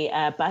that they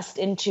bust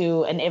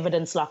into an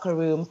evidence locker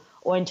room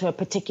or into a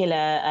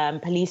particular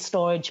police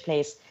storage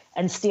place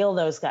and steal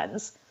those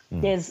guns.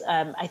 There's,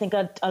 I think,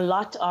 a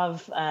lot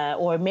of,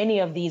 or many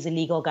of these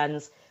illegal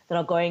guns that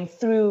are going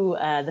through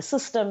the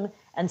system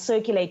and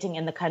circulating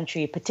in the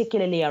country,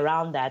 particularly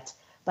around that.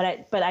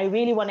 But I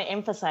really want to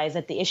emphasize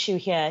that the issue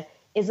here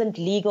isn't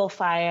legal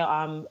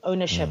firearm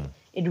ownership.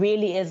 It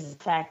really is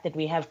the fact that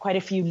we have quite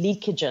a few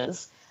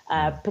leakages,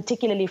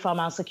 particularly from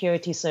our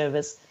security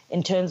service,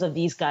 in terms of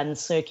these guns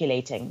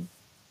circulating.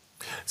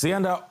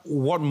 Ziyanda,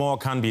 what more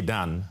can be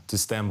done to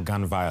stem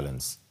gun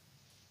violence?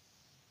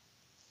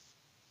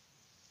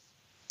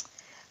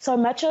 So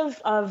much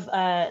of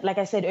like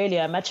I said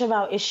earlier, much of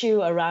our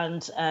issue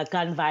around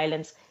gun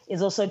violence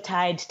is also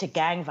tied to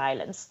gang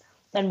violence.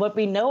 And what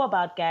we know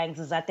about gangs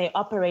is that they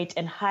operate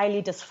in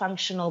highly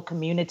dysfunctional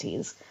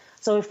communities.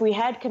 So if we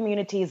had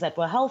communities that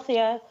were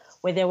healthier,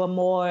 where there were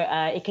more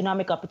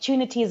economic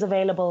opportunities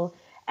available,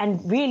 and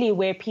really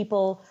where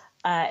people,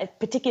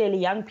 particularly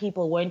young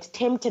people, weren't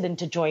tempted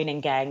into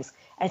joining gangs,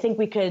 I think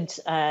we could,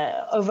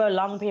 over a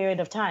long period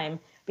of time,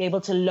 be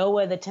able to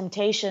lower the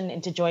temptation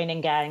into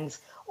joining gangs,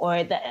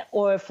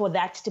 or for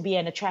that to be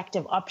an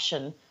attractive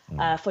option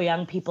for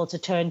young people to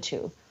turn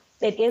to.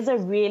 It is a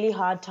really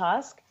hard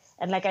task,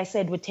 and like I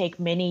said, would take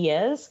many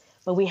years,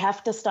 but we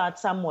have to start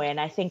somewhere, and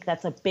I think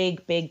that's a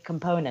big, big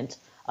component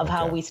of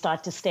how we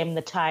start to stem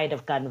the tide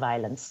of gun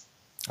violence.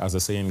 As the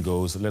saying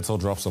goes, little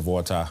drops of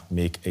water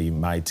make a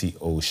mighty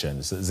ocean.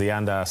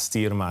 Ziyanda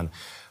Stearman,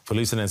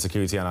 Policing and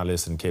Security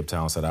Analyst in Cape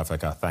Town, South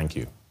Africa, thank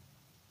you.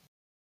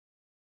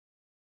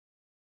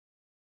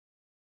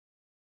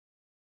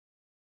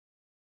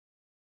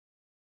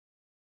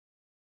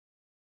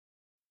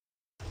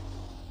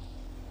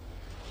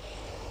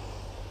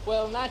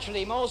 Well,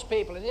 naturally, most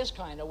people in this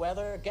kind of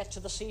weather get to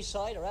the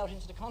seaside or out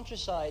into the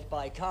countryside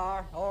by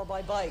car or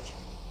by bike.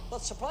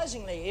 But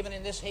surprisingly, even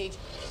in this heat,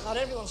 not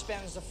everyone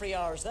spends the free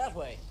hours that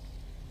way.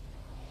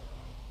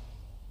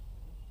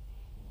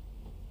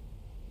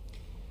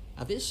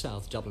 At this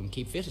South Dublin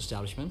Keep Fit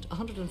establishment,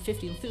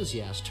 150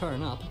 enthusiasts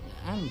turn up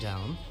and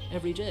down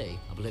every day,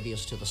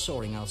 oblivious to the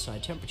soaring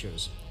outside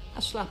temperatures.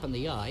 A slap in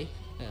the eye,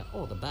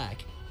 or the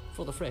back,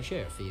 for the fresh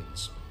air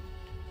fiends.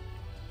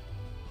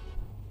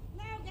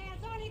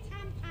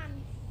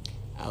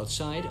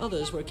 Outside,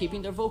 others were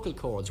keeping their vocal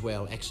cords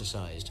well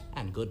exercised,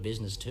 and good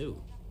business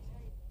too.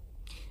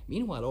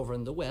 Meanwhile, over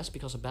in the west,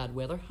 because of bad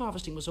weather,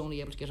 harvesting was only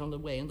able to get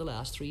underway in the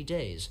last 3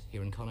 days.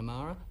 Here in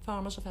Connemara,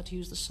 farmers have had to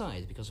use the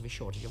scythe because of a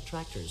shortage of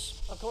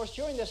tractors. Of course,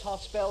 during this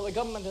hot spell, the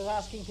government is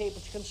asking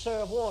people to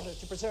conserve water,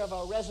 to preserve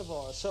our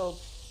reservoirs, so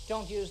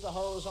don't use the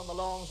hose on the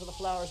lawns or the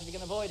flowers if you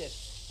can avoid it.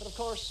 But of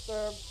course,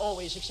 there are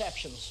always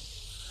exceptions.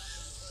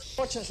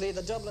 Fortunately,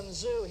 the Dublin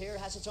Zoo here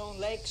has its own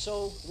lake,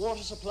 so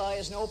water supply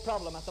is no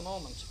problem at the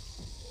moment.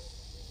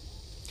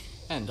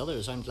 And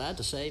others, I'm glad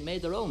to say,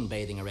 made their own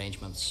bathing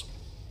arrangements.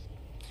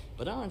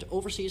 But aren't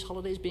overseas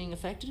holidays being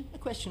affected? A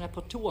question I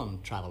put to one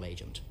travel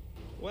agent.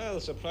 Well,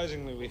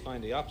 surprisingly, we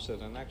find the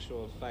opposite. In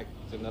actual fact,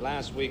 in the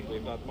last week,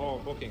 we've got more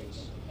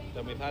bookings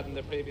than we've had in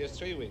the previous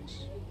 3 weeks.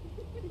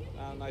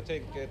 And I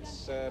think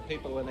it's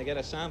people, when they get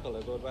a sample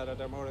of good weather,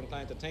 they're more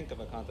inclined to think of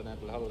a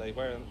continental holiday,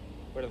 where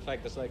in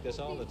fact it's like this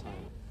all the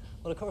time.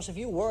 Well, of course, if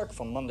you work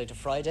from Monday to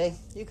Friday,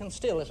 you can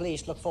still at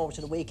least look forward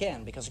to the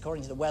weekend, because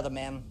according to the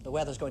weathermen, the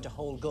weather's going to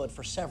hold good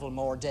for several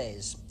more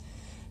days.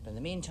 But in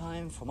the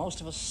meantime, for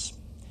most of us,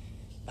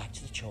 back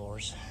to the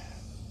chores.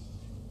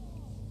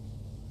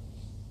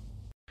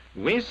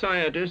 We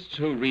scientists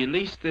who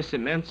release this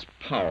immense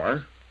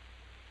power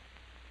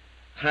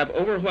have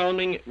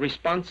overwhelming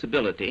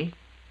responsibility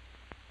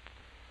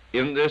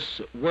in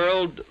this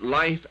world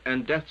life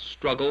and death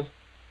struggle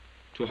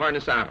to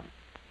harness atom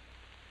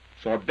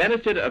for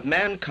benefit of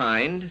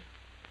mankind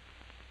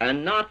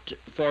and not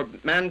for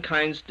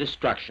mankind's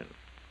destruction.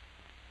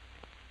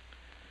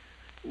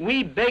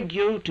 We beg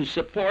you to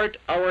support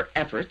our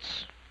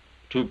efforts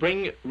to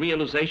bring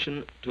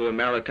realization to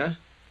America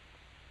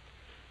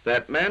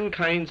that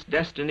mankind's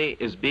destiny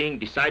is being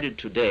decided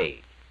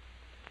today,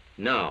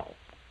 now,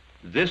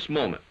 this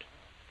moment.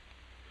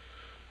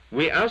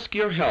 We ask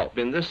your help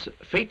in this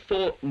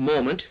fateful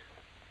moment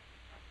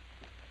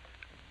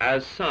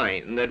as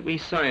sign that we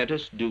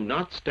scientists do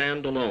not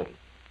stand alone.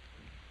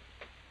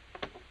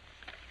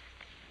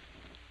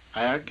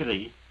 I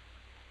agree.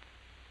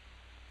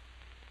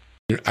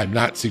 I'm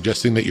not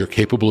suggesting that you're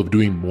capable of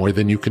doing more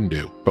than you can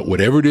do, but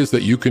whatever it is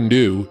that you can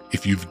do,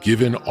 if you've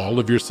given all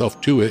of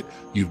yourself to it,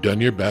 you've done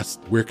your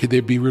best, where could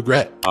there be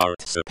regret?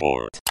 Art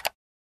support.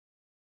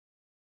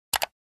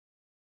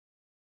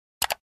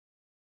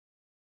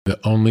 The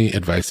only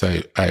advice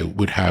I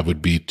would have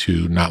would be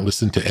to not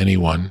listen to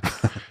anyone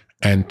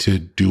and to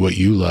do what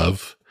you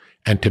love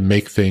and to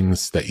make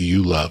things that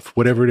you love,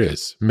 whatever it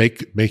is.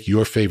 Make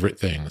your favorite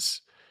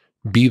things.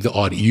 Be the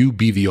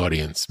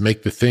audience.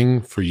 Make the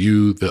thing for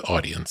you the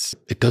audience.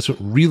 It doesn't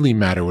really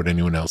matter what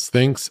anyone else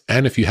thinks.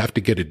 And if you have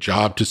to get a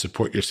job to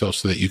support yourself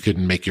so that you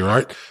can make your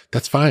art,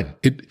 that's fine.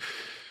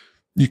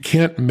 You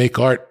can't make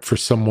art for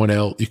someone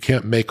else. You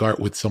can't make art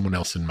with someone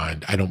else in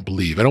mind. I don't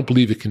believe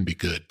it can be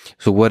good.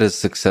 So what does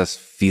success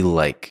feel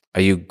like?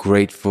 Are you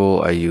grateful?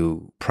 Are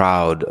you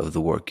proud of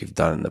the work you've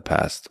done in the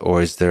past?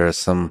 Or is there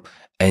some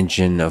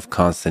engine of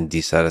constant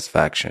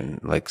dissatisfaction,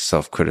 like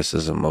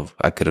self-criticism of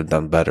I could have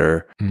done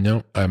better?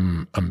 No,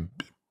 I'm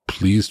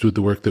pleased with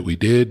the work that we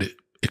did.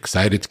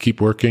 Excited to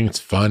keep working. It's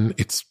fun.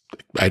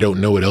 I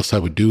don't know what else I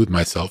would do with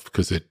myself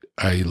because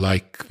I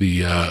like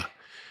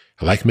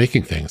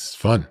making things. It's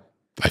fun.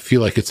 I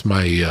feel like it's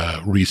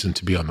my reason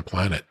to be on the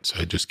planet.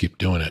 So I just keep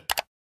doing it.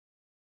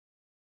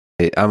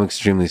 I'm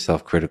extremely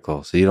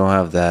self-critical. So you don't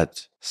have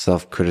that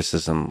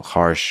self-criticism,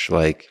 harsh,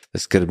 like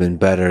this could have been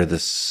better.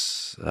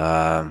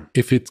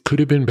 If it could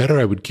have been better,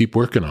 I would keep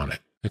working on it.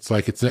 It's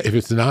like if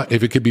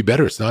it could be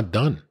better, it's not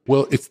done.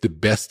 Well, it's the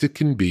best it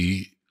can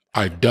be.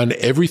 I've done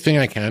everything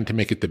I can to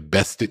make it the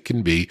best it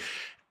can be.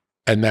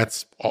 And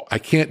that's all. I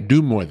can't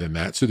do more than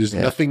that. So there's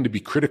nothing to be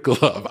critical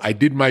of. I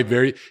did my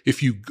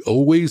if you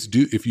always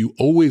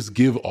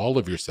give all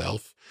of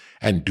yourself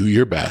and do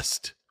your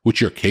best,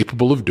 which you're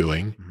capable of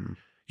doing,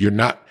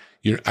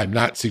 I'm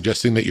not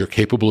suggesting that you're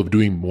capable of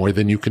doing more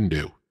than you can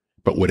do.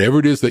 But whatever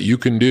it is that you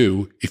can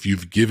do, if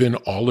you've given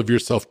all of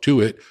yourself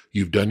to it,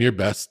 you've done your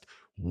best,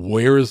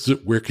 where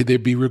could there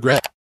be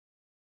regret?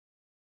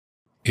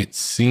 It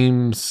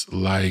seems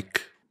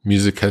like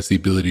music has the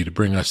ability to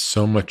bring us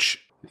so much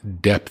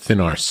depth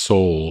in our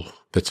soul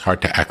that's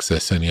hard to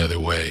access any other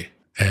way.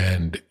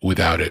 And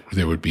without it,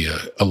 there would be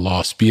a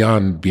loss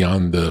beyond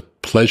the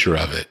pleasure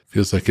of it.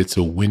 Feels like it's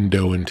a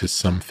window into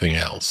something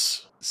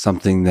else.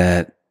 Something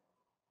that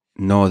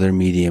no other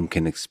medium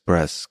can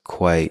express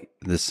quite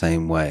the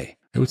same way.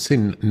 I would say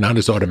not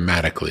as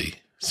automatically.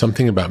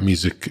 Something about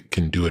music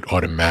can do it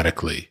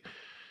automatically.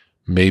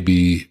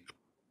 Maybe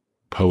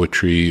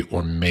poetry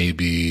or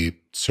maybe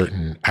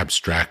certain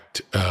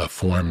abstract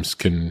forms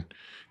can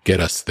get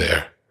us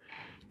there.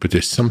 But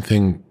there's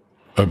something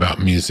about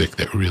music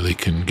that really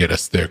can get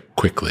us there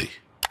quickly.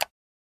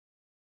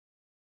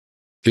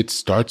 It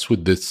starts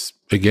with this,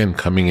 again,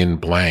 coming in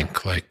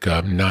blank, like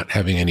not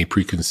having any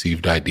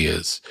preconceived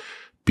ideas,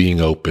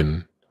 being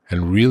open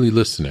and really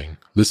listening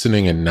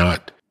and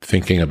not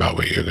thinking about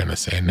what you're going to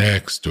say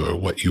next or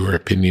what your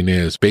opinion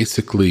is.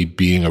 Basically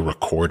being a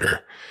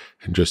recorder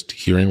and just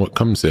hearing what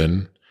comes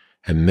in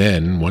And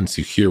then once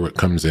you hear what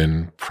comes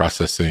in,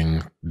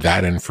 processing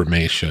that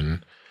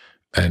information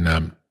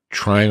and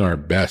trying our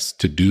best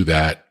to do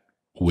that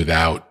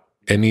without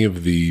any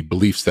of the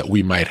beliefs that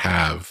we might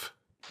have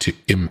to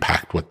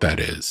impact what that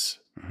is.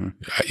 Mm-hmm.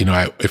 You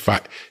know, if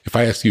I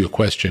ask you a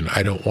question,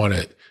 I don't want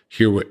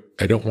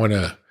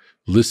to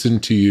listen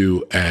to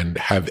you and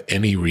have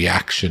any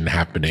reaction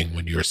happening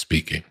when you're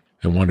speaking.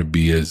 I want to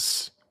be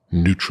as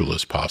neutral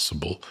as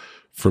possible.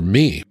 For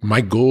me, my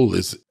goal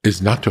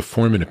is not to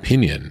form an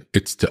opinion,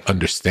 it's to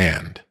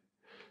understand.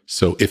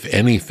 So if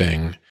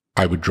anything,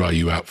 I would draw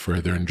you out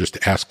further and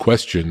just ask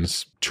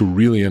questions to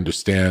really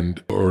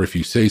understand, or if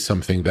you say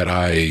something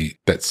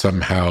that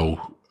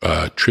somehow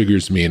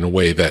triggers me in a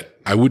way that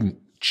I wouldn't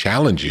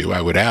challenge you,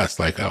 I would ask,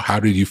 like, oh, how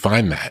did you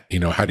find that? You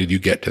know, how did you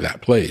get to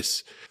that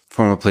place?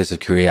 From a place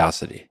of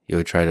curiosity, you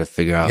would try to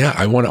figure out. Yeah,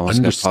 I want to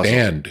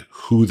understand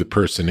who the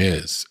person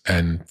is.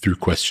 And through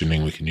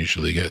questioning, we can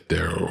usually get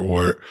there,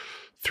 or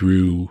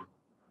through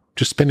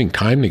just spending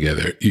time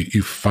together,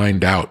 you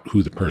find out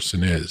who the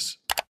person is.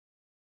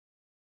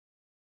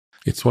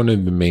 It's one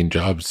of the main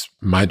jobs,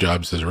 my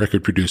jobs as a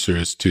record producer,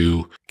 is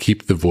to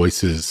keep the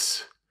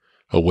voices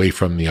away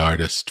from the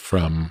artist,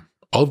 from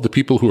all of the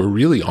people who are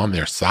really on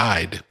their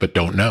side but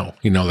don't know.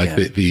 You know, like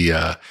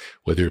the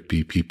whether it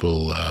be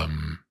people,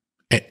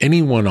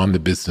 anyone on the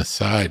business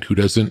side who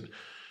doesn't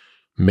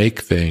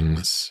make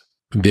things,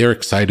 they're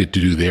excited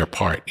to do their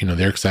part. You know,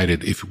 they're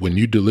excited when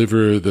you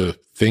deliver the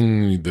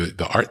thing,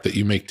 the art that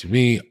you make to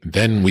me,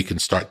 then we can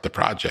start the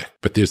project.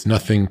 But there's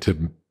nothing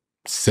to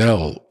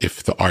sell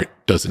if the art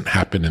doesn't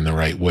happen in the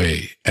right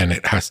way, and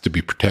it has to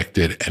be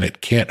protected, and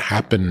it can't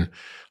happen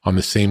on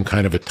the same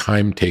kind of a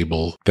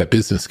timetable that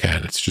business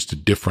can. It's just a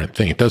different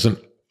thing.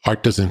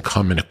 Art doesn't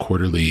come in a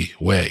quarterly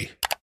way.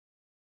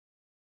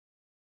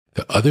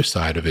 The other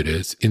side of it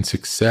is, in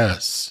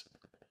success,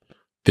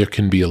 there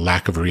can be a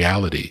lack of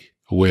reality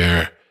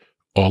where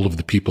all of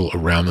the people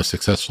around the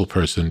successful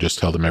person just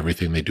tell them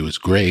everything they do is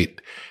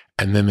great.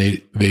 And then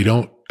they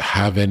don't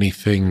have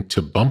anything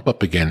to bump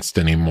up against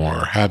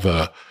anymore, or have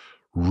a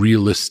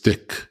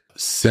realistic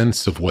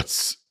sense of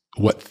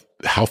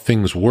how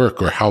things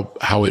work, or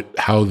how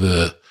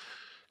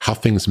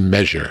things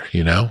measure,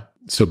 you know?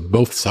 So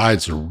both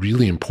sides are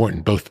really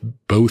important,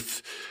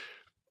 both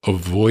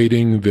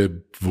avoiding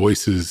the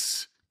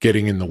voices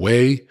getting in the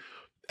way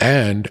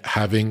and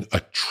having a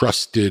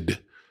trusted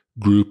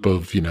group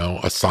of, you know,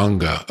 a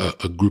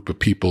sangha, a group of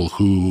people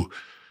who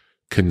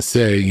can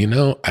say, you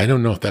know, I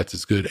don't know if that's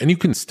as good. And you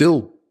can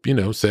still, you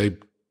know, say,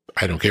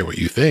 I don't care what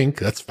you think,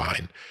 that's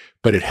fine.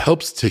 But it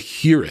helps to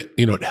hear it.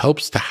 You know, it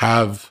helps to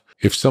have,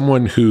 if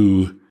someone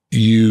who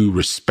you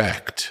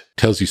respect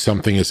tells you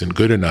something isn't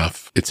good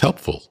enough, it's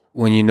helpful.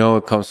 When you know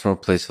it comes from a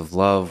place of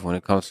love, when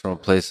it comes from a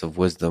place of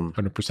wisdom.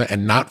 100%.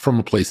 And not from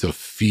a place of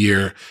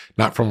fear,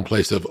 not from a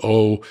place of,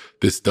 oh,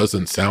 this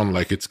doesn't sound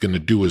like it's going to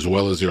do as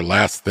well as your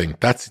last thing.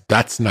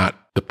 That's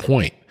not the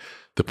point.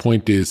 The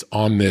point is,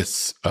 on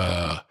this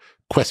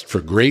quest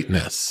for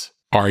greatness,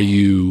 are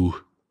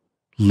you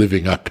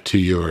living up to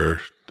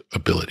your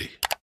ability?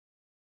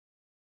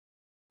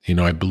 You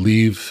know, I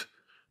believe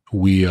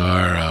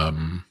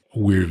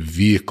we're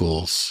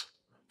vehicles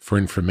for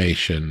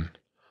information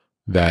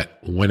that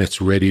when it's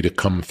ready to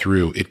come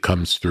through, it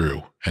comes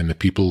through. And the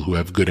people who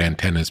have good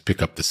antennas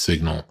pick up the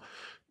signal.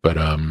 But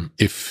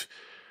if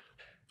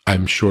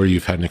I'm sure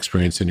you've had an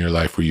experience in your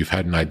life where you've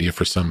had an idea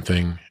for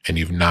something and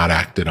you've not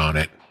acted on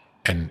it,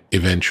 and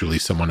eventually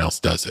someone else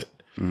does it.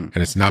 And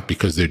it's not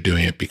because they're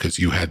doing it because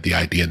you had the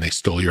idea and they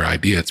stole your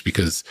idea. It's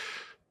because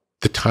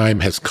the time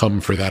has come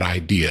for that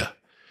idea.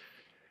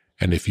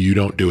 And if you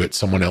don't do it,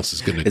 someone else is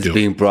going to do it. It's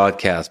being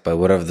broadcast by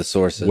whatever the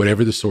source is.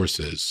 Whatever the source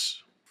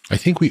is. I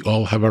think we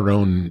all have our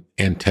own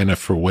antenna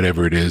for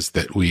whatever it is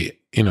that we,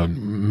 you know,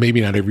 maybe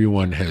not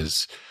everyone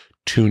has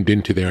tuned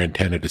into their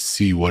antenna to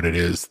see what it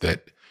is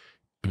that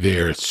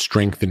their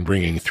strength in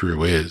bringing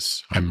through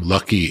is. I'm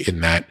lucky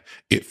in that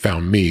it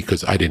found me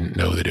because I didn't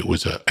know that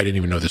I didn't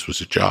even know this was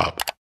a job.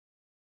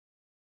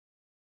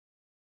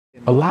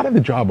 A lot of the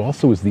job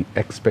also is the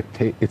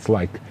expectation. It's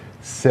like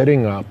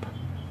setting up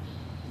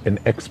an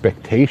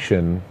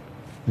expectation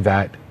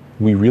that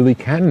we really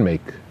can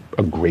make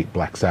a great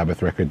Black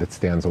Sabbath record that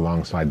stands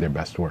alongside their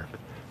best work.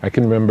 I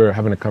can remember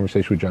having a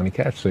conversation with Johnny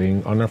Cash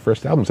saying, on our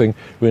first album, saying,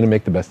 we're going to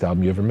make the best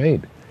album you ever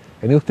made.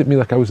 And he looked at me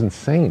like I was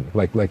insane.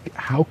 Like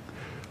how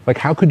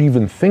could you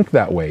even think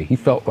that way? He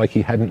felt like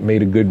he hadn't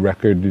made a good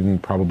record in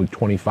probably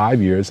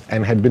 25 years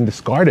and had been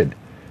discarded.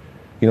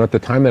 You know, at the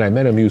time that I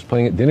met him, he was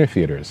playing at dinner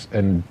theaters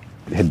and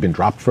had been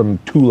dropped from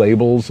 2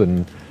 labels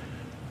and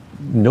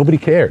nobody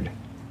cared.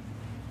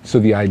 So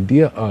the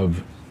idea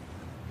of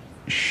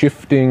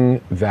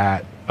shifting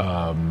that,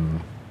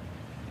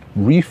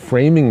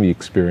 reframing the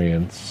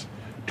experience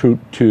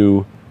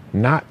to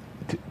not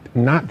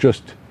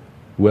just,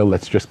 well,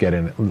 let's just get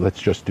in,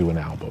 let's just do an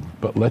album,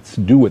 but let's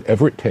do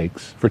whatever it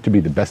takes for it to be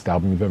the best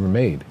album you've ever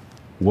made.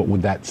 What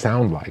would that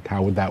sound like?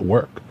 How would that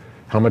work?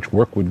 How much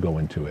work would go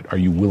into it? Are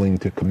you willing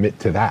to commit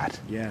to that?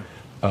 Yeah.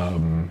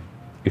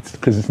 It's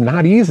because it's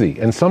not easy,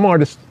 and some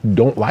artists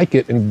don't like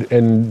it,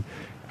 and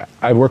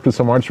I've worked with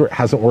some artists where it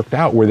hasn't worked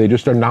out, where they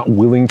just are not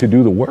willing to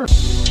do the work.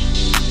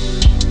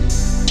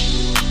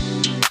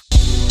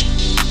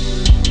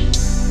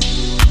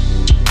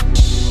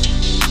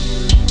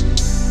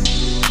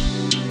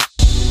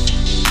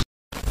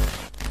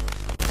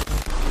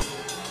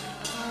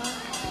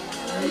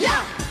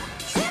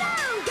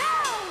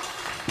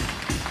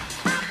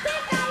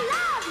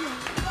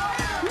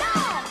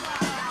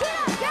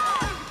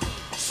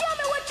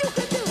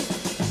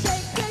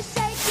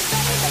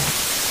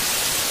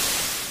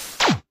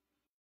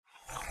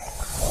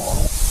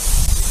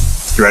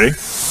 You ready?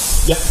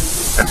 Yeah.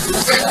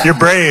 You're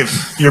brave.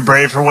 You're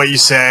brave for what you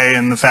say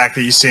and the fact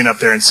that you stand up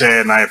there and say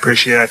it, and I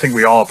appreciate it. I think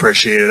we all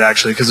appreciate it,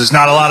 actually, because there's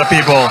not a lot of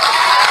people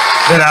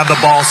that have the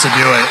balls to do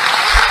it.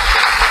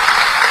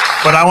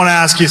 But I want to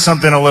ask you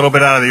something a little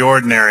bit out of the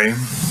ordinary.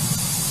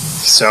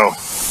 So,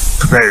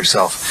 prepare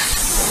yourself.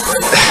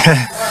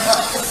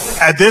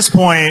 At this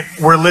point,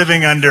 we're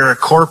living under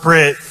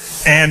corporate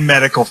and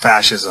medical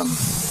fascism.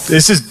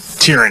 This is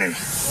tyranny.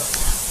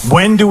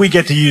 When do we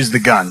get to use the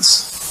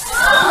guns?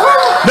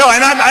 No,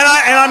 and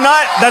I'm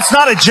not, that's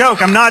not a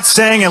joke. I'm not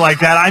saying it like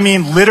that. I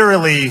mean,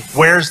 literally,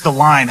 where's the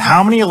line?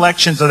 How many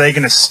elections are they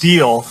going to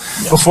steal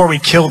before we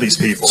kill these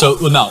people? So,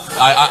 no, no,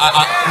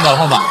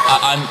 hold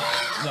on.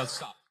 No,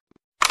 stop.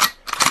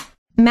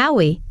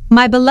 Maui,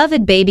 my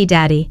beloved baby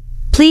daddy,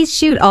 please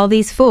shoot all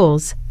these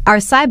fools. Our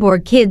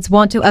cyborg kids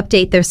want to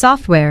update their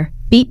software.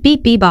 Beep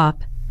beep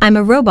bebop. I'm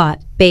a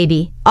robot,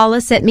 baby.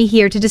 Allah sent me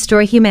here to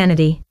destroy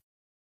humanity.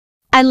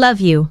 I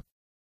love you.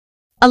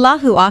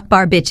 Allahu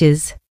Akbar,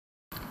 bitches.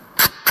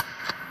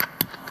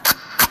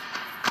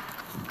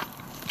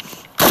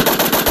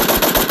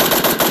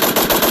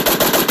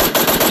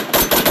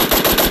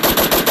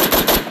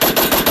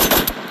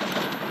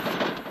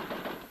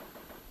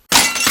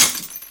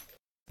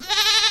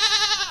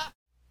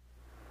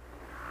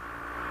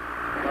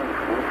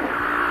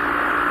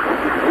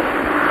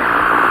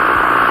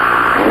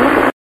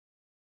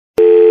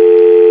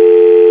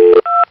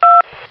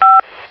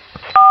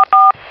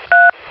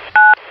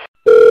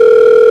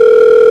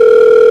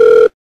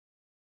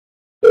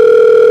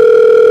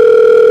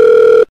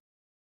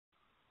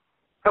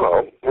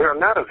 Hello, we are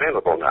not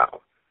available now.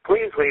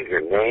 Please leave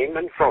your name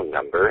and phone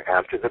number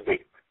after the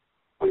beep.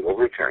 We will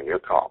return your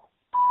call.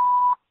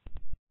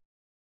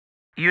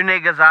 You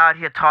niggas out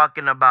here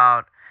talking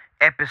about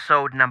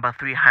episode number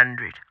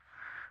 300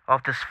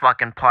 of this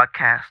fucking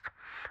podcast.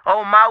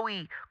 Oh,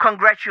 Maui,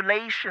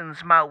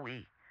 congratulations,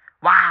 Maui.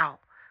 Wow,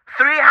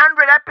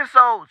 300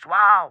 episodes.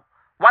 Wow,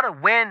 what a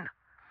win.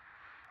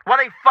 What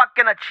a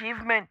fucking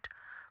achievement.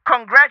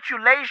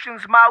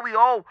 Congratulations, Maui.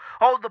 Oh,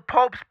 the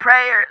Pope's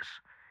prayers.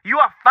 You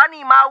are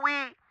funny,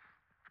 Maui.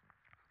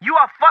 You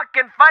are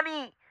fucking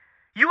funny.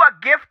 You are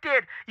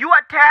gifted. You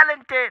are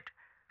talented.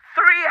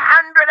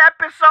 300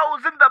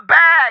 episodes in the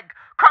bag.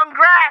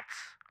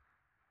 Congrats.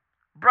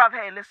 Bruv,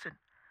 hey, listen.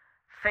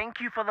 Thank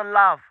you for the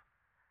love.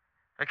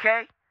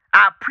 Okay?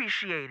 I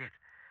appreciate it.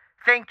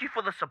 Thank you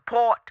for the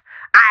support.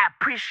 I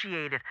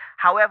appreciate it.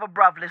 However,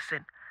 bruv,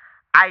 listen.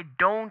 I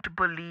don't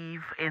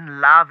believe in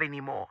love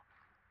anymore.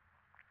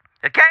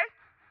 Okay?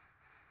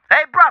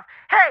 Hey, bruv.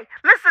 Hey,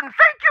 listen.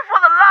 Thank you for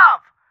the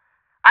love.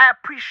 I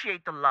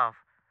appreciate the love.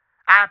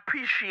 I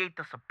appreciate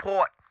the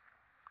support.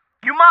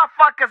 You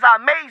motherfuckers are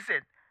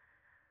amazing.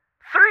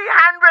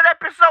 300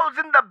 episodes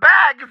in the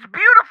bag is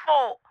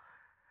beautiful.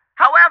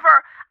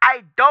 However,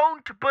 I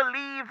don't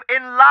believe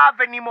in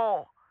love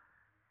anymore.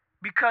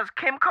 Because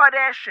Kim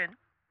Kardashian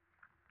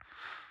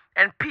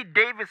and Pete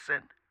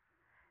Davidson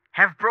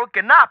have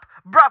broken up.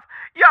 Bruv,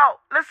 yo,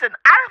 listen,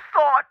 I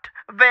thought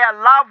their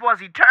love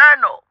was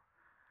eternal.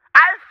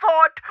 I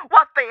thought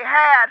what they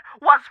had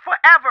was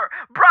forever.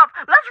 Bruv,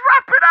 let's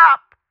wrap it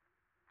up.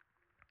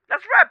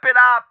 Let's wrap it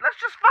up. Let's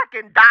just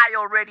fucking die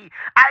already.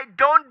 I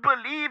don't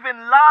believe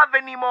in love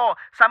anymore.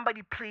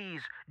 Somebody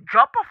please,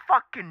 drop a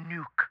fucking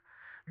nuke.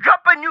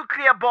 Drop a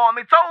nuclear bomb.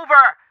 It's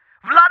over.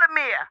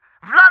 Vladimir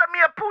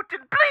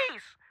Putin,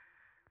 please.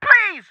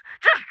 Please,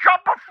 just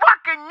drop a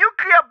fucking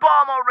nuclear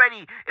bomb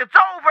already. It's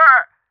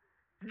over.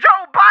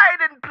 Joe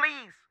Biden,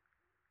 please.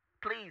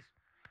 Please.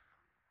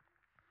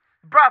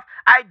 Bruv,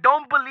 I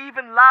don't believe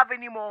in love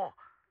anymore.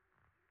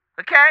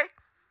 Okay?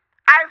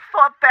 I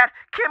thought that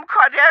Kim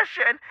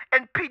Kardashian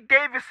and Pete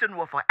Davidson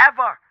were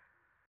forever.